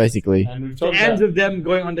 Basically. basically. And we've The talked ends about, of them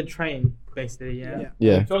going on the train, basically, yeah.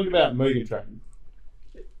 Yeah, we've talked about Mugen Train.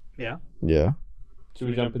 yeah. Should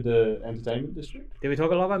we jump into entertainment district? Did we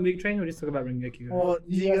talk a lot about Mugen Train or just talk about Rengoku? Well,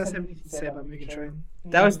 do you guys have anything to say about Mugen Train?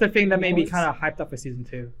 That was the thing that made me kind of hyped up for season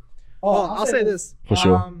 2. Oh, I'll say this. For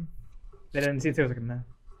sure. But then season 2 was like, nah,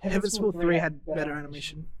 Heaven's Feel 3 had better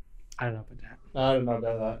animation. I don't know about that. I don't know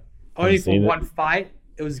about that. Only for seen it. one fight,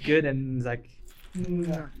 it was good and it's like,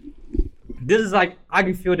 No. this is like, I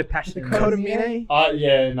can feel the passion. in this. Kodomine,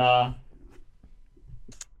 Yeah, nah.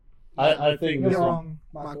 I think you're this one. wrong,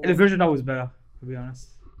 Michael. The version was better, to be honest.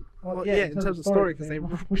 Well, yeah, in terms of story, because they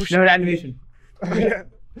pushed. No, the animation. Yeah.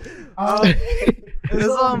 It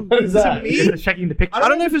was, What is that? to Just me, checking the picture. I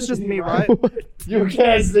don't know if it's just me, right? You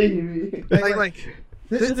can't see me. Like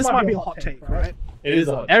this might be a hot take, right? It is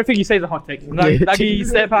hot. Everything you say is a hot take. Like you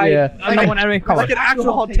said, Yeah. I don't want anime. Come on. Like an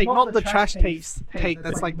actual hot take, not the trash take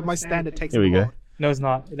that's like the most standard takes. Here we in the go. world. No, it's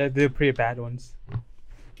not. They're pretty bad ones.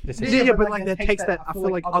 Yeah, but like they're takes that I feel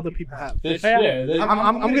like other people have. This, Yeah. yeah, this-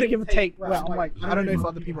 I'm gonna give a take where I'm like, I don't know if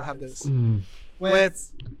other people have this. Where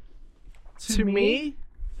it's, to me,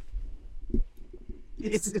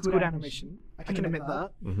 it's good animation. I can admit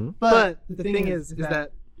that. But the thing is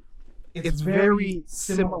that it's very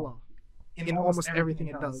similar in almost everything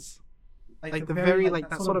it does. Like the very like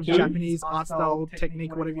that sort of Japanese art style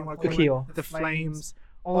technique, whatever you want to call Ukiyo. it, the flames,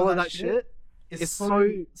 all of that shit is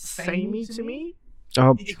so samey to me.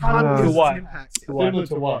 It can't To lose what? its impact. similar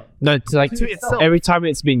to what? No, it's like To itself. every time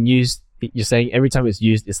it's been used, you're saying every time it's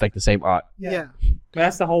used, it's like the same art. Yeah. But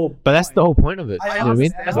that's the whole. But that's the whole point of it. I You know what I mean?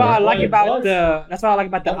 understand. That's what I like Wait, about what? the. That's what I like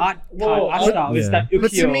about the art style. Is Yeah. that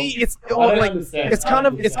But to ukiyo. me, it's I all don't like understand. it's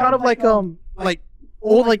kind of like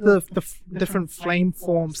all like the different flame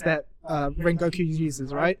forms that Rengoku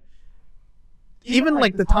uses, right? Even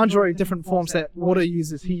like the Tanjiro different forms that Water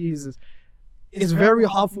uses, he uses. It's very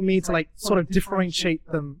hard for me to like sort of differentiate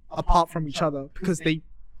them apart from each other because they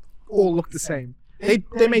all look the same.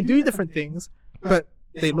 They may do different things, but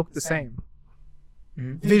they look the same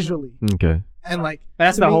visually. Okay. And like But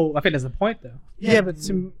that's to the me- whole. I think that's the point, though. Yeah, but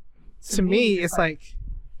to me, it's like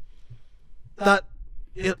that.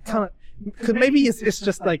 It kind of because maybe it's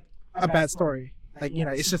just like a bad story. Like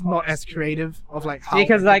it's just not as creative of like how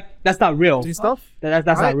Because like that's not real. do stuff. That's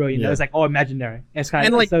Right? not real. You know, Yeah. it's like all imaginary. It's kind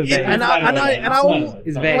And of like so vague. and I almost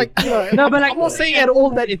It's vague. like No, but like I'm not saying at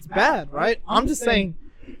all that it's bad, right? I'm just saying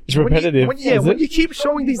It's repetitive. When you keep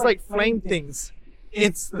showing these like flame things,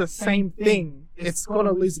 it's the same thing. It's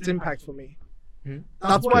gonna lose its impact for me.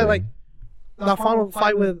 That's why like the final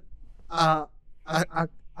fight with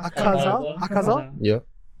Akaza. Yeah.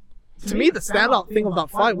 to me, the standout thing of that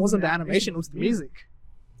fight wasn't the animation; it was the music.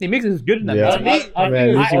 The music is good enough. Yeah. To me,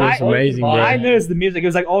 Man, this was amazing, bro. I noticed the music. It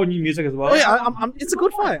was like all new music as well. Oh, yeah, it's a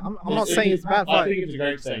good fight. I'm not saying it's a bad I fight. think it's a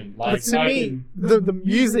great scene. Like, But to me, the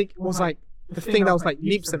music was like the thing that was like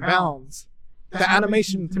leaps and bounds. The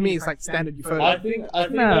animation to me is like standard I Euphoria. think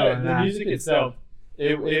No, the nah. music itself,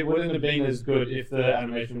 it wouldn't have been as good if the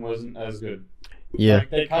animation wasn't as good. Yeah. Like,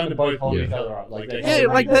 they kind of both hold Yeah. each other up. Like, Yeah,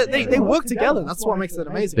 like they work together. That's what makes it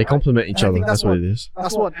amazing. They right? complement each And I other. think That's what it is.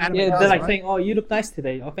 That's what anime Yeah, does, they're like right? saying, "Oh, you look nice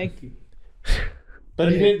today. Oh, thank you."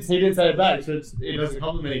 But he didn't say it back, so it doesn't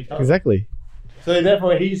complement each other. Exactly. So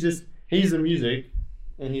therefore, he's the music,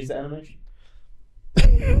 and he's the animation.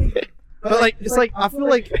 But like, it's like I feel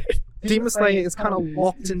like Demon Slayer is kind of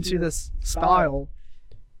locked into this style,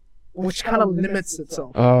 which kind of limits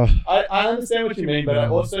itself. I understand what you mean, but I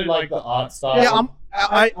also like the art style. Yeah,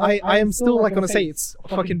 I am still like gonna say it's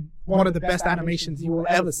fucking one of the best animations you will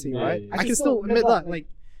ever see, right? I can still admit that. Like,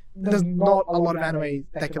 there's not a lot of anime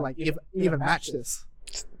that can like even match this.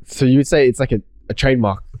 So you would say it's like a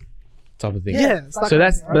trademark type of thing. Yeah. It's like So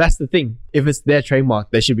that's the thing. If it's their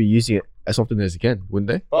trademark, they should be using it as often as they can, wouldn't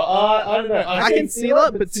they? But I don't know. I can see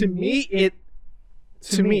that, but to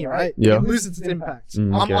me, right? Yeah. It loses its impact.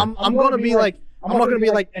 Okay. I'm gonna be like, I'm not gonna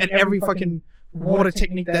be like at every fucking water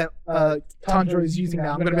technique that Tanjiro is using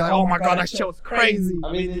now. I'm gonna be like, oh my god, that show's crazy.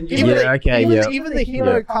 I mean, Even Yeah, okay, yeah. Even the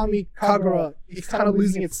Hino Kami Kagura, it's kind of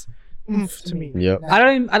losing its oomph to me. Yep. I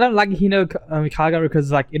don't like Hino Kagura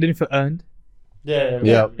because like it didn't feel earned.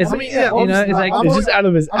 yeah. It's I mean, yeah, you know, obviously, it's like I'm It's just out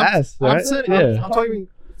of his ass, I'm right? saying- Yeah. I'm talking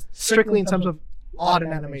strictly in terms of art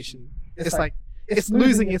and animation. It's like it's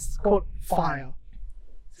losing its called fire.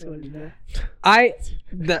 So, you know.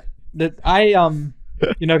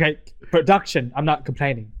 okay, production. I'm not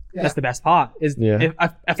complaining. Yeah. That's the best part. Yeah.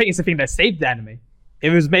 I think it's the thing that saved the anime.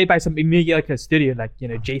 If it was made by some mediocre studio like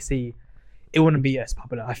JC, it wouldn't be as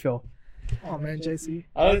popular. I feel. Oh man, JC.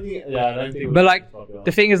 I don't think. Yeah, I don't think. it But was like popular.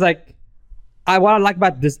 the thing is like, what I like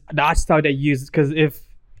about the art style they use because if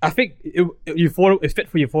I think it fit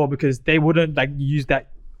for Euphoria because they wouldn't like use that.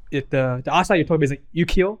 The art style you're talking about is like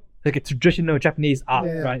ukiyo, like a traditional Japanese art,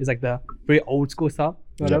 Yeah. right? It's like the very old school style.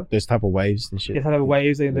 Yep. Those type of waves and shit. It's how the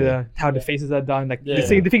waves and how the faces are done, like Yeah.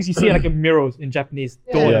 the things you see like in mirrors in Japanese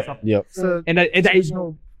doors and Yeah. stuff. Yep. So And that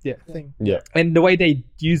traditional yeah. thing. Yeah. and the way they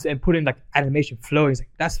use and put in like animation flowing, is like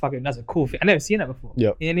that's a cool thing. I never seen that before.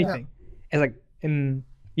 Yep. In anything, it's like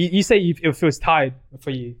you say it feels tired for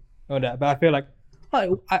you or that, but I feel like I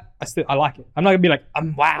like it. I'm not gonna be like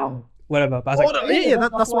wow whatever, but I was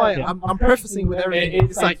like That's why Yeah. I'm prefacing with everything.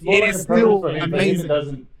 It's like it is still amazing. It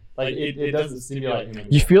doesn't it doesn't stimulate him.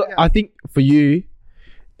 You feel? I think for you,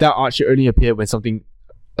 that art should only appear when something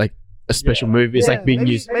like a special move is like being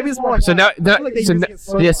maybe, used. Maybe it's more like So now, I feel like they're using it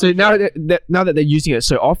so now much. now that they're using it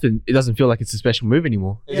so often, it doesn't feel like it's a special move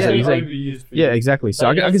anymore. It's So like he's like, overused for yeah, you. exactly. So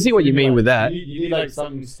Like, I can see what you mean with that. You need like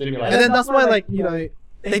something stimulating. And then that's why, like, you know,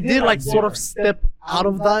 they did like sort of step out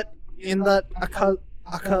of that in that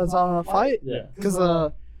Akaza fight Yeah. because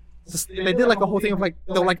they did like a whole thing of like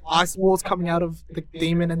there were like ice walls coming out of the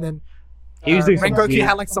demon, and then He was doing some Rengoku weird-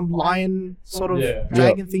 had like some lion sort of Yeah.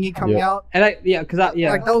 dragon thingy coming Yeah. out. and like because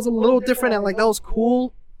Like that was a little different and like that was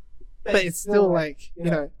cool, but it's still like, you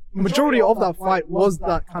know, majority of that fight was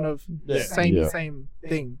that kind of Yeah. same Yeah.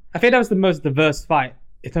 thing. I think that was the most diverse fight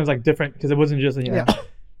in terms of like different because it wasn't just Yeah.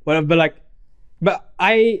 but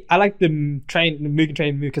I like the Mugen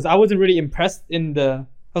Train move because I wasn't really impressed in the.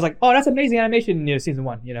 I was like, oh, that's amazing animation in season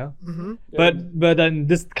 1, you know. Mm-hmm. But then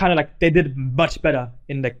this kind of like they did much better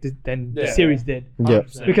in like than the Yeah. series did Yeah.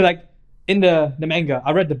 100%. because like in the manga,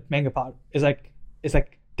 I read the manga part. It's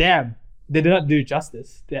like damn, they did not do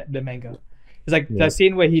justice the manga. It's like Yeah. the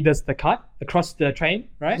scene where he does the cut across the train,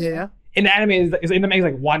 right? Yeah. In the anime, is in the manga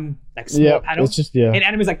is like one like small Yeah, panel. it's just yeah. In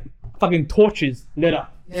anime, is like fucking torches lit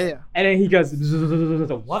up. Yeah. And then he goes,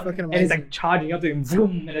 what? Fucking And he's amazing. like charging up to him,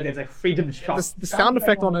 zoom, and then there's like freedom shots. The sound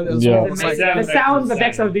effect on it as Yeah. well. The It's like, sound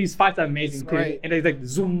effects of these fights are amazing It's too. great. And it's like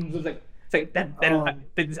zoom, it's like that. Then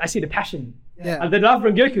I see the passion. yeah. The love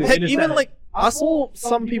from Goku. Hey, in this even anime. like I saw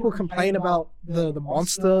some people complain about the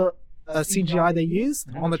monster CGI they used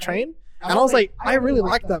on the train, and I was like, I really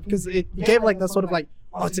like that because it gave like that sort of like,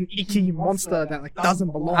 oh, it's an icky monster that like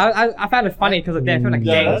doesn't belong. I found it funny because they felt like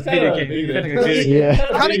Yeah, games, that's kinda video like games. big It felt like a then. good-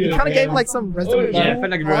 Yeah. It kind of gave like some Resident Yeah, it Evil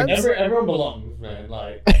felt like vibes. Everyone belongs, man.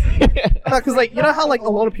 Like, Because like you know how like a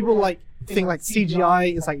lot of people like think like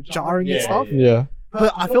CGI is like jarring and Yeah, stuff, Yeah.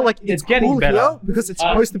 but I feel like it's getting cool better. here because it's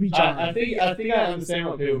supposed to be jarring. I think I understand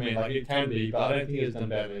what people mean. Like, it can be, but I don't think it's done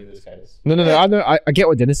badly in this case. No. I know. I get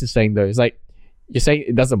what Dennis is saying though. It's like you're saying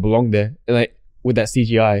it doesn't belong there, and like with that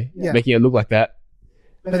CGI Yeah. making it look like that.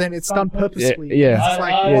 but then it's done purposely. Yeah. It's just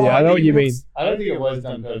like, I know what you mean. I don't think it was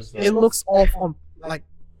done purposely. It looks off on like.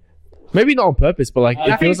 Maybe not on purpose, but like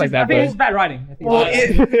I it feels like that. I think it's bad writing. I think Well,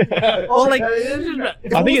 it's bad. or like,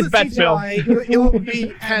 if I think it it's was bad a CGI, it would be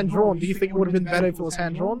hand drawn. Do you think it would have been better if it was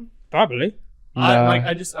hand drawn? Probably.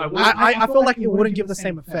 I feel like it wouldn't give the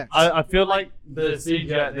same effect. I feel like the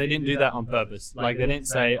CGI, they didn't do that on purpose. Like, they didn't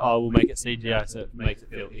say, oh, we'll make it CGI so it makes it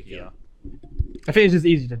feel ickier. I think it's just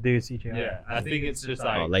easy to do CGI. Yeah, I think it's just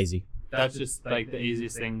like, lazy. that's just like the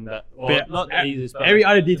easiest thing that, or But not the easiest, but every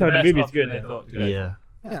like, other detail in the best movie is option good. they thought to go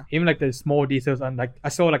for. Even like the small details on like I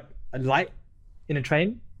saw like a light in a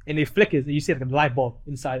train and it flickers and you see like a light bulb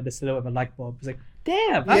inside the silhouette of a light bulb. It's like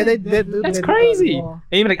damn, Yeah, that's they crazy. do that.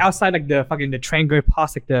 And even like outside like the train going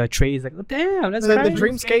past like the trees, like oh, damn, that's The crazy.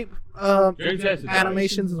 Dreamscape Dreamscape is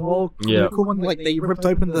animations as well. Yeah. Cool one. Like they ripped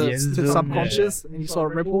open the Yeah, to subconscious and you saw a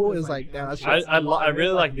ripple. It was like, damn, that's just. I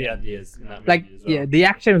really like the ideas in that movie Like as well. yeah, the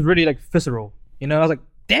action was really like visceral. You know, I was like,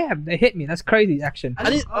 damn, they hit me. That's crazy action.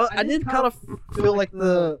 I did kind of feel like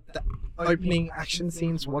the opening action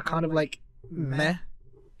scenes were kind of like meh.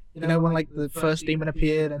 You know, when like the first demon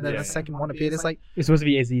appeared and then the second one appeared, it's like It's supposed to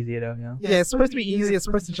be as easy though. Yeah. yeah, it's supposed to be easy. It's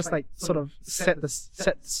supposed to just like sort of set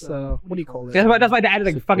what do you call it? That's why they added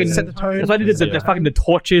like fucking. Set the tone. That's why they did the fucking the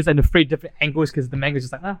torches and the 3 different angles because the manga's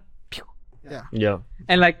just like pew. Yeah.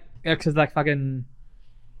 And like because like fucking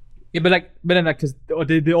yeah, but then like because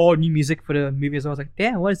the all new music for the movie as well. I was like,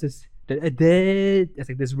 damn, what is this? It's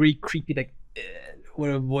like this really creepy like what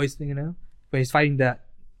a voice thing, you know, where he's fighting that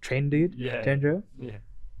train dude, Tendro. Yeah.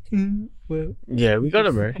 Well, Yeah, we got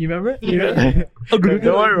it, bro. you remember it? Yeah. Don't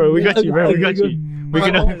worry, bro. We got you, bro. We got you. We're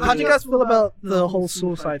gonna. How do you guys feel about the whole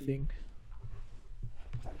suicide thing?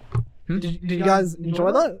 Did you guys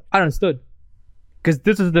enjoy that? I understood. Because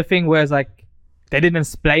this is the thing where it's like they didn't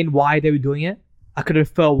explain why they were doing it. I could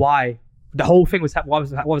infer why. The whole thing was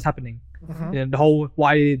what was happening. Mhm. And the whole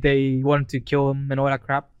why they wanted to kill him and all that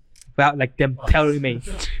crap without like them telling me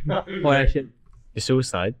all that shit. The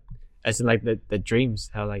suicide, as in like the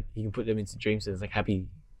dreams, how like you can put them into dreams and it's like happy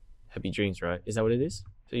dreams, right? Is that what it is?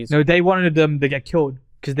 So No, they wanted them to get killed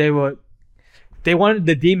because they wanted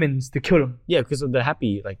the demons to kill them. yeah, because of the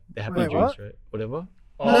happy Wait, dreams, what? right? Whatever.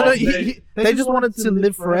 No, they just wanted to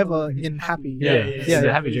live forever in happy. Yeah,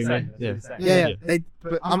 the happy dream. Yeah. Yeah.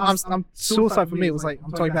 But I'm suicide for me. It was like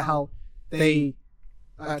I'm talking about how they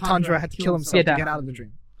Tundra had to kill himself Yeah, to that. get out of the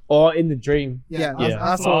dream. Or in the dream. Yeah, Yeah.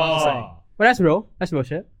 that's what I'm saying. Well, that's real. That's real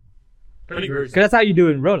shit. Pretty Because gruesome. that's how you do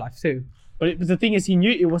it in real life too. But the thing is, he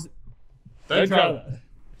knew it was. Don't try that.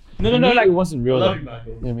 No, he knew like it wasn't real. Love Though. you,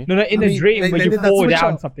 Michael. You know what I mean? no, in I a mean, dream they when you did that fall switch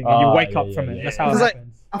down up. something and you Ah, wake yeah, up from yeah, it. yeah, That's yeah. how it It's like-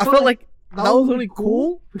 happens. I felt like that was only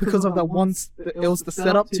cool because of that once it was the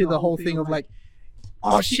setup to the whole thing of like,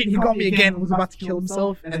 oh shit, he got me again. Was about to kill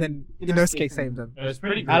himself, and then Inosuke saved him. It was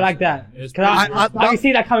pretty I like that. It was 'Cause I I- can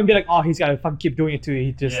see that coming and be like, oh, he's gonna fucking keep doing it too.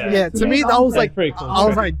 He just Yeah. Yeah, to me that was like, pretty cool. I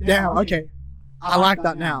was like, damn, okay, I like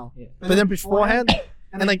that now. Yeah. But then beforehand,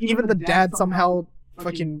 and like even the dad somehow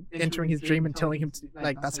fucking entering his dream and telling him to,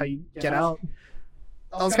 like that's how you get out.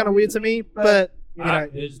 That was kind of weird to me, but you know,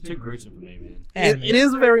 it was too gruesome for me, man. it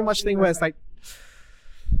is very much thing where it's like,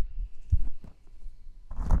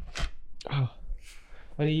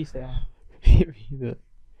 What do you say?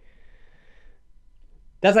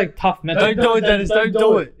 That's like tough mental. Don't do it, Dennis. Don't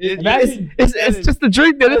do it. Imagine- It's just a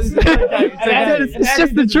dream, Dennis. It's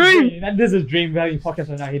just a dream. And this is a dream having podcast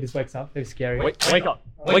right now. He just wakes up. It's scary. Wake up.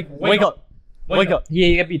 Wake up. Wake up. Yeah,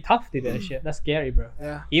 you gotta be tough to do that shit. That's scary, bro.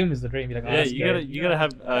 yeah. Even if it's a dream, you're like, oh, Yeah, that's scary. you gotta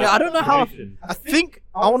have. Yeah, I don't know how. motivation. I think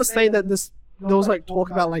I want to say that there was like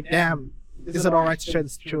talk about like, damn, is it alright to show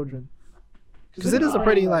this to children? Because it is a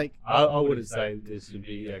pretty like, I wouldn't say this would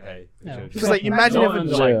be okay. for No. children. because like imagine Not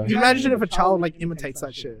under, like, Yeah. imagine if a child like imitates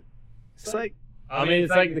that shit. It's like, I mean,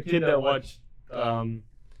 it's like the kid that watched the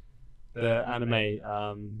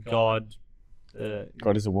anime God.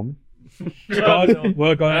 God is a woman. God,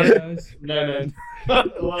 we're going. No.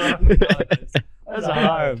 That's a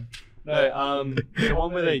harem. No, the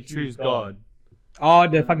one where they choose God. Oh,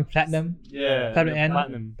 the fucking platinum. Yeah. Platinum the End?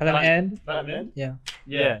 Platinum. Platinum End? Platinum End? Yeah.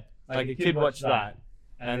 Yeah. Like a kid watched that,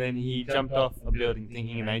 and then he jumped off a building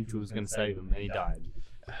thinking an angel was going to save him, and he died.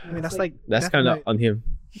 I mean, that's like That's kind of definitely- on him.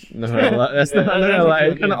 No, that's not. No,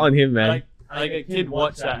 like, it's kind of on him, man. Like a kid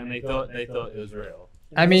watched that and they thought it was real.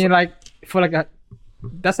 I mean, like for like a,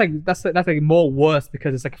 that's like more worse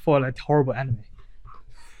because it's like for like horrible anime.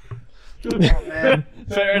 Oh, man.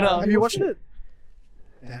 Fair enough. Have you watched it?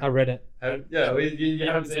 I read it. Yeah, you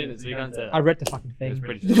haven't seen it, so you can't say that. I read the fucking It's thing.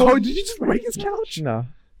 pretty. Yo, did you just break his couch? No,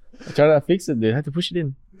 I tried to fix it, dude. I had to push it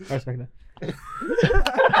in. I respect that.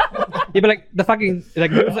 Yeah, but like the fucking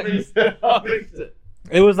like it was like I'll fix it.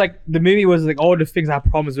 it was like the movie was like all the things I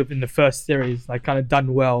promised with in the first series, like kind of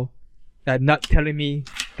done well. Not telling me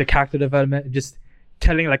the character development, just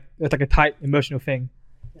telling like it's like a tight emotional thing.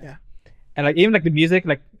 Yeah. And like even like the music,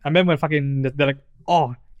 like I remember when fucking they're like,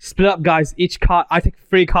 oh, split up guys, each card I take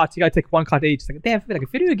 3 cards, you guys take 1 card each. It's like damn, I feel like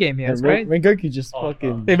a video game here. It's great. When Goku just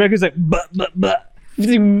fucking. Then Goku's like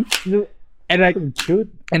and like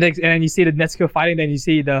and then you see the Nezuko fighting, then you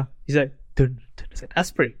see he's like, it's like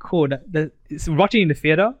that's pretty cool. That it's watching in the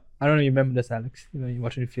theater. I don't know if you remember this, Alex. You know, you're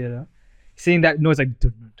watching in the theater. Seeing that noise like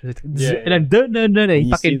and then he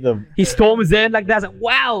fucking he storms in like that. It's like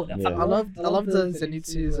wow. I love the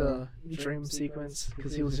Zenitsu's dream sequence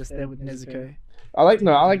because he was just there with Nezuko. I like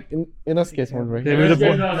Inosuke's one right.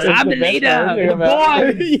 I'm the leader, the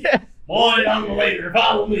boy. Yeah. Boy, I'm the leader.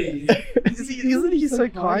 Follow me. Isn't he so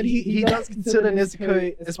kind? He does consider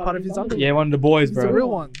Nezuko as part of his underworld. Yeah, one of the boys, He's bro. the real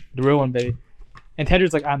one. The real one, baby. And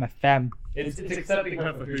Tender's like, I'm a fam. It's accepting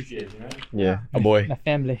her for who she is, you know? Yeah, a boy. My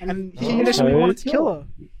family. And he initially wanted to kill her.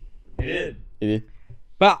 It did.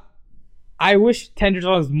 But I wish Tender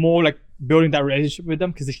was more like building that relationship with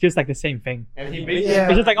them because it's just like the same thing. And he beat Yeah.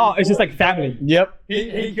 It's just like, oh, it's just like family. Yep.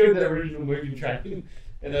 He killed the original movie track in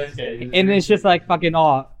those games. And it's just like fucking,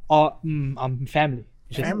 I'm family.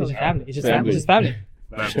 It's just Family. It's just family. It's just Family. family.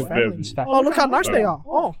 It's just family. Family. It's family. Oh, look how nice they are.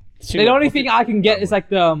 Oh. The only thing I can get is like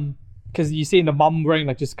the because you see the mom wearing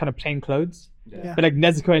like just kind of plain clothes, Yeah. but like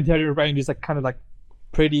Nezuko and Tender are wearing just like kind of like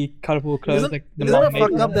pretty colorful clothes. Isn't, Like the isn't mom it made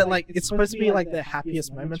fucked them. up that like it's supposed to be like the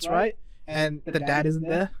happiest moments, right? And the dad isn't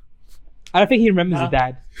there. I don't think he remembers the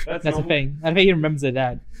dad. That's That's the thing. I don't think he remembers the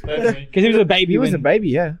dad That's me. because he was a baby. He was a when- baby,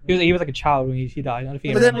 yeah. He was like a child when he died. I don't think.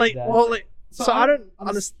 He But then remembers like, the dad. well, like, so I don't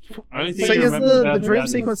understand. Only So thing you is remember the about dream dad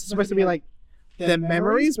is- sequence supposed to be like their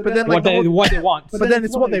memories, but then like what they want. but then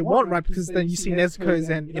it's what they want, right? Because then you see Nezuko's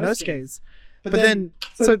and Inosuke's. But then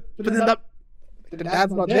the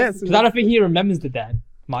dad's not there. So Because I don't think he remembers the dad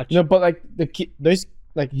much. No, but like those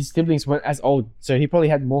like his siblings weren't as old, so he probably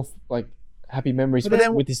had more like happy memories But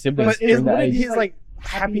then- with his siblings. but during that wouldn't age. his like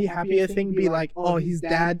happier thing be like, oh, his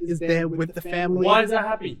dad is there with the family? Why is that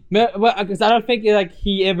happy? Because I don't think like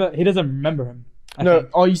he doesn't remember him. I No, think.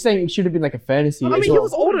 oh, you're saying it should have been like a fantasy. I mean, as he well.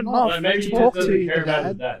 was old enough Like, maybe to he talk just to doesn't the care about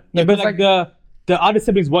his dad. dad. Yeah, No, but it's like the other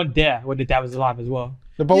siblings weren't there when the dad was alive as well.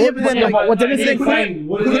 No, but Yeah, what, but then, what, like, what Dennis He's said, saying,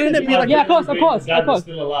 wouldn't it be like- Yeah, of course, Dad of is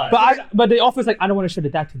still alive. But the offer's like, I don't want to show the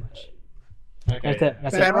dad too much. Okay. That's it.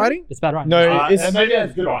 That's Bad it. writing? It's bad writing. No, it's and maybe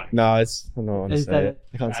that's good writing. no, it's I don't want to Is say that it.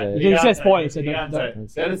 I can't say You it. can say spoilers, so You don't- can't say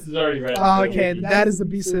it. Dennis has already read it. Oh, okay, the dad is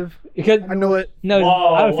abusive. Because I know it. no,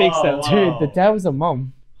 Whoa, I don't think so. whoa. Dude, the dad was a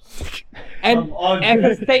mum. And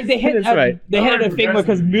because they hit That's right. they hit Don't a thing progress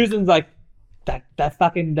because it. Musen's like that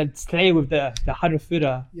fucking that slave with the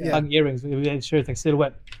 100-footer Yeah. fucking earrings. It shows like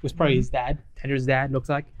silhouette was probably his dad. Tender's dad looks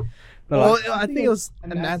like. But Well, like, I think it was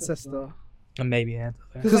an ancestor. maybe yeah.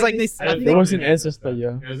 Because like they, I There think, was an ancestor,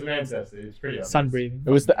 yeah. It was an ancestor. It's pretty obvious. Sun breathing. It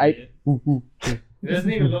was the ape. It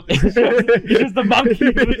doesn't even look It's just the monkey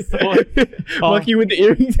with the sword. Oh. Monkey with the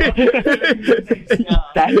earrings.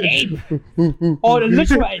 That ape. Oh, the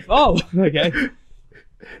literal ape. Oh, okay.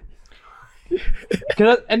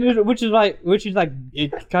 Which is like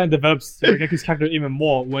it kind of develops Geku's character even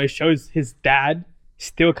more, where it shows his dad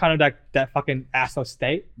still kind of like that fucking asshole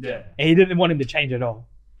state, Yeah. and he didn't want him to change at all.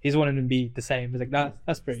 He just wanted him to be the same. He's like,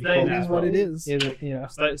 that's pretty Stay cool. an it is what it is. Yeah, you know,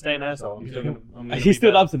 Stay an asshole. he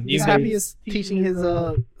still loves him. He's even though happy as teaching his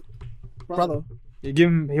brother.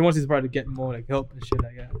 he wants his brother to get more like help and shit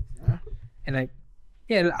like that. And like,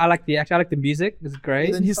 yeah, I like the action. I like the music. It's great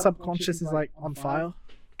And then his subconscious is like on fire.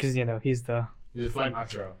 because he's the He's a flame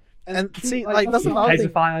hero. And see, like that's another pays the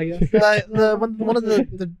thing. fire. I guess. Like one of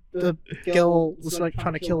the girl was like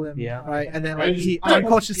trying to kill him, Yeah. right? And then like he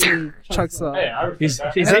unconsciously chokes her. Hey, I respect His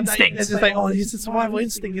that. his And instinct. It's just like, oh, his survival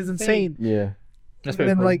instinct is insane. Yeah. That's And pretty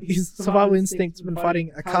then cool. like his survival instinct when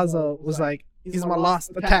fighting Akaza was like, "This is my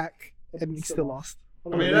last attack," and he still lost.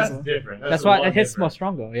 I mean, that's different. That's a why lot it hits different. more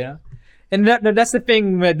stronger, yeah. And that's the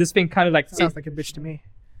thing where this thing kind of like Sounds like a bitch to me.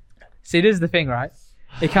 see, this is the thing, right?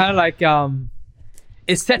 It kind of like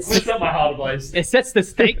it sets It's not my heart place. it sets the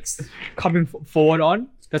stakes coming forward on.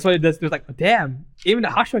 That's why it does. It's like, damn, even the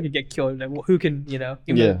Hashira could get killed. Like, who can, even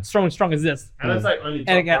Yeah. strong as this, And that's like only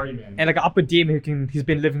top and like, party man. and like an upper demon he's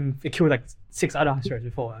been living, he killed like 6 other Hashiras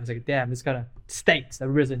before. I was like, damn, this kind of stakes have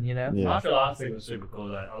risen, Yeah. Martial arts thing was super cool.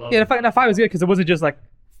 Like, I love Yeah, it. the fight was good because it wasn't just like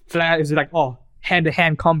flat. It was like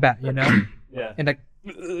hand-to-hand combat, Yeah. and like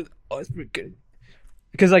it's pretty good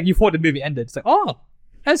because like you thought the movie ended. It's like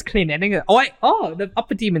that's clean ending. Oh wait, the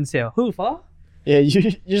upper demon's here. Who for? Yeah,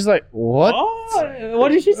 you're just like, what? Oh, what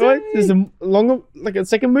did she say? What? There's a longer, like a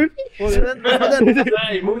second movie? But then,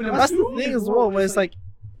 Hey, moving on. that's the thing as well, where it's like,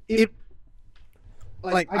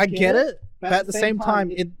 I get it, but at the same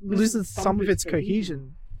time, it loses some of its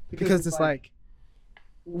cohesion because it's like,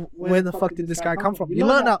 where the fuck did this guy come from? You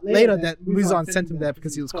learn out later that Muzan sent him there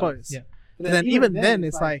because he was close. Yeah. But then even then,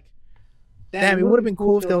 it's like, damn, it would have been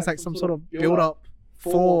cool if there was like some sort of build up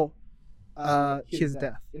for his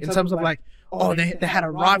death in terms of like, oh, they had a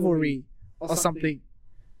rivalry or something,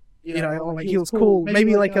 you know, or like he was cool.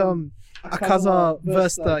 Maybe like Akaza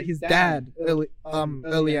versed his dad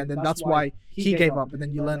earlier, and then that's why he gave up. And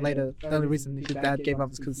then you learn later the only reason his dad gave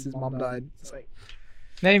up is because his mom died. It's like,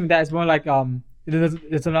 Not even that. It's more like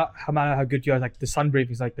it's not no matter how good you are. Like the sun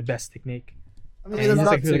breathing is like the best technique. I mean, And there's it's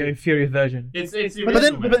like that an too. inferior version. It's But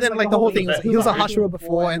then, like the whole thing is, he was a Hashira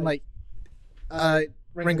before, and like,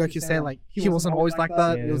 Rengoku said, like he wasn't always like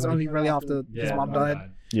that. Yeah, It was yeah. only really after his mom died.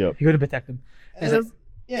 Yeah. He could have protected him. And it's,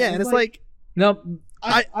 yeah, and it's like, No,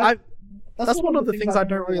 I that's one of the things I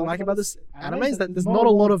don't really like about this anime is that there's not a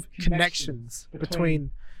lot of connections between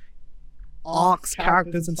arcs,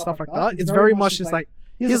 characters, and stuff like that. It's very much just like,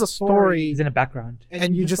 here's a story, he's in the background.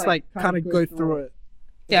 and you just like kind of go through it.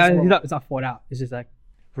 Yeah, as well. it's not thought out. It's just like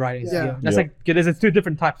writing. Yeah. Yeah. That's Yeah. like there's two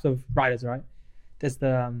different types of writers, right? There's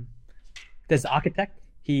the architect.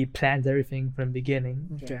 He plans everything from the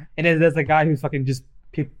beginning, Okay. and then there's the guy who's fucking just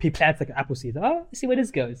he plants like an apple seed. Oh, let's see where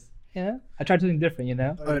this goes. You know, I tried something different. You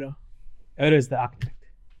know, Oda. Oda is the architect.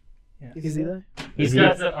 Yeah. Is he there? This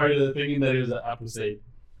guy's at Oda thinking that he was an Appleseed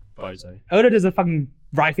bozo. Oda doesn't fucking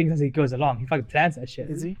write things as he goes along. He fucking plans that shit.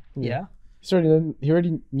 Is he? Yeah. He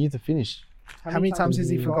already knew to finish. How many times has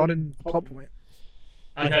he forgotten a plot point?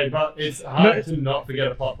 Okay, but it's hard to not forget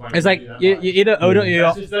a plot point. It's when like you do that you much. either Oda or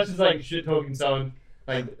you're That's just like shit talking someone,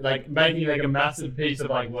 like making like a massive piece of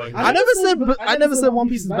like work. I never said One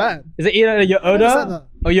Piece is bad. is it either you're I never said Oda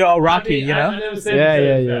that. or you're I Araki, mean, you I know? never said Yeah, you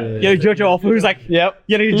yeah, said yeah, that. yeah. You're Jojo Alpha who's like, Yep.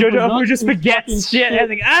 you know, Jojo Alpha who just forgets shit and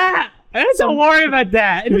like, don't worry about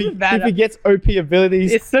that. It doesn't If matter. he gets OP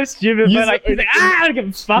abilities, It's so stupid, Use but like it he's like, I don't give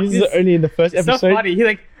a fuck. uses it only in the first It's so episode. funny. He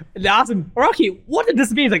like they ask him, Araki, what did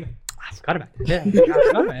this mean? He's like, I forgot about that. Yeah, I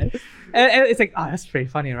forgot about it. And it's like, that's pretty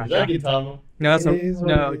funny, Is that Araki. Gintama? No, that's It is what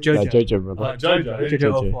no it is. No, Jojo. Jojo, brother. Jojo. Jojo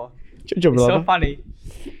Jojo. 04. Jojo, It's so brother. funny.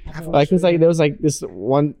 Like, cause like there was like this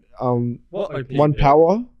one What OP? one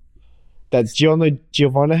power that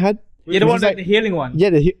Giovanna had. Yeah, the Which one is like like- the healing one. Yeah,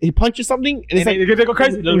 he punches something and it's And like they go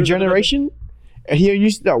crazy. regeneration, and he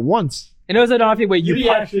used that once. And it was another thing where Did you he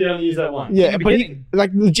actually only use that one? Yeah, the but he beginning.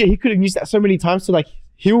 like legit he could have used that so many times to like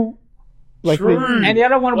heal. Like True. And the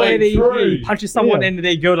other one where Like, they true. he punches someone Yeah. and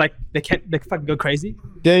they go like they fucking go crazy.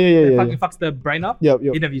 yeah, They yeah. fucking fucks the brain up. Yep, He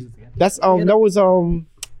yep. never uses it again. That's that was who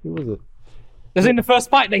was it? That's in the first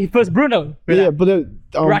fight. Like first Bruno. Yeah, but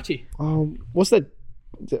Rachi. what's that?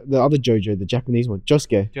 The other JoJo, the Japanese one,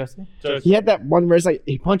 Josuke. Justin. He had that one where it's like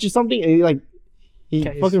he punches something and he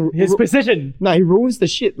fucking His precision. no, he ruins the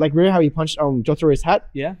shit. Like remember how he punched Jotaro's hat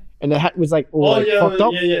Yeah. and the hat was like all Oh like, yeah, fucked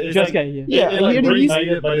up. yeah. It's Josuke. like, Yeah. Yeah, they and like he already used- remade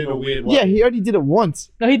it, but in a weird way. Yeah, he already did it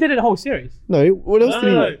once. No, he did it the whole series. No, what else No, did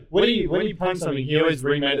he? no, no. When he punched something, he always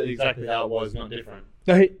remade it exactly how it was, not different.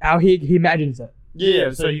 No, how he imagines it.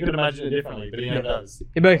 Yeah, so you could imagine it differently, but he never does.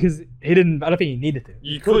 Yeah, because he didn't. I don't think he needed to.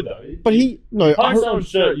 You could though. But Punch someone's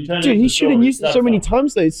shirt, you turn it dude, into he a should have sword. used it That's so many all.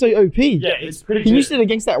 times though. It's so OP. Yeah, it's pretty. He good. used it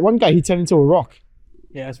against that one guy. He turned into a rock.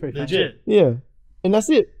 Yeah, that's pretty funny. Legit. Yeah, and that's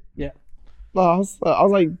it. Yeah. I was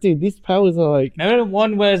like, dude, these powers are like. Remember the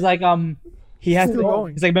one where it's like he has Still to.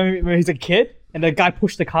 going. It's like when he's a kid and the guy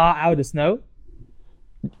pushed the car out of the snow.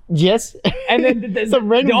 Yes. And then the Some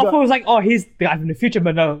random offer guy. was like, oh, he's the guy from the future,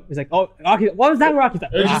 but no. It's like, oh, Rocky, what was that, Rocky? It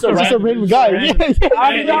was just It's just a random guy. Yeah, yeah.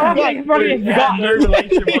 Rocky, no, Rocky, Rocky, Dude, it had no relation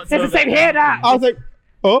it's the whatsoever. same hair now. I was like,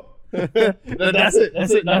 oh. That's it.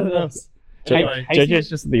 That's it. Nothing else. Anyway, JJ's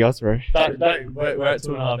just the us, bro. we're at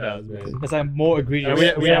 2.5 hours, man. That's like more egregious.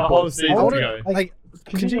 And we have a whole season I to wanna, go. like,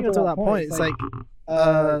 continuing to that point, it's like,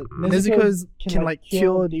 Nezuko's can like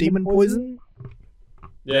cure demon poison.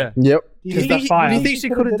 Yeah, Yep. Do you Because think, that's fire. do you think she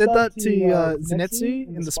could have did that to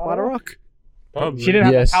Zenitsu in the Spider Rock? probably. She didn't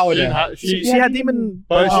have Yes. the power She didn't there. have. She had demon.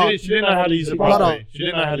 But oh, she didn't know how to use it Blood properly. out. She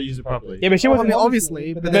didn't know how to use it properly. Yeah, but she I wasn't. mean,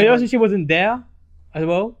 obviously, but But then, also she wasn't there as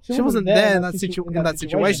well. she wasn't there in that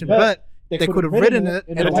situation. But they could have written it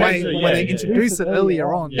in a way Potentially, when they yeah. introduced it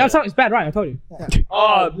earlier on. Yeah. That's bad, right? I told you.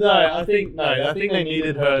 Oh no, I think they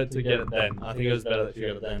needed her to get it then. I think it was better that she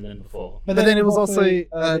got it then than before. But then it was also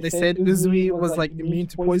they said Uzui was like immune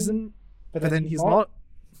to poison, but then he's not.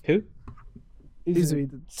 Who? Uzui,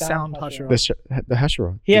 the sound Hashira. The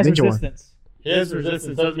Hashira. He has the ninja one. resistance. Here's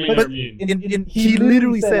resistance doesn't mean you're immune. He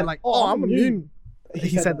literally said like, "Oh, I'm immune."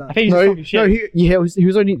 He said that. I think he's No, talking shit.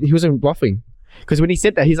 he wasn't bluffing. Because when he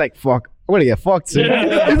said that, he's like, "Fuck, I'm gonna get fucked soon."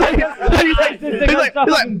 he's like,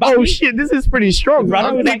 "Oh shit, this is pretty strong, bro.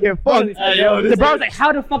 I'm gonna get fucked." The bro was like,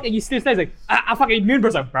 "How the fuck are you still stay?" He's like, "I fucking immune."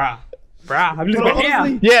 Bro's like, "Bruh, I'm just like, yeah."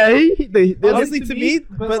 Honestly, Yeah, honestly, to me,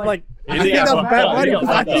 but like, I You think think that's I'm bad fucked writing. up.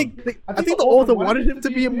 Because I think the author wanted him to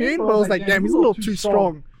be immune, but I was like, damn, he's a little too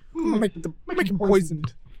strong. Make him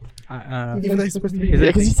poisoned. Even though he's supposed to be. yeah,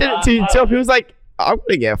 because he said it to himself. He was like, "I'm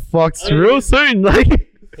gonna get fucked real soon." Like,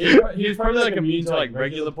 He was probably like immune to like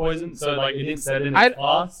regular poison, so like it didn't set in his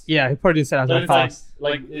class. Yeah, he probably did say that So was it's my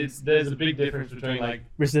like, fast. there's a big difference between like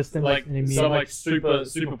Resistance and immune. some like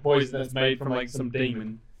super poison that's made from like some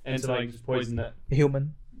demon and to like just poison that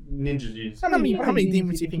Human. ninjas use. How many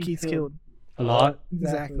demons do you think he's killed? A lot.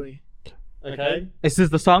 Exactly. Okay. Is this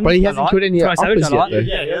the song? but he A hasn't lot? killed any 27, uppers a lot? yet.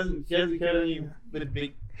 Yeah, Though. he hasn't killed any with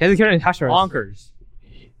big He hasn't killed any Hashiras. honkers.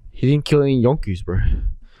 He didn't kill any Yonkus, bro.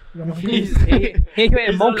 He killed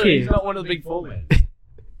a monkey. He's not one of the big four men.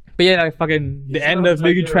 But yeah, like fucking the end of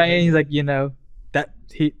Mugen Train, he's like, you know,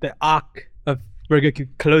 the arc of Rengoku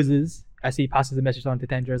closes as he passes the message on to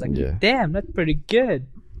Tanjiro. It's like, Yeah. damn, that's pretty good.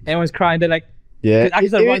 Everyone's crying. They're like, Yeah, 'Cause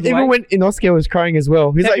Akisa runs even away. when Inosuke was crying as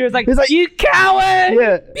well, he's Tanjiro's like, like, you coward,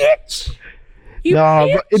 yeah. bitch. You No,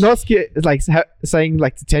 bitch. but Inosuke is like saying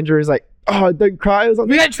like to Tanjiro is like, "Oh, don't cry" or something.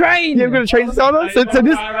 We got trained. Yeah, we're gonna train this on. So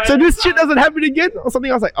this shit doesn't happen again or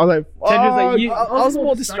something. I was like, Tanjiro's like, "Fuck." you. I was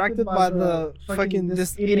more distracted by the fucking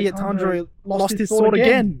this idiot Tanjiro lost his sword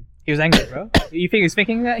again. He was angry, bro. You think he's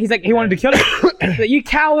thinking that? He's like, he wanted to kill him. He's like, you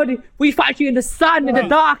coward. We fight you in the sun, in the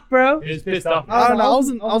dark, bro. He was pissed off. I don't know.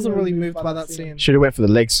 I wasn't really moved by that scene. Should have went for the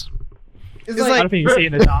legs. It's I don't like think you see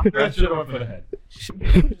in the dark. I should have went for the head.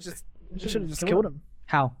 should have just killed him.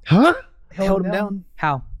 How? Huh? Held him down.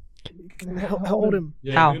 How? Hold him.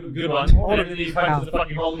 Yeah, How? Good one. And then he punches the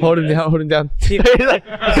fucking hole in Hold him his down. Hold him down. See- he's like,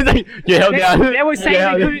 "You held down." They were saying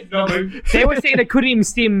Yeah, they yeah. couldn't. No move. They were saying they couldn't even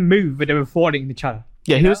see him move, but they were thwarting each other.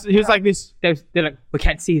 Yeah, he was like this. They're like, we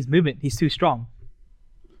can't see his movement. He's too strong.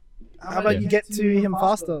 How about you get to him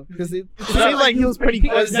faster? Because it seems like he was pretty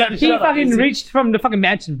close. He fucking reached from the fucking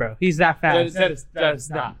mansion, bro. He's that fast. That's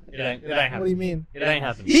not. It ain't What do you happening. mean? It ain't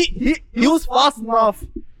happening. He was fast enough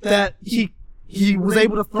that he was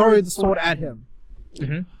able to throw the sword at him.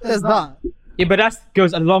 Mhm. There's that. Yeah, but that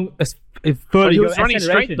goes along as further. But he was your running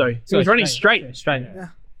straight, acceleration. though. He was running straight. Straight.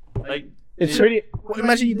 Like, It's really. Well,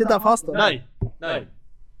 imagine you did that faster. no.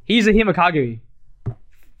 He's a Himakage.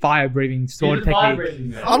 Fire breathing sword He's technique. vibrating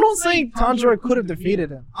there. I'm not saying Tanjiro could have defeated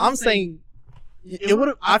him. I'm saying it would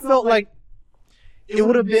have. I felt like it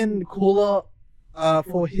would have been cooler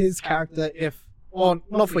for his character or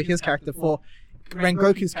not for his character, for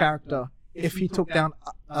Rengoku's character if he took down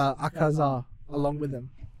Akaza along with him.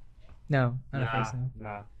 No, I don't think so.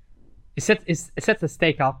 Nah. It sets the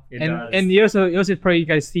stake up, It and does. and you also probably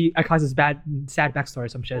guys see Akaza's sad backstory or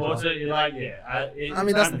some shit. As well. Also, like, I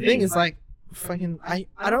mean, that's the thing. Is like, fucking, I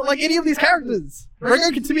don't like any of these characters.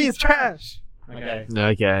 Rengoku to me is trash. Okay.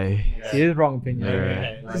 Okay. It is a wrong opinion.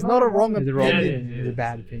 Okay. It's not a wrong It's a wrong opinion. opinion. It's a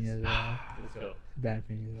bad opinion as well. Let's go. Bad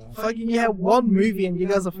opinion as well. Fucking, you have one movie and you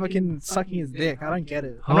guys are fucking sucking his dick. I don't get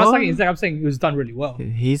it. I'm not saying it's like I'm saying it was done really well.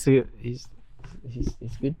 He's good,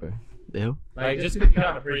 bro. The hell? Like, just because you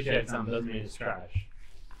can't appreciate something doesn't mean it's trash.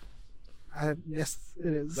 Yes, it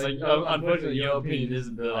is. Like, unfortunately, your opinion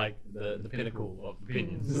isn't the pinnacle of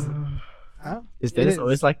opinions. Huh? Is It Dennis is.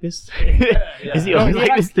 always like this? Yeah. Is he No, always he like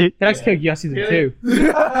likes- this, dude? He likes Kaguya season Really?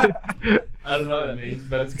 2. I don't know what that means,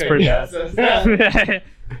 but it's pretty bad.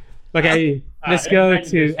 Okay, let's go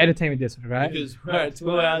to entertainment district, right? Because we're at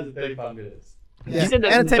 2 hours and 35 minutes. Yeah. You said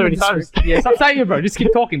that Entertainment 30 times. district. Yeah, stop saying it, bro. Just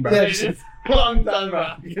keep talking, bro. Yeah, It's a long time,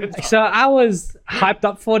 bro. So I was hyped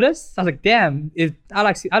up for this. I was like, damn, I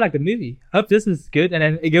like the movie. I hope this is good. And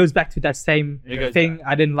then it goes back to that same It goes thing back.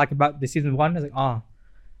 I didn't like about the season 1. I was like,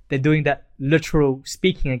 they're doing that literal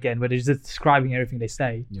speaking again, where they're just describing everything they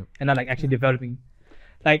say, Yep. and not like actually developing.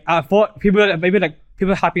 Like I thought people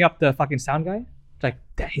hyping up the fucking sound guy. Like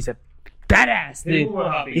he's a badass, dude. People were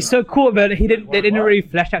hyping He's him so up. cool, but they didn't really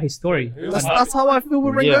flesh out his story. Who was That's hyping- how I feel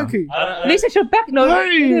with Yeah. Rengoku. At least they showed back. No,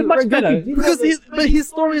 he did much better. Because his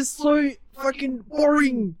story is so fucking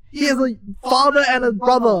boring. He has a father and a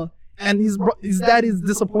brother, and his dad is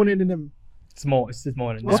disappointed in him. It's more. It's just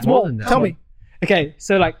more than What's that. more more? than that. Tell me. Okay,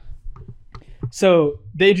 so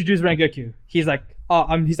they introduce Rengoku. He's like,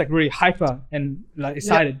 he's like really hyper and like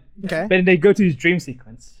excited. Okay. But then they go to his dream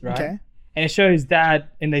sequence, right? Okay. And it shows his dad,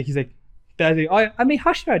 and like he's like, dad's like, oh, I mean,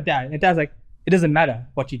 Hashira, dad. And dad's like, it doesn't matter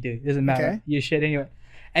what you do. It doesn't matter. Okay. You shit anyway.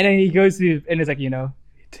 And then he goes to, and it's like,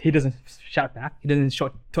 he doesn't shout back. He doesn't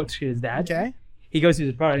talk to his dad. Okay. He goes to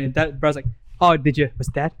his brother, and that brother's like, "Oh,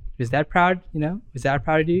 was dad proud? You know, was dad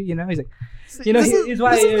proud of you? You know?" He's like, "You know, this he's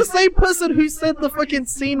why." is the same person who said the fucking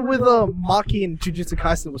scene with Maki in Jujutsu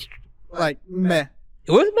Kaisen was like meh.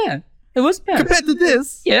 It was man. Compared to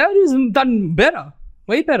this, Yeah, it was done better,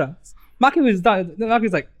 way better. Maki was done.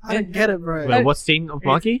 Maki's like, I don't get it, bro. Wait, what scene of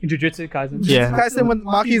Maki? in Jujutsu Kaisen. Yeah. Jujutsu Kaisen when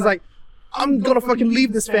Maki's like, I'm gonna fucking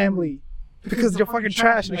leave this family because you're fucking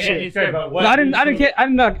trash and Yeah, shit. it's great, but No, I didn't care.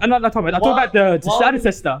 I'm not talking about. I'm talking about the other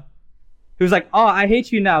sister. Who was like, "Oh, I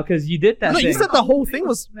hate you now because you did that No, thing." you said the whole thing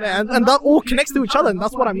was man, and that all connects to each other, and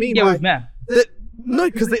that's what I mean. Yeah, it like, was man. No,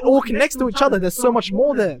 because they all connects to each other. There's so much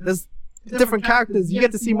more there. There's different characters. You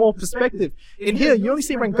get to see more perspective. In here, you only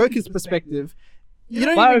see Rengoku's perspective. You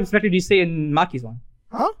don't What other even, perspective do you see in Maki's one?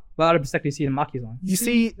 huh? What other perspective do you see in Maki's one? You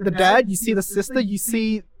see the dad, you see the sister, you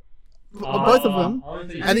see both of them, and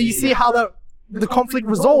then you see how the conflict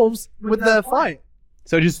resolves with the fight.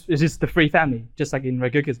 So it's just the free family, just like in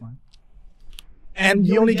Rengoku's one. And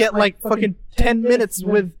you only get like fucking 10 minutes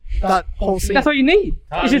with that whole scene. That's all you need.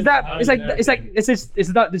 It's just that.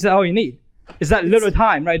 It's not all you need. It's that little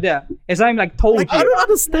time right there. It's not even like told Like, you. I don't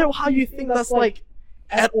understand how you think that's like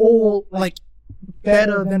at all like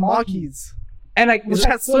better than Maki's, And like, which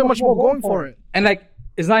has so much more going for it. and like,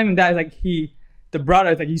 it's not even that. Like the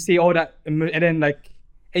brother, like you see all that, and then like,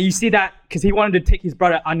 and you see that because he wanted to take his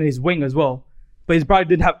brother under his wing as well, but his brother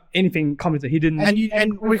didn't have anything coming to. He didn't.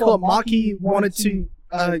 And we call it Maki wanted to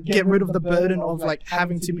get rid of the burden of like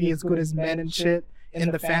having to be as good as men and shit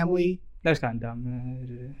in the family. That was kind of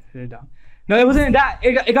dumb. Really dumb. No, it wasn't that.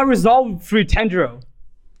 It got resolved through Tanjiro.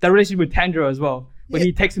 That relationship with Tanjiro as well. When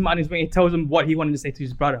he takes him on his wing, he tells him what he wanted to say to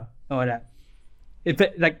his brother. All that. And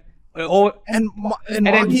then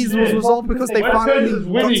Maki's was resolved because they West Coast finally is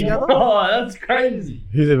got winning. together. Oh, that's crazy.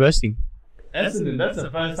 Who's investing? Essendon, that's the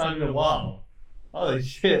first time in a while. Holy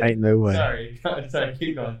shit. Ain't no way. Sorry,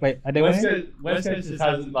 keep going. Wait, I didn't West Coast just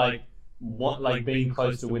hasn't been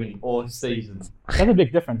close to winning all season. That's a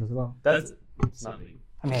big difference as well. It's not big.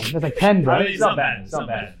 I mean, there's like 10, bro. I mean, it's not bad. It's not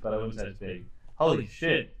bad, but I wouldn't say it's big. Holy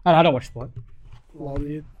shit. I don't watch sport. Lol,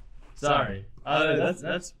 dude. Sorry. That's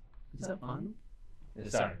is that fun? Yeah,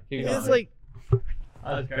 sorry. Keep going. It's like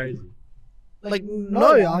That's crazy.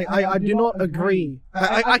 no, I do not agree.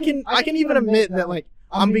 I can even admit that like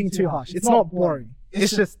I'm being too harsh. It's not boring.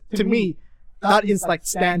 It's just to me that is like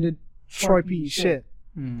standard tropey shit.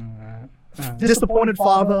 Disappointed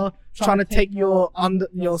father trying to take your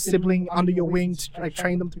sibling under your wing to like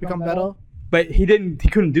train them to become better. But he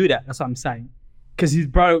couldn't do that. That's what I'm saying. Because his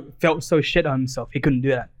brother felt so shit on himself. He couldn't do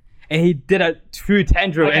that. And he did it through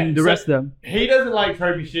Tanjiro Okay, and the so rest of them. He doesn't like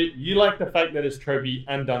tropey shit. You like the fact that it's tropey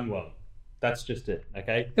and done well. That's just it,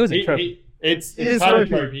 okay? It was a trope. It's It is kind of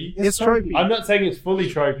tropey. tropey. It's tropey. I'm not saying it's fully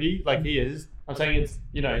tropey like he is. I'm saying it's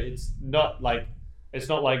it's not like See,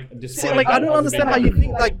 like I don't understand how you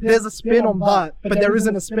think like there's a spin on that, but there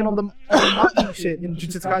isn't a spin on the Maki shit in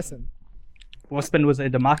Jujutsu Kaisen. What spin was the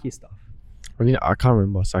Maki stuff? I mean, I can't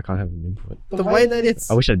remember, so I can't have an input. The way that it's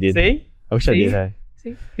I wish I did. See? I wish I See? did. Hey.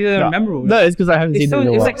 See? He doesn't remember. No, it's because I haven't It's seen so- it in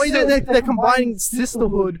a it's while. like- the way that they're combining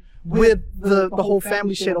sisterhood with the whole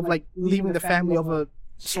family shit of like leaving the family of a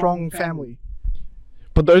strong family.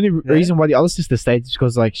 But the only reason why the other sister stayed is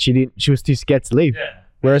because like she was too scared to leave. Yeah.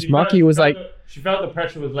 Whereas Maki was like, she felt the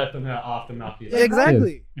pressure was left on her after Maki. Yeah,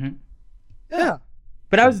 exactly. Mhm. Yeah.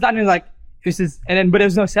 But I was done in like, this is, and then, but there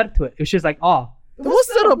was no setup to it. It was just like, oh, It was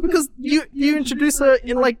set up because you introduce her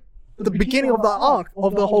in like the beginning of the arc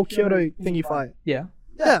of the whole Kyoto thingy fight. yeah.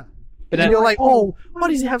 Yeah. But And then, you're like, oh, why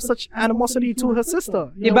does he have such animosity to her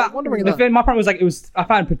sister? yeah, You're but like wondering the that. thing, my problem was like, I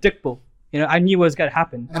found it predictable. I knew what was going to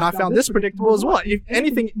happen. And I found this predictable as well. If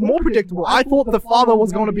anything, more predictable. I thought the father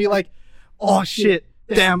was going to be like, oh shit,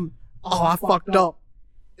 damn, oh I fucked up,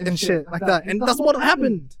 and shit like that. And that's what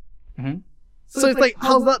happened. Mhm. So it's like,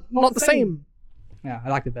 how's that not the same? Yeah, I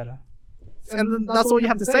liked it better. And then that's all you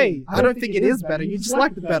have to say. I don't think it is better. You just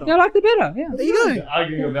liked it better. Yeah, I liked it better. Yeah. There you go. They're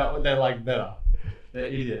arguing about what they like better. They're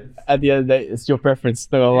idiots. at the end of the day, it's your preference.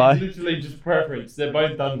 No It's lie. literally just preference. They're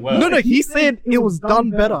both done well. No, he said it was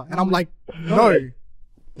done better. And I'm like, no.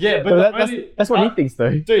 Yeah, but But the only- that's what he thinks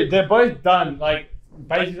though. Dude, they're both done like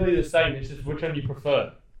basically the same. It's just which one you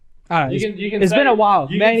prefer. I don't know. You can It's say- been a while.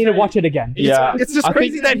 you Man, I can need to say- watch it again. Yeah. It's just I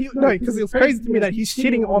crazy think- that because it was crazy to me that he's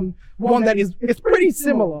shitting on one that it's pretty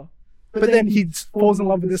similar. But then he falls in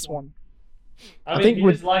love with this one. I think he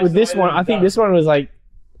with just likes with the this way one, that I it's think done. this one was like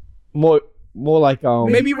more like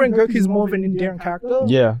Maybe Rengoku's more of an endearing character.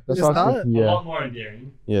 yeah. That's Is what I'm that- thinking. a Yeah. lot more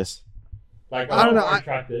endearing. Yes. Like a I don't lot know, more I-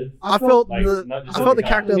 attractive. I felt Like, the not just I felt as the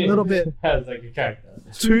character a little bit as like a character.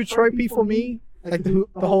 too tropey for me. Like the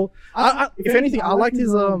whole. If anything, I liked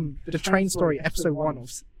his the train story episode 1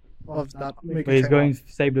 of that movie. Where he's going to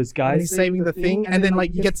save those And guys. he's saving the thing, and then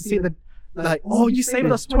like you get to see the like, oh, you saved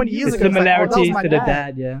us 20 years The ago. It's like, oh, that was similarities my to the dad.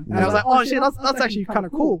 dad, yeah. And I was like, oh shit, that's actually kind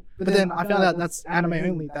of cool. But then I found out that's anime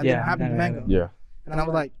only. That didn't happen in anime manga. only. Yeah. And I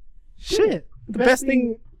was like, shit. The best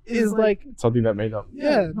thing is like, Something that made up.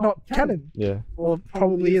 yeah, not canon. Yeah. Or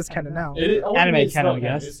probably is canon now. Anime canon, I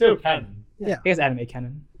guess. It's still canon. Yeah. I guess anime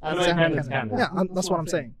canon. Anime It's canon's canon. Yeah, that's what I'm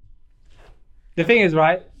saying. The thing is,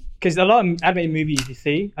 right, because a lot of anime movies you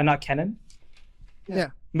see are not canon.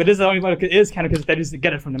 Yeah. But this is the only one that is canon because they just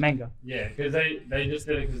get it from the manga. Yeah, because they just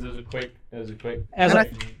did it because it was a quick. And And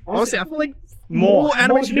like, Honestly, I feel like more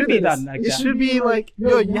anime should be do done this. like It that. should be like,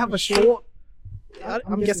 yo, you have a short.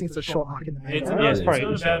 I'm guessing it's a short arc in the It's manga. Yeah, it's probably-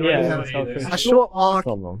 not a bad yeah, way to that's do it either. how A short arc,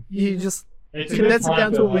 Not long. you just It's a good condense it time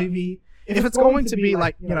down to a filler. movie. If it's going to be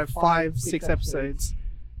like, 5, 6 episodes,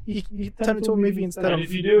 you turn it to a movie instead of. And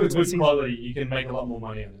if you do a good season. quality, you can make a lot more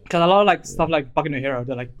money on it. Because a lot of like stuff like Boku no Hero,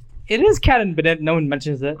 they're like, it is canon, but then no one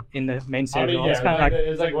mentions it in the main I series. mean, yeah, It's kind of like,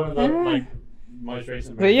 it's like one of the like most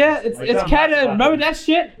recent. but yeah, it's Like, it's that canon. massive Remember that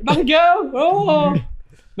shit? Bakugo? Oh,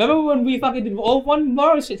 remember when we fucking did all one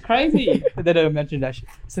more? Shit's crazy. But they don't mention that shit.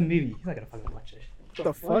 It's a movie. He's not gonna fucking watch it. What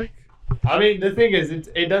the fuck? I mean, the thing is,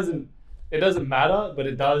 it doesn't matter, but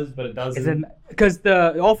it does, but it doesn't. Because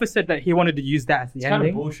the author said that he wanted to use that as the It's kind of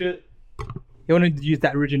ending. bullshit. He wanted to use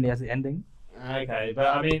that originally as the ending. Okay, but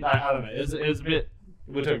I mean, I don't know. It was a bit.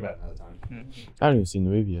 We'll talk about it another time. I haven't even seen the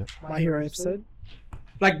movie yet. My Hero episode.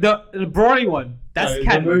 Like the Broly one, that's No, the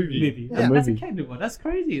canon movie. Yeah. That's a movie. canon one. That's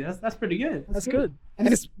crazy. That's pretty good. That's good. And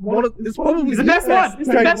it's probably It's the best one. It's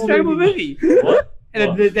the best Dragon Ball movie. What?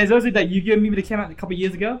 And then there's also that Yu-Gi-Oh movie that came out a couple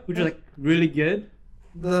years ago, which was like really good.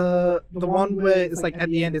 The one where it's like at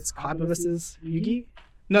the end it's Kaiba versus Yugi.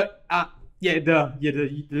 No,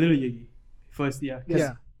 the little Yu-Gi first, yeah. 'Cause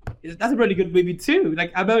Yeah. that's a really good movie too.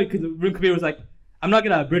 Like I remember because Room Computer was like, I'm not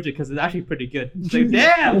gonna abridge it because it's actually pretty good. It's like,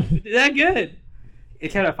 damn, they're good. It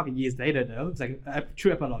came out fucking years later though. It's like a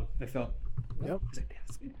true epilogue. I felt. Yep. It's like, damn,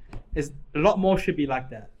 that's good. It's a lot more should be like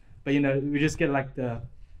that. But we just get like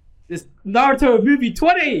this Naruto movie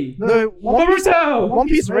 20. No, Boruto. One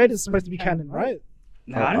Piece Red is supposed to be canon, right?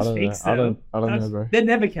 No, I don't think know. so. I don't know, bro. They're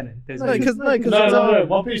never canon. Those No, movies. because No.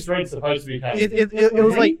 One Piece Red's supposed to be canon. it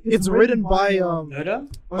was like it's written by Oda?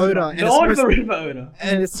 Oda, and The it's order supposed written by Oda.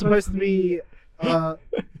 and it's supposed to be no,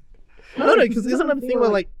 because isn't it a thing where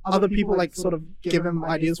like other people like sort of give him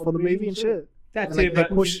ideas for the movie and shit? That And, too, like, they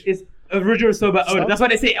but push- it's original story by Oda. Stuff? That's why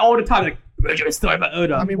they say all the time, like original story by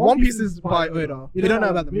Oda. I mean, One Piece is by Oda. We don't know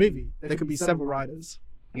about the movie. There could be several writers.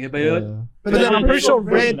 yeah, but Yeah. But then I'm pretty sure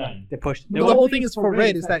Red. they pushed. The whole thing is for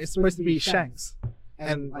Red is that it's supposed to be Shanks,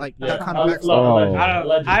 and like that kind of backstory.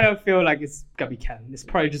 Oh. I don't feel like it's gonna be canon. It's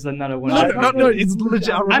probably just another one. No, it's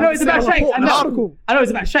legit. I know it's about Shanks. An article, I know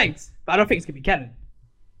it's about Shanks, but I don't think it's gonna be canon.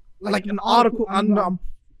 like an article. I'm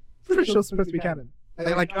pretty sure it's supposed to be canon.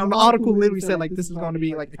 Like an article literally said like this is going to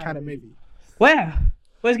be like a canon movie. Where?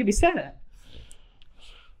 Where's it gonna be set at?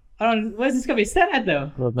 Where's this gonna be set at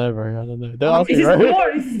though? I don't know, bro. I don't know. Don't ask It's me, his bro. door.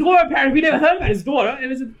 It's his door. Apparently, we never heard about his door. It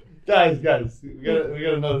was. Guys, we got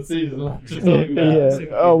another season left to talk about. Yeah.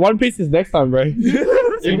 Oh, One Piece is next time, bro.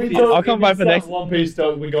 I'll come back for next. One Piece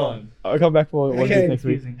talk. We're gone. I'll come back for One Okay. Piece next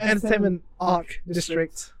week. Entertainment Arc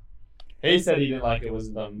District. He said he didn't like it.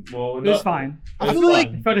 Wasn't done. Well, It was fine. I feel like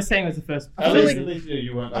It felt the same as the first. At I feel least, like- at least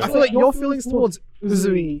you weren't. I feel like your feelings towards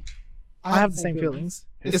Uzui, I have the same feelings.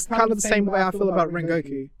 It's kind of the same way I feel about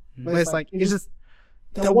Rengoku, where it's like it's just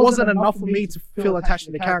there wasn't enough for me to feel attached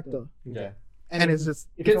to the character, Yeah. and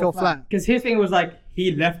it felt flat. Because his thing was like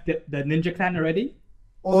he left the ninja clan already.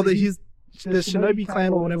 Or the Shinobi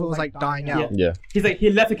clan or whatever was like dying out. Yeah. He's like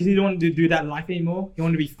he left it because he didn't want to do that life anymore. He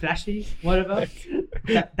wanted to be flashy, whatever.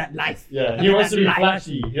 that life. Yeah. That- He wants to be that life.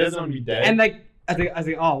 flashy. He doesn't want to be dead. And like I was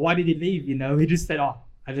like, oh, why did he leave? He just said, oh,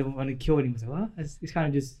 I didn't want to kill anyone. I was like, what? It's kind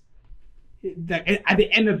of just like at the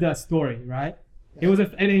end of the story, right? It was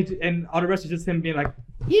and all the rest is just him being like,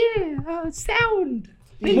 yeah, sound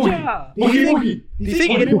ninja. Do you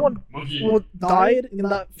think anyone Monkey. died in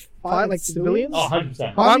that fight, like civilians? Oh,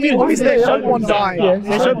 100%. I mean, obviously they showed one die. Yeah.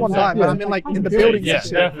 They showed one die, but I mean, like in the buildings Yeah, and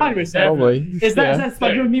shit. definitely. 100%. Probably. Is that Yeah.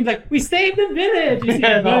 SpongeBob meme like we saved the village? You see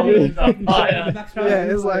Yeah, the no, village? it's on fire. Yeah,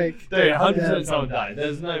 it's like Dude, 100% Yeah. someone died.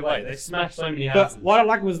 There's no way. They smashed so many But houses. what I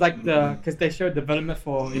like was like because they showed development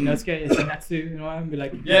for Inosuke and Kimetsu, you know, and be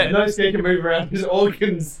like, Yeah, Inosuke can move around his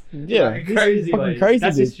organs. Yeah. Like crazy Fucking ways. crazy.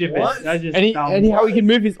 that's just stupid. What? That's just And dumb. how he can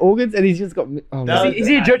move his organs, and he's just got. Oh, That- man. Is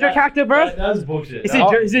he a JoJo character, bro? That's bullshit.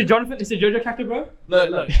 Is he Jonathan? Is he a JoJo character, bro?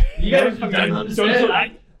 Look, you guys don't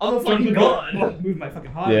understand. I'm a fucking god. Move my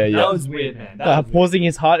fucking heart. Yeah, yeah. That was weird, man. That was weird. Pausing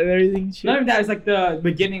his heart and everything. Shit. Not even that. It's like the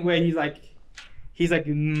beginning where he's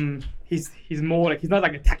more like he's not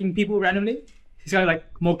like attacking people randomly. He's kind of like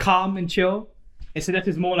more calm and chill. Instead of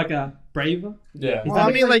he's more like a braver. Yeah. He's Well, I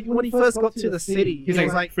not mean, like when he first got to the city, he's he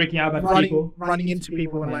was like like freaking out about people. running into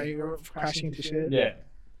people and like crashing into shit. Yeah.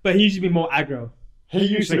 But he used to be more aggro. He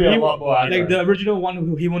used to Like, be a he- lot more aggro. Like the original one,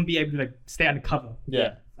 who he wouldn't be able to like stay undercover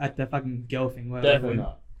Yeah, at the fucking girl thing. Whatever. definitely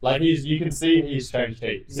not. Like you can see he's changed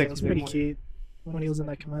heaps. It was pretty cute when he was in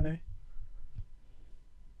that kimono.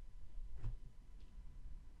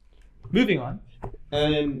 Moving on.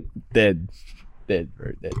 And Dead,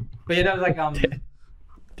 bro, dead, But yeah, that was like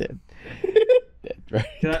dead, bro.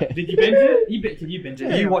 Did you binge it? Did you binge it?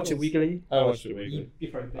 Yeah, you of watch it course. weekly. I watched it weekly.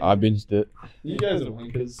 Before I binged it. You guys are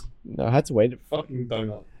wankers. No, I had to wait. Fucking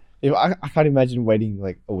donut. I can't imagine waiting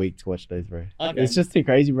like a week to watch those, bro. Okay. It's just too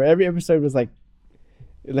crazy, bro. Every episode was like,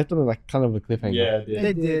 it left on like kind of a cliffhanger. Yeah, yeah.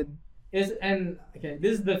 They did. This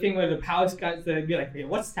is the thing where the power guys be like, "Hey,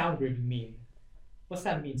 what's sound breathing mean? What's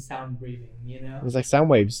that mean? Sound breathing, you know?" It was like sound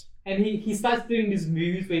waves. And he starts doing these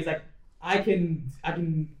moves where he's like, I can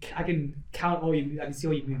count all your moves. I can see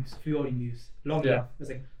all your moves, through all your moves, long Yeah. enough. It's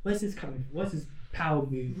like, where's this coming from? What's his power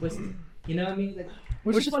move? What's this, you know what I mean? Like,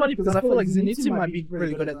 Which is funny because I feel like Zenitsu might be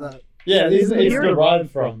really good at that. Yeah, it's Hearing-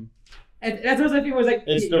 derived from. and that's what I think was like.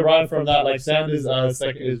 It's derived from that. Like sound is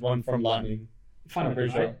second is one from lightning. Fun I'm of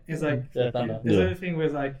it, pretty right? sure. It's like Yeah, thunder. there's Yeah. another thing where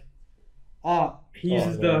it's like, he Oh,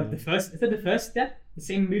 uses yeah. the first. Is it the first step? The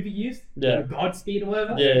same move he used? Yeah. The Godspeed or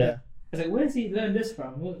whatever. Yeah, yeah. It's like, where does he learn this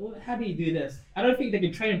from? How do you do this? I don't think they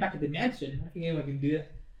can train him back at the mansion. I don't think anyone can do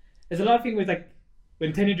that. There's a lot of things where it's like,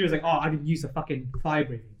 when Tennijo is like, I can use a fucking fire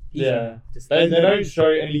breathing. He's Yeah. just, They don't show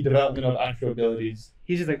any development of actual abilities.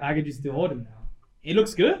 He's just like, I can just do all of them now. It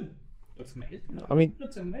looks good. Looks amazing. I mean,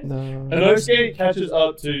 Looks amazing. no. Inosuke catches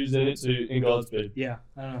up to Zenitsu in Godspeed. Yeah.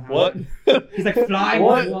 I don't know how. What? He's like flying.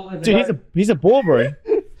 What? as well, as Dude, like- he's a ball, bro.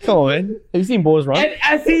 Come on, man. Have you seen balls run? And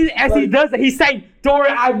as he does that, he's saying,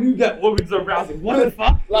 Dora, I move that organs around him. What the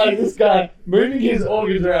fuck? Like this guy moving his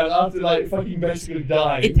organs around after like fucking basically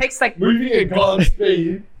dying. It takes like, Moving at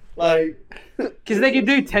Godspeed. Like because they can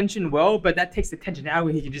do tension well, but that takes the tension out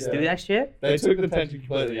where he can just Yeah. do that shit. they took the tension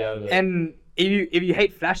completely out of it. And if you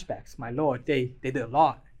hate flashbacks, my lord, they do a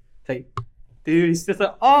lot. It's like, dude, he's just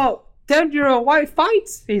like, Tanjiro, why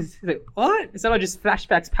fights? He's like, what? It's not just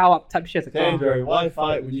flashbacks, power up type shit. It's like, Tanjiro, why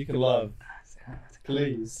fight when you can love?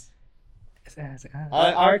 Please.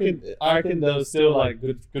 I reckon there was still like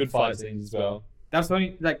good fight scenes as well. That's the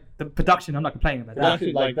only like the production. I'm not complaining about that.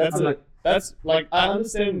 Production, like that's like I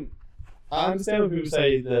understand when people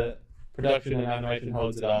say the production and animation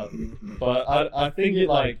holds it up, but I think it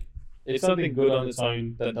like it's something good on its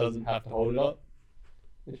own that doesn't have to hold it up.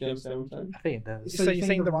 If you understand what I'm saying? I think it does. So you're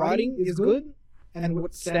saying the writing is good and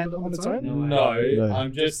would stand on its own? No. No,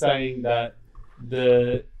 I'm just saying that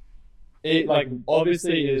it like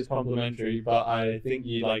obviously it is complementary, but I think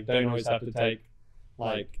you like don't always have to take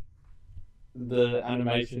like the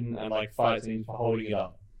animation and like fight scenes for holding it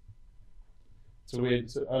up. It's a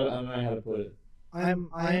weird. I don't know how to put it. I am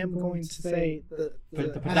going to say the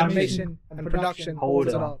production. animation and production holds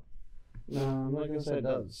it up. No, I'm not gonna say it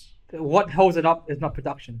does. What holds it up is not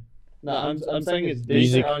production. No, I'm saying it's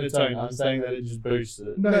Music. decent on its own. I'm saying that it just boosts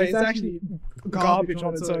it. No, it's actually garbage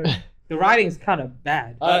on its own. The writing is kind of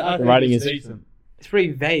bad. I think writing it's is- decent. It's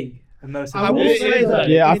pretty vague. And most of I it. will It say is, that.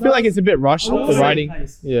 Yeah, I it feel like does- it's a bit rushed. I will The say writing.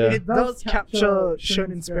 Yeah. It does capture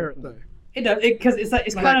shonen spirit though. It does, because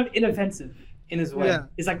it's kind of inoffensive in its way. Yeah.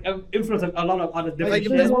 It's like an influence of a lot of other different Like if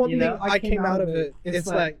shit, there's one you thing know? I came out of it, it's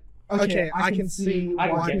like okay, I can see I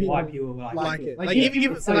why can get people why people like it. Like,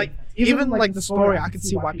 Like even like the story, I can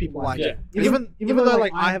see why people like it. Yeah. Even though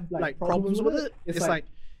like I have like problems with it, it's like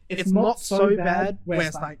it's not so bad where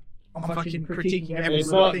it's like I'm fucking critiquing every It's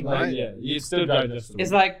little not thing, like right? yeah, you still digestible.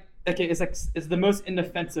 It's like, okay, it's the most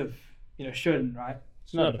inoffensive, shonen, right?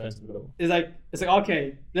 It's not offensive at all. It's like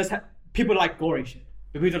okay, people like gory shit.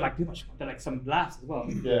 But people don't like too much. They like some laughs as well.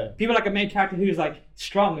 Yeah. People like a main character who's like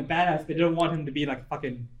strong and badass, but they don't want him to be like a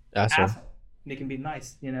fucking Asshole. asshole. They can be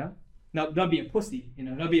nice, Not don't be a pussy,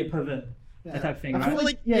 not be a pervert. That type of thing, I right? feel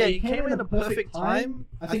like you came in at a perfect time.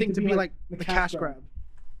 I think to be like the cash grab.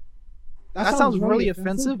 That sounds really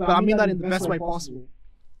offensive, but I mean that in the best way possible.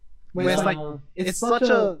 Where it's like it's such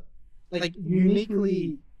a like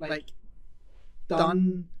uniquely like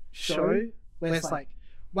done show where it's like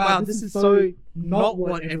wow, this is so not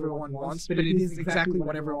what everyone wants, but it is exactly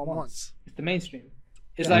what everyone wants. It's the mainstream.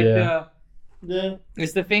 It's like Yeah. Yeah.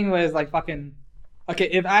 it's the thing where it's like fucking. Okay,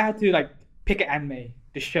 if I had to like pick an anime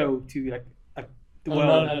to show to like the I'm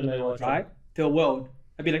world, not an anime watcher. right? To the world.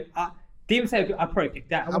 I'd be like, Demon Slayer, I'd probably pick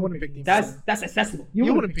that. I wouldn't pick Demon Slayer. That's accessible.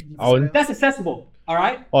 You wouldn't pick Demon I wouldn't. Slayer. That's accessible. All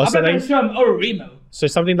right. Oh, I'm so not gonna like- show him Orimo. So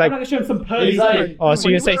something I'm like not gonna show him some Purdy. He's like- shit. oh, so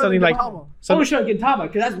you're gonna say something like I'm gonna some, show him Gintama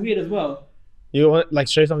because that's weird as well. you want like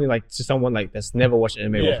show something like to someone like that's never watched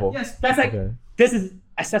anime Yeah. before. Yes, that's like Okay. this is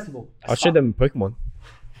accessible. I'll show them Pokemon.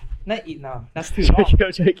 No, that's too long.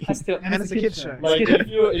 Joking. That's too. And it's a kid's show. Like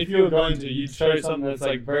if you were going to, you'd show something that's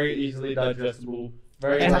like very easily digestible,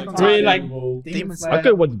 very And like really, like, understandable. Demon I Slayer.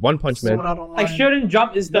 could with One Punch Man. Sword Art Online. Like Shonen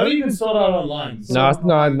Jump is Don't the. even sort out online.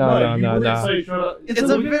 No, no. you wouldn't say It's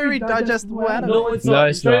a very digestible anime. No, it's No, not.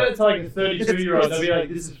 it's Show not. it to like a 32-year-old. It's- They'll be like,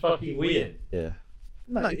 "This is fucking weird." Yeah.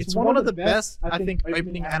 No, it's one of the best, I think,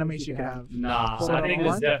 opening animes you could have. Nah, Sword I Art think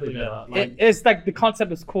Online? it's definitely better. Like, It's like the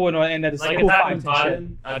concept is cool and that it's like cool Attack fights on and shit.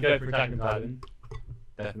 Titan. I'd go for Attack on Titan.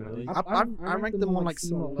 Definitely. I rank them on like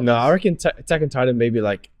similar. No, I reckon Attack on Titan maybe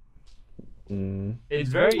like It's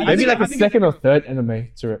very I maybe think- like I a think second or third anime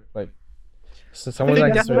to like. So I someone think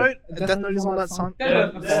like Death Note is on that song.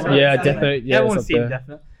 Yeah, Yeah, definitely. Yeah, Everyone's it's up seen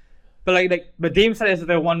there. definitely. But Demon Slayer is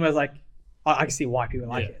the one where it's like, I can see why people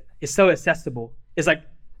like Yeah. it. It's so accessible. It's like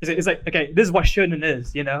okay, this is what shonen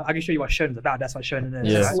is. You know, I can show you what shonen's about. That's what shonen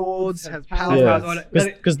is. Yeah. Has swords, has powers. Yeah,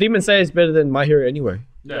 because Demon Slayer is better than My Hero anyway.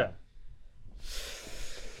 Yeah.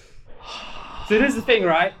 So this is the thing,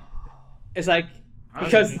 right? It's like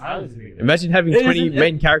because Imagine having It is- 20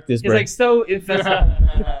 main characters, it's bro. like so inflexible.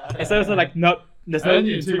 It's also like there's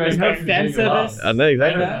no fan service. I know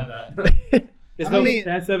exactly. There's I no mean-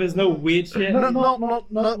 fan service. No weird shit.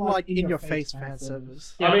 Not like in your face fan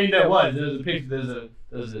service. I mean, there was a picture.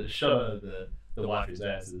 There's a shot of the waifu's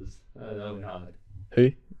asses. That went hard.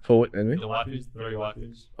 Who? For what anime? The waifus, 3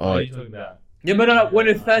 waifus. Oh, What are you talking about? Yeah, but no, when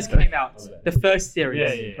it first came out, Okay. the first series,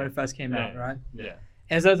 Yeah. when it first came out, Yeah. right? Yeah.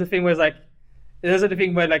 And so there's the thing where it's like, there's the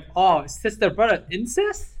thing where like, oh, sister brother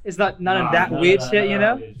incest? It's not none of that weird shit, you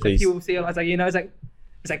know? Please. People see it, it's like, you know, it's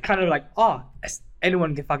like kind of like, oh,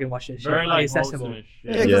 anyone can fucking watch this shit. Very like It's accessible. wholesome.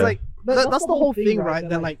 Yeah, because Yeah. like that's the whole thing, right?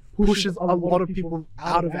 That like pushes a lot of people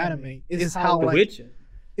out of anime. Is how The like weird shit.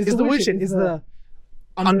 is the weird shit. Is the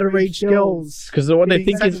underage girls, Because what they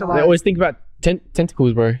being think is they sexualized. always think about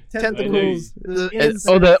tentacles, bro. tentacles, the And incest.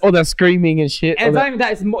 all the screaming and shit. And all it's not that. even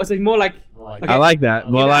that, it's more like, Like, Okay. I like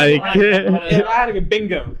that, but like, if I had like a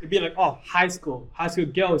bingo, it'd be like, oh, high school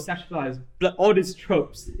girls, sexualized, all these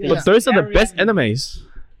tropes. but those are the best animes.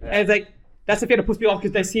 And it's like, that's the thing that puts people off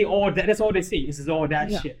because they see all that, that's all they see. This is all that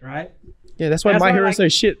Yeah. shit, right? Yeah, that's why That's My why, Hero like- is so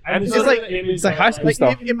shit. and It's like- it's like high school Like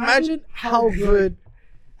stuff. imagine how good,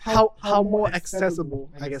 how more accessible,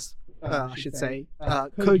 I guess I should say,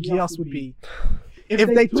 Code Geass would be if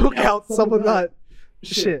they took out some of that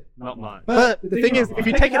shit. Not mine. But the thing is, if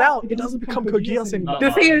you take it out, it doesn't become Code Geass anymore.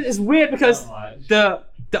 The thing is, it's weird because Not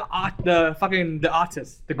mine. the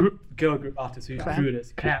artist, the girl group artists who Clamp. drew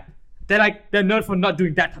this, Clamp, they're known for not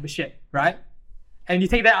doing that type of shit, right? And you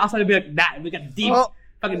take that outside and be like, that, we got deep Well,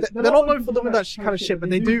 fucking. they're not known for doing that kind of shit, but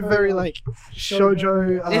they do very like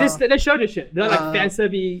shoujo. They show this shit. They're like fan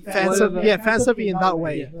service. fan service in that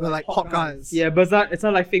way. Yeah. They're like hot guys. Yeah, but it's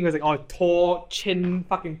not like thing where it's like, oh, tall, chin,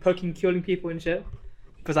 fucking poking, killing people and shit.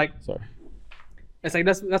 Because like, Sorry. it's like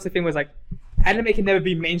that's the thing where it's like, anime can never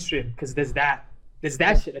be mainstream because there's that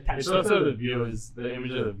shit attached It's to also it. the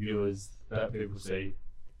image of the viewers that people see.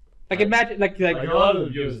 Like imagine like Like a lot of the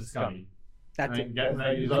viewers are scummy. that's it.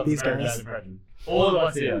 These guys. All of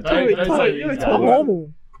us here. It's all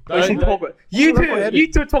normal. We should talk about you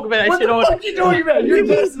two talk about that shit all. What you doing,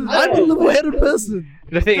 man? I'm a level-headed person.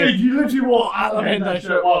 The thing Dude, is, you literally wore out of that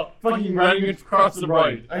shirt while fucking running across the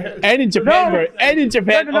road. And in Japan, bro. And in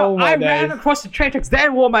Japan. Oh my I ran days. across the train tracks,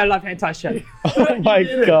 then wore my love hentai shirt. Oh my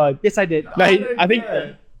god. Yes, I did. No, I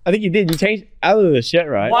think you did. You changed out of the shit,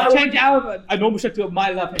 right? Why I changed out of a normal shirt to my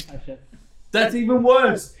love hentai shirt. That's even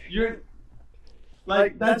worse. You're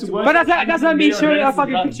like that's worse. But that's not me showing a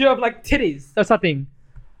fucking picture of like titties or something,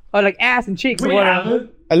 or like ass and cheeks or We whatever.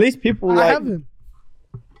 haven't. At least people I like. haven't.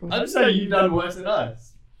 I'm saying you've done worse than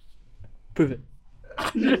us. Prove it.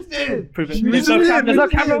 You just did. Prove it. You There's just no did. camera. There's no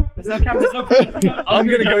camera. There's no camera. There's no proof. I'm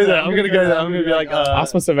gonna go there. I'm gonna be like,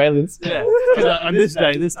 Ask for surveillance. yeah. On this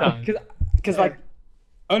day, this time. Because like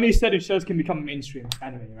only certain shows can become mainstream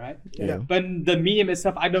anime, right? Yeah. But the medium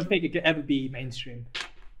itself, I don't think it could ever be mainstream.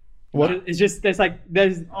 What? It's just there's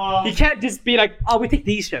you can't just be like, oh, we take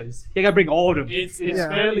these shows. You gotta bring all of them. It's Yeah.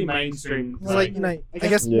 fairly mainstream. It's like, you know, I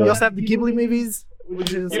guess Yeah. you also have the Ghibli movies,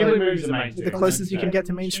 which is Ghibli like, movies are mainstream. the closest you can get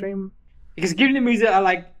to mainstream. Because Ghibli movies are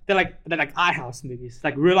like they're like art house movies,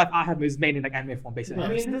 like real life art house movies made in like anime form, basically. I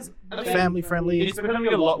mean, there's- Family friendly. It's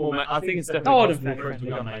becoming a lot more. I think it's definitely Oh, possible for it to definitely.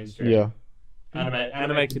 become mainstream. Yeah.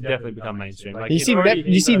 Anime could definitely become mainstream. Like, You see,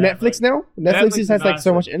 Netflix now. Netflix just has like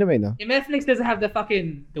so much anime now. Yeah, Netflix doesn't have the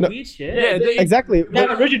weird shit. Yeah, Exactly. They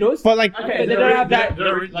have originals. But like, Okay, They don't have that.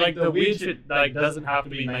 Like the weird shit, like doesn't have to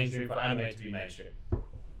be mainstream for anime to be mainstream.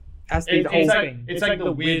 That's the whole thing. It's like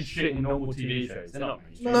the weird shit in normal TV shows. They're not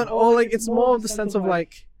mainstream. No, or like it's more of the sense of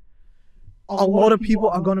like a lot of people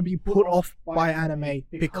are gonna be put off by anime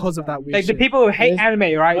because of that weird Like the shit. people who hate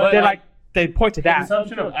anime, right? But, They're like, like they point to The that.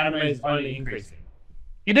 consumption of anime is only increasing.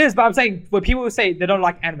 It is, but I'm saying when people say they don't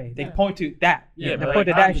like anime, they point to that. Yeah, they but point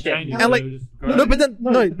to that shit. And like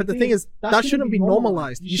but the thing is that shouldn't be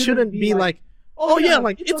normalized. You shouldn't be like, oh yeah,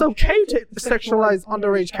 like it's okay to sexualize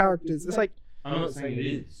underage characters. It's like I'm not saying it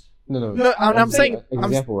is. no, I'm saying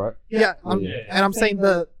example, right? yeah, Yeah. and I'm saying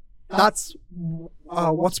that's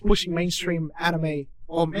what's pushing mainstream anime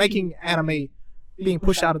or making anime being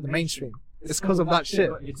pushed out of the mainstream. It's because of that shit.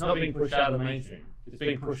 It's not being pushed out of the mainstream. It's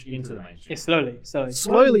being pushed into the mainstream. Yeah, slowly.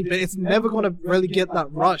 Slowly, but it's never gonna really get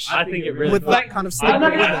that rush I think it really with does. that kind of stigma. I'm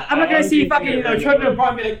not with gonna, it. I'm not gonna see fucking Trevor and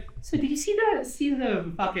Brian be like, so did you see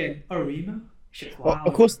the fucking Arima? Shit's Well, wild.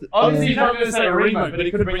 of course. Obviously, he's not going to say a remote, but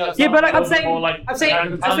he could bring up. Yeah, but like, I'm something saying- more like I'm saying-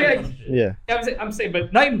 random I'm saying, talent like- and shit. Yeah. Yeah, I'm saying,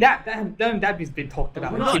 but not even that. That has been talked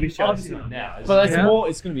about Well, in not TV shows. obviously not now. But it's Yeah. more.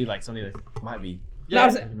 It's gonna be like something that might be. No, I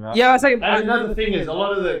was saying, And another thing is, a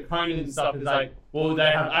lot of the Conan and stuff is like, well, they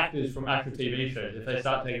have actors from actual TV shows. If they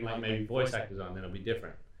start taking like maybe voice actors on, then it'll be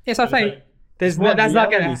different. yes, I'm It's saying, like- that's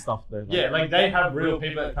not gonna. stuff though. Yeah, like they have real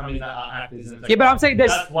people that come in that are actors. And it's like, Yeah, but I'm saying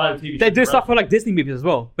that's why the TV they shows do are stuff for like Disney movies as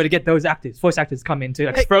well, but to get those voice actors come into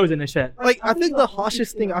like Hey. Frozen and shit. Like I think the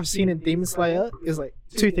harshest thing I've seen in Demon Slayer is like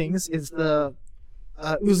two things: is the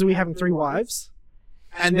Uzui having 3 wives,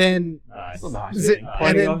 and then Nice.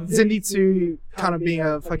 Zenitsu kind of being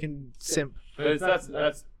a fucking simp. But it's,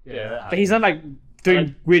 that's yeah. But he's not like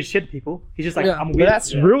doing weird shit to people. He's just like, Yeah. I'm But weird.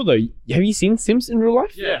 that's real though. Have you seen Sims in real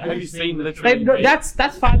life? Yeah, have you seen Like, literally? no, that's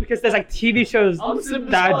fine because there's like TV shows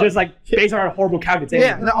that are just like based on horrible characters.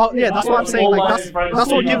 Yeah, that's what I'm saying. Like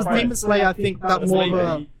that's what gives Right. Demon Slayer, I think, that more of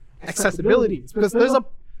a accessibility. It's because those are,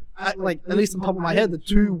 like, at least on top of my head, the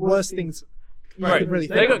 2 worst things you Right, could really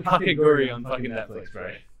they think got of. Kakegurui on fucking Netflix,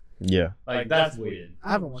 right? Yeah. Like that's weird.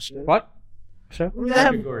 I haven't watched it. What? Sure. I mean, they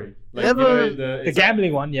have, Kakegurui. they have a- The it's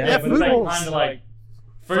gambling one, Yeah, yeah. but it's like Food Wars. kind of like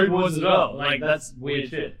Food Wars as well. Like that's weird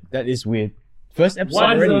shit. That is weird. First episode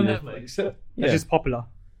Why is it already. on Netflix? It's Yeah. just popular.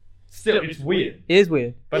 Still, it's weird. It is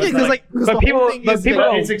weird. But yeah, it's because like, because but the people- whole thing but is people-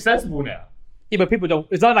 that- it's accessible now. Yeah, but people don't.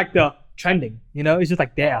 It's not like the trending, you know. It's just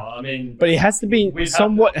like there. I mean, But it has to be We'd have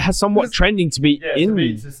somewhat Because- trending to be yeah, in.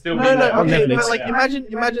 to still be No, there. okay, Netflix. but like Yeah.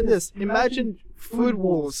 imagine this. Imagine Food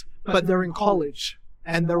Wars, but they're in college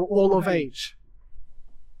and they're all of age.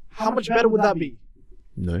 How much better would that be?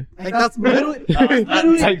 No. Like that's literally,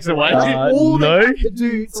 that takes away. that's all no. they have to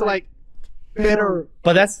do to like better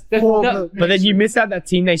But that's. for No, the. But then you miss out that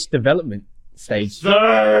teenage development stage.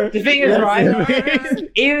 Sir. The thing is, right?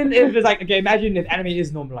 Even if it's like, okay, imagine if anime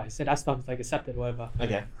is normalized, so that stuff is like accepted, whatever.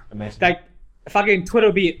 Okay. Amazing. Like, fucking Twitter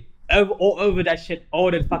will be all over that shit all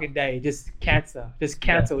the fucking day. Just cancel,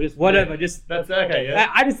 just whatever. Yeah. Just That's okay. Yeah.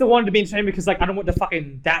 I just don't want to be entertained because like I don't want the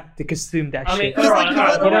fucking that to consume that I mean, shit. Because, like, alright, you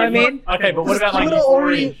alright, know what I mean? Okay, but what about like Twitter euphoria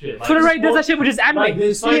already- and shit? Like, Twitter rate does that shit with just anime. Like,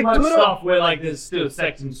 there's so Yeah, much Twitter- stuff where like there's still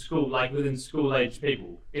sex in school, like within school-age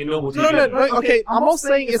people in normal TV. No. Okay, I'm not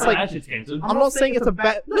saying it's like. that shit's cancelled. I'm not saying it's a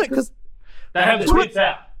bad. No, because They have the Twitter- tits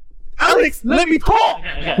out. Alex, let me talk.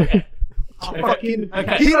 Okay. Fucking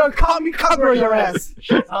Okay. Hiro Kami Kagura your ass.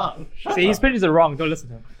 Shut up. See, his opinions are wrong. Don't listen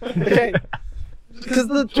to him. Okay. Because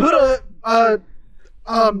the Twitter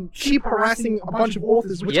keep harassing a bunch of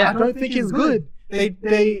authors, which Yeah. I don't think is good.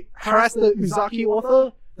 They harass the Uzaki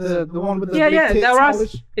author, the one with the Yeah, big yeah. tits,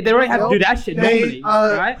 college. They already have to do that shit They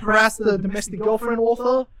normally, right? harass the domestic girlfriend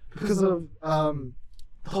author because of the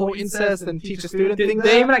whole incest and teacher-student thing.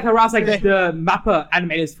 They even like harass like They- the mapper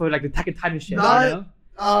animators for like the Attack on Titan shit. Nah, You know?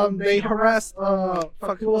 They harassed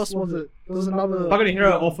fuck, who else was it? There was another. Bakugo no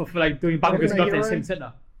Hero offer for like doing Bakugo's Bakugo no birthday Hero? same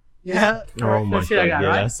center. Yeah. Oh my shit like god. that, Yeah,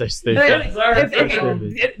 right? that's so If, stupid.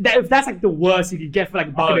 if that's like the worst you could get for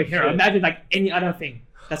like Bakugo no Oh, Hero, shit. imagine like any other thing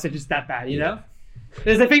that's just that bad, you know?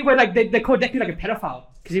 There's a thing where like they call Deku like a pedophile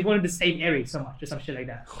because he wanted to save Eri so much or some shit like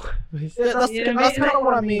that. Yeah, that's You know what I that's mean? kind of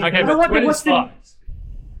what I mean. Okay, I don't but want the- Twitter's what's the- fucked.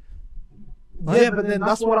 Yeah, but then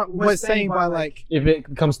that's what we're saying by like. If it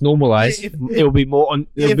becomes normalized, If- it will be more on.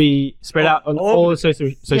 It'll if- be spread out on all social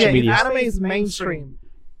Yeah, media. if anime is mainstream,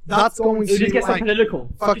 that's going It would just to get so like political.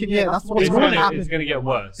 fucking yeah. That's what's It's going to happen. gonna get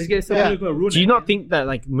worse. It's getting so Yeah. political. Ruin Do you it, not man. think that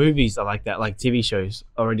like movies are like that, like TV shows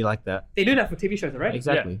already like that? They do that for TV shows already?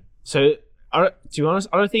 Exactly. So, to be honest,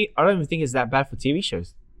 I don't even think it's that bad for TV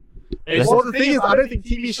shows. Well, the thing is, I don't think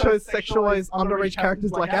TV shows sexualize underage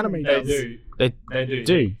characters like anime They does. do. They They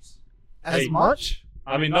do. As much.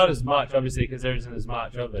 I mean, not as much, obviously, because there isn't as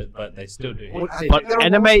much of it, but they still do. Well, I But think there are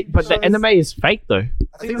anime, more TV but the shows- anime is fake though.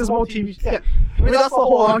 I think there's more TV. Yeah, I mean that's the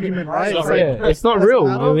whole argument, right? It's It's not like, real. It's not doesn't real.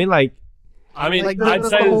 matter. I mean, like, I mean, Like, I'd that's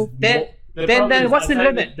say the whole- there's Then what's the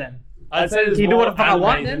limit then? I'd say there's Can you do more what the fuck I anime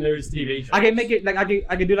want, than then? there is TV shows. I can make it like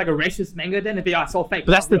I can do like a racist manga then if they are so fake.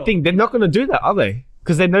 but that's not the real. thing. They're not gonna do that, are they?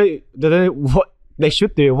 Because they know what they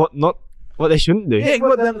should do, what not, what they shouldn't do. yeah,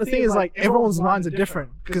 but then the thing is, like, everyone's minds are different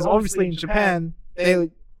because obviously in Japan, they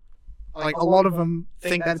like a lot of them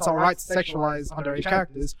think that it's alright to sexualize underage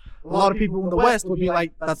characters. A lot of people in the West would be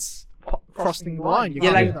like, that's crossing the line. You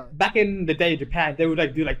Yeah, can't do like that. back in the day, in Japan, they would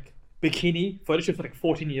like do like bikini photo shoots for like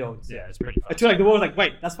 14-year-olds. Yeah, it's pretty fun. Until like the world was like,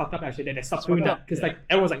 wait, that's fucked up actually. Then they stopped doing that because yeah. like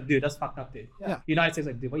everyone's like, dude, that's fucked up, dude. Yeah. United States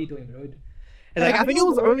like, dude, what are you doing, bro? It's Like, I think it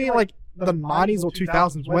was only in, like the 90s or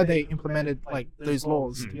 2000s where they implemented like those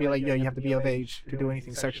laws to be like, yo, you have to be of age to do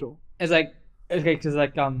anything sexual. it's like okay, because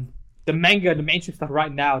like the manga, the mainstream stuff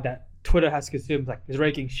right now that Twitter has consumed like is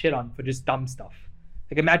raking shit on for just dumb stuff.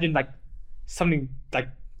 Like imagine like something like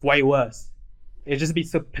way worse. It'd just be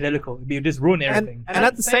so political. It'd be just ruin everything. And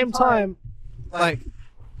at the same time, like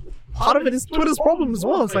part of it is Twitter's problem as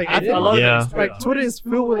well. It's like I A think lot of it Yeah. is like Twitter is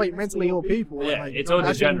filled with like mentally ill people. Yeah, and, like, it's all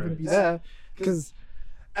that shouldn't even be degenerates. there because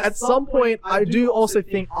at some point I do also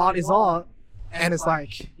think art is art, and it's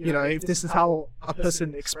like, you know, if this is how a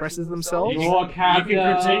person expresses themselves. You Or can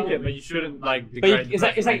character. critique it, but you shouldn't like But degrade it's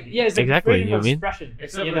like yeah, it's like Exactly, freedom you of mean? expression.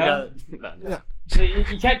 Except you for know? that. Yeah. So you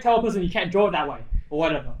can't tell a person you can't draw it that way or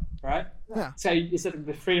whatever, right? Yeah. So it's like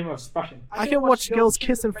the freedom of expression. I can watch girls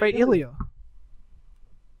kiss and fade Ilya.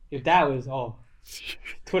 If that was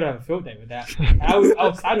Twitter have a field day with that. I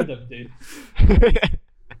was side with them, dude.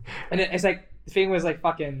 And it's like the thing was like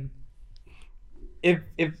fucking if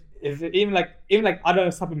even like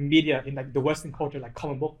other type of media in like the Western culture like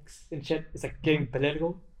comic books and shit, it's like getting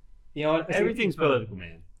political. You know, it's like- Everything's political,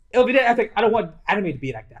 man. it'll be there. I think I don't want anime to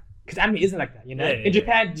be like that because anime isn't like that. You know, Yeah, in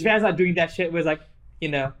Japan, Japan's not doing that shit. Where it's like, you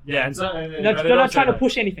know, Yeah, and so they're not trying to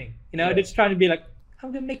push anything. You know, Yeah. they're just trying to be like,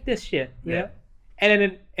 I'm gonna make this shit. You Yeah.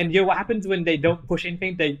 know, and you know what happens when they don't push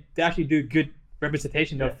anything? They actually do good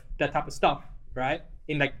representation of that type of stuff, right?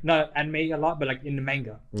 In like not anime a lot, but like in the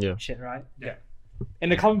manga Yeah. shit, right? Yeah.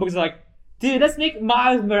 And the comic books are like, dude, let's make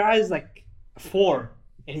Miles Morales like 4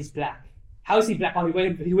 and he's black. How is he black? Oh,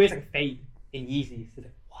 he wears like a fade in Yeezys. It's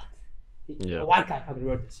like, what? Yeah. A white guy fucking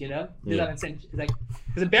wrote this, you know? Does Yeah. that make sense? It's like,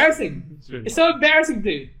 it's embarrassing. really It's so embarrassing,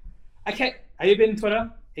 dude. I can't. Have you been on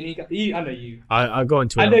Twitter? And I know you. I go on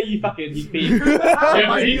I know Twitter. you fucking you thief. Yeah,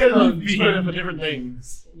 but he goes on Twitter for different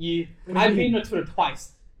things. I've been on Twitter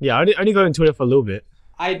twice. Yeah, I only go on Twitter for a little bit.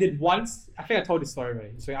 I did once. I think I told this story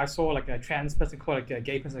already. So I saw like a trans person call like a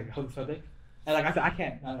gay person like homophobic, and like I said I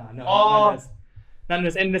can't. No. Oh. None of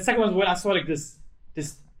this. And the second one was when I saw like this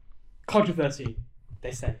controversy.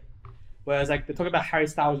 They say, whereas like they talk about Harry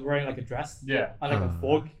Styles wearing like a dress Yeah. on like a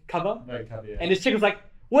Vogue cover, Very cover, yeah. and this chick was like,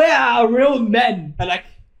 "Where are real men?"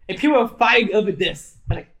 And people are fighting over this.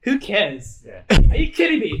 I'm like, who cares? Yeah. Are you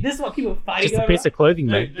kidding me? This is what people are fighting Just a over. piece of clothing,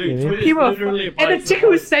 mate. Dude, you know? Twitter's People are literally a and place the chick who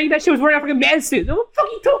was saying that she was wearing a fucking man suit. What the fuck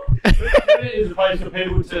are you talking? Twitter is a place for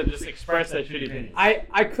people to just express their shitty opinions.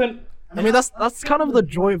 I couldn't. I mean, that's kind of the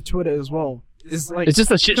joy of Twitter as well. Is like It's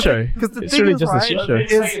just a shit show. because the It's thing really is, just a right, shit But show. they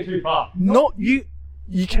take it too far. not you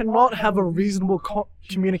cannot have a reasonable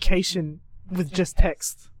communication with just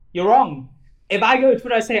text. You're wrong. If I go to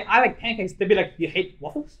Twitter and say I like pancakes, they'd be like, you hate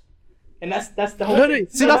waffles, and that's the whole. No,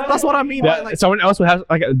 see, that's what I mean. Yeah, Like, someone else will have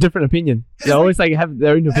like a different opinion. They always like have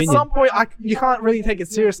their own at opinion. some point, you can't really take it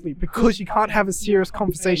seriously because you can't have a serious You're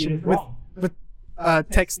conversation wrong. with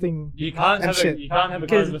texting. You can't And have shit. you can't have a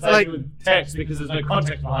Because, conversation like- with text because there's no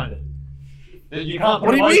context behind it. You can't.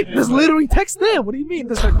 What do you mean? There's literally text there. What do you mean?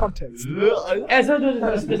 There's no context. And so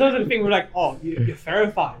there's also the thing where like, oh, you're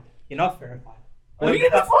verified. You're not verified. What do you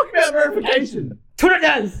give a fuck about verification? Twitter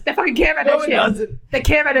does. They fucking care about No, that it shit. doesn't. They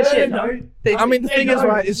care about that shit. No. They- I mean, the thing is,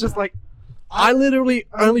 right? It's just like I literally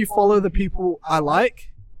only follow the people I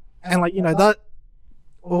like, and like that.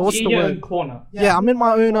 Well, what's in the your word? own corner. Yeah, I'm in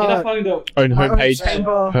my own. You're not following the. Own my own homepage.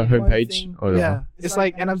 chamber, Her my own homepage. thing. Or whatever. Yeah, it's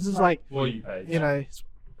like, and I'm just like, For you page. and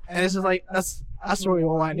it's just like that's really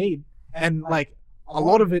all I need, and like a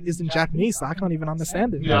lot of it is in Japanese, so I can't even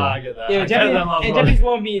understand it. Yeah, I get that. Yeah, I get that, Japanese, motherfucker. Japanese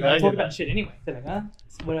won't be Yeah, I talk get about that. shit anyway. They're like, huh?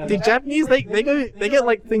 Whatever. The Japanese, they get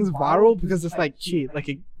like things viral because it's like cute, like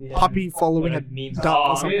a Yeah. puppy following a Like memes. duck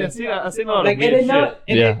Oh, or something. yeah, I've seen a lot Like, of and weird they know, shit.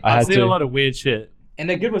 and Yeah, they, I I've had seen a to. lot of weird shit. and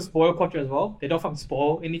they're good with spoil culture as well. They don't fucking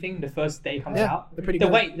spoil anything the first day it comes Yeah, out. they're pretty The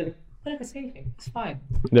good. wait, I'm not gonna say anything. It's fine.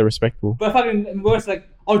 They're respectable. But fucking worse, like,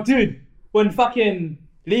 oh, dude, when fucking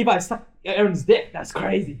Levi sucked Aaron's dick, that's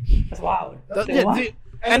crazy. That's wild. Dude,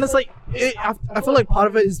 and it's like, I feel like part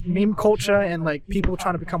of it is meme culture and like people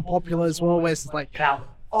trying to become popular as well. Where it's like, Clout.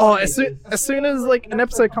 oh, as soon as like an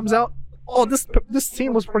episode comes out, oh, this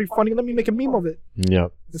scene was pretty funny. Let me make a meme of it. Yeah.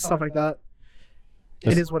 And stuff like that.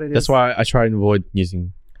 It is what it is. That's why I try and avoid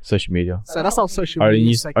using social media. So that's all social I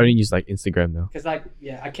media. only use like Instagram now. Because like,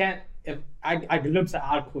 yeah, I can't. If I glimpse at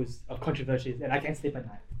articles of controversies and I can't sleep at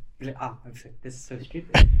night. Be like, I'm sick. This is so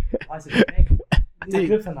stupid. Why is it a thing? I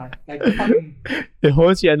glimpse at night. Like fucking. It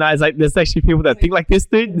haunts you at night. It's like there's actually people that think like this,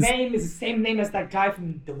 dude. The name is the same name as that guy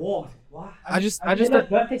from The Wall. What? I just birthday's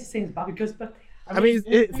the same as Barbie Girl's birthday. I mean,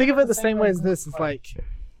 think of it the same way as this. It's like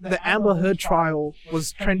the Amber Heard trial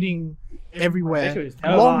was trending everywhere,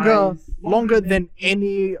 longer than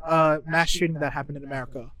any mass shooting that happened in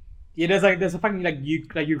America. Yeah, there's a fucking like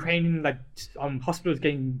Ukrainian hospitals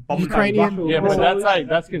getting bombed. Ukrainian, Yeah, but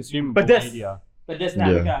that's consumable But this- media. But this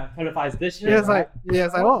now qualifies this shit. Yeah, it's like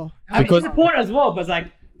oh, I mean, Because- it's important as well, but it's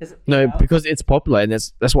like No, because it's popular and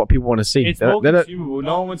that's what people want to see. It's They more don't- consumable.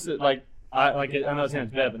 No one wants to I'm not saying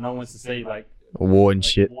it's bad, but no one wants to see like war and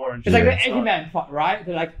shit. war and it's shit. like the Anti-Man plot, right?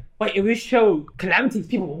 They're like, wait, if we show calamities,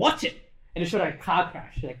 people will watch it, and they show like a car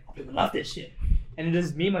crash, they're like, oh, people love this shit, and it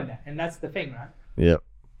just meme on that, and that's the thing, right? Yeah.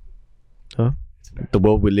 Huh? The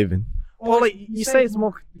world we live in. well, like you say, it's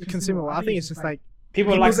more consumable. I think it's just like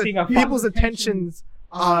People like seeing a people's attentions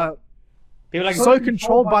are people like so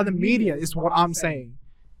controlled by the media. Is what I'm saying.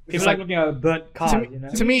 people It's like looking at a burnt car, you know.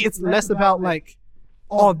 To me, it's less about like,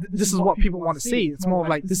 oh, this is what people want to see. It's more of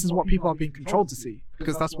like, this is what people are being controlled to see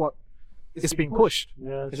because that's what is being pushed.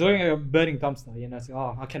 Yeah, It's looking at a burning dumpster, you know. It's like,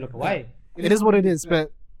 oh, I can't look away. It is what it is. But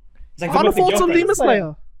It's like final looking at thoughts on your Demon face.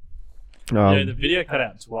 Slayer. yeah, the video cut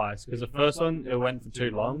out twice because the first one it went for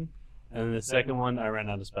too long, and then the second one I ran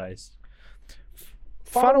out of space.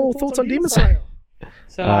 Final thoughts on Demon Slayer.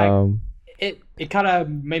 So like, Um, it kind of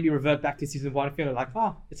maybe revert back to season 1, feeling like,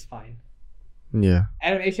 oh, it's fine. yeah.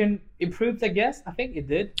 Animation improved, I guess. I think it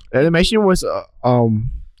did. Animation was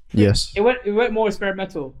yes. It went more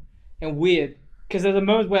experimental and weird. Because there's a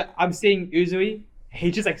moment where I'm seeing Uzui,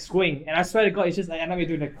 he just like swing, and I swear to God, it's just like anime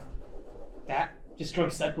doing like that, just drawing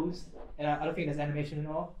circles, and I don't think there's animation and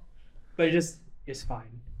all, but it's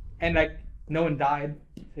fine, and like no one died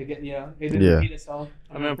to get it didn't Yeah. repeat itself.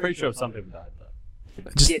 I mean, I'm pretty sure some people died,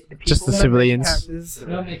 but Just Yeah, the just the people- civilians. Characters.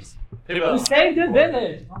 No, it's people. who saved the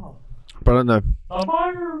village. Oh. But I don't know. On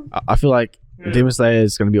fire. I feel like Demon Slayer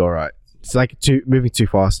is gonna be alright. It's like moving too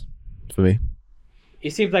fast for me.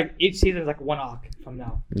 It seems like each season is like one arc from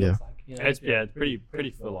now. it Yeah. looks like, you know? It's pretty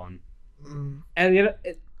full on. And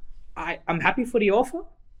I'm happy for the author.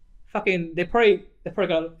 Fucking, they probably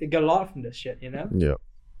got a lot from this shit, you know. Yeah.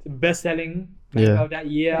 The best-selling Yeah. of that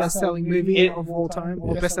year. Best-selling movie It- of all time,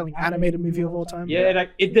 or best-selling animated movie of all time. Yeah, like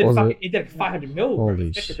it did. Was It did 500 mil. bro. Holy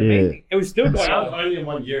That shit's shit. amazing. It was still That going was on. only in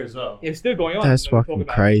 1 year as well. It was still going on. That's when we talk fucking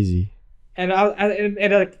about it. crazy.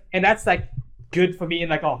 And that's like good for me and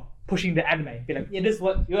like pushing the anime. Be like, yeah, this is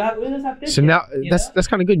what you have. We just have this. So shit, now you that's know? that's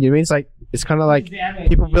kind of good. You know what I mean? It's like it's kind of like The anime.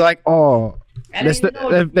 people be like, oh, And let's then, you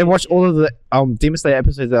know, they watch all of the Demon Slayer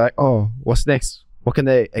episodes. They're like, oh, what's next? What can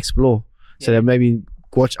they explore? So Yeah. they maybe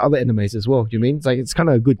watch other animes as well. Do you mean? It's like it's kind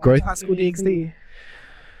of a good growth. High School DxD.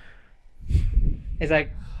 It's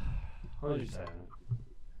like What did you say?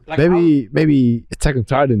 Maybe Attack on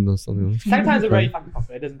Titan or something. sometimes it's very fucking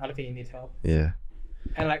popular. I don't think you need help. Yeah.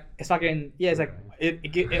 And like it's fucking it's like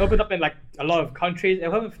it opened up in like a lot of countries. It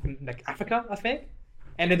opened up in like Africa, I think.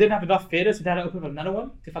 And they didn't have enough theaters, so they had to open up another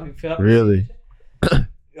one to fucking fill up. Really?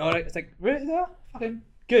 It's like really, yeah, fucking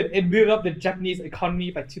good. It moved up the Japanese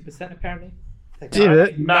economy by 2% apparently. It's like, Dude,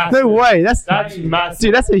 That's massive. no way. That's massive.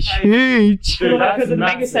 dude. That's a huge. Dude, that's because of the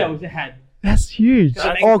mega massive. sales it had. That's huge.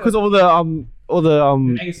 That's- Oh, because all the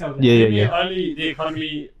Mega sales. it Yeah, had. yeah. Only the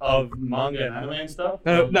economy of manga and anime and stuff.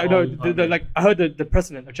 No, Or the like I heard the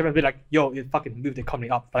president of Japan be like, "Yo, it fucking moved the economy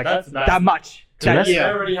up like That's that massive. much." Dude, That they year.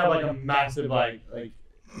 already have like a massive like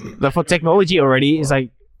the for technology already is like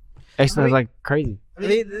excellent. It's like crazy.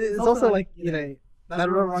 It's also like that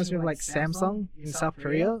reminds me of like Samsung in South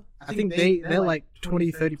Korea. I think they're like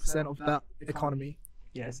 20-30% of that economy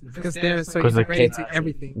Yes, because they're so 'Cause they're integrated K- into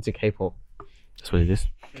everything. Into K-pop. That's what it is.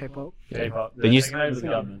 K-pop. K-pop. They They're used- taking over the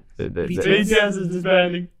government. BTS. BTS is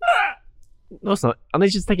disbanding. No, it's not. Aren't they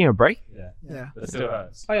just taking a break? Yeah. That still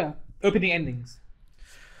hurts. Oh yeah, opening endings.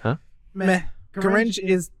 Meh. Grinch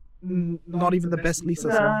is not even the best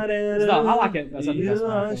Lisa song. No, I like it. That's not the best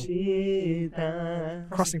one, I think.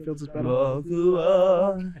 Crossing Fields is better. I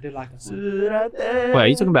do like that one. Wait, are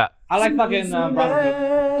you talking about? I like fucking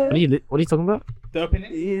Brotherhood. What are you talking about? The opening.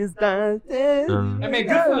 I mean,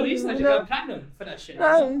 good for Lisa. She got platinum for that shit.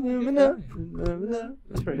 That's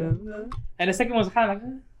pretty good. And the second one's kind of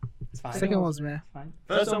like, it's fine. Second one's meh. Fine.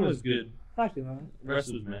 First one was good. I like it, man.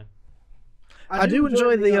 Rest was meh. I do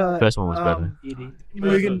enjoy the First one was better. ED.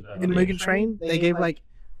 Mugen Train. They gave like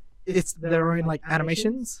it's their own like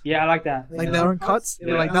animations, Yeah, I like that. like their own cuts.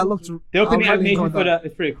 Yeah. Like that looks. The opening I'm really animation enjoying for that.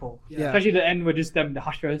 it's pretty cool. Yeah. Especially the end with just them, the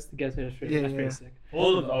hush roast together. That's pretty, Yeah, that's pretty yeah. sick.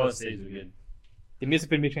 All of the OSTs were good. The music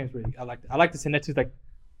for Mugen Train is really. I like. I like the Senetsu's like.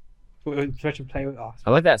 Especially play with. Oh,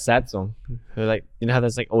 I like that sad song. Like you know how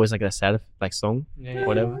there's like always like a sad like song, yeah.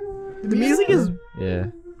 whatever. The music is. Yeah.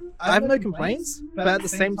 I have no complaints, but at the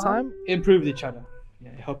same time, Improved each other.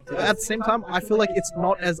 Yeah, I hope. at the same time, I feel like it's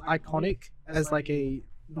not as iconic as like a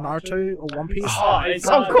Naruto or One Piece. Oh, it's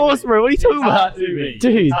Of course, bro. What are you talking about, dude?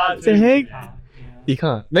 The heck? You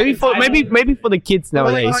can't. Maybe for the kids But,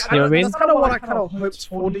 like, nowadays. You know what I mean? That's kind of what I kind of hoped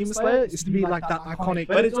for Demon Slayer is to be like that iconic.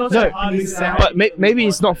 But it's also No, hard to sound. But maybe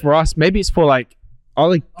it's not for us. Maybe it's for like all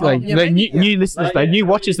like yeah, you know, maybe, new listeners, Like, like yeah. new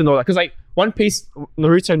watchers and all that. Because like One Piece,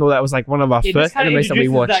 Naruto, and all that was like one of our It first just kinda animes that we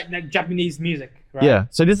introduces, watched. like Japanese music, right? Yeah.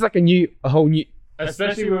 So this is like a whole new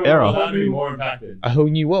Especially when Era. we're allowed to be more impacted. a whole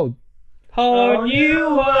new world. Whole new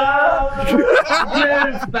world.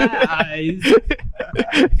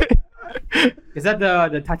 Is that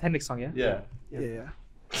the Titanic song? Yeah. Yeah. Yeah.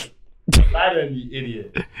 Aladdin, you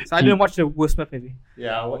idiot. So I didn't watch the Will Smith movie.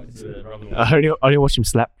 Yeah, I wanted to wrong I only watched him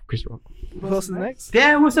slap Chris Rock. Who else is next?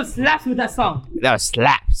 Yeah, Will Smith slaps with that song. That was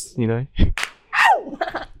slaps, you know.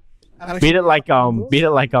 Alex, Beat it like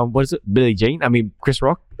what is it? Billie Jean? I mean Chris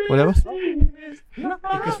Rock, whatever.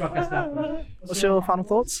 Chris Rock has slapped. what's your final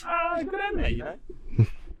thoughts? Good anime, you know?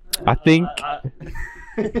 I think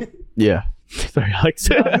yeah. Sorry, Alex.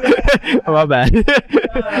 My bad.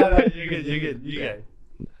 You're good. You go.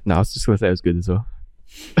 No, I was just gonna say it was good as well.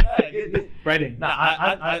 Writing. No,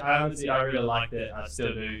 I honestly, I really liked it. I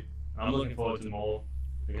still do. I'm looking forward to more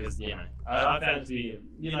because, you know, I fancy,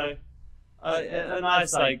 you know, a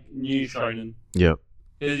nice, like, new shonen. Yep.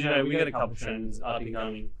 Because, you know, we got a couple shonens up and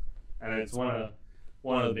coming, and it's one of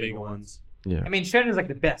the bigger ones. I mean, Shonen is like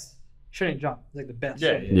the best. Shonen Jump is like the best.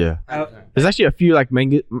 Yeah. Uh, There's actually a few like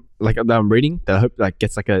manga like that I'm reading that I hope like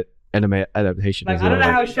gets like a anime adaptation Like as I well. don't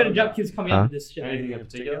know Like, how Shonen Jump keeps coming up with this shit. Anything in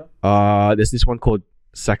particular? there's this one called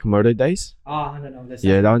Sakamoto Days. Oh, I don't know.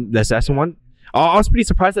 Yeah, that one, there's that one. Oh, I was pretty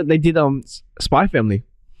surprised that they did Spy Family.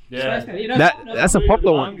 Yeah. You know, That's a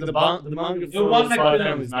popular one. The manga The one for like Spy the-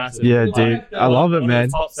 Family is massive. Yeah, It's dude, like the- I love it, One of man.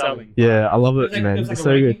 the top selling. Yeah, I love There's it, like, man. there's like It's a so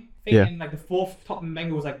good. ranking thing, Yeah. And like the fourth top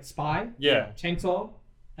manga was like Spy, Yeah. Chainsaw,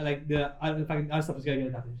 and like the other stuff was gonna get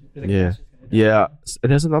adapted. There's, like, Yeah. shit's gonna get Yeah, adapted.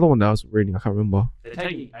 and there's another one that I was reading. I can't remember. They're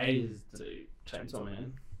taking ages to Chainsaw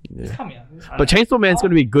Man. It's Yeah. coming out. But Chainsaw Man's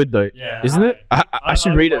gonna be good though, Yeah. isn't it? I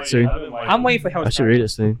should read it soon. I'm waiting for Hell's I should read it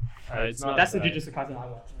soon. It's not That's the bad. Jujutsu Kaisen I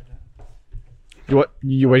watch.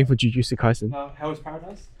 You're waiting for Jujutsu Kaisen? No, Hell's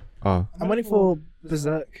Paradise. Oh, I'm waiting for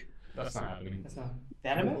Berserk. That's not happening. That's not the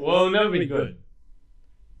anime. Well, it'll never be good.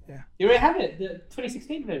 You already have it. The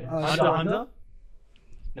 2016 version. Hunter?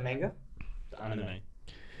 The manga. The anime.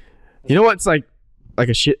 you know what's like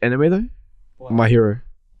a shit anime though? What? My Hero.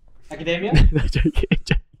 Academia. No, joking.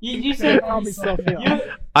 You said. Calm yourself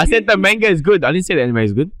here. I said the manga is good. I didn't say the anime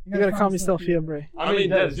is good. You gotta calm yourself here, bro. I mean,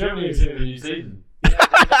 Des, you haven't even seen the new season.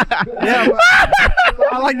 Yeah,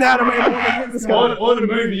 but I like the anime more than this guy. Or the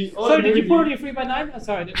movie. Or So the did you movie. put on your 3x9? Oh,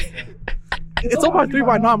 sorry. I didn't- It's on my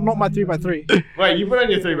 3x9, not my 3x3. Wait, you put on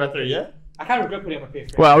your 3x3, yeah? I can't regret putting on my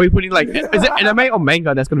PS3. Well, are we putting like is it anime or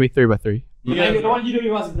manga? That's gonna be 3x3. The manga- the one you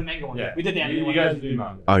do was is the manga one. Yeah. We did the anime You one. guys do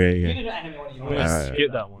manga. Okay, You yeah, did the anime one. You I'm gonna Alright.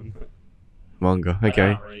 skip that one. manga. I Okay,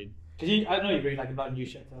 can't read. Because I know you read like a lot of new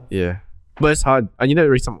shit. So. yeah, but it's hard. I need to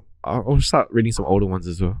read some. I'll start reading some older ones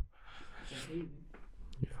as well.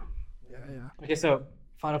 Okay, so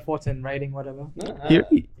final thoughts and rating, whatever.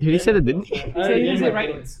 He said it, didn't he? So you didn't say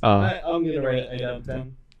ratings. I'm gonna rate it 8 out of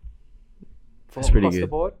 10. That's pretty Across the good.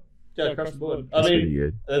 board. Yeah, across the board. I That's pretty mean,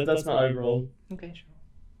 good. that's my overall. Okay, sure.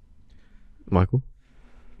 Michael.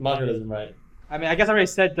 Marco doesn't rate. I mean, I guess I already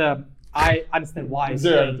said I understand why it's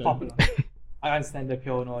 0 out of 10. popular. I understand the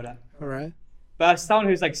appeal and all that. Alright. But as someone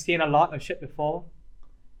who's like seen a lot of shit before,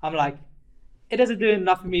 I'm like, it doesn't do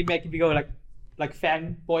enough for me making me go like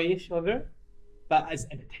fanboyish over it. But it's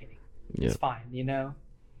entertaining. Yeah. It's fine, you know.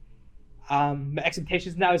 My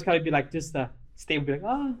expectations now is kind of be like just stable, be like,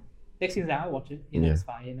 oh, next season I'll watch it. You know, Yeah. it's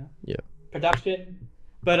fine, you know. Yeah. Production,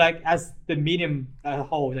 but like as the medium as a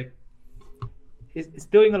whole, like it's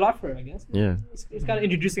doing a lot for it, I guess. Yeah. It's kind of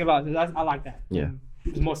introducing a lot. I like that. Yeah.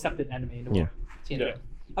 It's more accepted anime in the world. Yeah.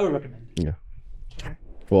 I would recommend.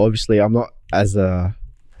 Well, obviously, I'm not as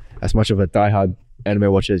much of a diehard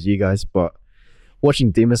anime watcher as you guys, but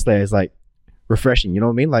watching Demon Slayer is like refreshing. You know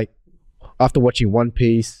what I mean? Like after watching One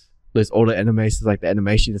Piece, there's older animes. It's like the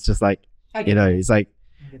animation. It's just like it's like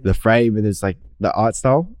the frame and it's like the art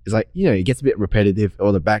style. It's like it gets a bit repetitive.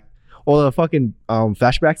 All the fucking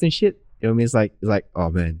flashbacks and shit. You know what I mean? It's like oh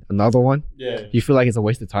man, another one. Yeah. You feel like it's a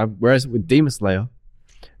waste of time. Whereas with Demon Slayer,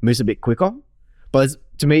 it moves a bit quicker, but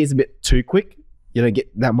to me it's a bit too quick. You don't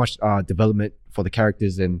get that much development for the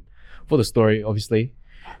characters and for the story, obviously.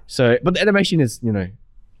 So, but the animation is,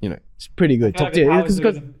 it's pretty good. Top tier.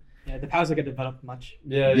 The powers are gonna develop much.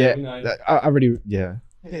 Yeah. I really, Yeah.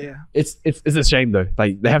 It's a shame though.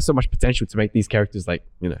 Like they have so much potential to make these characters like,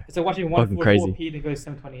 It's like watching fucking crazy. 144p and go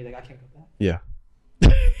 720. Like I can't go back. Yeah.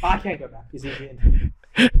 I can't go back. It's easy.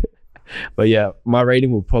 But yeah, my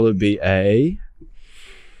rating will probably be a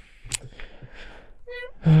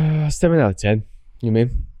 7 out of 10. You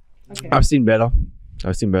mean? Okay. I've seen better.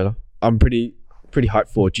 I'm pretty hyped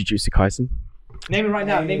for Jujutsu Kaisen. Name it right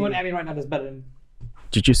now. Name one anime right now that's better than.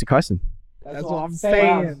 Jujutsu Kaisen. That's what I'm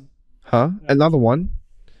saying. Huh? Another one.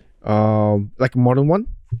 Like a modern one.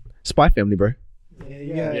 Spy Family, bro.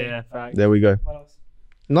 Yeah. Fact. There we go. What else?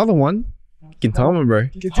 Another one. Gintama, bro.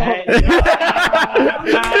 Hey.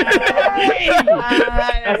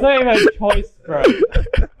 That's not even a choice, bro.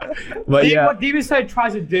 But yeah. What Demon Slayer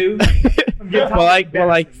tries to do. But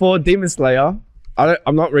like for Demon Slayer,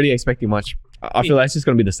 I'm not really expecting much. I feel like it's just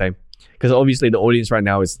gonna be the same. Because obviously the audience right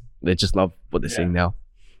now they just love what they're seeing now.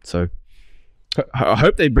 So I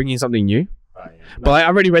hope they bring in something new. But like, I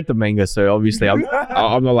already read the manga, so obviously I'm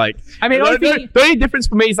not like. I mean, the only difference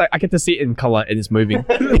for me is like I get to see it in color and it's moving.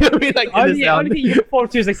 You know what I mean? Like only thing you look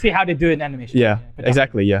forward to is like see how they do it in animation. Yeah,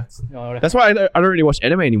 exactly. Yeah, that's why I don't really watch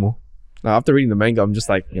anime anymore. After reading the manga, I'm just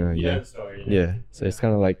like, yeah. So it's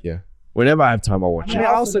kind of like, whenever I have time, I'll watch I it.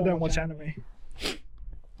 also don't watch anime.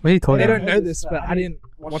 What are you talking They about? don't know this, but I didn't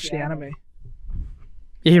watch the anime.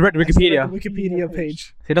 Yeah, he read I just read Wikipedia. the Wikipedia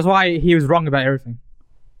page. See, that's why he was wrong about everything.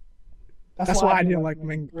 That's why I didn't like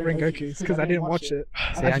Rengoku's, because I didn't watch it.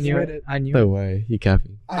 See, I just read it. I knew. No way, you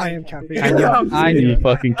capping. I am capping. I knew. You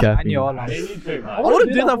fucking I capping. knew all They that. need too much. I want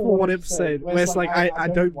to do that for one episode where it's like I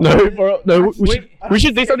don't. No, we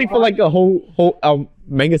should do something for like a whole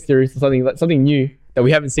manga series or something new that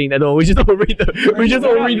we haven't seen at all. We just all read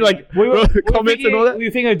like comments and all that. We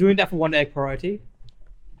were thinking of doing that for one egg priority.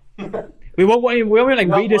 We won't like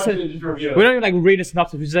read this. We don't even like read the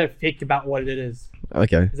synopsis. We just like think about what it is.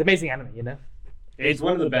 Okay. It's amazing anime, you know. It's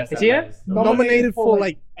one of the best. It's here? Nominated for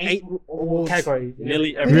like 8 awards. Categories.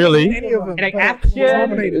 Nearly every. Really? Any of them. Like but action. it was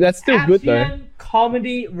nominated. That's still good though. Action,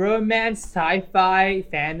 comedy, romance, sci-fi,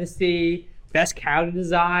 fantasy, best character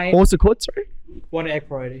design. What's the code, sorry? One egg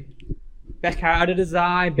priority. Best character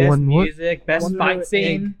design, best One what? music, best One fight egg.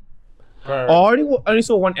 scene, I only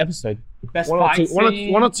saw one episode. best One or fight two,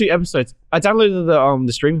 scene. one or two episodes. I downloaded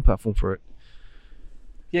the streaming platform for it.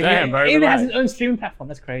 Yeah, Damn, yeah, bro, it even has relax. its own streaming platform.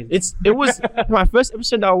 That's crazy. It was my first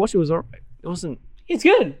episode that I watched. It was alright. It wasn't. It's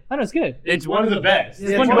good. I know it's good. It's one of the best.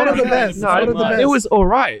 Yeah, it's one of the best. No, One of the best. it was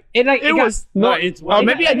alright. It like It got- was No, not. it's Oh,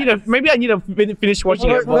 maybe I need to finish watching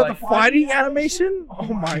it. But But the fighting animation? Oh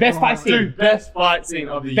my Best god. fight scene. Dude, best fight scene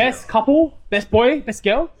of the year. best couple, best boy, best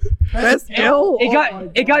girl. Best girl?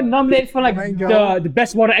 It got nominated for like My God. the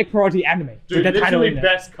best water egg priority anime. Dude, with the title literally in there.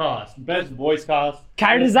 best cast, best voice cast,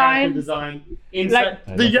 Character best design. design, Like- inside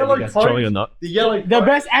I the don't yellow know if you guys trolling or coat, not. the yellow. The coat.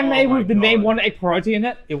 best anime Oh my with the name God. one egg priority in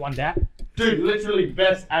it. It won that. Dude, literally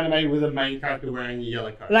best anime with a main character wearing a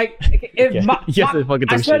yellow coat. Like if Yeah. Yes, they fucking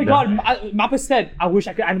I do swear to shit God, Mappa said, "I wish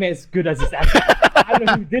I could animate as good as this anime." I don't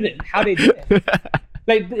know who did it, how they did it.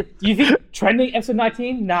 Like, you think trending episode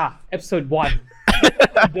 19? Nah, episode 1.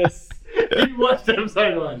 This. You watched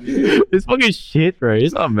episode 1. It's fucking shit, bro.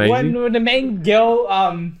 It's not amazing. When the main girl,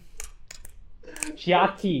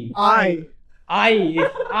 Chiaki,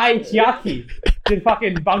 Chiaki, did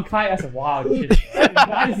fucking Bankai, I said, wow, shit.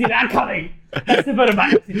 I didn't see that coming. That's a bit of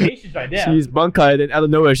my expectations right there. She's Bankai, then out of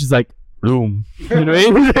nowhere, she's like, boom. You know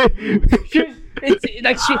what I mean? It's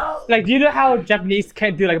like like you know how Japanese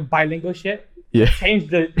can't do like bilingual shit? Yeah. Change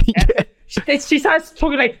the she starts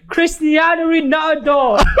talking like Cristiano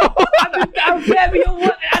Ronaldo. I'm very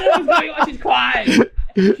I don't know what's going on. She's quiet.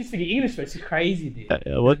 She's speaking English, but she's crazy, dude.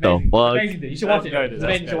 Yeah, what the Amazing. fuck? Amazing, dude. You should watch it. That's It's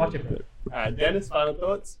amazing. You should watch it, bro. Alright, Dennis, final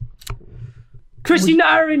thoughts?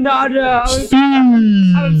 Cristiano Ronaldo.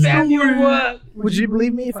 I'm a fan of your work. Would you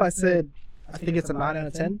believe me if I said I think it's a 9 out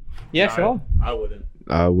of 10? Yeah, sure. I wouldn't.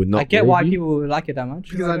 would not. I get why maybe. people like it that much.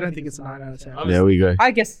 Because I don't think it's a 9 out of 10. There we go.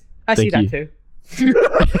 I guess I see Thank that you. too.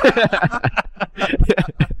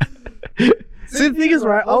 See, the thing is,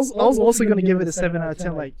 right, I was also going to give it a 7 out of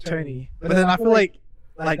 10 like Tony. But then I feel like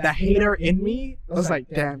the hater in me was like,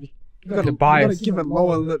 damn, you gotta bias. give it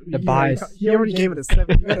lower. The bias. He already gave it a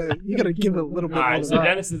 7. You gotta give it a little bit more. Alright, than so that.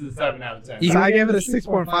 Dennis is a 7 out of 10. So I gave it a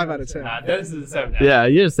 6.5 out of 10. Nah, Dennis is a 7 out of 10. Yeah,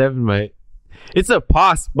 you're a 7, mate. It's a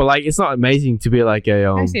pass, but like it's not amazing to be like a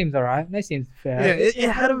That seems alright. That seems fair. Yeah, it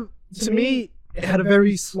had to me, it had a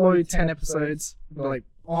very slow 10 episodes, but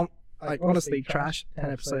honestly, trash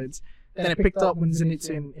 10 episodes. Then it picked up when Zenitsu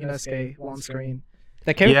and Inosuke were on screen.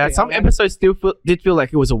 The chemistry, Yeah, some episodes did feel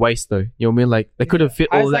like it was a waste though. You know what I mean? Like they could have fit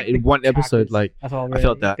I all just that like in the one episode. characters. Like That's all, I really.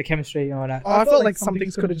 felt that. The chemistry and all that. I felt like some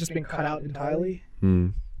things could have just been cut out entirely. Hmm.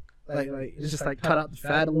 Like it's just like cut out the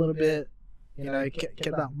fat a little bit. You know, get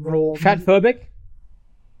that raw. Fat meat, phobic.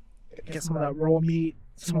 get some of that raw meat.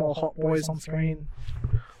 Some more hot boys on screen.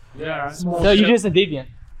 Yeah, alright. Some more, So you're just a deviant.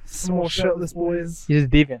 some more shirtless boys. You're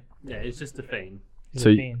just a deviant. Yeah, it's just a thing. You're So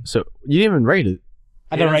a fiend. so you didn't even rate it.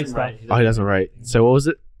 I don't rate stuff. Oh, he doesn't rate. So what was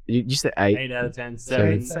it? You said 8. 8 out of 10,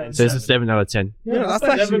 Seven. 7. and So it's a 7. 7 out of 10. Yeah, that's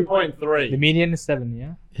actually. 7.3. The median is 7,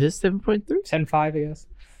 yeah? Is it 7.3? 7.5, I guess.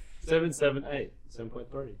 7, 7, 8.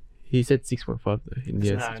 7.3. He said 6.5 though. In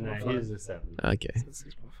the No, end. no, here's a 7. Okay.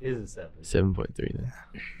 Here's a 7. 7.3 then.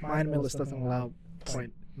 Mine Millis doesn't allow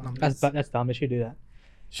point numbers. That's dumb. They should do that.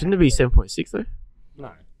 Shouldn't it be 7.6 though?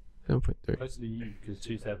 No, 7.3. closer to you because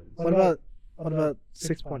 2 7s. What about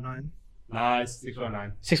 6.9? Nice,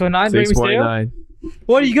 6.9. 6.9, Bring Me Still? 6.9.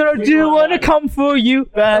 What are you gonna do when I come for you?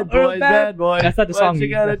 Bad boys, bad boys. That's not the song. What you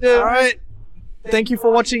gotta do? All right. Thank you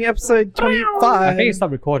for watching episode 25. I think it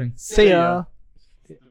stopped recording. See ya.